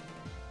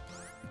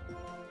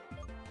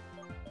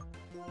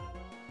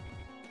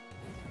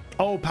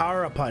 Oh,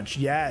 power up punch.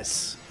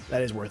 Yes,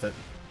 that is worth it.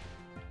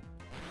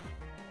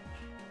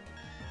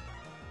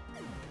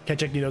 Can I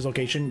check Nito's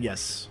location?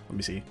 Yes. Let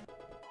me see.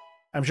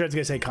 I'm sure it's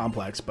gonna say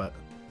complex, but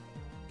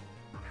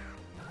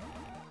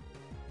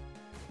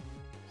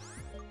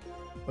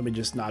let me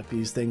just knock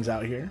these things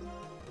out here.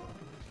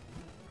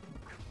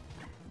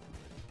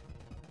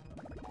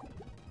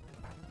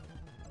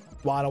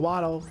 Waddle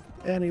waddle,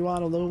 and he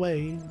waddled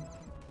away.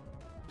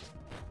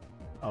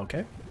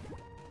 Okay.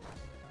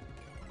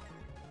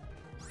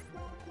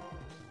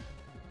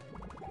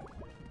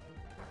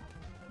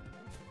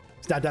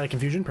 Snapped out of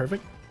confusion,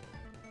 perfect.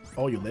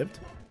 Oh, you lived.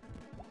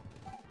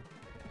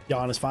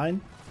 Yawn is fine.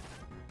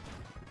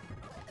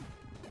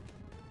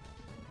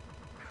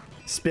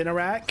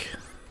 Spinnerack.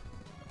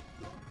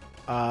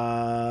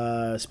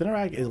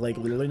 Spinnerack is like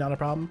literally not a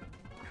problem.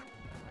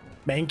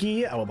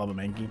 Mankey, I would love a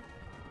Mankey.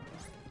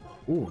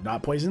 Ooh,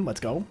 not poison. Let's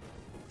go.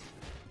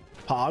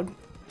 Pog.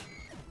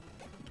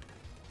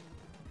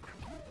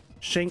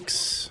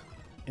 Shinx.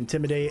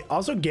 Intimidate.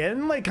 Also,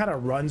 Ganon like kind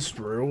of runs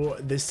through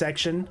this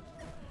section,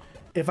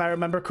 if I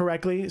remember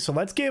correctly. So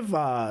let's give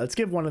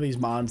one of these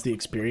mons the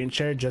experience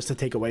share just to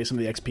take away some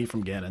of the XP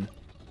from Ganon.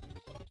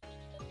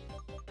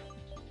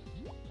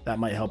 That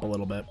might help a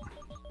little bit.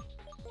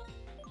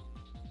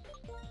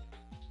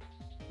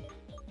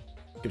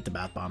 Give it the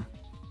Bath Bomb.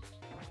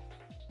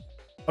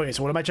 Okay,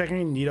 so what am I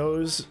checking?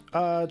 Nito's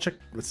check.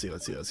 Let's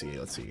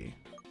see.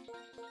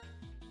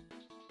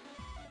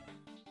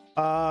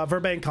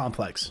 Burbank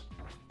Complex.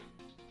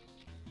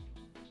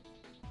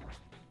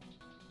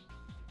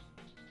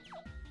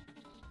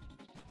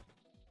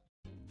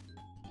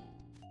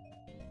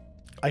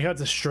 I got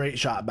the straight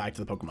shot back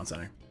to the Pokemon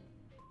Center.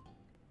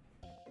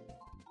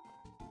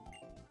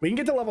 We can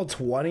get to level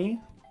 20.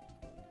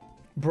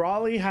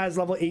 Brawly has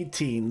level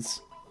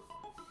 18s.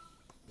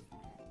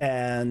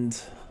 And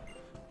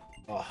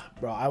oh,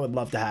 bro, I would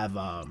love to have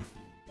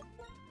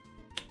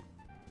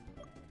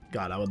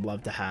God, I would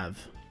love to have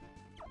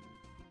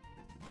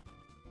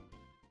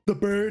the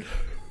bird.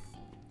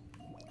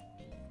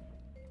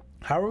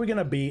 How are we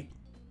gonna beat?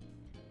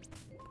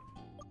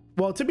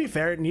 Well, to be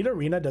fair,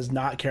 Nidorina does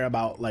not care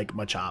about like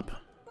Machop,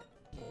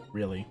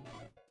 really.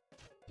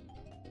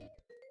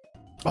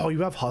 Oh,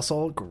 you have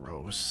Hustle?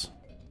 Gross.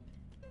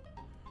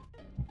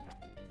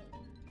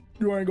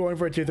 You aren't going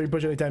for a tier 3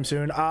 push anytime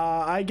soon.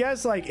 I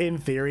guess like in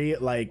theory,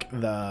 like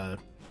the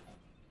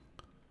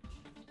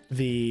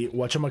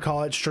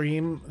whatchamacallit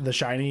stream, the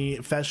Shiny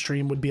Fest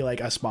stream would be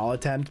like a small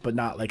attempt, but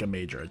not like a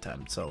major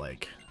attempt. So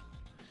like,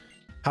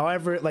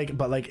 however, like,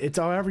 but like it's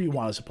however you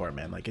want to support,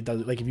 man. Like it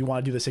does, like if you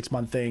want to do the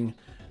 6-month thing,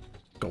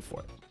 go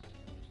for it.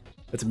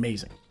 That's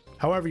amazing.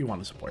 However you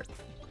want to support.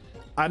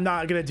 I'm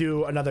not gonna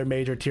do another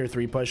major tier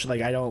 3 push.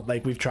 Like I don't,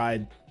 like we've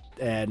tried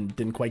and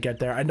didn't quite get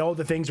there. I know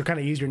the things are kind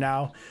of easier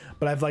now,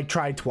 but I've like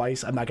tried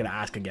twice. I'm not gonna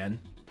ask again,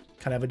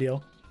 kind of a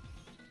deal.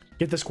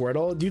 Get the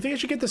Squirtle. Do you think I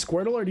should get the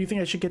Squirtle, or do you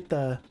think I should get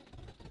the...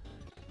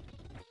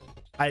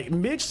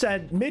 Mitch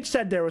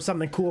said there was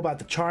something cool about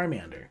the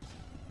Charmander,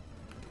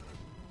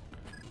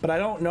 but I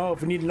don't know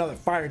if we need another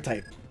fire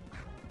type.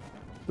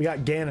 We got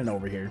Ganon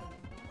over here.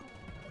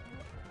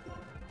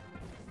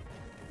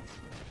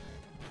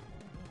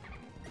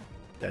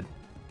 Dead.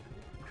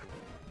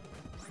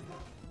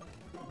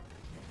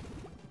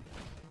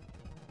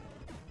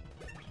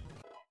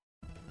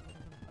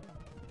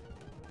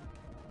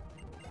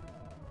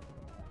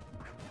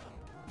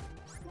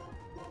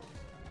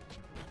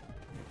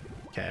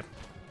 Okay.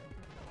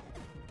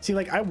 See,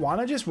 like, I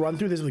want to just run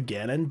through this with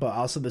Ganon, but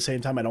also at the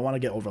same time, I don't want to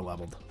get over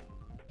leveled.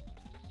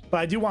 But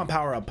I do want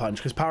Power Up Punch,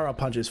 because Power Up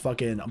Punch is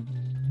fucking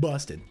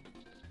busted.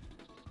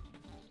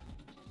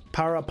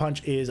 Power Up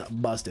Punch is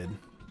busted.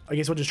 I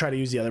guess we'll just try to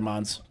use the other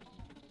mons.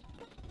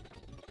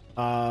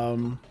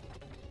 Bubble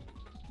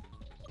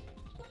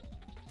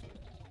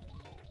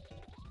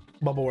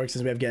works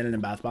since we have Ganon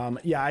and Bath Bomb.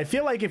 Yeah, I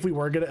feel like if we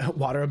were gonna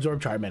Water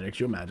Absorb Charmander, could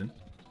you imagine?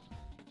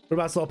 What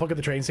about Slowpoke at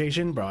the train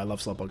station? Bro, I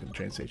love Slowpoke at the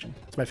train station.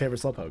 It's my favorite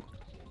Slowpoke.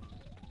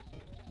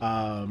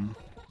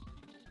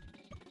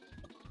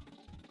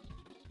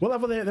 What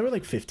level they were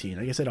like 15.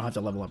 I guess I don't have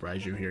to level up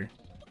Raiju here.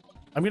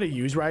 I'm gonna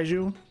use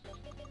Raiju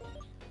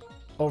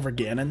over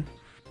Ganon.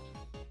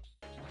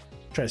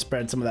 Try to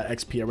spread some of that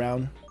XP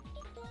around.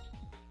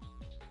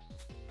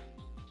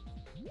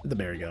 Where'd the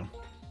berry go?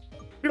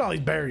 Look at all these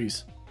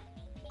berries.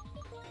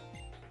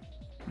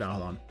 No,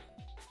 hold on.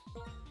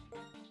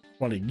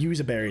 Want to use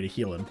a berry to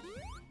heal him.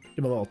 Give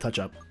him a little touch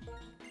up.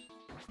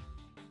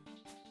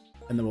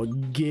 And then we'll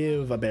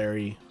give a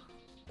berry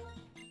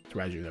to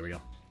Raiju. There we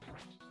go.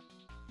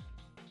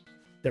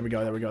 There we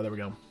go, there we go, there we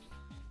go.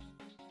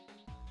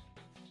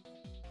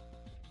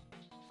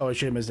 Oh, I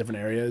should have missed different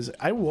areas.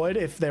 I would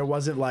if there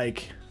wasn't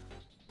like...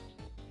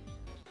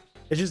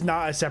 It's just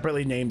not a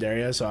separately named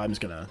area, so I'm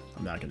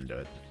not gonna do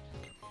it.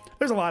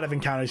 There's a lot of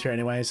encounters here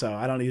anyway, so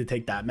I don't need to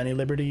take that many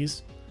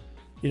liberties.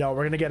 You know,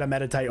 we're gonna get a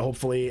Meditite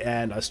hopefully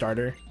and a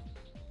starter.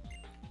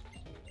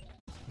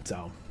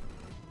 So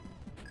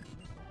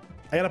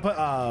I gotta put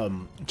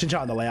Chinchou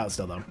on the layout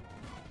still though.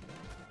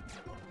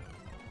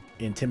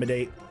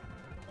 Intimidate.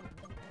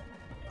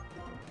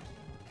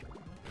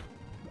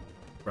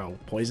 Bro,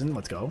 poison,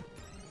 let's go.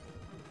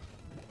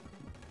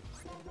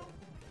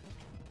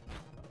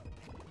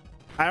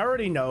 I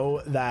already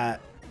know that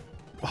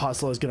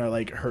Hustle is gonna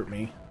like hurt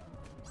me.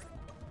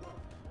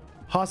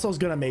 Hustle's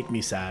gonna make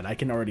me sad. I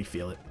can already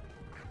feel it.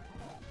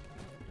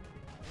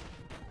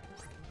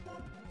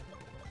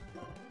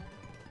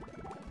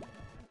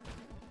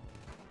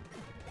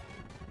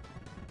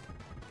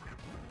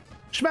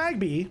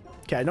 Schmagby.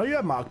 Okay, I know you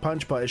have Mach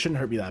Punch, but it shouldn't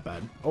hurt me that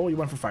bad. Oh, you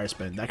went for Fire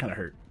Spin. That kind of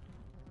hurt.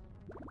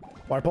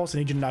 Water Pulse, I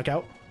need you to knock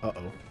out.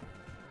 Uh-oh.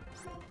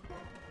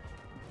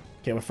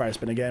 Okay, with Fire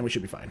Spin again, we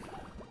should be fine.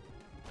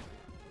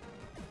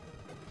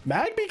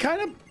 Magby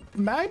kind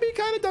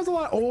of does a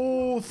lot.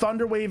 Oh,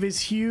 Thunder Wave is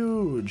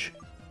huge.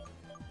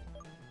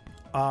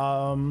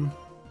 I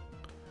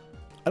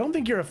don't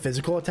think you're a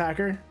physical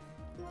attacker.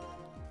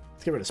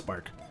 Let's get rid of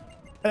Spark.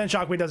 And then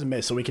Shockwave doesn't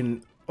miss, so we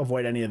can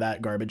avoid any of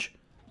that garbage.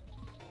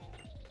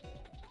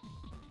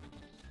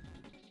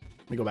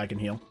 Let me go back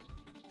and heal.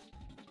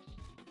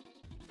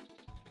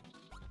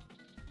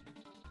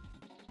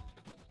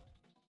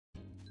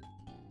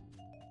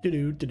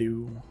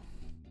 Do-do-do-do.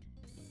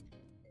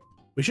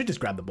 We should just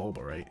grab the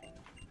Bulba, right?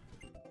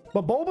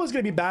 But Bulba's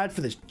gonna be bad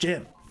for this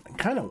gym. I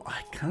kind of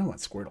want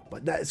Squirtle,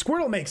 but that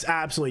Squirtle makes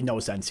absolutely no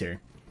sense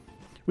here.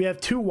 We have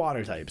 2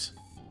 water types,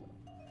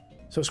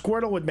 so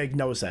Squirtle would make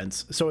no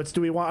sense. So it's, do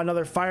we want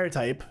another fire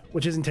type,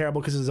 which isn't terrible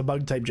because there's a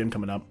bug type gym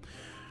coming up.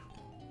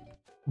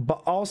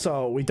 But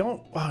also we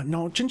don't.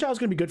 No, Chinchou's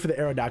gonna be good for the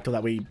Aerodactyl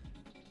that we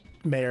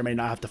may or may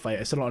not have to fight.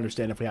 I still don't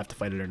understand if we have to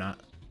fight it or not.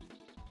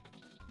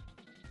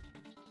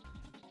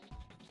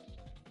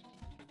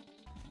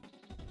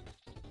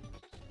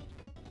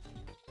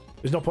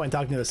 There's no point in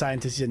talking to the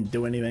scientist. He didn't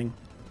do anything.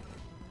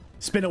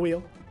 Spin a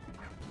wheel.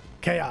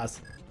 Chaos.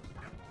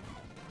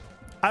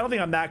 I don't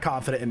think I'm that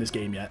confident in this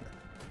game yet.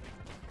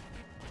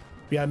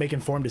 We gotta make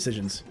informed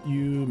decisions.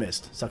 You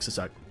missed. Sucks to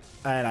suck.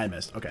 And I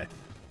missed. Okay.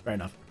 Fair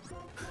enough.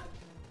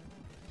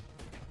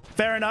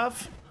 Fair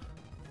enough.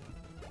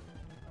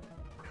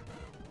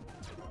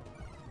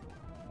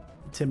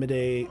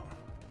 Intimidate.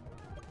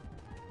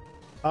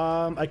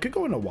 I could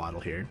go into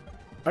Waddle here.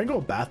 I can go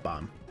with Bath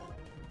Bomb.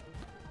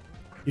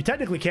 You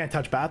technically can't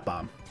touch Bath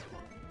Bomb.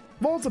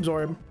 Volts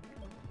Absorb.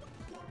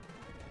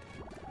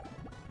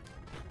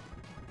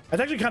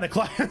 That's actually kind of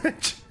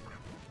clutch.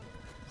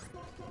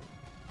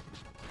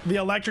 The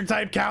electric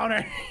type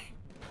counter.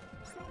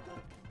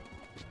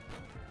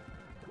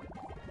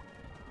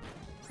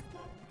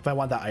 If I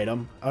want that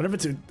item, I wonder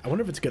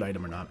if it's a good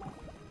item or not.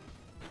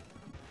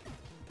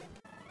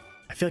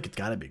 I feel like it's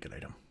gotta be a good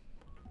item.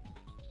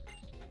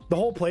 The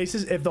whole place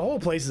is, if the whole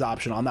place is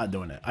optional, I'm not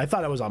doing it. I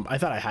thought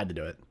I had to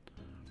do it.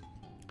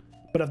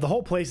 But if the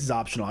whole place is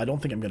optional, I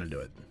don't think I'm gonna do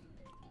it.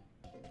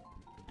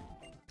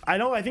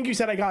 I think you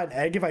said I got an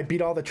egg if I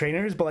beat all the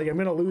trainers, but like I'm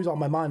gonna lose all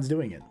my mons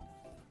doing it.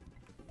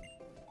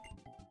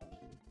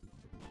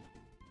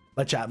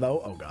 Let chat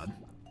vote. Oh god.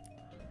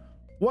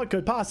 What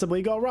could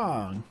possibly go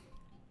wrong?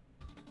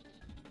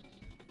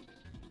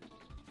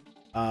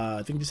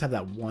 I think just have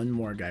that one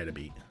more guy to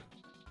beat.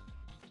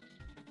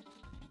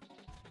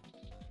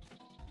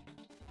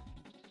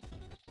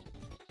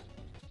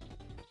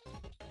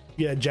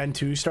 Yeah, Gen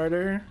 2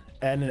 starter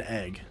and an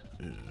egg.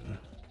 Ugh.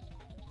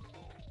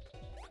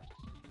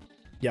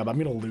 Yeah, but I'm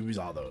gonna lose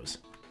all those.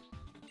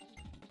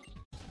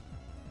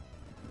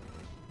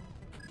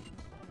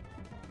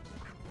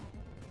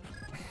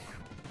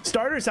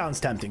 Starter sounds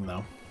tempting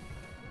though.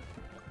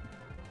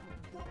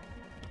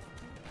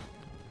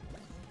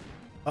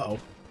 Uh-oh.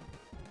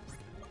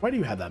 Why do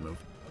you have that move?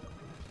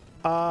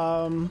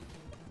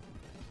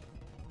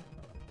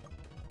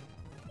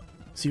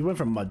 So you went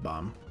for Mud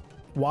Bomb.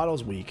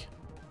 Waddle's weak.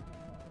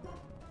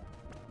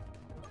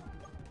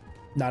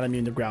 Not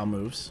immune to ground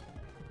moves.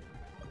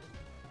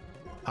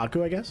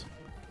 Haku, I guess.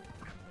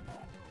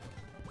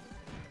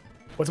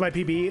 What's my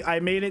PB? I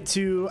made it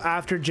to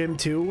after Gym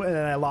 2 and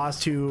then I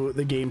lost to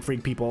the Game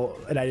Freak people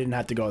and I didn't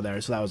have to go there,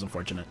 so that was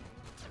unfortunate.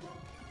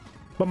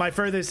 But my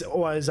furthest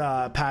was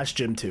past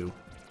Gym 2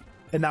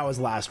 and that was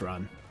last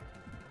run.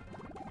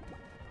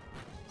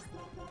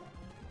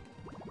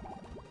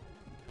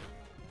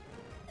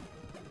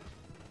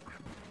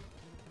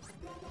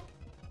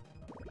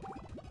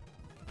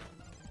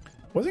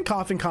 Wasn't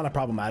coughing kind of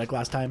problematic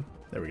last time?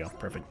 There we go.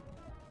 Perfect.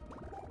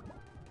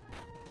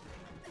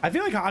 I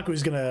feel like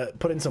Haku's gonna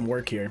put in some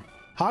work here.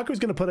 Haku's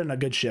gonna put in a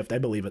good shift. I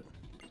believe it.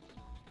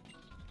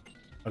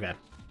 Okay.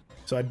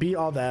 So I beat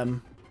all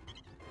them.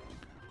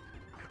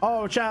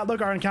 Oh, chat,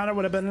 look, our encounter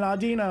would have been an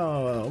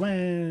Audino.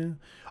 Man.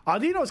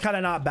 Audino's kind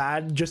of not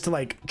bad just to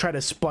like try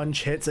to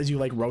sponge hits as you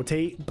like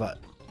rotate, but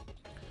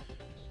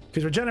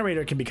because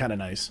Regenerator can be kind of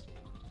nice.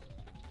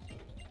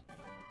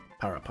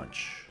 Power Up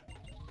Punch.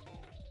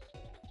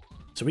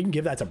 So we can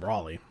give that to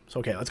Brawly.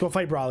 So okay, let's go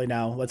fight Brawly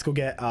now. Let's go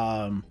get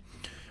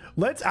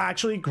let's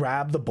actually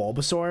grab the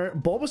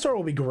Bulbasaur. Bulbasaur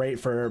will be great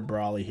for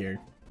Brawly here.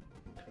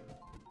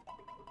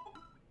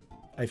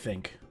 I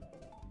think.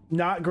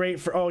 Not great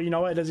for, oh, you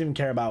know what? It doesn't even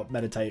care about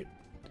Meditite.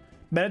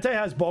 Meditite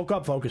has bulk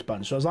up Focus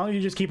Punch. So as long as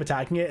you just keep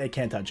attacking it, it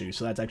can't touch you.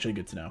 So that's actually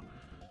good to know.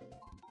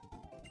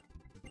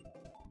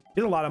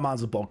 There's a lot of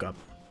mons with bulk up.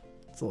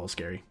 It's a little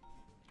scary.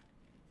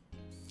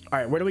 All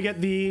right, where do we get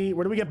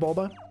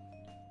Bulba?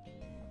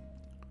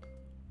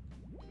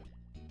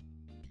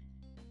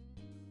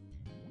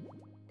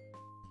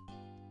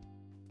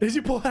 Did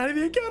you pull it out of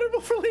the encounter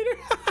for later?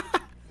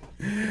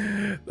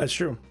 That's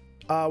true.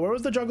 Where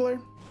was the juggler?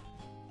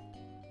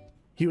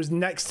 He was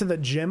next to the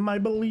gym, I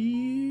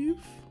believe.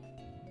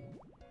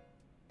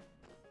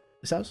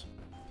 This house?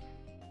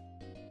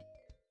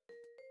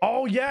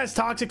 Oh, yes,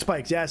 toxic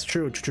spikes. Yes,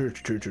 true.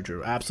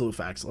 Absolute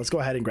facts. Let's go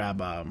ahead and grab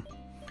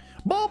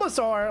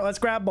Bulbasaur. Let's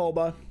grab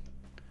Bulba.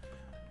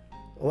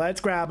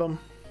 Let's grab him.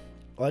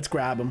 Let's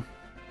grab him.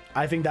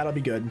 I think that'll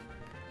be good.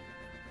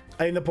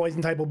 I think the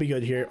poison type will be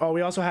good here. Oh,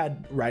 we also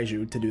had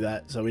Raiju to do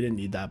that, so we didn't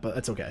need that, but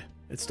that's okay.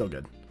 It's still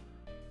good.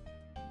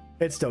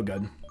 It's still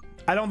good.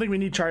 I don't think we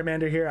need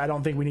Charmander here. I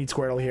don't think we need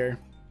Squirtle here.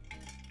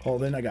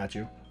 Holden, I got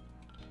you.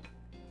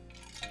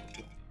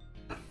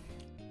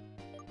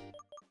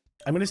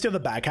 I'm gonna steal the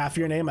back half of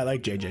your name. I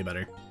like JJ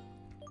better.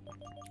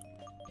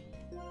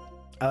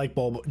 I like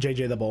Bulba,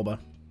 JJ the Bulba.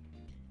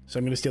 So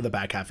I'm gonna steal the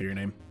back half of your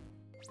name.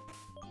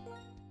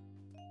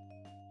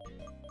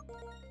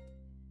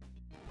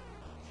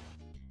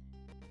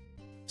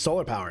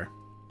 Solar Power.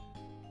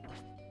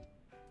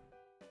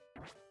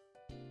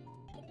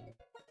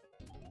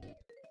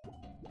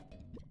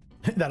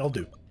 That'll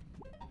do.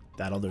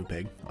 That'll do,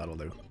 pig. That'll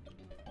do.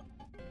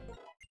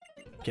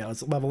 Okay,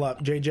 let's level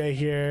up JJ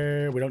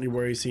here. We don't need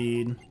Worry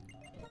Seed.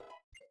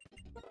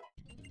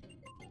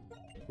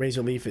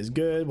 Razor Leaf is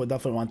good. We'll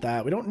definitely want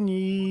that. We don't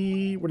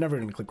need... We're never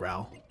going to click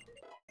Growl.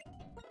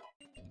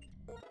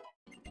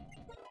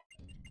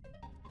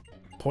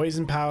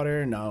 Poison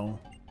Powder, no.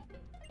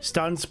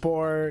 Stun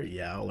Spore,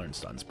 yeah, I'll learn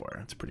Stun Spore.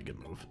 That's a pretty good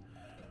move.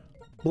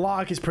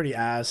 Block is pretty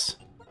ass.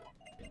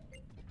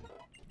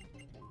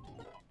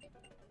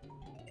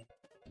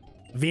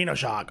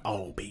 Venoshock,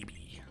 oh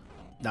baby.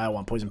 Now I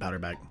want Poison Powder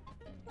back.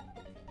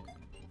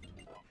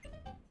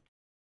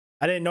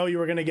 I didn't know you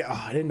were gonna get.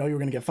 Oh, I didn't know you were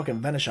gonna get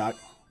fucking Venoshock.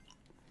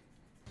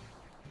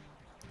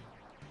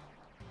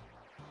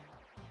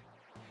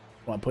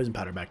 want poison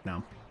powder back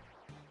now.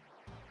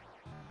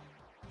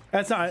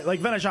 That's not like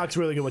Venoshock's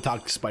really good with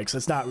toxic spikes.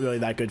 It's not really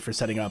that good for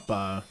setting up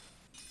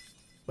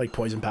like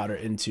poison powder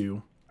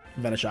into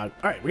Venoshock.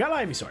 All right, we got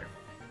Ivysaur.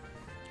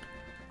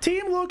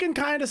 Team looking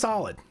kind of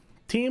solid.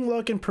 Team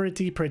looking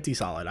pretty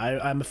solid.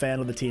 I'm a fan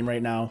of the team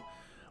right now.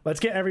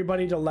 Let's get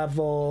everybody to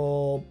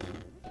level.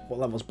 What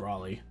level's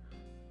Brawly?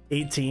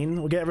 18.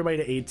 We'll get everybody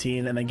to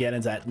 18, and then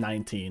Ganon's at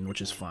 19,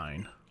 which is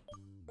fine.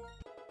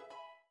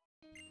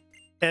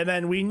 And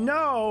then we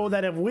know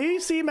that if we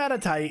see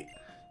Meditite,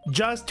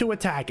 just to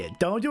attack it.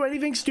 Don't do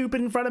anything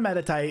stupid in front of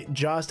Meditite,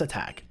 just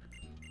attack.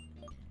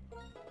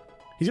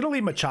 He's gonna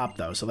lead Machop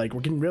though, so like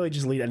we can really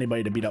just lead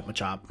anybody to beat up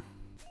Machop.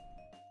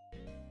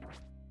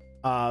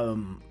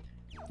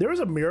 There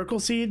was a Miracle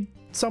Seed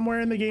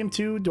somewhere in the game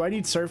too. Do I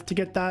need Surf to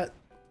get that?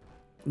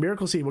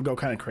 Miracle Seed will go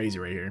kind of crazy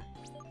right here.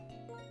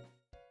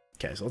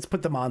 Okay, so let's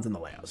put the Mons in the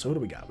layout. So what do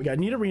we got? We got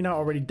Nidorina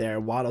already there,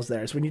 Waddle's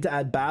there, so we need to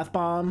add Bath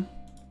Bomb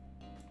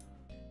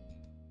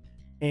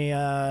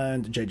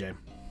and JJ.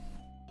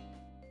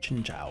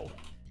 Chinchou.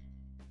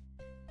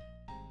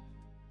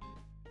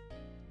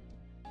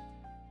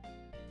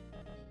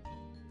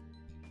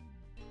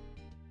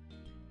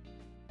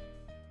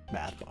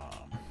 Bath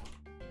Bomb.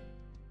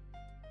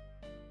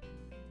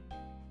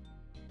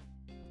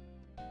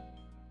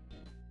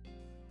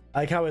 I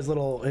like how his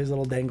little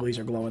danglies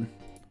are glowing.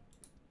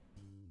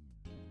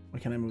 Why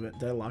can't I move it?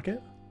 Did I lock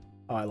it?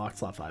 Oh, I locked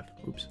slot 5.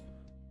 Oops.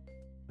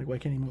 Like, why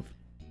can't he move?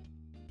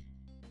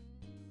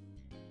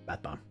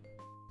 Bath Bomb.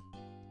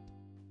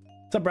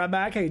 What's up, Brad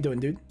Mac? How you doing,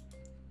 dude?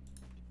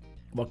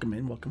 Welcome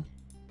in, welcome.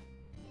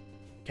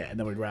 Okay, and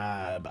then we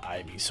grab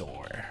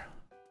Ivysaur.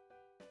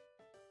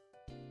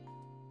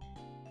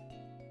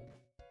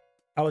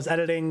 I was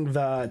editing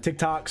the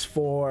TikToks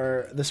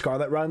for the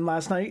Scarlet run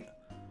last night.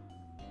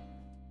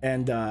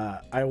 And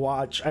I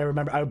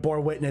remember I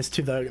bore witness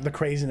to the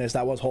craziness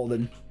that was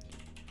Holden.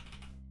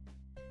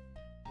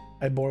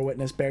 I bared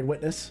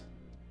witness,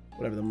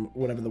 whatever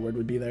the word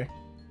would be there.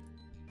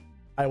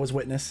 I was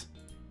witness.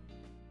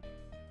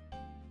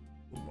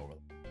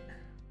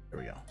 There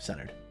we go,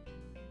 centered.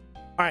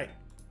 All right,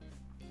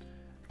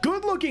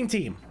 good looking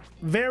team,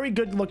 very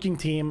good looking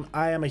team.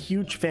 I am a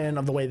huge fan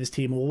of the way this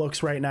team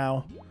looks right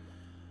now.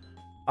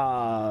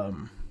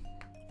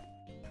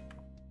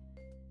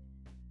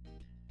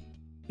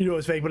 You know,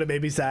 it's fake, but it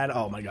made me sad.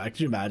 Oh my god, could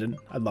you imagine?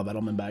 I'd love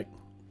Edelman back.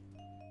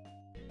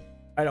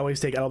 I'd always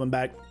take Edelman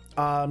back.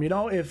 You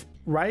know, if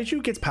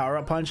Raichu gets power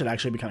up punch, it'd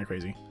actually be kind of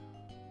crazy.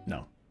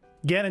 No,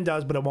 Ganon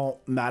does, but it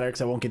won't matter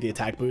because I won't get the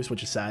attack boost,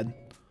 which is sad.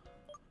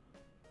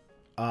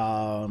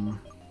 I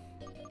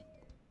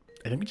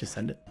think we just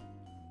send it.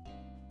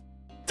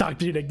 Talk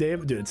to your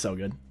nickname, dude. It's so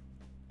good.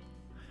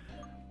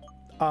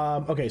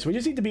 Okay, so we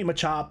just need to beat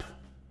Machop.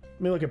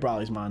 Let me look at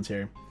Brawly's Mons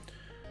here.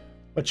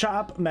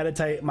 Machop,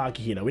 Meditite,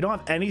 Makihita. We don't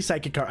have any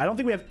psychic coverage. I don't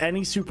think we have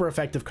any super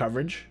effective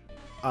coverage.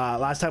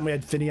 Last time we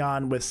had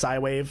Finneon with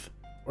Psywave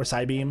or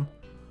Psybeam.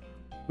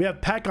 We have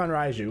Peck on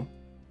Raiju,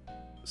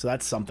 so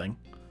that's something.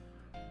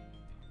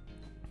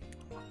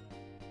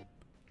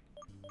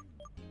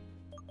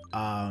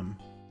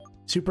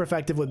 Super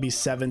effective would be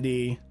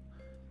 70.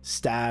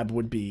 Stab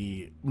would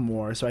be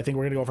more, so I think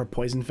we're gonna go for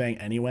Poison Fang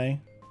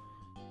anyway.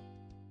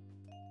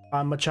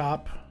 On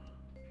Machop.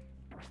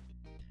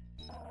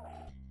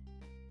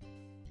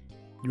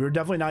 We're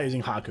definitely not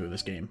using Haku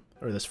this game,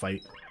 or this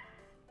fight.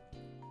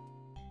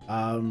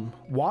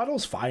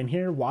 Waddle's fine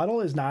here.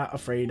 Waddle is not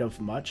afraid of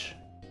much.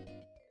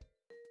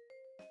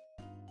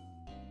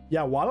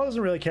 Yeah, Waddle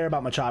doesn't really care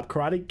about Machop.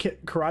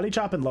 Karate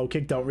Chop and Low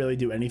Kick don't really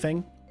do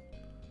anything.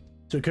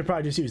 So we could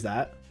probably just use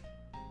that.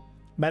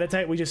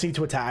 Meditite, we just need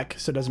to attack,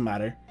 so it doesn't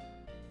matter.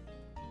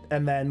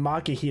 And then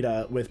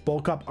Makihita with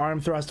Bulk Up, Arm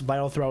Thrust,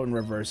 Vital Throw, and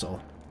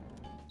Reversal.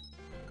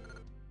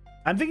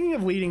 I'm thinking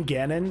of leading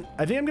Ganon.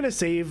 I think I'm going to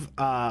save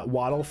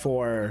Waddle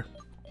for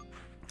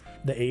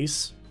the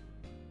Ace.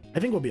 I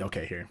think we'll be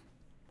okay here.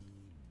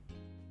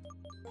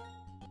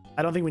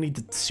 I don't think we need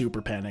to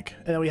super panic.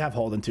 And then we have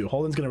Holden too.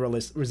 Holden's going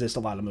to resist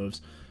a lot of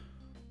moves.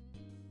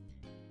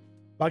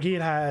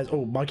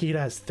 Makihita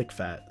has thick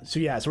fat. So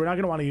yeah, so we're not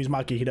going to want to use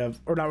Makihita,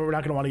 or no, we're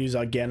not going to want to use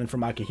Ganon for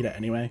Makihita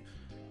anyway.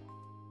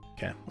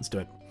 Okay, let's do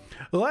it.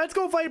 Let's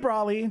go fight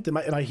Brawly. Am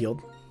I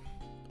healed?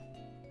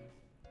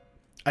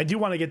 I do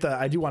want to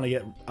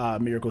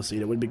get Miracle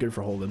Seed. It would be good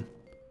for Holden.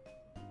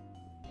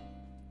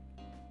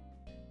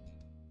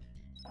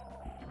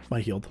 Am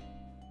I healed?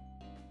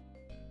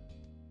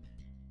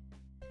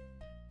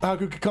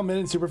 Haku could come in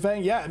and Super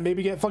Fang. Yeah, and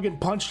maybe get fucking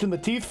punched in the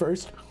teeth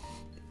first.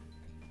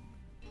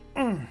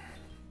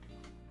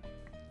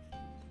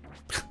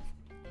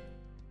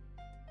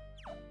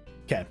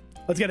 Okay,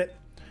 let's get it.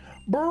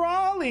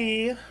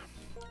 Brawly.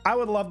 I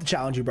would love to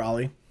challenge you,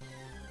 Brawly.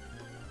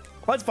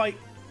 Let's fight.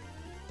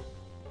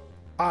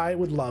 I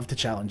would love to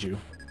challenge you.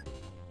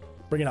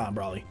 Bring it on,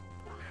 Brawly.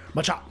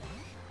 Machop.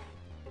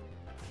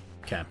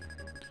 Okay.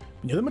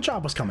 Knew the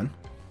Machop was coming.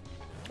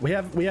 We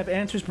have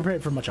answers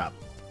prepared for Machop.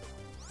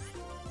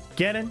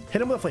 Ganon,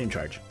 hit him with a Flame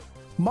Charge.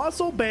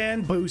 Muscle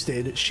Band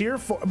boosted,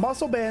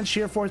 Muscle Band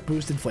Sheer Force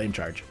boosted Flame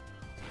Charge.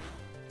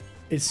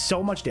 is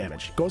so much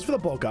damage. Goes for the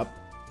bulk up.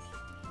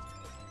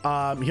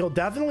 He'll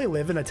definitely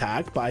live an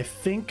attack, but I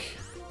think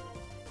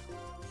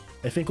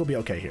we'll be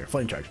okay here.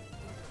 Flame charge.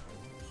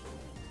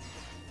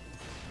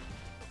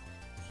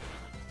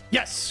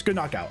 Yes, good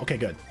knockout. Okay,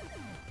 good.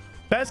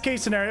 Best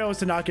case scenario is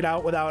to knock it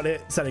out without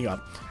it setting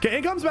up. Okay,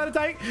 in comes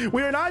Meditite.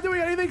 We are not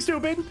doing anything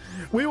stupid.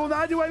 We will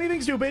not do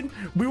anything stupid.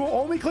 We will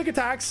only click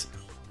attacks.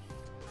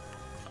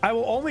 I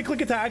will only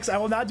click attacks. I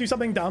will not do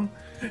something dumb.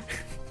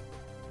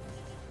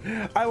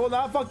 I will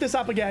not fuck this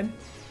up again.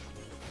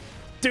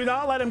 Do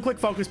not let him click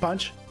focus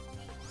punch.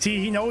 See,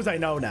 he knows I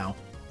know now.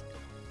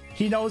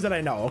 He knows that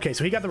I know. Okay,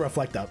 so he got the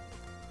reflect up.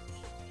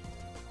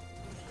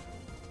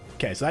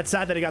 Okay, so that's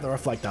sad that he got the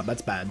reflect up.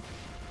 That's bad.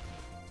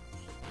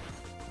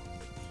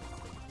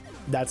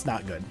 That's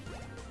not good.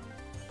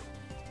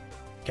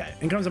 Okay,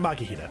 in comes a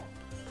Makihita,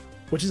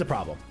 which is a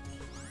problem.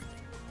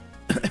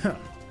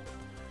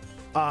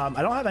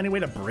 I don't have any way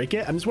to break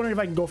it. I'm just wondering if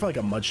I can go for like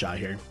a mud shot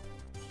here.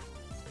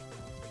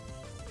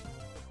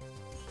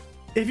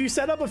 If you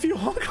set up a few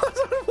Hong Kongs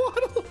on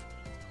Waddle.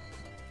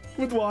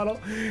 With Waddle.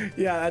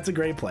 Yeah, that's a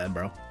great plan,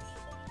 bro.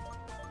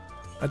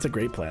 That's a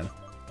great plan.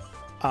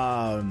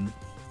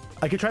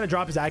 I could try to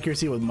drop his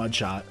accuracy with mud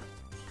shot.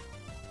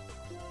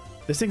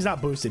 This thing's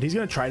not boosted. He's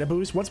going to try to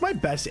boost. What's my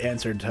best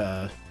answer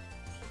to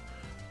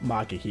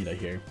Makihita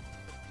here?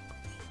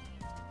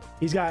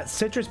 He's got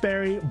Citrus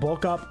Berry,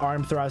 Bulk Up,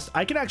 Arm Thrust.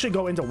 I can actually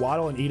go into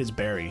Waddle and eat his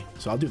berry.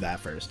 So I'll do that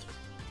first.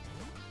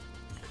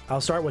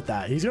 I'll start with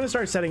that. He's going to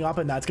start setting up,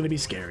 and that's going to be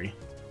scary.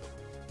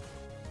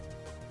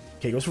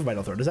 Okay, he goes for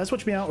Vital Throw. Does that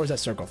switch me out, or is that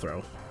Circle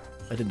Throw?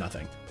 I did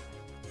nothing.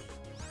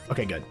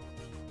 Okay, good.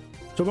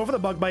 So we'll go for the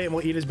Bug Bite, and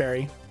we'll eat his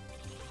berry.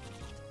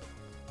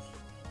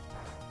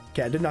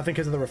 Okay, I did nothing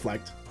because of the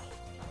Reflect.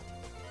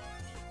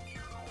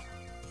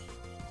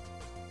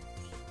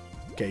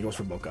 Okay, he goes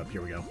for Bulk Up.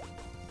 Here we go.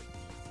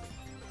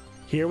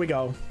 Here we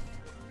go.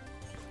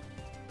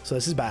 So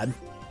this is bad.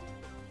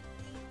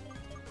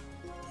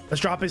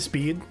 Let's drop his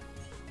speed.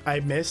 I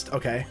missed.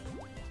 Okay.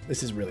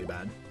 This is really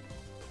bad.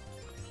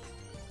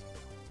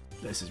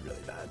 This is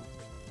really bad.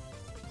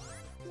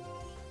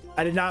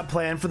 I did not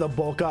plan for the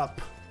bulk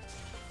up.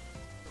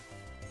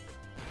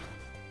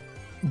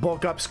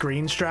 Bulk up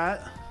screen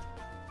strat.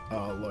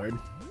 Oh, Lord.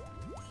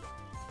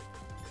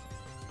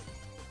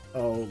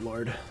 Oh,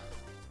 Lord.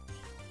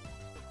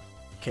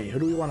 Okay, who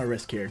do we want to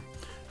risk here?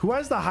 Who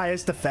has the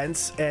highest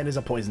defense and is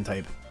a poison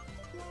type?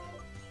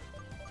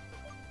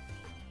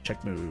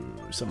 Check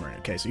move somewhere.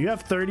 Okay, so you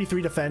have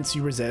 33 defense,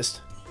 you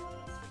resist.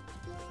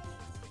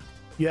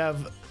 You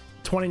have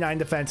 29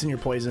 defense in your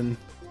poison.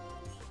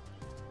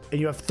 And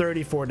you have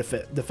 34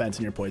 defense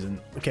in your poison.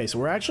 Okay, so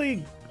we're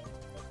actually...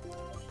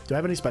 Do I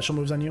have any special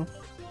moves on you?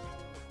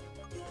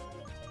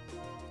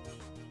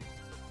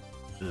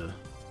 Ugh.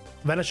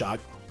 Venoshock.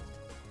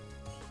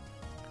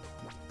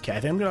 Okay, I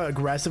think I'm going to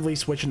aggressively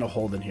switch into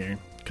Holden here.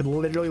 Could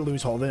literally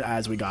lose Holden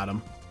as we got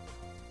him.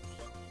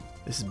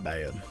 This is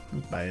bad.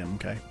 Bad,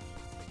 okay.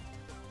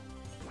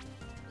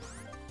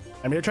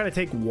 I'm going to try to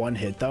take one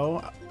hit,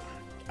 though.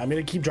 I'm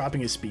going to keep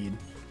dropping his speed.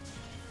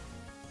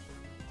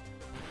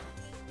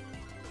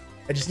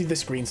 I just need the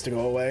screens to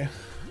go away.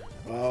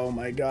 Oh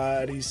my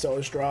god, he's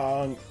so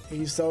strong.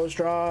 He's so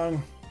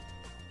strong.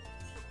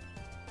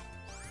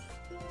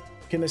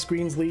 Can the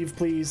screens leave,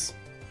 please?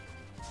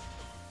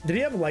 Did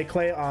he have Light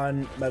Clay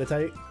on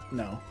Meditite?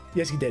 No.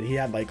 Yes, he did. He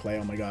had Light Clay.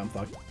 Oh my god, I'm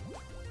fucked.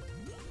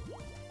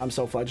 I'm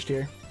so fudged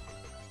here.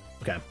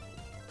 Okay.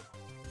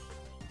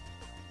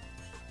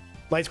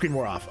 Light screen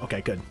wore off. Okay,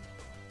 good.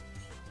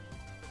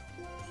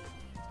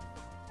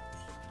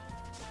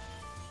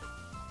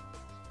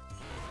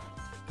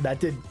 That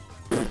did...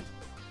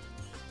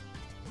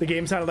 The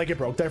game sounded like it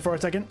broke there for a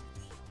second.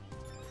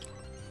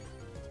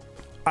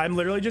 I'm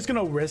literally just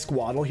going to risk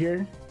Waddle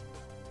here.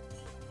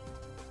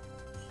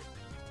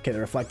 Okay, the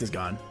Reflect is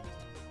gone.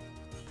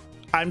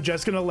 I'm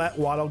just going to let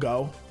Waddle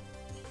go.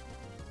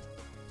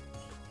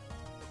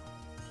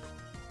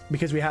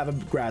 Because we have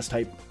a Grass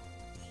type.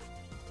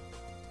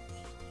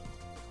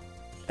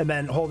 And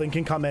then Holden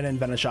can come in and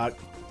Venoshock.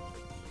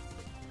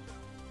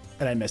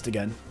 And I missed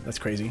again. That's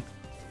crazy.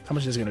 How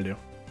much is this going to do?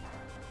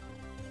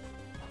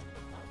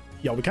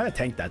 Yo, we kind of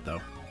tanked that, though.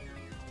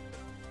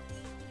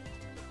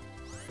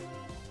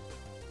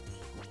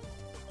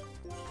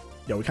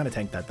 Yo, we kind of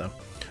tanked that, though.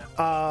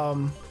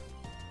 I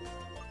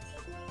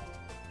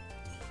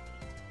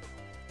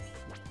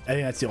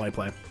think that's the only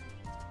play.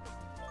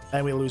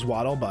 And we lose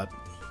Waddle, but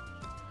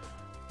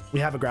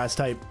we have a Grass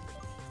type.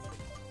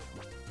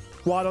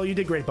 Waddle, you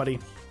did great, buddy.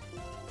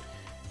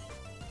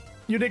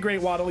 You did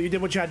great, Waddle. You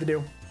did what you had to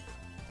do.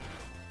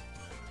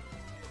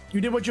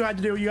 You did what you had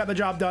to do. You got the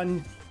job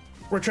done.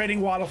 We're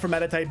trading Waddle for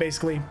Meditite,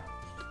 basically.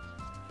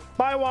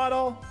 Bye,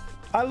 Waddle.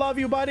 I love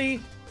you, buddy.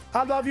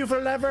 I love you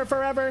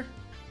forever.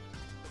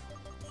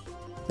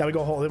 Now we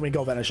go Holden, we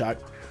go Venoshock.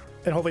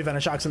 And hopefully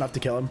Venoshock's enough to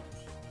kill him.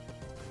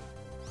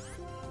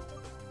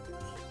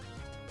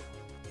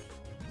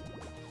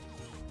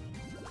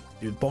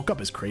 Dude, bulk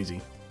up is crazy.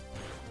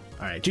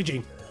 Alright,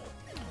 GG.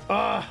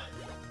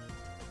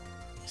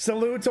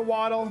 Salute to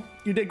Waddle.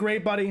 You did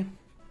great, buddy.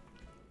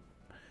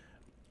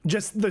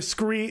 Just the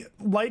screen,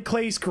 light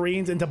clay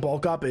screens into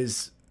bulk up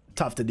is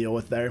tough to deal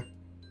with there.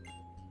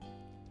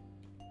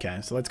 Okay,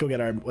 so let's go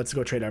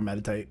trade our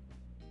Meditite.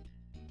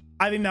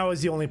 I think that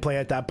was the only play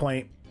at that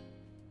point.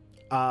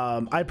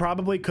 I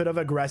probably could have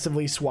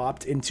aggressively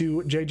swapped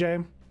into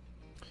JJ.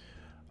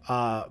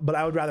 But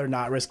I would rather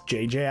not risk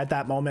JJ at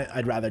that moment.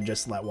 I'd rather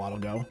just let Waddle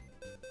go.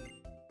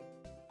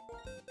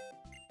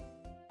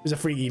 There's a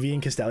free Eevee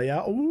in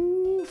Castelia.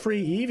 Ooh,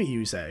 free Eevee,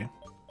 you say?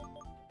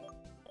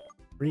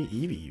 Free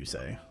Eevee, you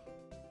say?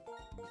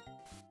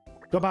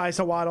 Goodbye,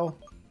 Waddle.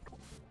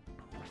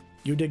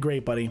 You did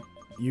great, buddy.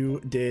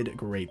 You did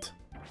great.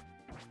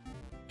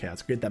 Okay,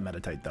 let's get that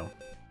Meditite, though.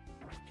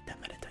 Get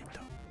that Meditite,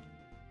 though.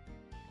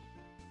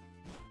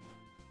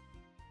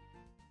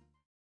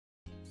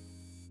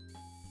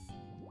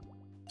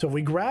 So if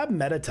we grab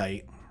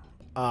Meditite,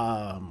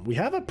 we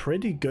have a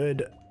pretty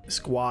good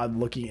squad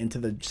looking into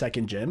the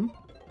second gym.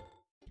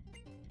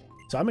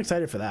 So I'm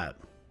excited for that.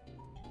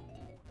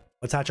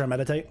 Let's hatch our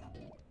Meditite.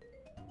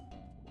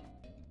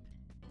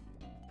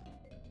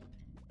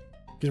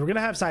 Because we're going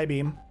to have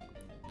Psybeam.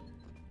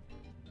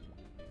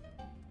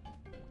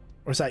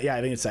 Or yeah,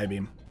 I think it's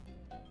Psybeam.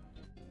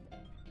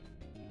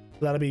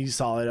 That'll be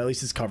solid. At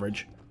least it's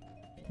coverage.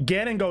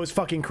 Ganon goes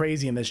fucking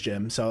crazy in this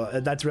gym.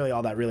 So that's really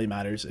all that really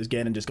matters. Is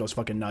Ganon just goes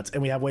fucking nuts.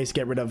 And we have ways to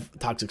get rid of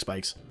toxic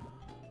spikes.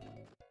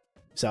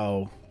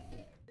 So,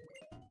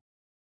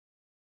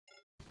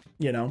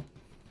 you know.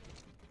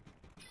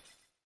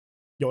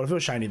 Yo, what if it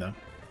was shiny though?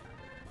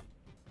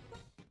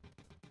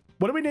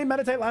 What did we name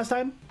Meditite last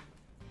time?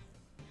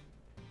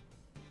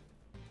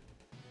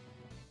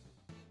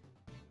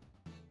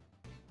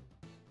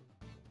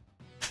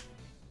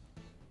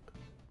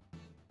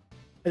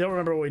 I don't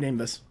remember what we named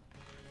this.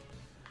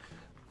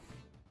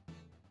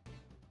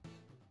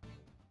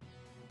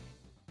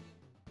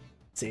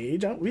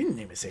 Sage? We didn't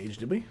name it Sage,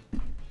 did we?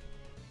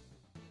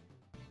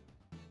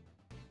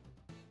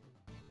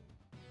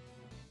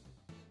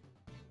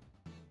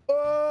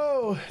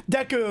 Oh,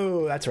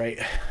 Deku! That's right.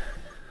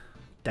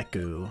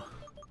 Deku.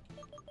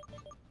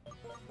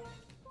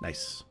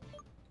 Nice.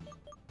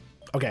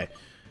 Okay.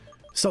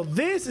 So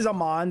this is a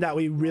mon that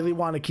we really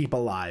want to keep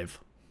alive.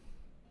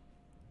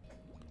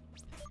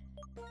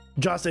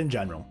 Just in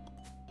general.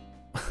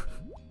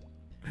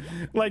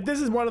 Like,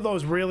 this is one of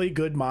those really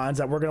good mons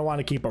that we're going to want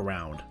to keep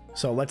around.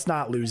 So let's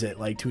not lose it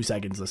like 2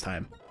 seconds this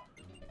time.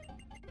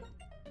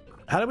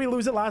 How did we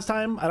lose it last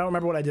time? I don't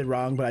remember what I did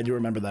wrong, but I do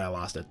remember that I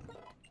lost it.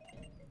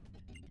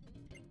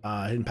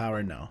 Hidden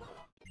power, no.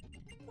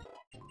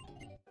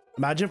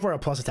 Imagine if we're a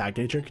plus attack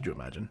nature. Could you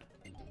imagine?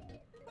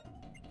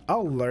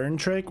 I'll learn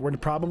trick. We're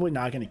probably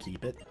not going to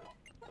keep it.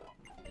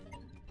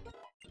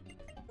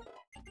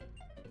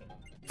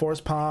 Force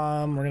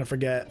Palm, we're gonna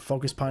forget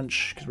Focus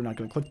Punch because we're not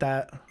gonna click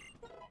that.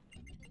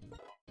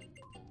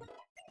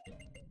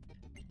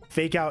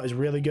 Fake Out is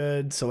really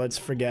good, so let's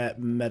forget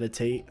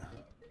Meditate.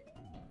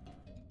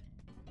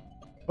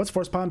 What's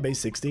Force Palm? Base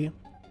 60.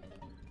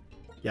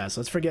 Yeah,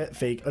 so let's forget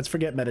Fake. Let's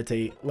forget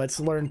Meditate. Let's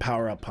learn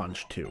Power Up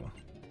Punch too.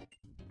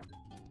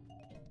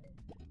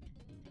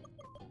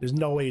 There's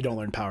no way you don't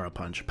learn Power Up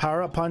Punch.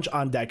 Power Up Punch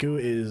on Deku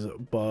is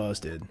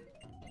busted.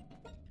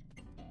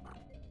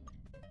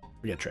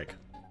 Forget Trick.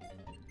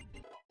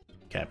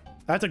 Okay,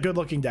 that's a good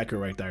looking Deku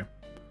right there.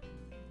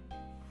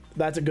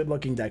 That's a good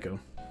looking Deku.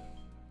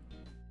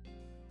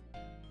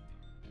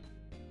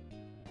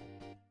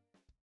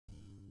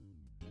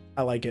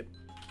 I like it.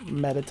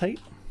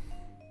 Meditate.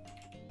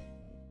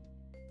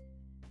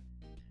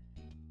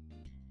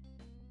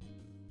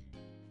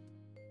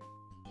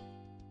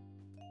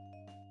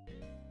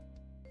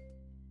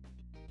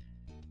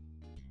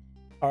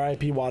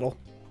 RIP Waddle.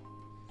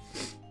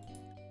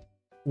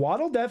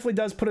 Waddle definitely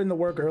does put in the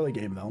work early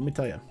game though, let me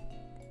tell you.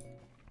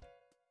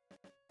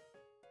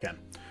 Okay.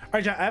 All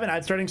right, chat, I have an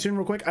ad starting soon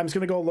real quick. I'm just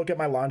going to go look at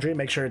my laundry and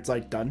make sure it's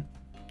like done.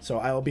 So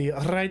I will be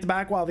right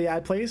back while the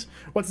ad plays.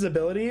 What's his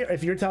ability?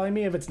 If you're telling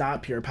me if it's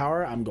not pure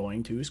power, I'm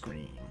going to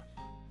scream.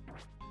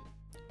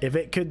 If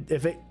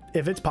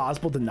it's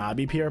possible to not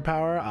be pure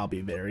power, I'll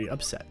be very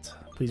upset.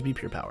 Please be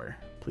pure power.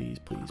 Please,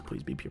 please,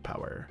 please be pure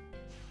power.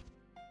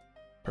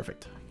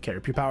 Perfect. Okay,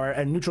 pure power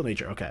and neutral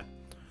nature. Okay.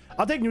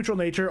 I'll take neutral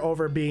nature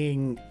over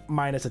being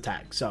minus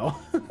attack. So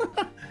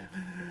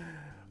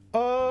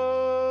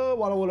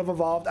Waddle would have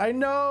evolved. I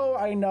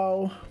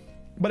know.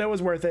 But it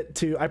was worth it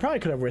too. I probably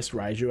could have risked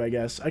Raiju, I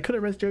guess. I could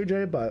have risked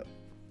JJ, but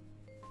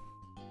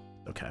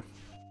okay.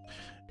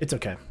 It's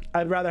okay.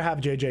 I'd rather have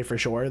JJ for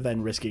sure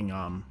than risking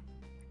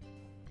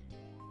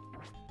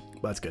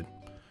that's good.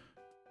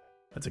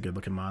 That's a good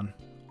looking mon.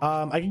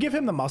 I could give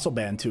him the muscle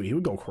band too. He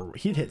would go,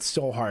 he'd hit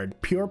so hard.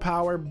 Pure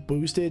power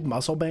boosted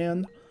muscle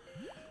band.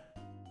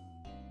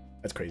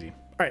 That's crazy.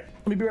 All right,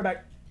 let me be right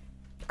back.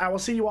 I will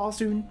see you all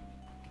soon.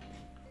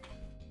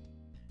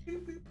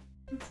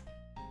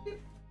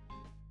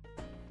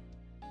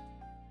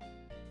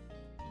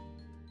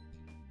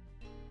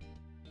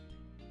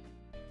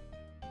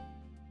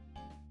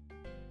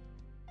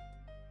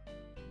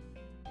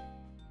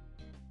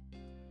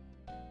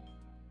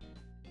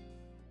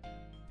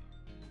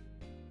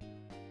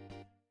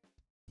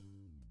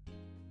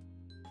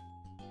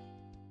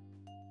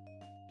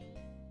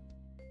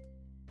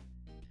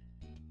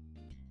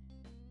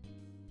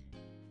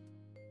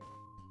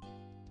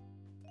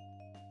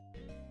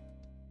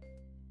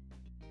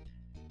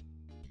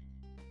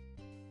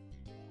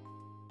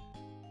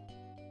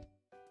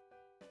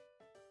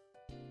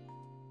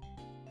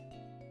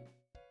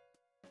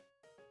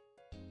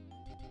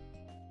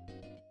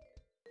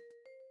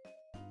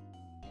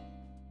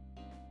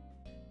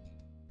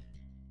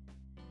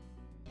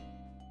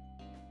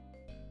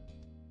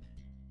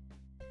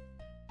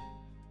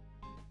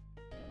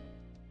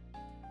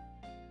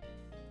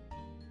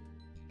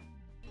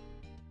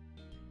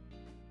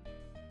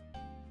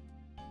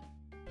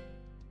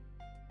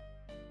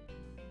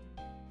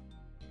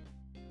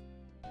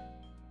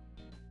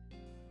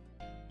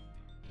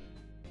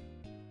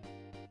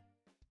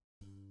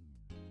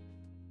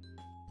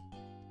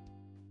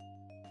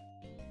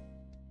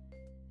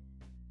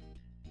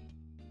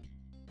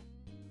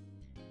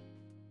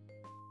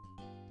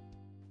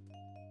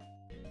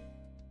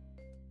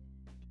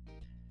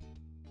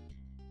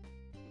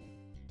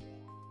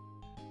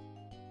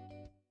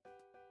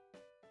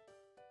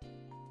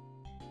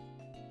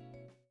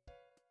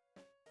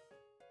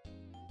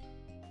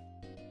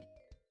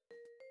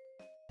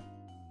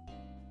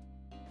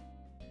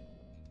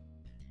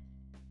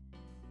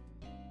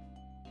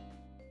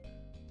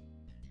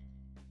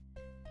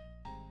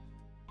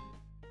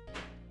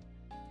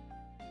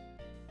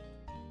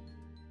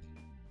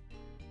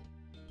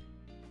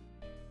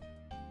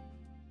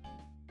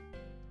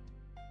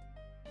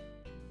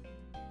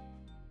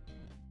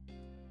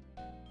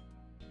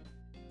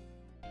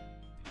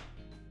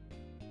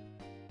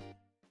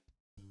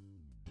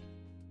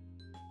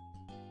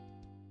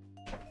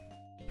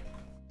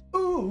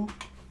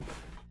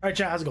 right,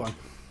 chat, how's it going?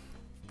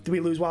 Did we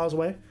lose while I was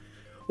away?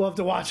 We'll have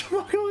to watch him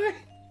walk away.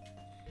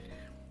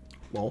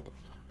 Lol.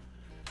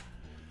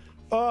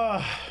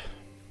 All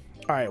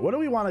right, what do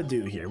we want to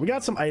do here? We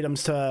got some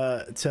items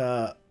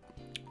to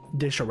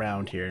dish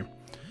around here.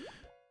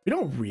 We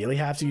don't really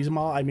have to use them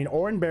all. I mean,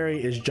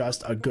 Oranberry is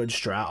just a good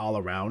strat all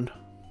around.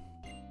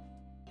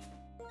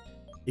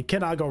 You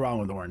cannot go wrong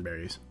with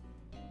Oranberries.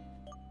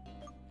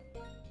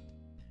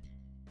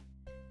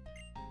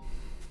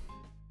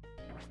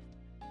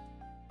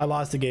 I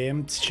lost the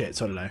game. Shit,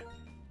 so did I.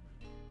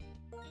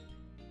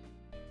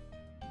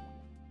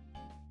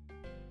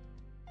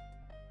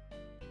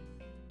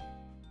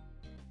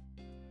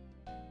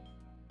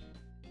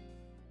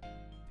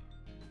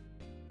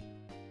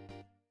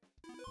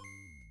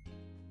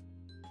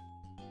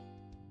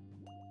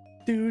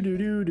 Do do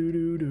do do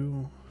do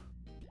do.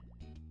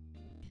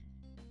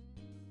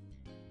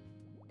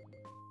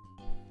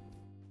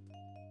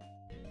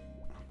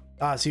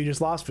 Ah, so you just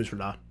lost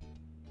Fusrada.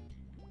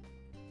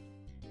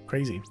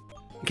 Crazy.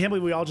 I can't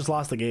believe we all just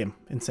lost the game.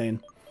 Insane.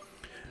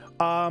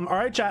 All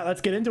right, chat,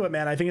 let's get into it,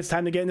 man. I think it's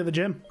time to get into the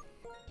gym.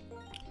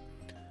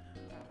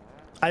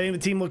 I think the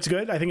team looks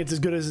good. I think it's as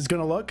good as it's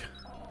gonna look.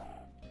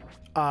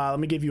 Let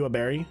me give you a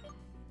berry.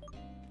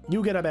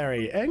 You get a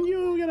berry, and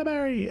you get a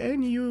berry,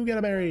 and you get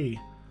a berry.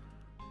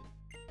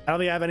 I don't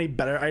think I have any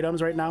better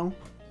items right now.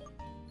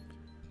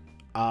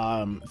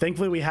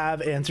 Thankfully, we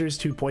have answers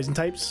to poison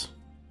types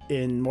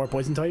in more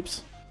poison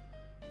types,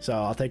 so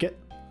I'll take it.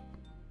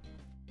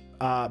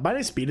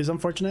 Minus speed is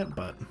unfortunate,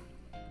 but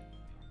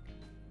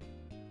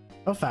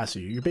how fast are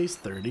you? You're base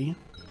 30.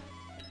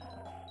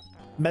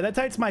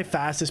 Metatite's my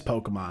fastest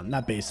Pokemon,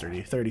 not base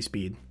 30. 30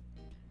 speed.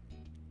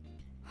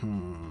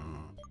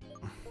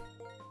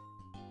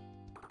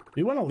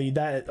 We want to lead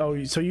that.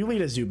 Oh, so you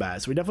lead a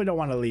Zubat. So we definitely don't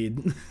want to lead.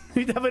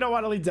 We definitely don't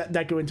want to lead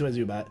Deku into a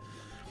Zubat.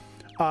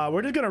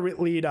 We're just gonna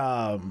lead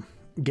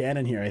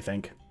Ganon here, I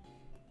think.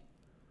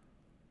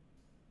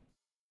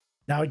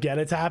 Now again,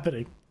 it's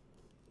happening.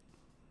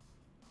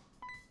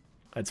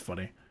 That's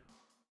funny.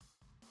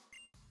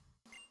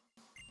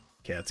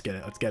 Okay, let's get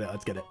it. Let's get it.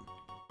 Let's get it.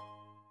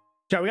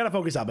 Yeah, we gotta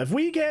focus up. If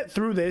we get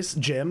through this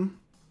gym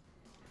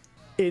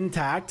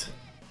intact,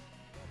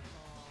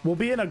 we'll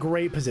be in a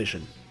great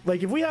position.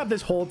 Like, if we have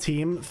this whole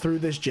team through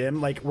this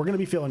gym, like, we're gonna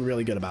be feeling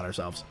really good about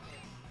ourselves.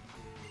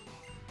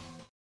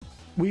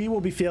 We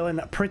will be feeling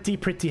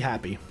pretty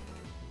happy.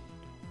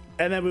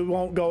 And then we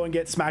won't go and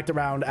get smacked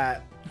around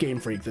at Game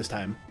Freak this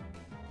time.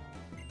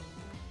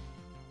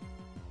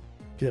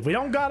 Because if we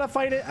don't gotta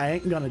fight it, I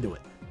ain't gonna do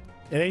it.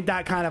 It ain't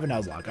that kind of a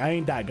Nuzlocke. I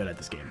ain't that good at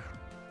this game.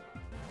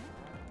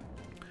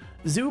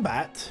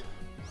 Zubat.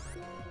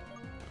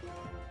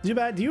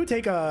 Zubat, do you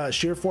take a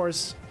Sheer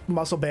Force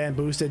Muscle Band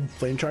boosted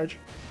Flame Charge?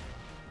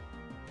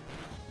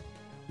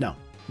 No,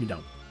 you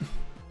don't.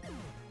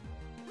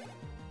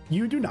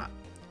 You do not.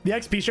 The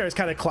XP share is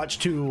kind of clutch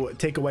to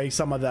take away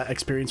some of the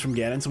experience from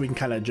Ganon, so we can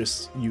kind of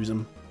just use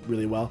him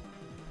really well.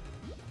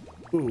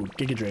 Ooh,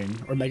 Giga Drain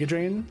or Mega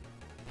Drain.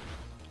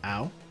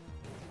 Ow.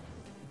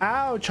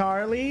 Ow,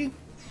 Charlie.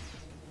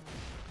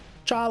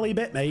 Charlie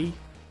bit me.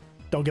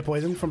 Don't get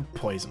poisoned from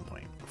Poison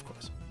Point, of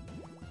course.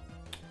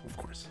 Of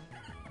course.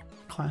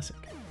 Classic.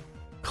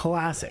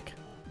 Classic.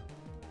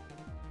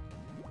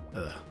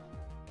 Ugh.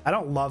 I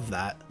don't love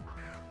that.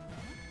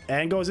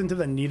 And goes into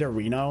the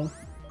Nidorino.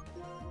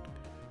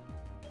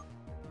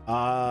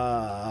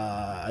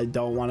 I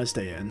don't want to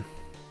stay in.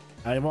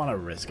 I want to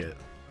risk it.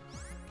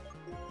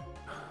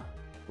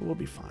 We'll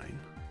be fine.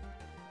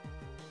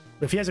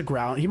 But if he has a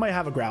ground, he might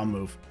have a ground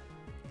move.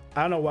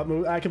 I don't know what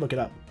move. I can look it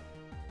up.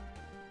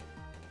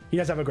 He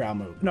does have a ground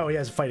move. No, he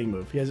has a fighting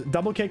move. He has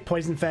double kick,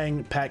 poison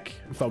fang, peck,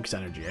 and focus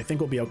energy. I think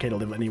we'll be okay to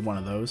live any one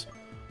of those.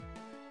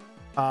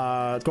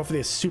 Let's go for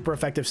the super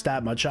effective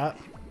stab mud shot.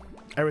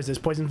 I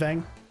resist poison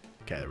fang.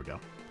 Okay, there we go.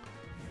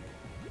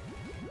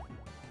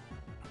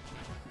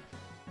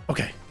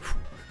 Okay.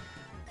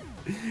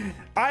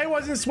 I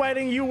wasn't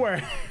sweating, you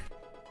were.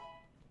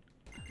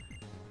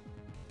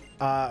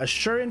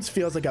 Assurance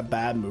feels like a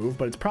bad move,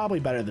 but it's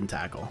probably better than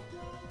tackle.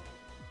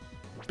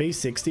 Base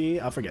 60,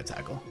 I'll forget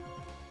tackle.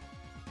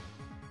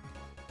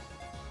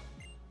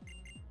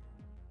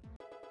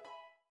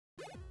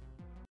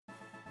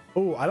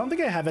 Oh, I don't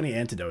think I have any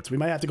antidotes. We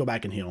might have to go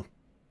back and heal.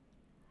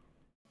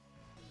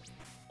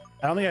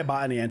 I don't think I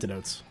bought any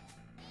antidotes.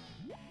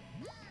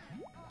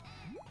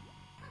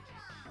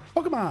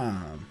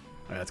 Pokemon!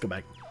 Alright, let's go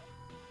back.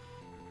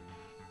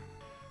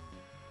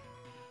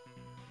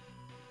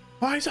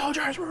 My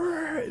soldiers!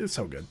 It's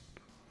so good.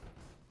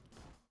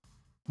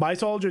 My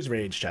soldiers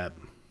rage, chat.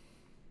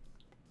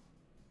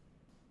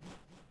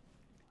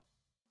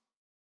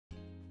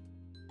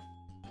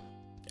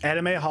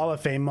 Anime Hall of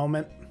Fame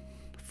moment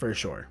for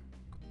sure.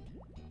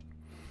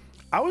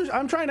 I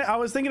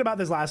was thinking about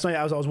this last night.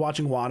 I was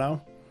watching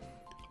Wano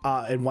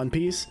in One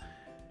Piece.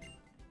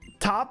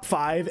 Top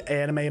 5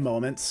 anime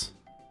moments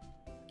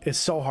is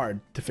so hard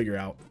to figure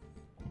out.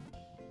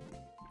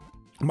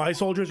 My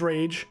Soldier's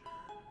Rage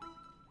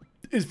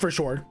is for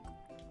sure.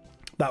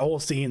 That whole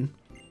scene.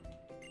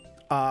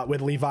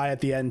 with Levi at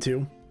the end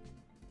too.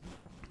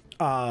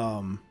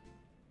 What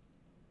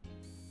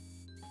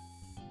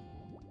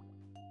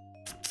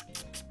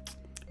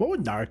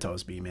would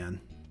Naruto's be,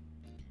 man?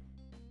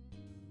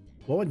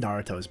 What would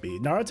Naruto's be?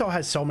 Naruto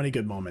has so many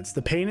good moments.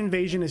 The pain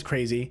invasion is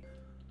crazy.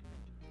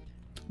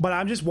 But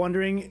I'm just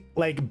wondering,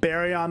 like,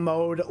 Baryon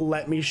mode,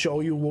 let me show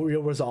you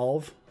real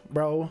resolve,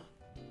 bro.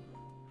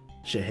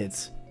 Shit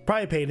hits.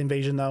 Probably pain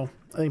invasion, though.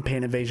 I think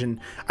pain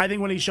invasion. I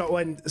think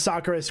when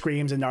Sakura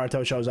screams and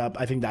Naruto shows up,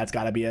 I think that's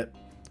gotta be it.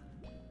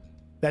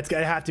 That's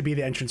gotta have to be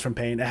the entrance from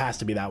pain. It has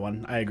to be that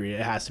one. I agree.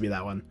 It has to be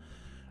that one.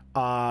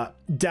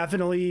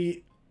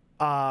 Definitely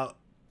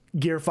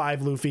Gear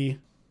 5 Luffy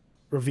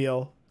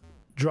reveal.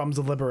 Drums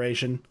of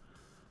Liberation.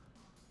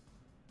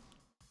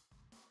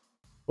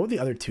 What would the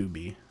other two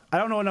be? I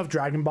don't know enough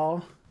Dragon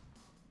Ball.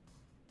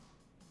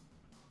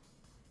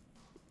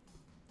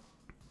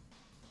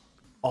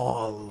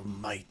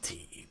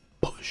 Almighty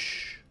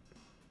push.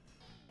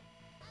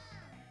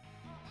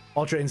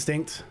 Ultra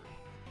Instinct.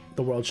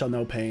 The world shall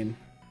know pain.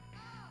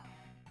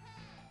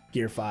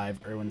 Gear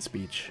 5. Erwin's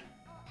speech.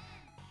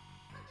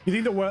 You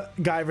think the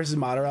guy versus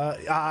Madara?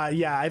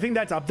 Yeah, I think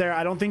that's up there.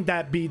 I don't think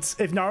that beats...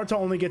 If Naruto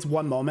only gets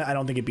one moment, I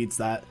don't think it beats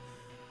that.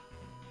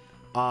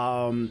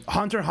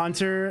 Hunter x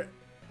Hunter...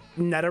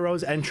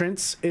 Netero's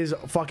entrance is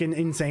fucking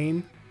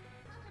insane.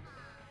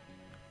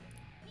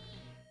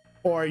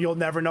 Or you'll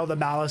never know the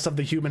malice of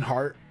the human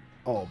heart.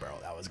 Oh, bro,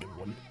 that was a good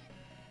one.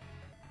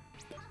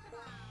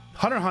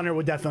 Hunter x Hunter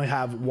would definitely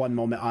have one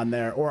moment on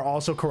there. Or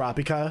also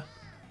Kurapika.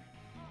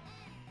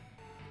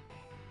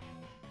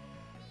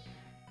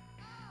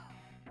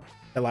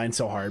 That line's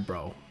so hard,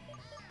 bro.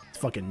 It's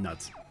fucking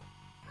nuts.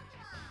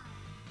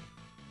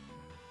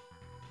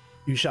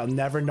 You shall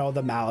never know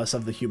the malice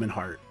of the human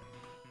heart.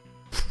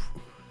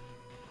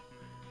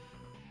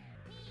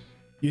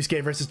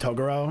 Yusuke versus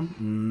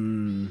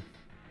Toguro.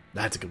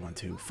 That's a good one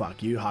too.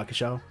 Fuck you,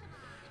 Hakusho.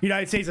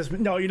 United States of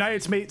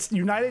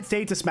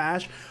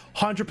Smash.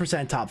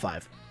 100% top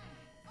 5.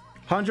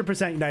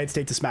 100% United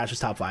States of Smash is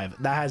top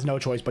 5. That has no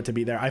choice but to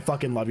be there. I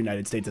fucking love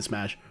United States of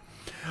Smash.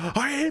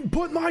 I didn't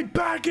put my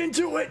back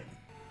into it.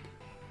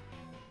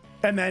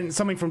 And then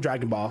something from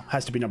Dragon Ball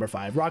has to be number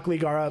 5. Rock Lee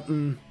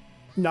Gaara.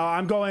 No,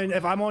 I'm going.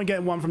 If I'm only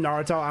getting one from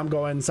Naruto, I'm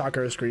going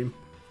Sakura Scream.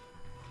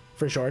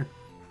 For sure.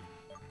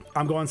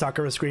 I'm going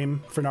Sakura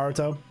Scream for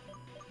Naruto.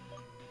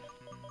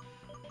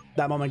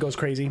 That moment goes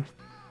crazy.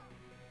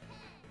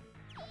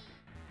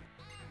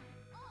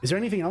 Is there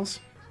anything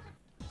else?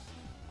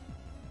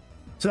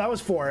 So that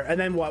was 4. And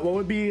then what? What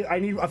would be... I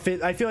need a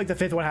fifth. I feel like the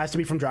 5th one has to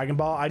be from Dragon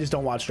Ball. I just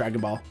don't watch Dragon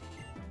Ball.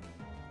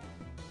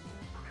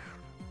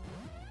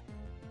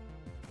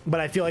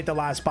 But I feel like the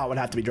last spot would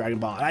have to be Dragon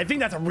Ball. And I think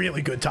that's a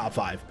really good top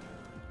 5.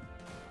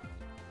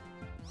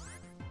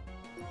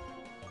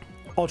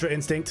 Ultra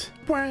Instinct.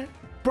 That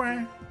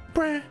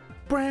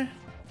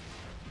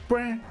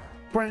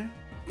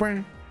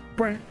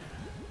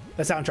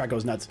soundtrack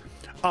goes nuts.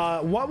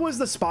 What was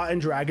the spot in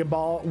Dragon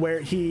Ball where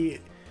he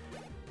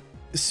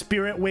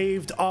spirit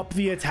waved up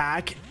the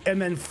attack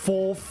and then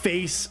full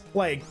face,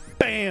 like,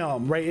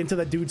 bam, right into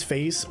the dude's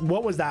face?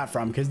 What was that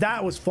from? Because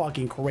that was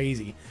fucking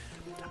crazy.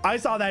 I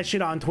saw that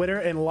shit on Twitter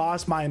and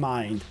lost my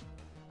mind.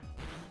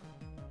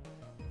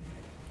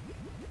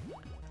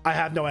 I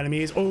have no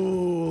enemies.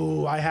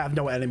 Oh, I have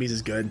no enemies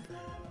is good.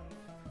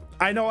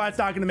 I know that's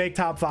not going to make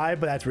top 5,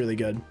 but that's really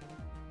good.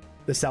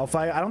 The Cell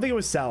fight. I don't think it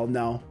was Cell.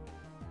 No.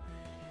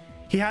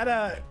 He had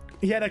a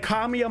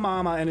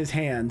Kamiyamama in his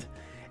hand,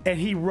 and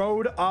he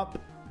rode up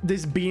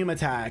this beam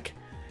attack,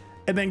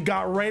 and then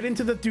got right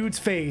into the dude's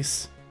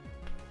face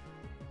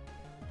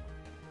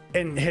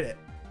and hit it.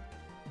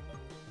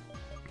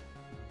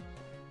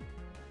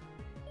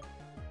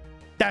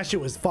 That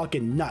shit was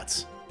fucking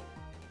nuts.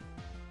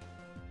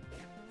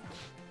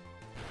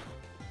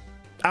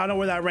 I don't know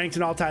where that ranks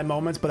in all-time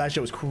moments, but that shit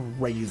was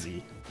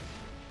crazy.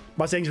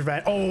 Mustang's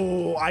Revenge.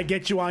 Oh, I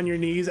get you on your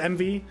knees,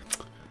 MV.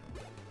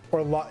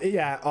 Or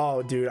yeah.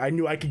 Oh, dude, I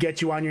knew I could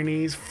get you on your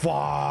knees.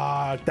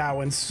 Fuck, that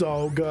one's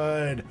so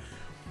good.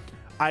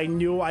 I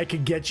knew I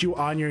could get you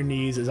on your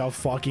knees is a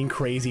fucking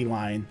crazy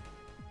line.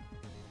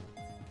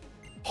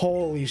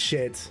 Holy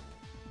shit.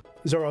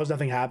 Zoro's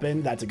Nothing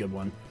Happened. That's a good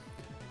one.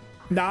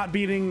 Not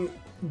beating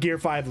Gear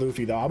 5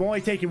 Luffy, though. I'm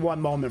only taking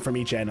one moment from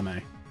each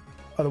anime.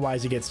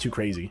 Otherwise, it gets too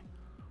crazy.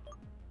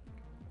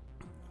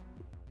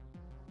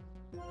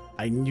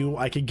 I knew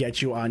I could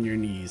get you on your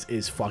knees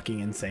is fucking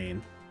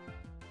insane.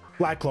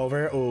 Black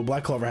Clover. Oh,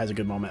 Black Clover has a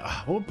good moment.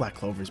 What would Black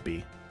Clover's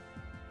be?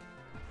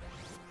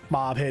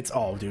 Mob hits.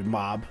 Oh, dude,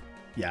 Mob.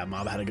 Yeah,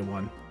 Mob had a good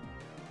one.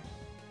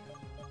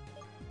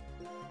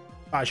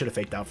 I should have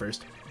faked out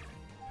first.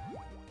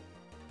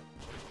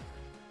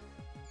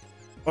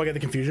 Oh, I get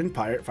the confusion.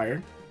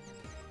 Fire.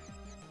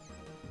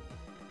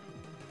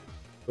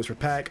 Goes for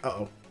pack.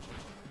 Uh-oh.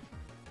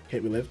 Okay,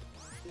 we lived.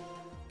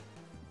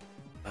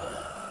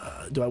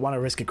 Do I want to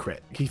risk a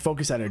crit? He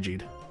focus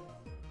energied.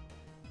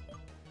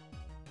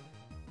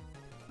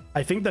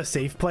 I think the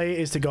safe play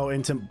is to go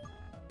into...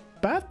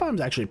 Bath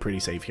Bomb's actually pretty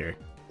safe here.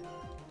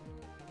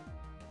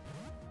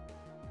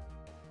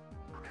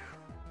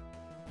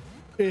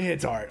 It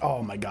hits hard.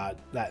 Oh my god.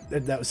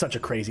 That was such a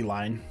crazy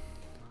line.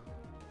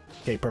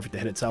 Okay, perfect to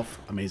hit itself.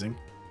 Amazing.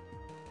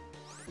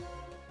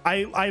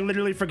 I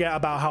literally forget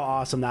about how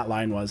awesome that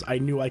line was. I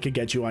knew I could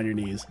get you on your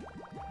knees.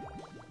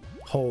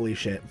 Holy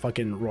shit.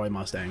 Fucking Roy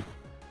Mustang.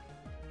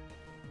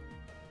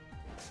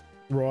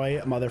 Roy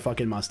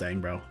motherfucking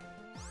Mustang, bro.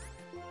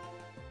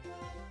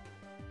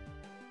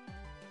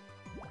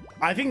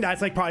 I think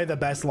that's like probably the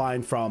best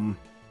line from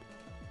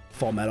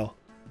Full Metal.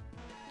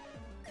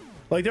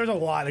 Like there's a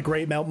lot of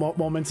great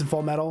moments in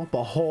Full Metal,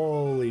 but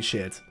holy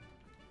shit.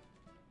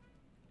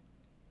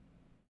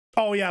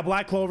 Oh yeah,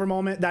 Black Clover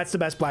moment. That's the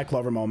best Black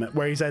Clover moment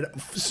where he said,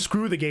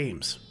 screw the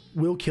games.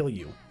 We'll kill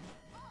you.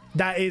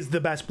 That is the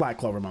best Black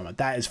Clover moment.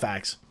 That is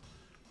facts.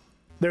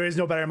 There is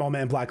no better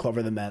moment in Black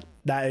Clover than that.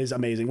 That is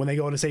amazing. When they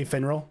go to save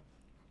Finral.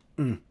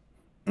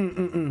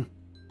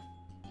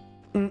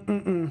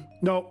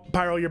 No,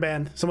 Pyro, you're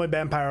banned. Someone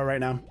ban Pyro right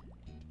now.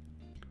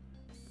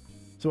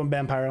 Someone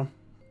ban Pyro.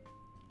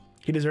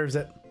 He deserves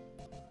it.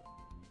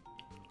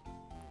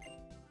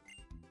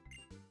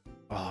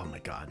 Oh my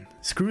god.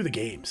 Screw the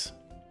games.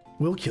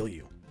 We'll kill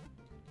you.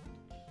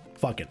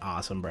 Fucking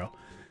awesome, bro.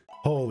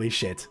 Holy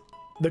shit.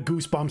 The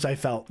goosebumps I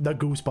felt. The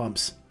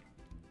goosebumps.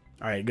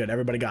 All right, good.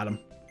 Everybody got him.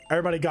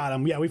 Everybody got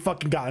him. Yeah, we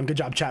fucking got him. Good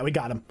job, chat. We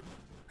got him.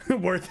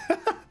 Worth.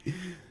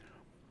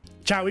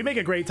 Chat, we make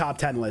a great top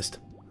 10 list.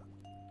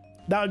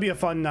 That would be a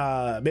fun,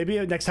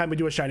 maybe next time we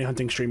do a shiny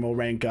hunting stream, we'll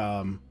rank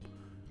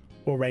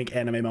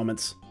anime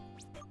moments.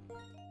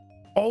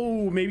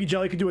 Oh, maybe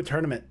Jelly could do a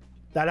tournament.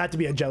 That'd have to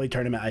be a Jelly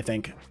tournament, I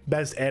think.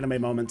 Best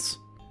anime moments.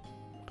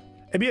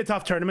 It'd be a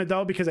tough tournament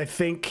though, because I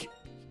think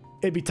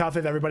it'd be tough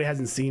if everybody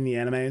hasn't seen the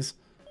animes.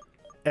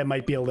 It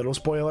might be a little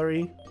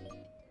spoilery.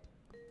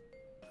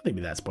 I think it'd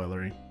be that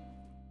spoilery.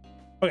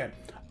 Okay.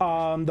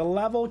 The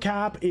level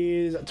cap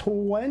is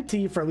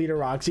 20 for Leader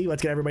Roxy.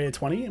 Let's get everybody at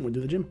 20 and we'll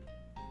do the gym.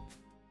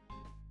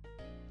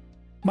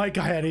 Might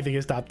guy anything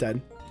is top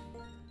 10.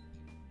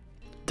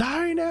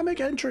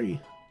 Dynamic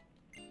entry.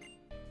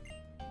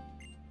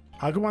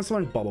 Haku wants to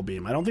learn Bubble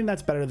Beam. I don't think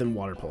that's better than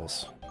Water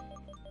Pulse.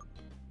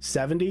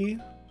 70.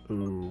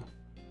 Ooh.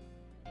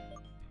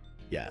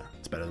 Yeah,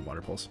 it's better than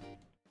Water Pulse.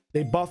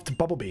 They buffed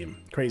Bubble Beam.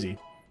 Crazy.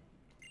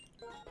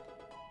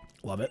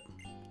 Love it.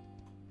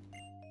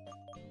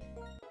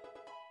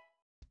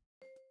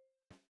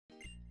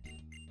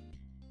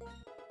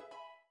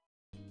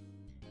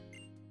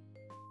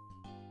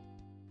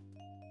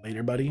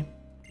 Later, buddy.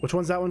 Which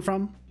one's that one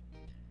from?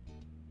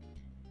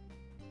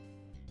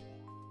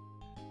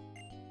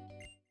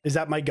 Is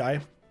that my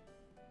guy?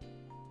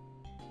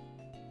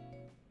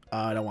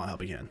 I don't want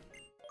helping hand.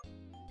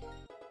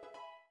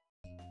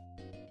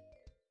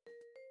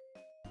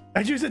 I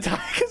use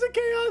attack as a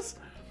chaos.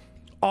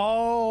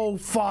 Oh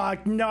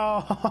fuck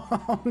no!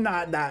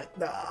 Not that.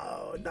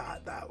 No,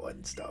 not that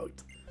one.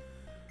 Stoked.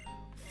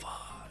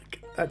 Fuck.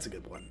 That's a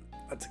good one.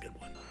 That's a good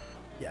one.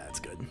 Yeah, that's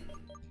good.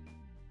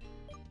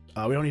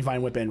 We don't need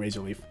Vine Whip and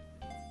Razor Leaf.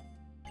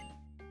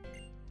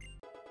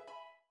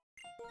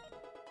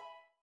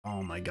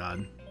 Oh my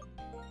god.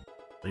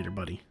 Later,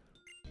 buddy.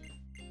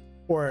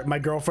 Or my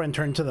girlfriend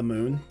turned to the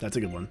moon. That's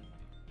a good one.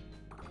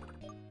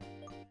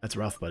 That's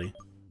rough, buddy.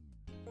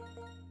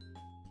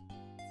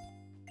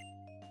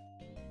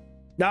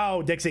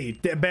 No, Dixie.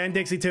 Ban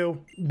Dixie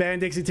too. Ban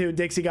Dixie too.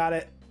 Dixie got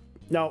it.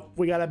 No,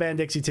 we gotta ban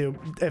Dixie too.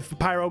 If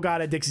Pyro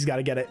got it, Dixie's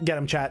gotta get it. Get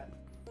him, chat.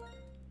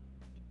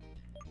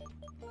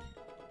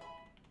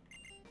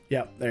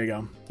 Yep, there you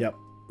go. Yep,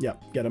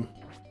 yep, get him.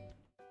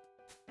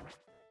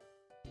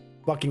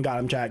 Fucking got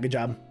him, chat. Good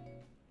job.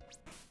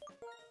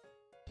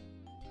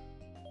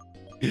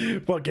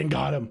 Fucking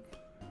got him.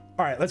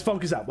 All right, let's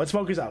focus up. Let's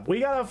focus up.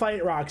 We gotta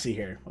fight Roxy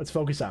here. Let's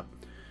focus up.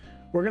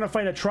 We're gonna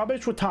fight a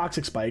Trubbish with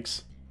Toxic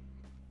Spikes.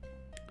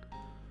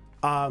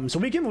 So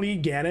we can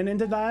lead Ganon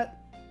into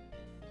that.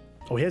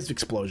 Oh, he has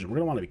Explosion. We're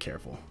gonna want to be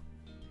careful.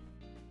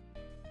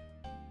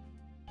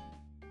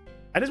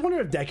 I just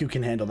wonder if Deku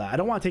can handle that. I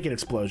don't want to take an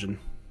Explosion.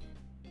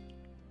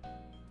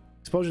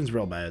 Explosion's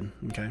real bad.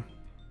 Okay.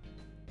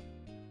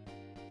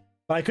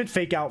 But I could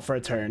fake out for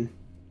a turn.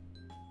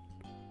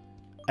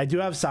 I do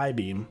have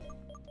Psybeam.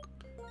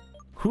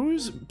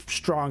 Who's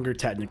stronger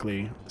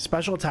technically?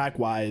 Special attack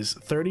wise,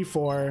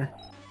 34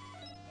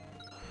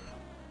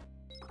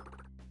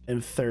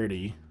 and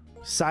 30.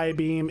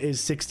 Psybeam is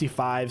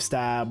 65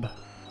 stab.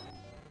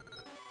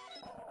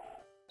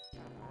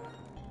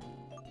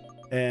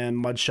 And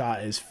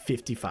Mudshot is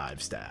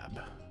 55 stab.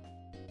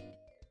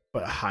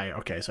 But higher.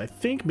 Okay, so I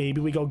think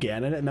maybe we go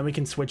Ganon and then we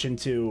can switch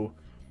into...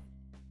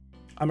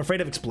 I'm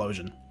afraid of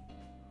Explosion.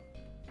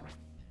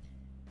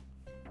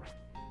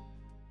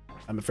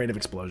 I'm afraid of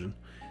Explosion.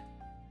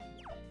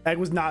 Egg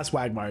was not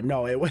Swagmar.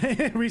 No,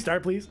 it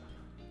restart, please.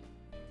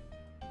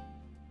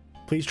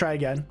 Please try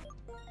again.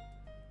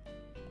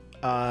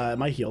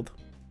 Am I healed?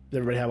 Does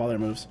everybody have all their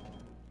moves?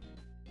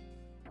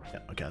 Yeah,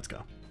 okay, let's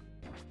go.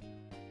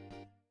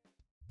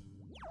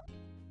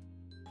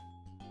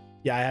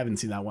 Yeah, I haven't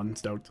seen that one.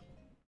 Stoked.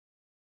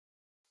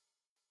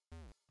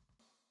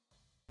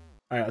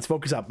 All right, let's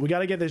focus up. We got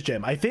to get this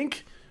gym. I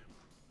think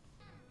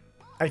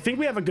I think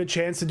we have a good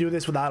chance to do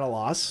this without a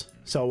loss.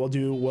 So we'll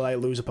do will I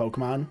lose a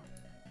Pokemon?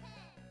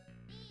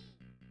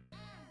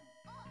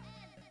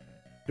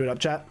 Do it up,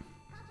 chat.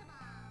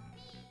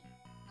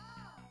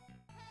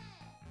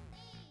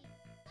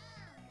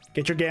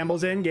 Get your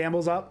gambles in.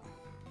 Gambles up.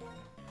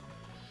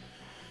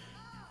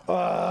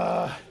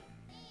 I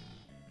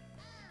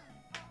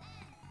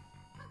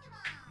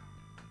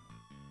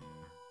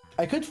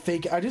could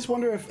fake. I just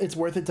wonder if it's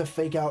worth it to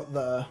fake out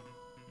the...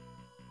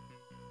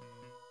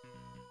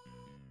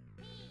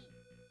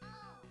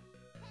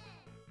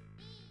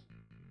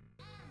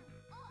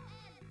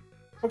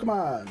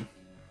 Pokemon.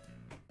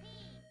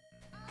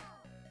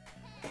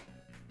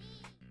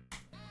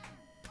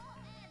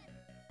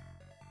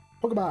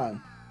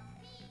 Pokemon.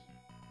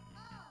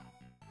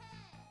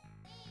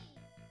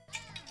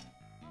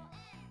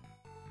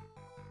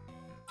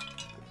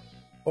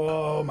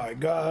 Oh my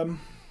god.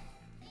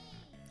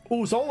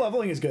 Ooh, soul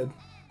leveling is good.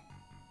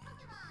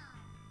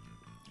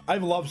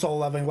 I've loved soul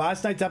leveling.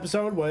 Last night's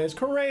episode was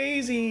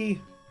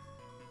crazy.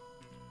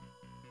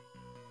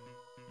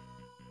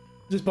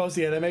 Just post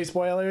the anime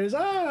spoilers.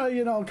 Ah,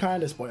 you know,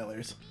 kind of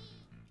spoilers.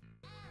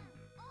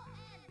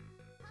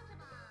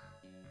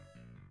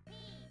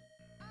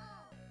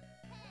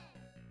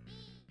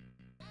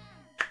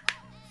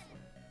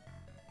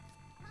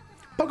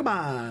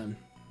 Pokemon.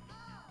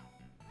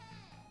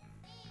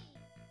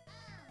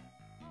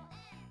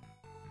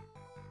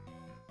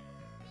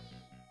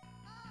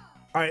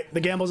 All right, the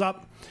gamble's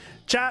up.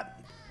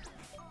 Chat.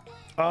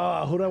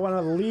 Who do I want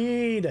to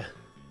lead?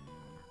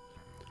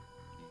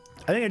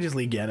 I think I just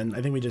lead Ganon.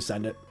 I think we just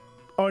send it.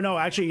 Oh, no,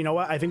 actually, you know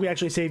what? I think we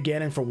actually save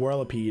Ganon for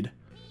Whirlipede.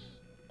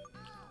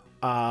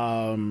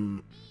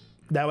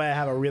 That way I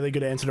have a really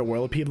good answer to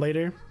Whirlipede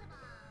later.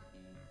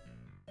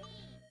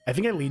 I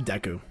think I lead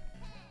Deku.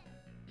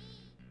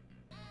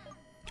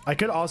 I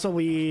could also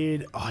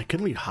lead... Oh, I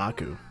could lead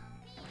Haku.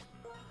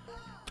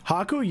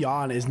 Haku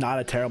Yawn is not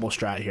a terrible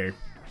strat here.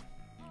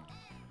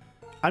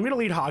 I'm going to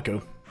lead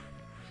Haku.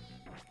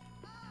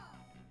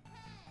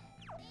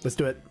 Let's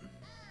do it.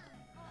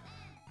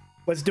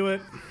 Let's do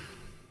it.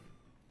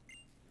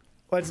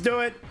 Let's do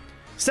it.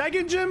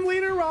 Second gym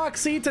leader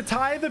Roxy to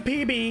tie the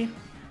PB.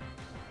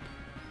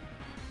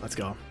 Let's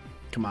go.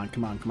 Come on,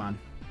 come on, come on.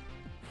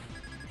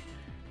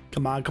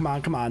 Come on, come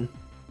on, come on.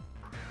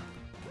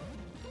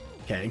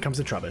 Okay, in comes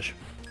the Trubbish.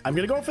 I'm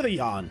going to go for the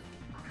Yawn.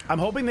 I'm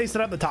hoping they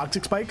set up the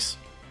Toxic Spikes.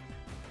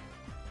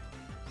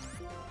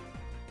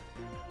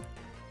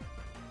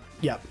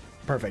 Yep,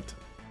 perfect.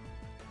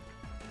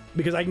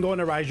 Because I can go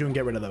into Raiju and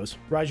get rid of those.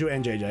 Raiju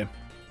and JJ.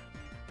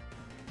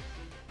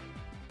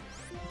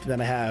 Then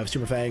I have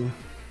Super Fang.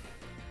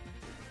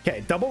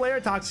 Okay, double layer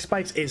Toxic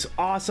Spikes is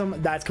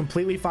awesome. That's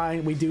completely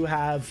fine. We do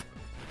have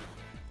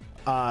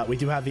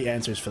the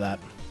answers for that.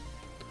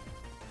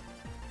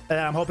 And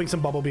I'm hoping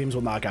some Bubble Beams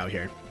will knock out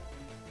here.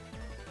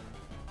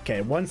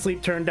 Okay, one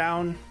sleep turn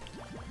down.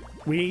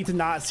 We need to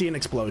not see an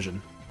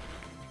explosion.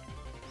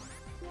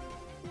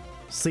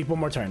 Sleep one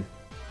more turn.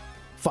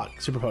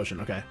 Fuck, Super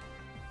Potion, okay.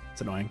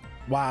 It's annoying.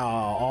 Wow,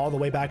 all the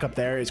way back up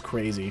there is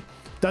crazy.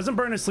 Doesn't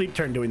burn a sleep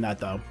turn doing that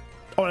though.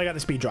 Oh, and I got the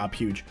speed drop,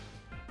 huge.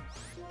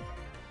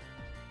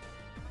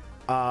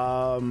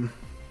 I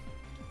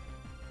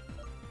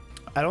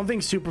don't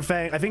think Super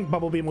Fang, I think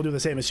Bubble Beam will do the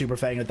same as Super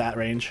Fang at that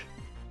range.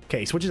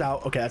 Okay, switches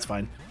out. Okay, that's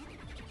fine.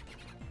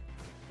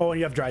 Oh, and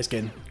you have Dry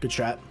Skin. Good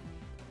strat.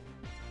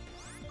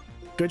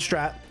 Good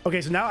strat.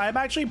 Okay, so now I'm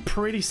actually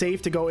pretty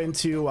safe to go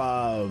into,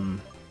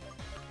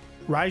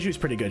 Raiju's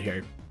pretty good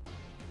here.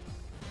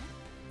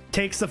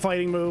 Takes the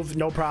fighting move,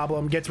 no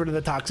problem. Gets rid of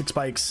the Toxic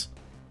Spikes.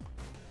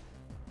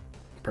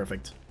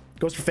 Perfect.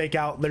 Goes for Fake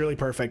Out, literally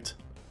perfect.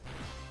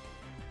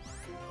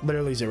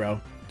 Literally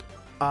 0.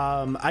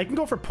 I can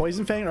go for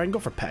Poison Fang or I can go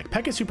for Peck.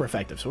 Peck is super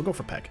effective, so we'll go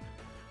for Peck.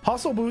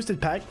 Hustle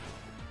boosted Peck.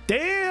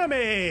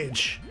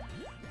 Damage!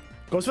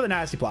 Goes for the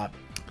Nasty Plot.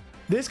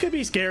 This could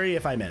be scary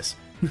if I miss.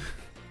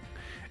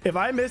 If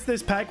I miss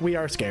this Peck, we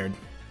are scared.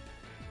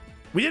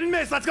 We didn't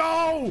miss. Let's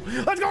go.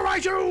 Let's go,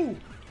 Raiju.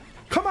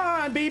 Come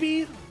on,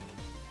 baby.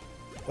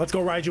 Let's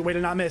go, Raiju. Way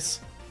to not miss.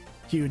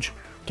 Huge.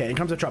 Okay, in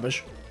comes a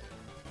Trubbish.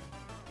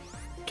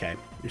 Okay,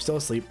 you're still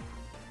asleep.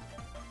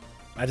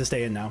 I have to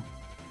stay in now.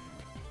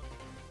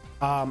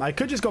 I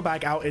could just go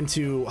back out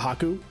into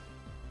Haku.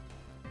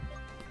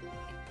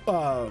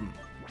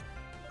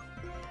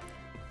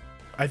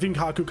 I think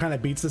Haku kind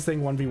of beats this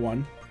thing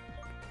 1v1.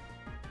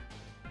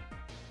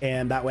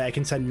 And that way I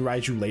can send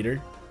Raiju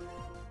later.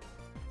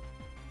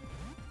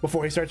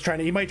 Before he starts trying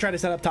to... He might try to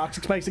set up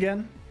Toxic Spikes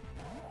again.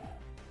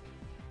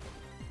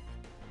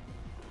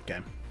 Okay.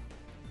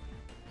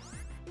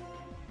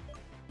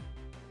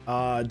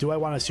 Do I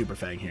want a Super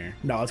Fang here?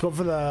 No, let's go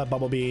for the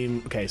Bubble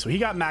Beam. Okay, so he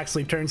got max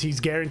sleep turns. He's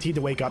guaranteed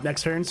to wake up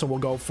next turn, so we'll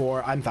go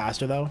for... I'm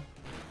faster, though.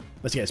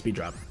 Let's get a speed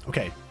drop.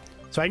 Okay.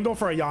 So I can go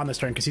for a Yawn this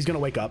turn, because he's going to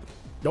wake up.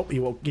 Nope, he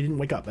didn't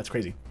wake up. That's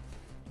crazy.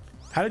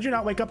 How did you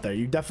not wake up there?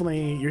 You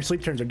definitely... Your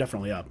sleep turns are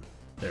definitely up.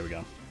 There we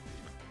go.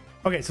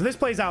 Okay, so this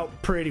plays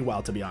out pretty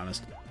well, to be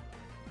honest.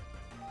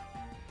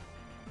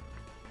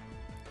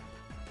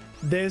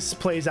 This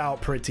plays out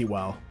pretty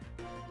well.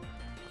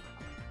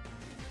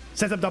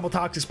 Sets up double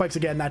toxic spikes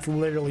again. That's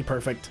literally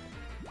perfect.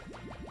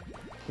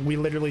 We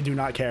literally do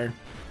not care.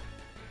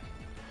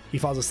 He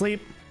falls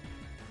asleep.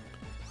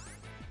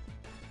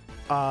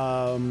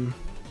 I'm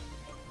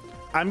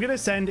gonna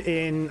send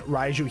in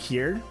Raiju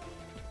here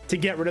to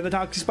get rid of the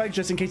toxic spikes,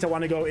 just in case I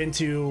want to go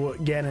into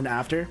Ganon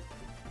after.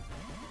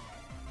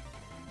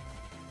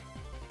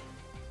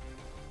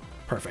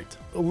 Perfect.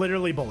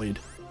 Literally bullied.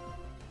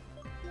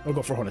 I'll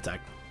go for Horn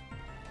Attack.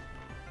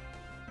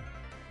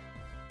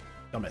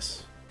 Don't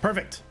miss.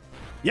 Perfect.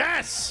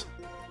 Yes!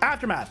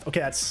 Aftermath. Okay,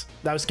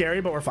 that was scary,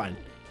 but we're fine.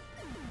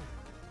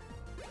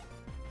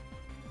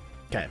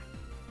 Okay.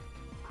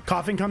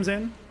 Coughing comes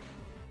in.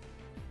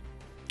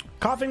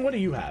 Coughing, what do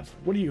you have?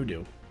 What do you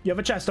do? You have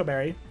a Chesto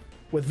Berry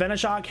with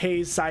Venoshock,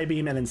 Haze,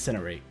 Psybeam, and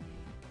Incinerate.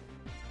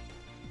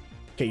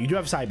 Okay, you do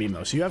have Psybeam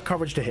though, so you have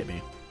coverage to hit me.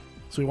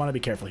 So we want to be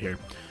careful here.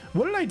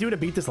 What did I do to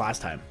beat this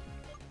last time?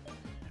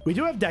 We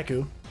do have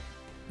Deku.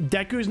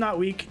 Deku's not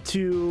weak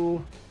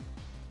to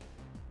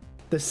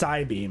the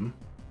Psybeam.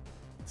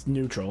 It's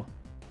neutral.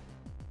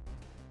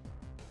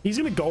 He's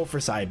gonna go for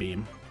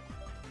Psybeam.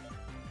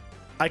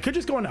 I could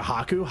just go into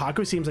Haku.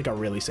 Haku seems like a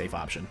really safe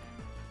option.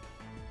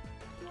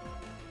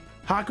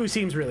 Haku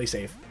seems really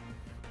safe.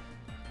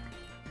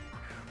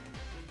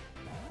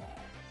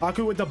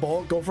 Haku with the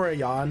bolt. Go for a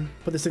yawn.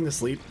 Put this thing to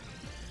sleep.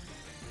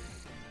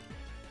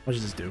 What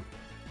does this do?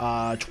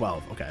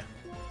 12. Okay.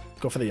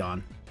 Go for the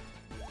yawn.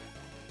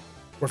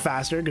 We're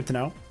faster. Good to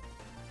know.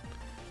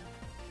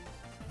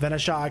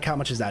 Venoshock. How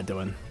much is that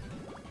doing?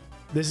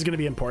 This is going to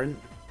be important.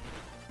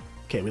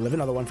 Okay, we live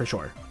another one for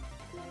sure.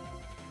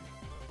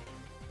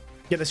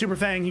 Get the Super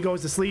Fang. He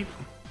goes to sleep.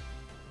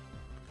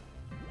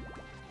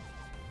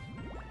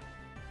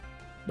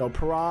 No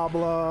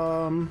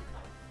problem.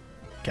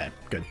 Okay,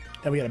 good.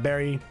 And we got a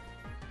berry.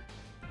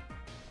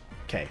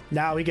 Okay,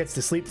 now he gets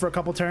to sleep for a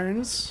couple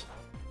turns.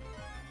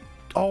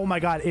 Oh my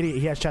god, idiot.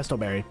 He has Chesto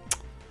Berry.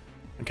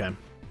 Okay.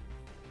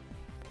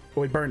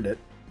 Well, we burned it.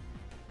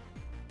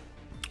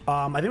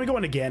 I think we go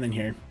into Ganon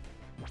here.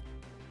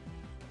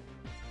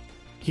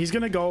 He's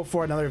gonna go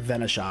for another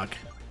Venoshock.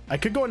 I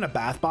could go into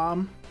Bath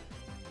Bomb.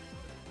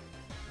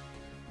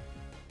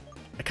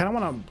 I kind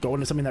of want to go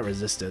into something that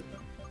resists it.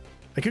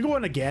 I could go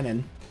into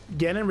Ganon.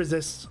 Ganon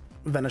resists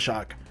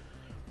Venoshock.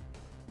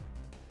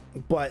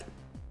 But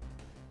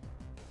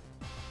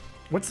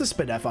what's the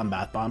Spadef on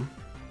Bath Bomb?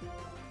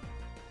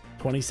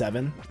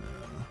 27?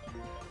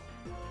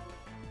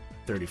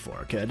 34.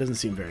 Okay, that doesn't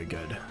seem very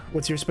good.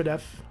 What's your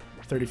Spadef?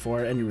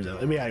 34, and you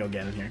resist. We gotta go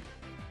Ganon here.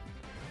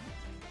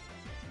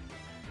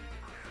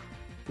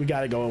 We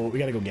gotta go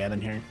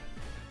Ganon here.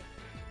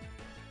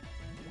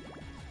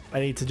 I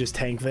need to just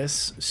tank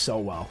this so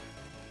well.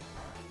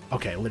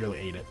 Okay, literally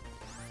ate it.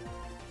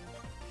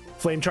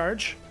 Flame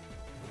Charge.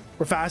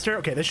 We're faster.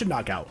 Okay, this should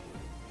knock out.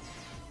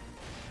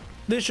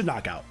 This should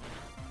knock out.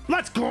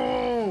 Let's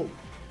go!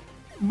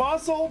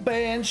 Muscle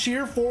Band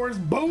Sheer Force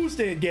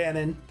boosted,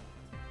 Ganon.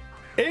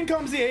 In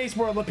comes the Ace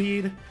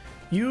Whirlipede.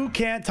 You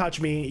can't touch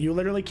me. You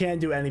literally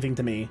can't do anything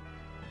to me.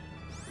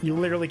 You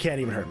literally can't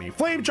even hurt me.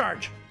 Flame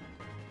Charge!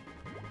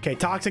 Okay,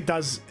 Toxic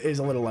is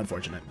a little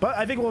unfortunate, but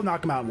I think we'll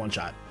knock him out in one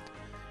shot.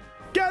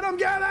 Get him,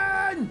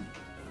 Ganon!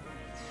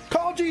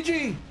 Call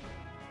GG!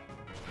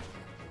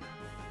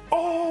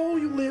 Oh,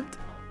 you lived.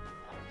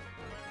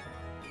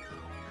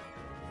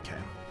 Okay.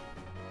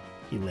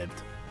 He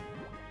lived.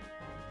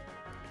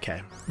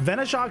 Okay.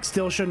 Venoshock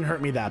still shouldn't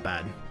hurt me that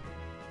bad.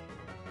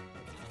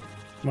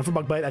 Went for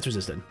Bug Bite. That's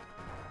resisted.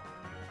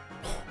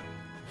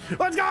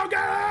 Let's go,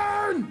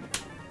 Ganon!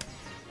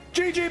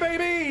 GG,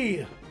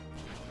 baby!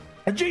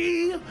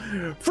 G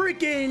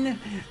freaking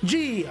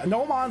G.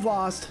 No Mons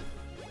lost.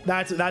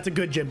 That's a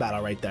good gym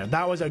battle right there.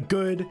 That was a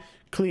good,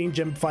 clean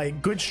gym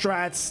fight. Good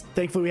strats.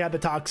 Thankfully, we had the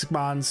toxic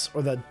Mons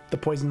or the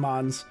poison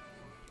Mons.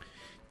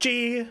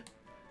 G.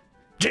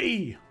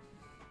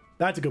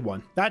 That's a good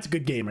one. That's a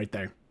good game right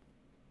there.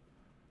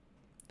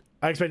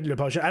 I expected to do a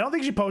potion. I don't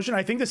think she potioned.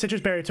 I think the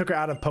Citrus Berry took her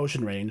out of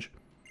potion range.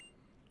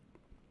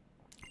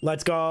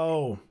 Let's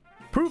go.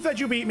 Proof that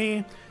you beat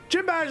me.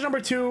 Gym badge number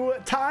 2,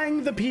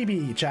 tying the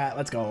PB, chat.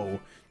 Let's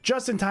go.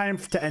 Just in time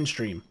to end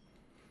stream.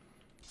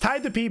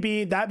 Tied the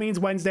PB. That means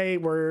Wednesday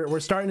we're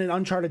starting in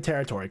uncharted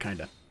territory,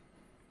 kind of.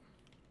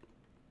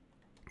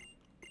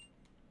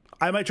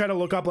 I might try to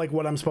look up like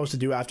what I'm supposed to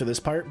do after this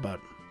part, but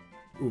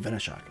ooh,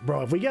 Venoshock.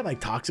 Bro, if we get like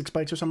toxic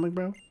spikes or something,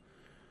 bro.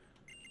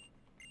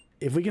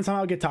 If we can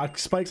somehow get toxic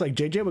spikes, like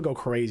JJ would go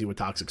crazy with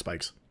toxic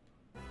spikes.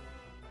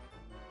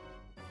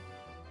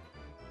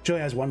 She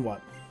only has one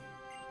what?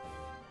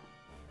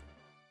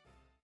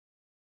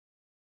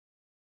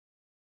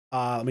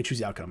 Let me choose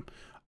the outcome.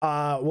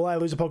 Will I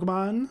lose a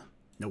Pokemon?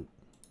 No.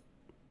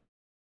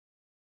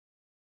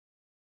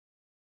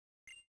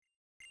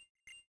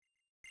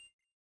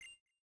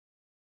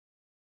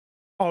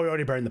 Oh, we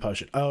already burned the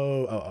potion.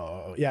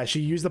 Oh. Yeah,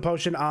 she used the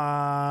potion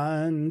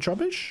on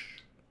Trubbish?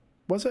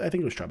 Was it? I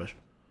think it was Trubbish.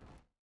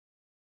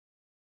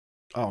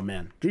 Oh,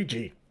 man.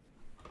 GG.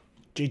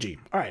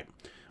 All right.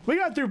 We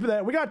got through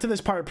that. We got to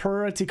this part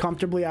pretty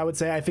comfortably, I would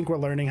say. I think we're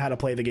learning how to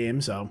play the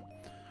game, so...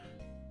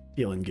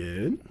 Feeling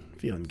good.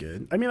 Feeling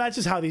good. I mean, that's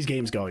just how these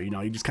games go, you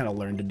know? You just kind of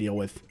learn to deal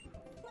with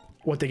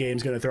what the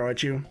game's going to throw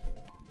at you.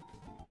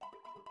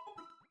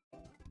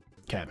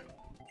 Okay.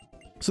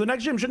 So the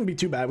next gym shouldn't be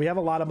too bad. We have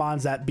a lot of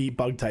mons that beat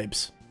bug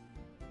types.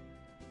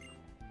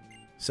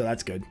 So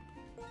that's good.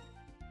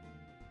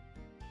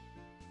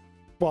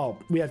 Well,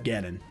 we have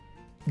Ganon.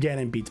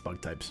 Ganon beats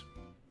bug types.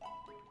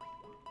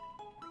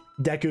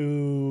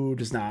 Deku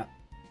does not.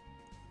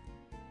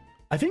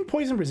 I think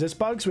poison resists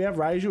bugs. We have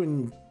Raiju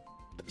and...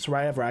 So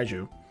I have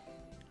Raiju.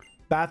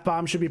 Bath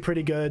Bomb should be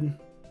pretty good.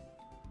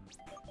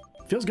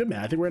 Feels good, man.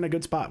 I think we're in a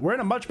good spot. We're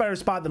in a much better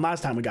spot than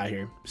last time we got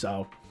here.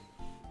 So...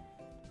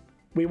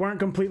 we weren't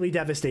completely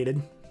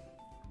devastated.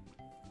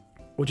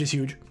 Which is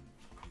huge.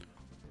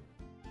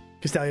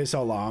 Castelia is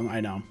so long.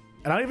 I know.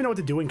 And I don't even know what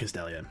to do in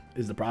Castelia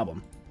is the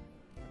problem.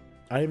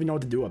 I don't even know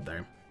what to do up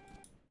there.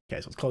 Okay,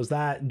 so let's close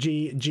that.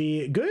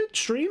 G. Good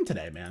stream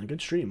today, man.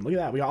 Good stream. Look at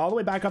that. We got all the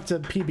way back up to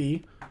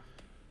PB.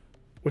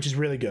 Which is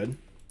really good.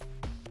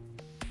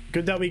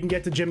 Good that we can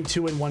get to Gym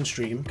 2 in one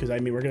stream. Because, I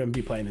mean, we're going to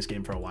be playing this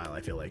game for a while,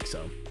 I feel like.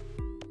 So.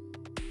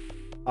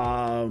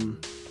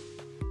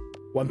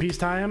 One Piece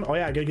time. Oh,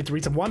 yeah. I got to get to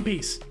read some One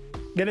Piece.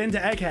 Get into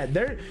Egghead.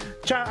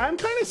 I'm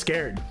kind of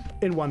scared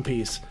in One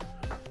Piece.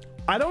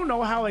 I don't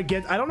know how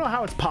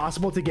it's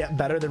possible to get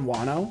better than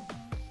Wano.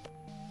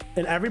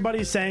 And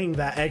everybody's saying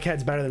that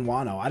Egghead's better than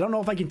Wano. I don't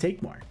know if I can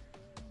take more.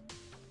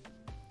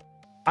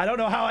 I don't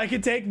know how I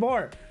can take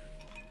more.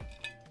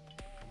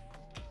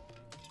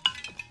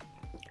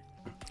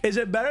 Is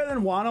it better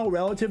than Wano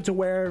relative to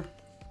where,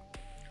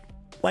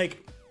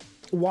 like,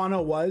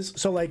 Wano was?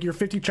 So, like, you're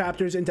 50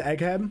 chapters into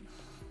Egghead.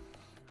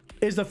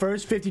 Is the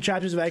first 50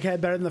 chapters of Egghead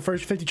better than the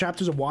first 50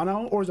 chapters of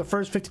Wano? Or is the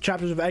first 50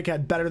 chapters of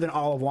Egghead better than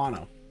all of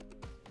Wano?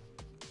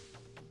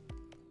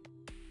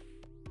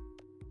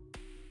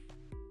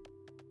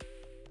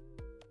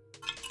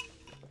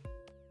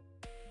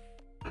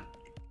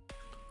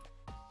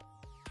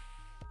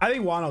 I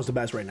think Wano's the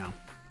best right now.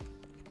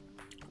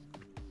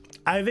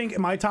 I think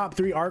in my top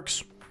 3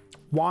 arcs,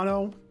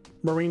 Wano,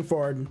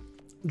 Marineford,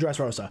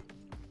 Dressrosa.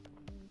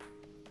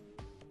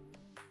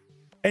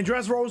 And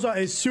Dressrosa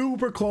is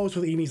super close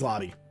with Eni's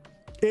lobby.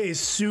 It is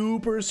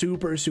super,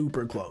 super,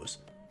 super close.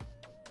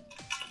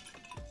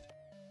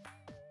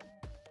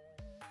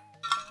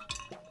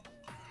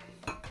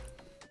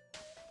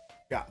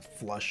 Got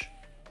flush.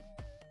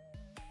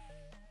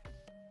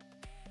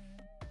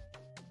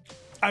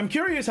 I'm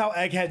curious how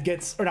Egghead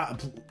gets, or not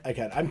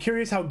Egghead. I'm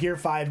curious how Gear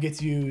 5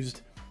 gets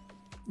used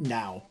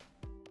now.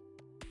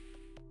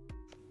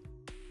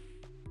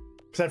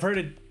 Because I've heard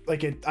it,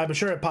 like I'm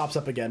sure it pops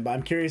up again, but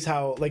I'm curious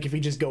how, like, if he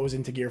just goes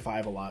into Gear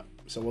 5 a lot.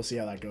 So we'll see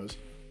how that goes.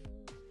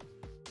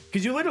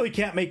 Because you literally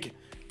can't make,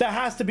 that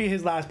has to be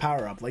his last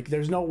power up. Like,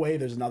 there's no way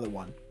there's another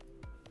one.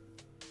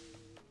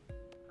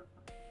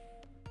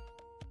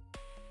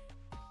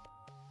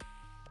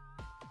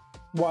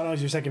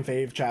 Wano's your second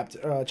fave chapter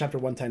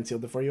 110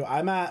 sealed it for you.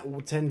 I'm at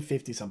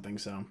 1050 something,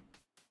 so.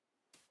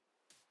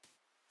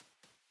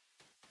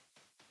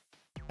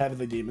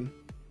 Heavenly Demon.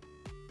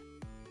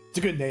 It's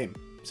a good name,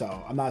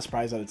 so I'm not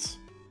surprised that it's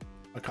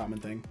a common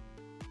thing.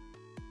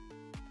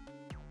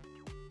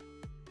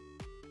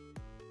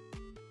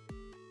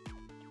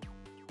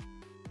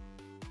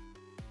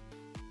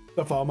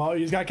 The FOMO,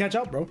 you just gotta catch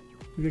up, bro.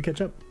 You gotta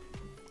catch up.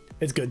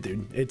 It's good,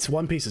 dude. It's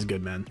One Piece is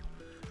good, man.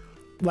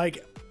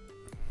 Like,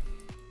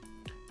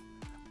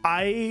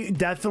 I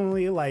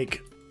definitely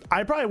like,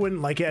 I probably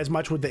wouldn't like it as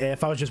much with the,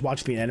 if I was just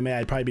watching the anime,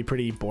 I'd probably be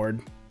pretty bored.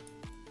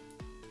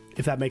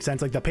 If that makes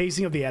sense. Like, the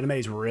pacing of the anime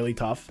is really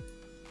tough.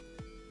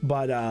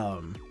 But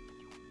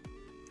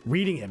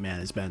reading it, man,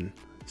 has been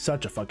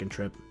such a fucking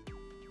trip.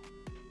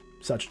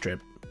 Such a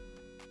trip.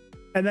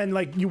 And then,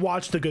 like, you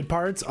watch the good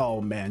parts. Oh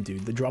man,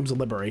 dude, the Drums of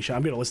Liberation.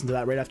 I'm gonna listen to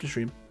that right after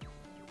stream.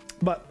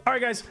 But all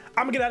right, guys,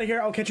 I'm gonna get out of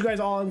here. I'll catch you guys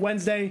all on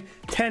Wednesday,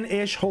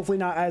 10-ish. Hopefully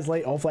not as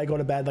late. Hopefully I go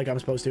to bed like I'm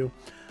supposed to.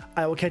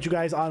 I will catch you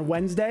guys on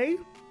Wednesday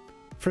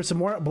for some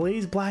more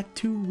Blaze Black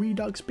 2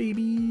 Redux,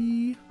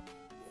 baby.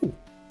 Ooh,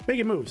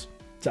 making moves.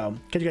 So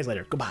catch you guys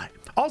later. Goodbye.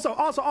 Also,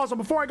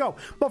 before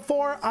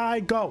I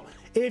go,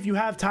 if you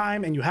have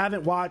time and you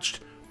haven't watched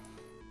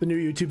the new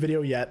YouTube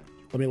video yet,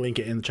 let me link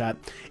it in the chat.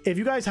 If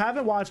you guys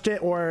haven't watched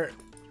it, or,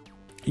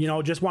 you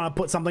know, just want to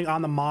put something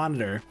on the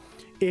monitor,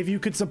 if you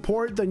could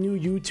support the new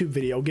YouTube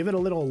video, give it a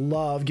little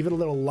love, give it a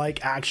little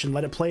like action,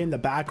 let it play in the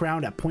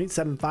background at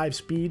 0.75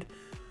 speed.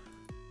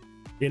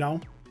 You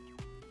know,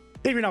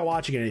 if you're not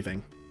watching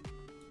anything,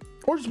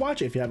 or just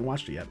watch it if you haven't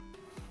watched it yet.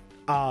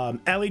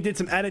 Ellie did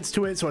some edits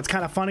to it, so it's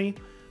kind of funny.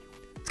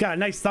 It's got a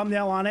nice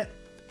thumbnail on it.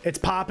 It's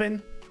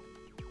popping,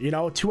 you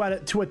know, 2 out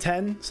of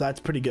 10. So that's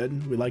pretty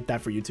good. We like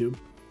that for YouTube.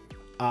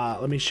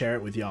 Let me share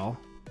it with y'all.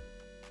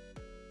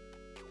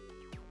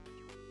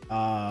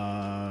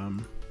 Got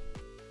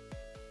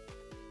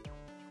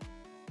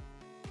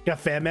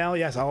fan mail?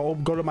 Yes, I'll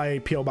go to my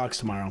PO box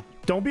tomorrow.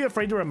 Don't be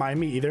afraid to remind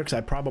me either, because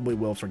I probably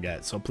will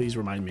forget. So please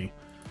remind me.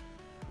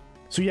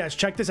 So yes,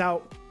 check this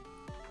out.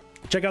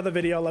 Check out the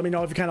video. Let me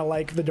know if you kind of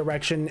like the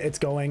direction it's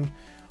going.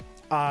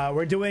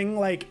 We're doing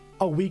like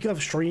a week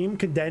of stream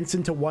condensed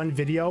into one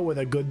video with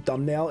a good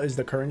thumbnail is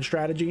the current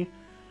strategy.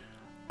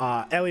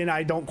 Ellie and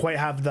I don't quite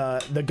have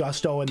the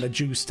gusto and the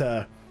juice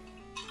to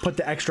put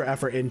the extra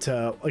effort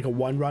into like a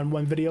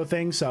one video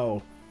thing.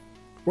 So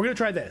we're going to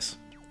try this.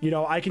 You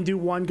know, I can do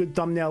one good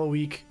thumbnail a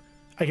week.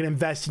 I can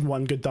invest in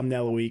one good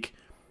thumbnail a week.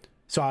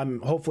 So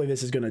hopefully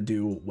this is going to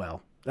do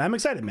well. I'm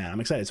excited, man. I'm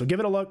excited. So give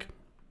it a look.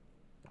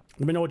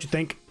 Let me know what you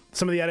think.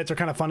 Some of the edits are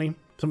kind of funny.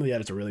 Some of the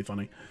edits are really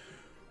funny.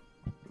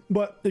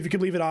 But if you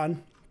could leave it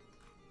on,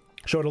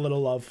 show it a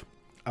little love,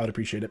 I would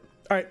appreciate it.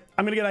 All right,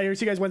 I'm going to get out of here.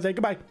 See you guys Wednesday.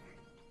 Goodbye.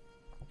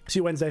 See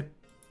you Wednesday.